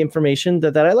and the information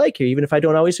that I like here, even if I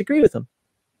don't always agree with him.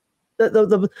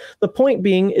 The point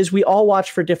being is we all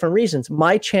watch for different reasons.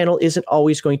 My channel isn't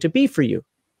always going to be for you.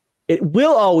 It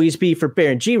will always be for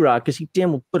Baron G-Rock because he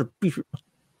damn will put a beef.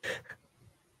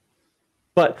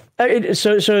 But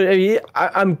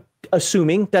I'm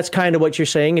assuming that's kind of what you're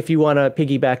saying. If you want to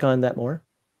piggyback on that more.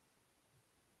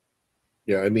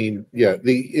 Yeah, I mean, yeah,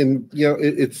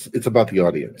 it's about the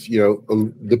audience.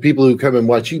 The people who come and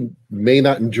watch you may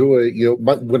not enjoy.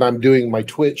 When I'm doing my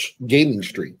Twitch gaming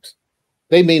streams,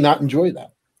 they may not enjoy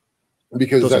that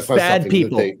because that's not bad something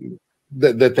people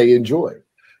that they enjoy.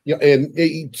 And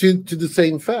to the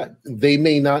same fact, they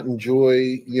may not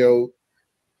enjoy.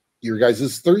 Your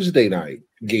guys' Thursday night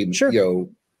game, sure.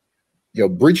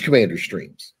 Bridge Commander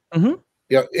streams. Mm-hmm.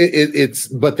 It's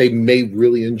but they may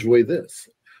really enjoy this.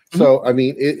 Mm-hmm. So I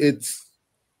mean,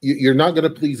 you're not going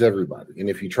to please everybody, and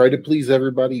if you try to please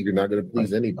everybody, you're not going to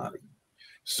please anybody.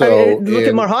 So look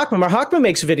at Mark Hockman. Mark Hockman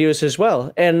makes videos as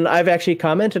well, and I've actually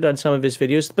commented on some of his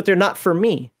videos, but they're not for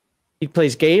me. He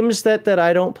plays games that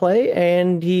I don't play,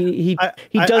 and he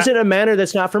does it in a manner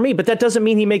that's not for me. But that doesn't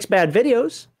mean he makes bad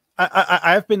videos.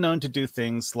 I've been known to do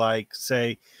things like,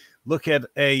 say, look at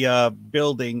a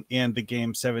building in the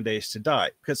game 7 Days to Die.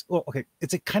 Because,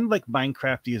 it's a kind of like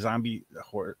Minecraft zombie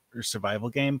horror survival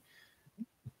game.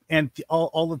 And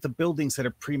all of the buildings that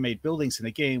are pre-made buildings in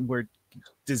the game were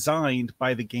designed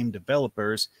by the game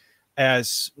developers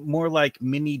as more like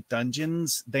mini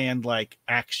dungeons than like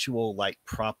actual like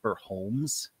proper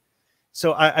homes.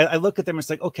 So I look at them and it's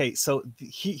like, okay, so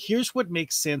here's what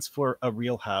makes sense for a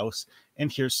real house,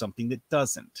 and here's something that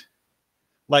doesn't.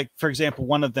 Like, for example,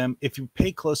 one of them, if you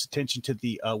pay close attention to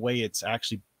the way it's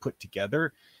actually put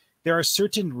together, there are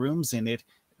certain rooms in it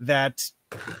that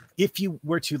if you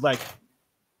were to like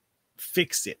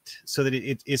fix it so that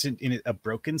it isn't in a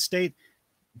broken state,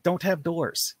 don't have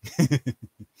doors.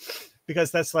 Because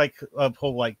that's like a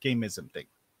whole like gameism thing.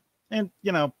 And,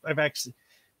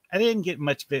 I didn't get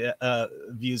much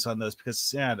views on those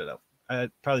because I don't know. I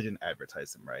probably didn't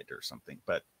advertise them right or something.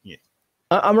 But yeah,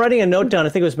 I'm writing a note down. I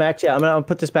think it was Max. Yeah, I'm gonna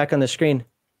put this back on the screen.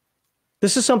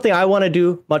 This is something I want to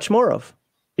do much more of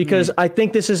because I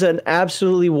think this is an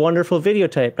absolutely wonderful video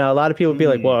type. Now, a lot of people will be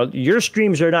like, "Well, your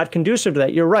streams are not conducive to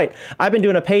that." You're right. I've been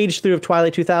doing a page through of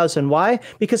Twilight 2000. Why?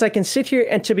 Because I can sit here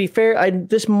and, to be fair,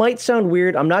 this might sound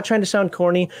weird. I'm not trying to sound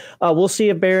corny. We'll see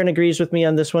if Baron agrees with me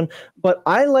on this one. But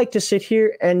I like to sit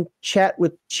here and chat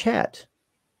with chat.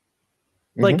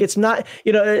 Like it's not,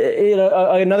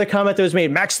 another comment that was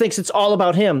made. Max thinks it's all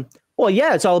about him. Well,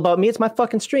 yeah, it's all about me. It's my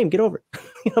fucking stream. Get over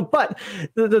it. But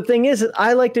the thing is,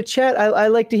 I like to chat. I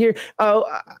like to hear.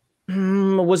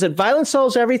 Was it Violence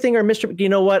Solves Everything or Mr. You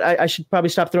know what? I should probably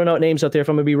stop throwing out names out there if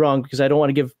I'm going to be wrong because I don't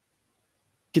want to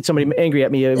get somebody angry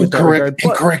at me.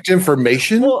 Incorrect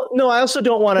information? Well, no, I also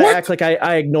don't want to act like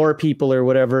I ignore people or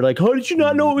whatever. Like, how did you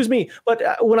not know it was me? But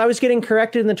when I was getting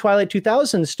corrected in the Twilight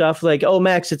 2000 stuff, like, oh,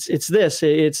 Max, it's this,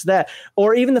 it's that.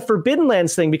 Or even the Forbidden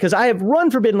Lands thing, because I have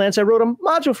run Forbidden Lands. I wrote a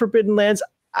module Forbidden Lands.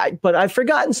 But I've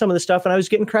forgotten some of the stuff and I was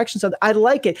getting corrections on it. I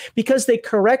like it because they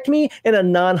correct me in a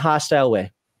non-hostile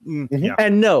way. Yeah.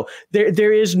 And no,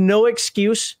 there is no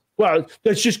excuse. Well,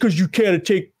 that's just because you can't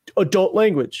take adult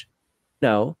language.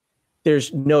 No,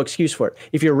 there's no excuse for it.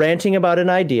 If you're ranting about an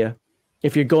idea,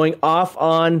 if you're going off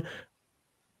on,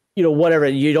 whatever,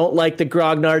 you don't like the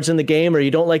grognards in the game, or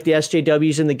you don't like the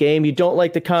SJWs in the game, you don't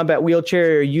like the combat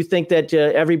wheelchair, or you think that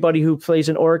everybody who plays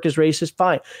an orc is racist,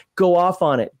 fine. Go off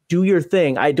on it. Do your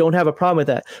thing. I don't have a problem with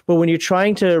that. But when you're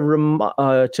trying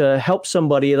to help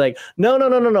somebody, like,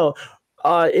 no.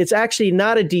 It's actually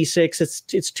not a D6.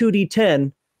 It's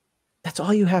 2D10. That's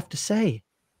all you have to say.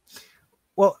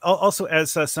 Well, also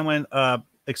as someone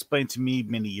explained to me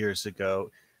many years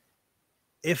ago,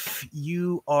 if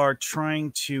you are trying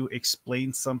to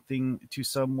explain something to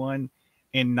someone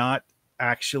and not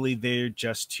actually there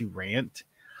just to rant,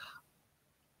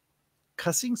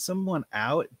 cussing someone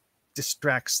out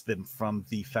distracts them from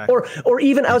the fact, or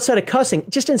even outside of cussing,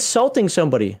 just insulting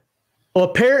somebody. Well,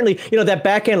 apparently, that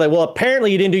backhand, like, well,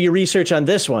 apparently you didn't do your research on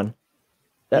this one.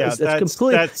 That's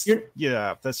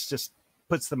just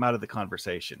puts them out of the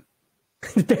conversation.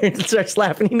 Barron starts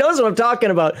laughing. He knows what I'm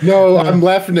talking about. No, I'm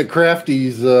laughing at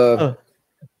Crafty's. Well,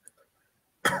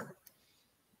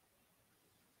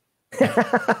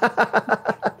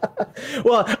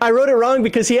 I wrote it wrong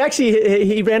because he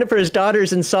ran it for his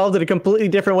daughters and solved it a completely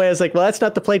different way. I was like, well, that's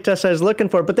not the playtest I was looking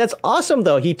for, but that's awesome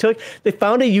though. They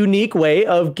found a unique way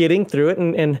of getting through it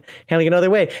and handling it another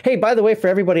way. Hey, by the way, for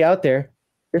everybody out there,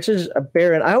 this is a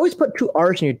Barron. I always put 2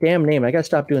 R's in your damn name. I got to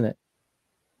stop doing that.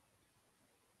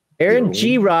 Barron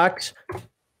G Rock's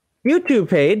YouTube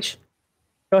page.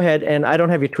 Go ahead, and I don't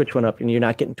have your Twitch one up, and you're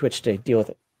not getting Twitch today. Deal with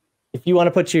it. If you want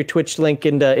to put your Twitch link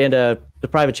into the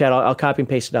private chat, I'll copy and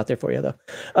paste it out there for you, though.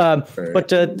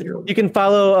 But you can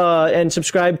follow and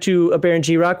subscribe to Barron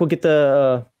G Rock. We'll get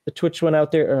the Twitch one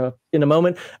out there in a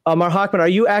moment. Mark Hawkman, are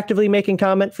you actively making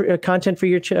content for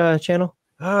your channel?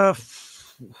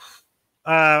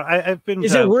 I've been.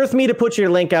 Is it worth me to put your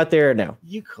link out there now?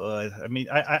 You could. I mean,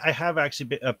 I have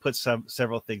actually put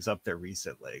several things up there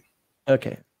recently.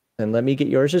 Okay, then let me get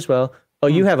yours as well. Oh,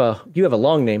 you have a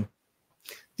long name.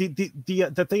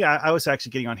 The thing I was actually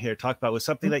getting on here to talk about was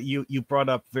something that you brought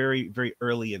up very, very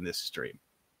early in this stream.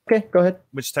 Okay, go ahead.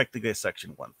 Which technically is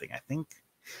section 1 thing, I think.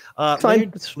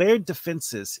 Layered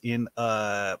defenses in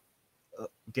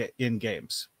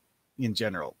games in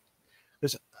general.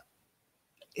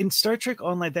 In Star Trek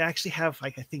Online, they actually have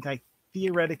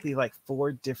theoretically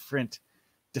 4 different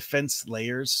defense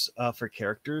layers for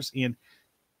characters, and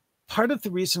part of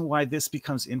the reason why this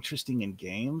becomes interesting in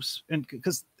games, and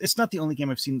because it's not the only game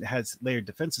I've seen that has layered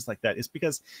defenses like that, is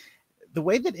because the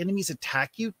way that enemies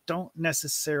attack you don't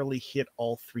necessarily hit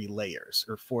all 3 layers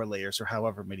or 4 layers or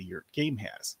however many your game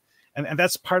has, and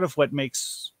that's part of what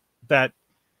makes that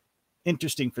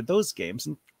interesting for those games.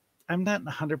 And I'm not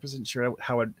 100% sure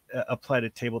how it apply to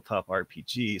tabletop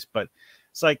RPGs, but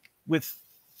it's like with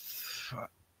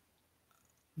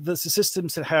the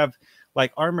systems that have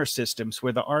armor systems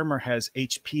where the armor has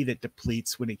HP that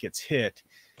depletes when it gets hit.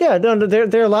 Yeah, no,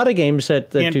 there are a lot of games that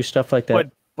do stuff like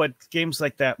that. But games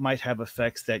like that might have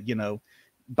effects that,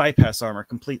 bypass armor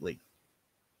completely.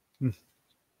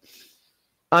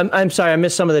 I'm sorry, I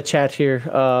missed some of the chat here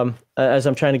as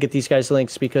I'm trying to get these guys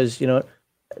links because,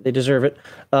 they deserve it.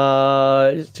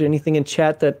 Is there anything in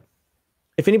chat that,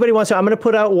 if anybody wants to, I'm going to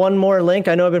put out one more link.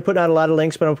 I know I've been putting out a lot of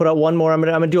links, but I'm going to put out one more. I'm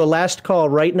going to do a last call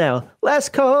right now.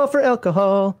 Last call for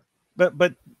alcohol.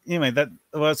 But anyway, that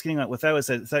what I was getting at with that was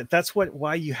that's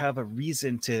why you have a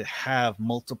reason to have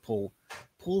multiple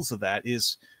pools of that,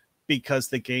 is because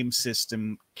the game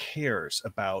system cares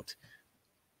about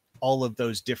all of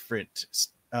those different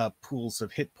pools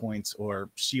of hit points or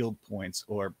shield points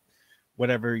or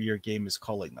whatever your game is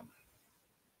calling them.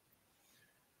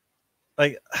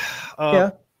 I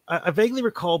vaguely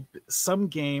recall some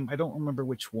game, I don't remember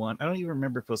which one, I don't even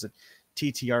remember if it was a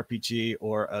TTRPG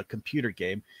or a computer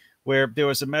game, where there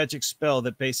was a magic spell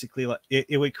that basically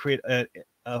it would create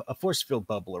a force field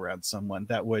bubble around someone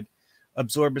that would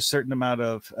absorb a certain amount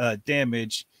of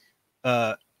damage,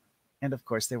 and of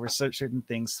course there were certain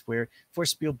things where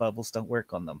force field bubbles don't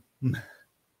work on them.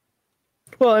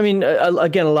 Well, I mean,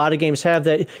 again, a lot of games have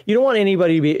that. You don't want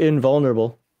anybody to be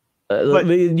invulnerable.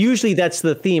 Usually that's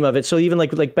the theme of it. So even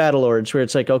like Battlelords, where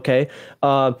it's like, okay,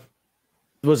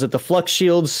 was it the Flux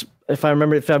Shields? If I'm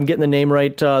getting the name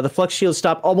right, the Flux Shields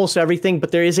stop almost everything,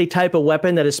 but there is a type of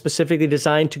weapon that is specifically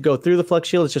designed to go through the Flux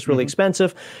Shield. It's just really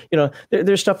expensive.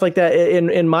 There's stuff like that.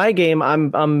 In my game,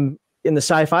 I'm in the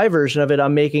sci-fi version of it,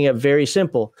 I'm making it very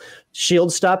simple.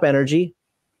 Shields stop energy.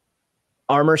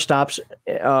 Armor stops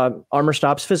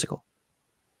physical.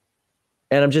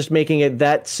 And I'm just making it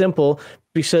that simple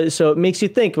so it makes you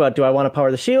think about, do I want to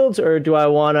power the shields or do I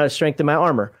want to strengthen my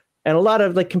armor? And a lot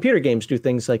of computer games do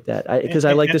things like that because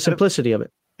I like the simplicity of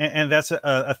it. And that's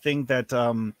a thing that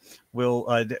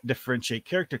will differentiate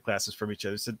character classes from each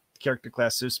other. So character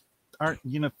classes aren't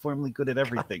uniformly good at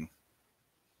everything.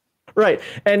 Right.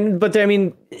 But I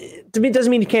mean, to me, it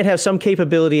doesn't mean you can't have some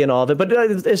capability in all of it. But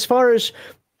as far as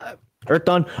Earth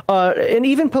Dawn, and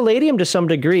even Palladium to some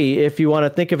degree, if you want to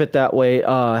think of it that way,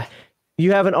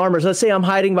 you have an armor. So let's say I'm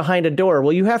hiding behind a door.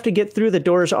 Well, you have to get through the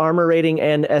door's armor rating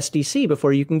and SDC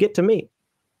before you can get to me.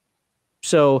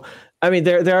 So I mean,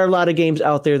 there are a lot of games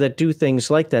out there that do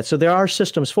things like that. So there are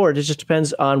systems for it. It just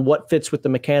depends on what fits with the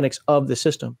mechanics of the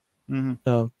system. Mm-hmm.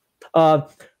 So, all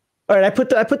right, I put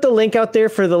the link out there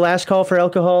for the last call for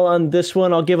alcohol on this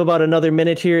one. I'll give about another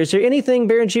minute here. Is there anything,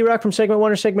 Baron G-Rock, from segment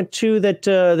 1 or segment 2 that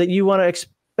that you want to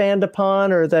expand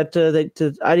upon, or that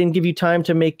that I didn't give you time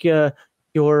to make your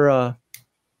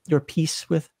piece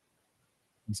with?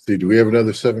 Let's see. Do we have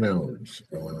another 7 hours?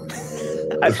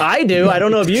 I do. I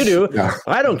don't know if you do. No,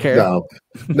 I don't care.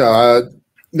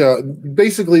 No.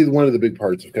 Basically, one of the big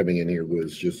parts of coming in here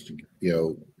was just,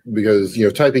 because,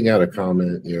 typing out a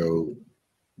comment,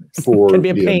 for Can be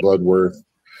a DM pain. Bloodworth.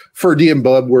 For DM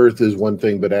Bloodworth is one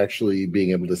thing, but actually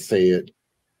being able to say it,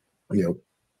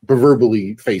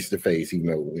 proverbially face to face, even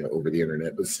though, over the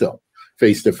internet, but still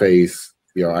face to face,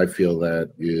 I feel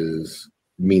that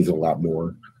means a lot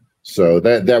more. So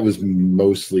that was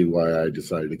mostly why I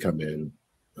decided to come in.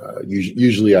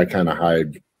 Usually I kind of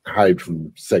hide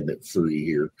from segment 3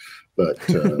 here, but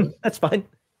That's fine.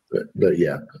 but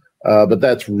yeah, but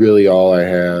that's really all I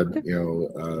had.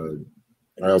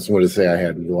 I also want to say I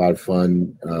had a lot of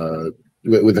fun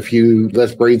with a few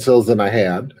less brain cells than I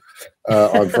had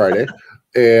on Friday,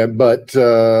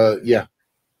 yeah.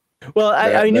 Well,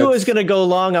 I knew it was going to go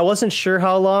long. I wasn't sure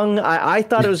how long. I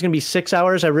thought it was going to be 6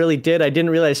 hours. I really did. I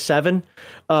didn't realize 7.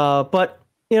 But,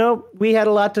 we had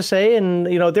a lot to say. And,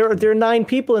 there are 9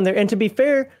 people in there. And to be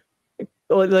fair,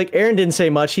 like Aaron didn't say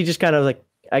much. He just kind of like,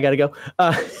 I got to go.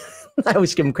 I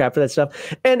always give him crap for that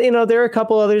stuff. And, there are a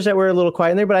couple others that were a little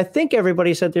quiet in there. But I think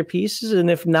everybody said their pieces.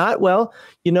 And if not, well,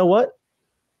 you know what?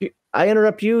 I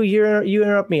interrupt you. You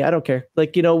interrupt me. I don't care.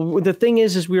 Like, the thing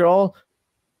is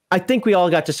I think we all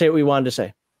got to say what we wanted to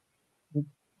say.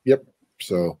 Yep.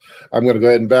 So I'm going to go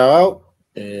ahead and bow out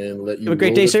and let you have a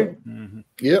great day, sir. Mm-hmm.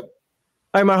 Yep.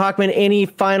 All right, Mark Hockman, any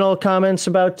final comments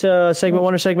about segment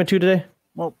 1 or segment 2 today?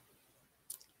 Well,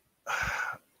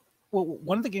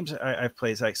 one of the games I've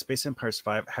played is like Space Empires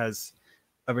 5 has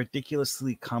a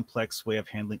ridiculously complex way of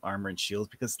handling armor and shields,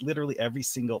 because literally every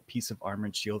single piece of armor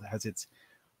and shield has its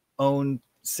own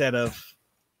set of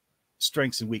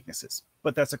strengths and weaknesses.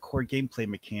 But that's a core gameplay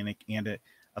mechanic and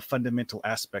a fundamental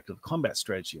aspect of combat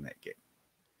strategy in that game.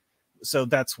 So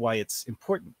that's why it's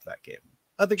important for that game.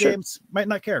 Other games might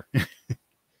not care.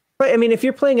 Right. I mean, if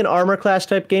you're playing an armor class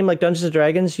type game like Dungeons and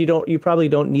Dragons, you probably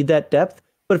don't need that depth.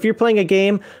 But if you're playing a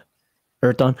game,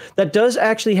 Earthdawn, that does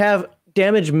actually have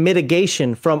damage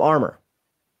mitigation from armor.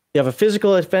 You have a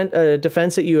physical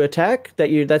defense that you attack,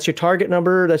 that's your target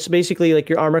number. That's basically like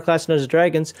your armor class in Dungeons and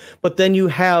Dragons. But then you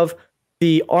have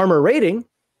the armor rating,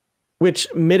 which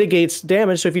mitigates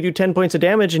damage. So if you do 10 points of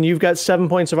damage and you've got 7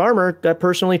 points of armor, that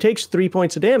person only takes 3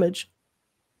 points of damage.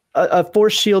 A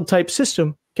force shield type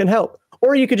system can help.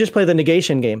 Or you could just play the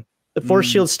negation game. The force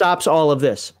shield stops all of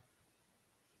this.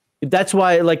 That's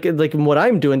why, like what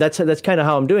I'm doing, that's kind of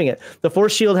how I'm doing it. The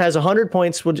force shield has 100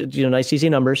 points, nice easy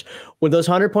numbers. When those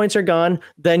 100 points are gone,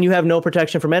 then you have no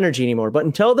protection from energy anymore. But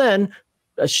until then,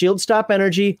 a shield stop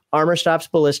energy, armor stops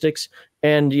ballistics,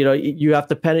 and you have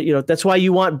to that's why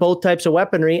you want both types of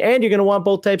weaponry, and you're going to want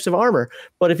both types of armor.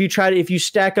 But if you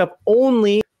stack up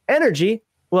only energy,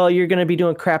 well, you're going to be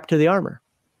doing crap to the armor.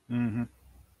 Mm-hmm.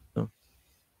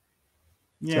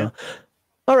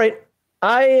 All right.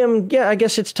 I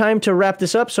guess it's time to wrap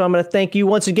this up. So I'm going to thank you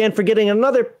once again for getting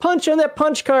another punch on that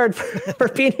punch card for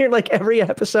being here like every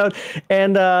episode.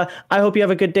 And I hope you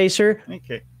have a good day, sir.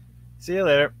 Okay. See you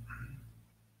later.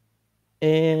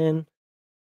 And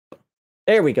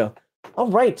there we go. All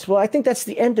right. Well, I think that's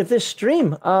the end of this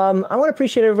stream. I want to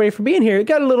appreciate everybody for being here. It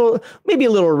got maybe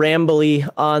a little rambly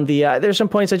on the, there's some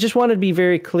points. I just wanted to be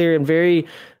very clear and very,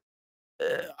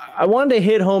 I wanted to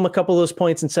hit home a couple of those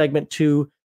points in segment 2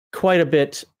 quite a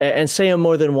bit and say them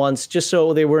more than once, just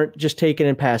so they weren't just taken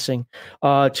in passing.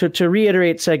 To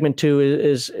reiterate segment 2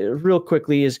 is real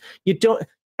quickly is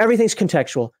everything's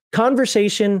contextual.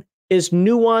 Conversation is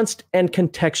nuanced and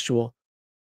contextual.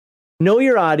 Know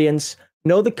your audience,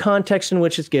 know the context in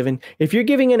which it's given. If you're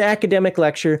giving an academic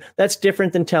lecture, that's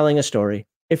different than telling a story.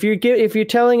 If you're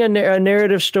telling a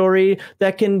narrative story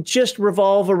that can just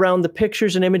revolve around the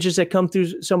pictures and images that come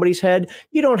through somebody's head,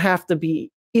 you don't have to be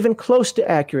even close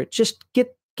to accurate. Just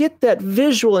get that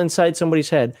visual inside somebody's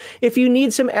head. If you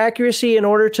need some accuracy in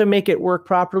order to make it work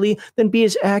properly, then be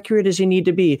as accurate as you need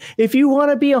to be. If you want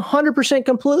to be 100%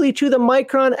 completely to the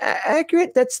micron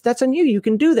accurate, that's on you. You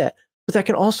can do that. But that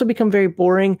can also become very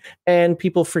boring and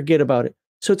people forget about it.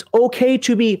 So it's okay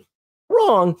to be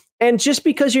wrong. And just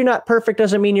because you're not perfect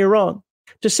doesn't mean you're wrong.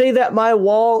 To say that my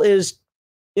wall is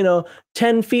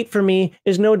 10 feet from me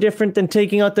is no different than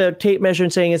taking out the tape measure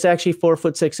and saying it's actually 4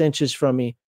 foot 6 inches from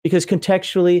me, because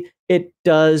contextually it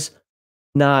does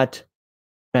not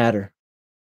matter.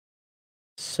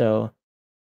 So,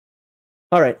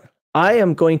 all right. I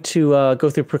am going to go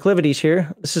through proclivities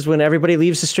here. This is when everybody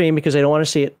leaves the stream because they don't want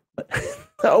to see it. But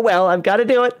oh, well, I've got to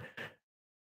do it.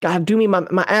 Got to do me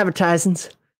my advertisements.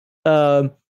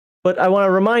 But I want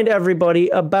to remind everybody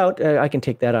about, I can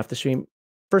take that off the stream.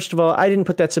 First of all, I didn't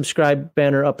put that subscribe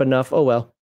banner up enough. Oh,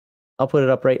 well, I'll put it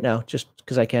up right now just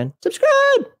because I can.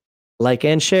 Subscribe, like,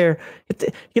 and share.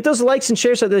 Get those likes and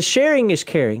shares. So the sharing is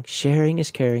caring. Sharing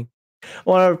is caring. I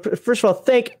want to, first of all,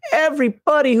 thank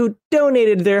everybody who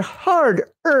donated their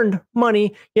hard-earned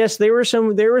money. Yes, there were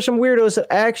some weirdos that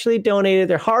actually donated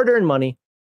their hard-earned money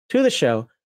to the show.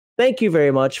 Thank you very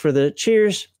much for the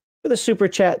cheers, for the super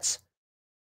chats.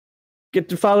 Get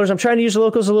the followers. I'm trying to use the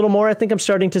locals a little more. I think I'm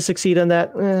starting to succeed on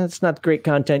that. It's not great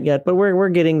content yet, but we're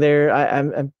getting there.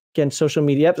 I'm again, social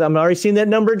media. I'm already seeing that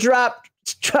number drop.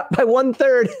 It's dropped by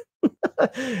 1/3.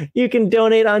 You can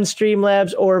donate on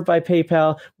Streamlabs or by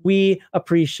PayPal. We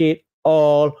appreciate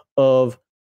all of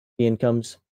the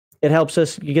incomes. It helps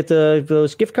us get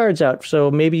those gift cards out.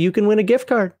 So maybe you can win a gift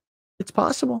card. It's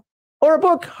possible. Or a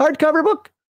book, hardcover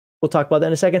book. We'll talk about that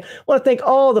in a second. I want to thank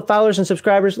all the followers and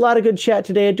subscribers. A lot of good chat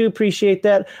today. I do appreciate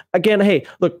that. Again, hey,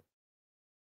 look,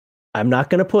 I'm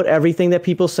not going to put everything that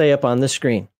people say up on the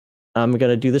screen. I'm going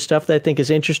to do the stuff that I think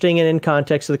is interesting and in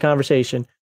context of the conversation.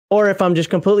 Or if I'm just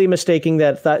completely mistaking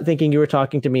that, thinking you were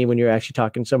talking to me when you're actually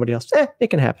talking to somebody else, it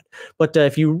can happen. But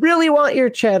if you really want your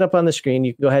chat up on the screen,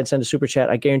 you can go ahead and send a super chat.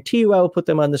 I guarantee you I will put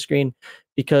them on the screen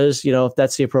because,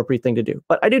 that's the appropriate thing to do.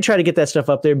 But I do try to get that stuff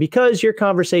up there because your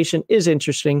conversation is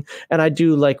interesting, and I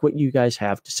do like what you guys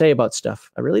have to say about stuff.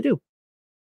 I really do.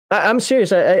 I'm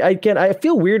serious. I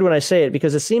feel weird when I say it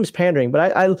because it seems pandering,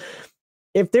 but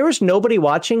if there was nobody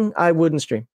watching, I wouldn't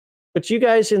stream. But you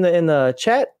guys in the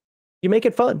chat, you make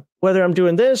it fun. Whether I'm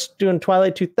doing this, doing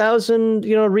Twilight 2000,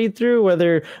 read through,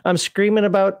 whether I'm screaming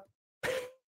about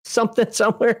something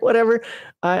somewhere, whatever,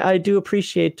 I do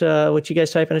appreciate what you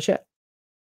guys type in the chat.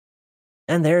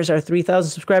 And there's our 3,000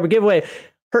 subscriber giveaway.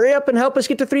 Hurry up and help us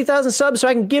get to 3,000 subs so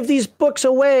I can give these books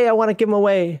away. I want to give them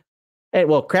away. And,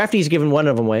 well, Crafty's giving one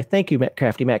of them away. Thank you, Matt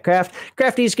Craft.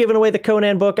 Crafty's giving away the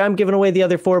Conan book. I'm giving away the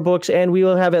other 4 books, and we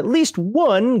will have at least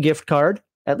one gift card,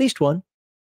 at least one,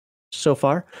 so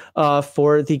far,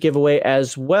 for the giveaway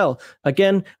as well.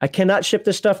 Again, I cannot ship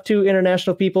this stuff to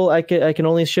international people. I can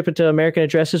only ship it to American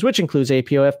addresses, which includes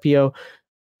APO, FPO.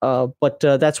 But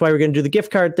that's why we're going to do the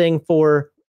gift card thing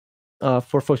for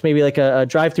folks, maybe like a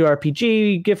drive-through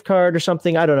RPG gift card or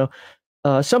something. I don't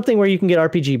know. Something where you can get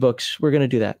RPG books. We're going to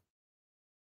do that.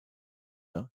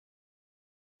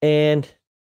 And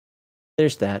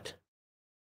there's that.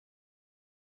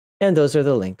 And those are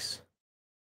the links.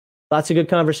 Lots of good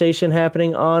conversation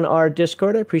happening on our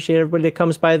Discord. I appreciate everybody that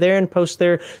comes by there and posts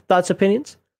their thoughts,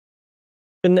 opinions.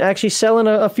 Been actually selling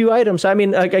a few items. I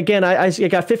mean, again, I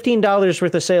got $15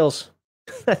 worth of sales.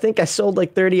 I think I sold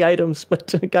like 30 items, but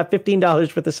got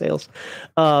 $15 worth of sales.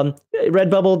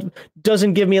 Redbubble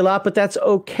doesn't give me a lot, but that's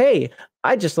okay.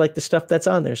 I just like the stuff that's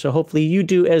on there. So hopefully you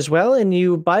do as well, and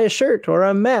you buy a shirt or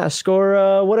a mask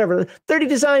or whatever. 30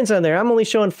 designs on there. I'm only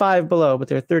showing 5 below, but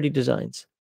there are 30 designs.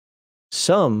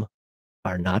 Some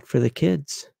are not for the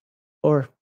kids or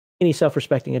any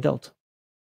self-respecting adult.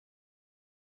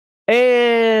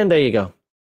 And there you go.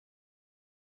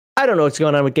 I don't know what's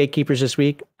going on with Gatekeepers this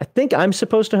week. I think I'm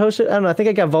supposed to host it. I don't know. I think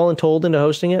I got voluntold into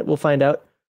hosting it. We'll find out.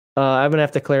 I'm going to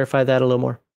have to clarify that a little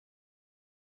more.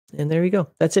 And there you go.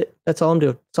 That's it. That's all I'm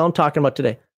doing. That's all I'm talking about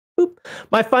today. Boop.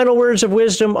 My final words of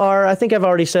wisdom are, I think I've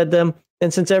already said them.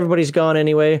 And since everybody's gone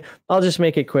anyway, I'll just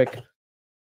make it quick.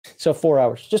 So 4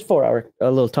 hours, just 4 hour, a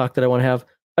little talk that I want to have.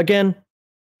 Again,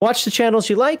 watch the channels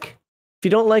you like. If you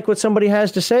don't like what somebody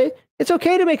has to say, it's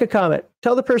okay to make a comment.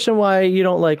 Tell the person why you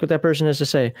don't like what that person has to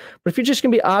say. But if you're just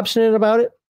going to be obstinate about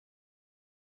it,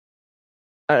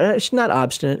 it's not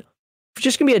obstinate. If you're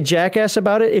just going to be a jackass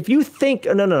about it, if you think,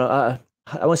 I want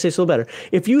to say this a little better.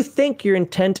 If you think your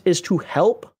intent is to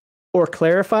help or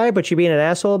clarify, but you're being an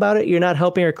asshole about it, you're not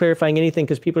helping or clarifying anything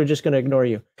because people are just going to ignore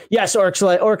you. Yes, orc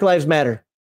lives matter.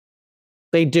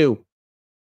 They do.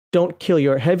 Don't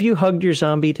kill have you hugged your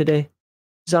zombie today?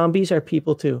 Zombies are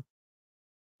people too.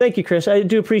 Thank you, Chris. I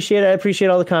do appreciate it. I appreciate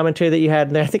all the commentary that you had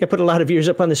in there. I think I put a lot of yours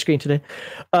up on the screen today.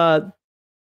 But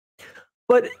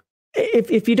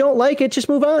if you don't like it, just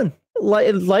move on.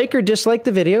 Like or dislike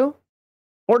the video,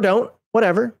 or don't,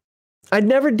 whatever. I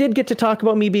never did get to talk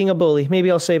about me being a bully.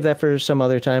 Maybe I'll save that for some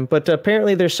other time. But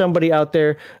apparently there's somebody out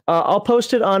there. I'll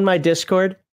post it on my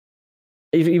Discord,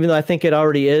 even though I think it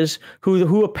already is,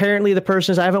 who apparently the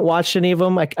person is. I haven't watched any of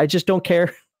them. I just don't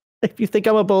care. If you think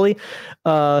I'm a bully,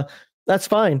 that's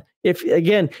fine. If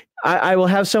again, I will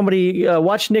have somebody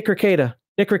watch Nick Rekieta.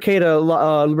 Nick Rekieta,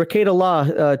 Rekieta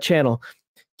Law channel.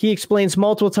 He explains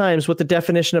multiple times what the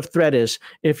definition of threat is.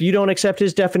 If you don't accept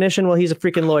his definition, well, he's a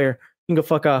freaking lawyer. You can go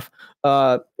fuck off.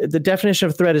 The definition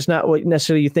of threat is not what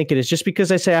necessarily you think it is. Just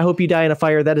because I say, I hope you die in a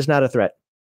fire, that is not a threat.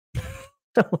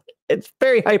 It's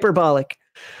very hyperbolic.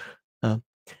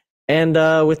 And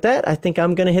with that, I think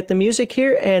I'm going to hit the music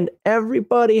here, and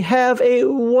everybody have a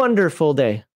wonderful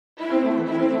day.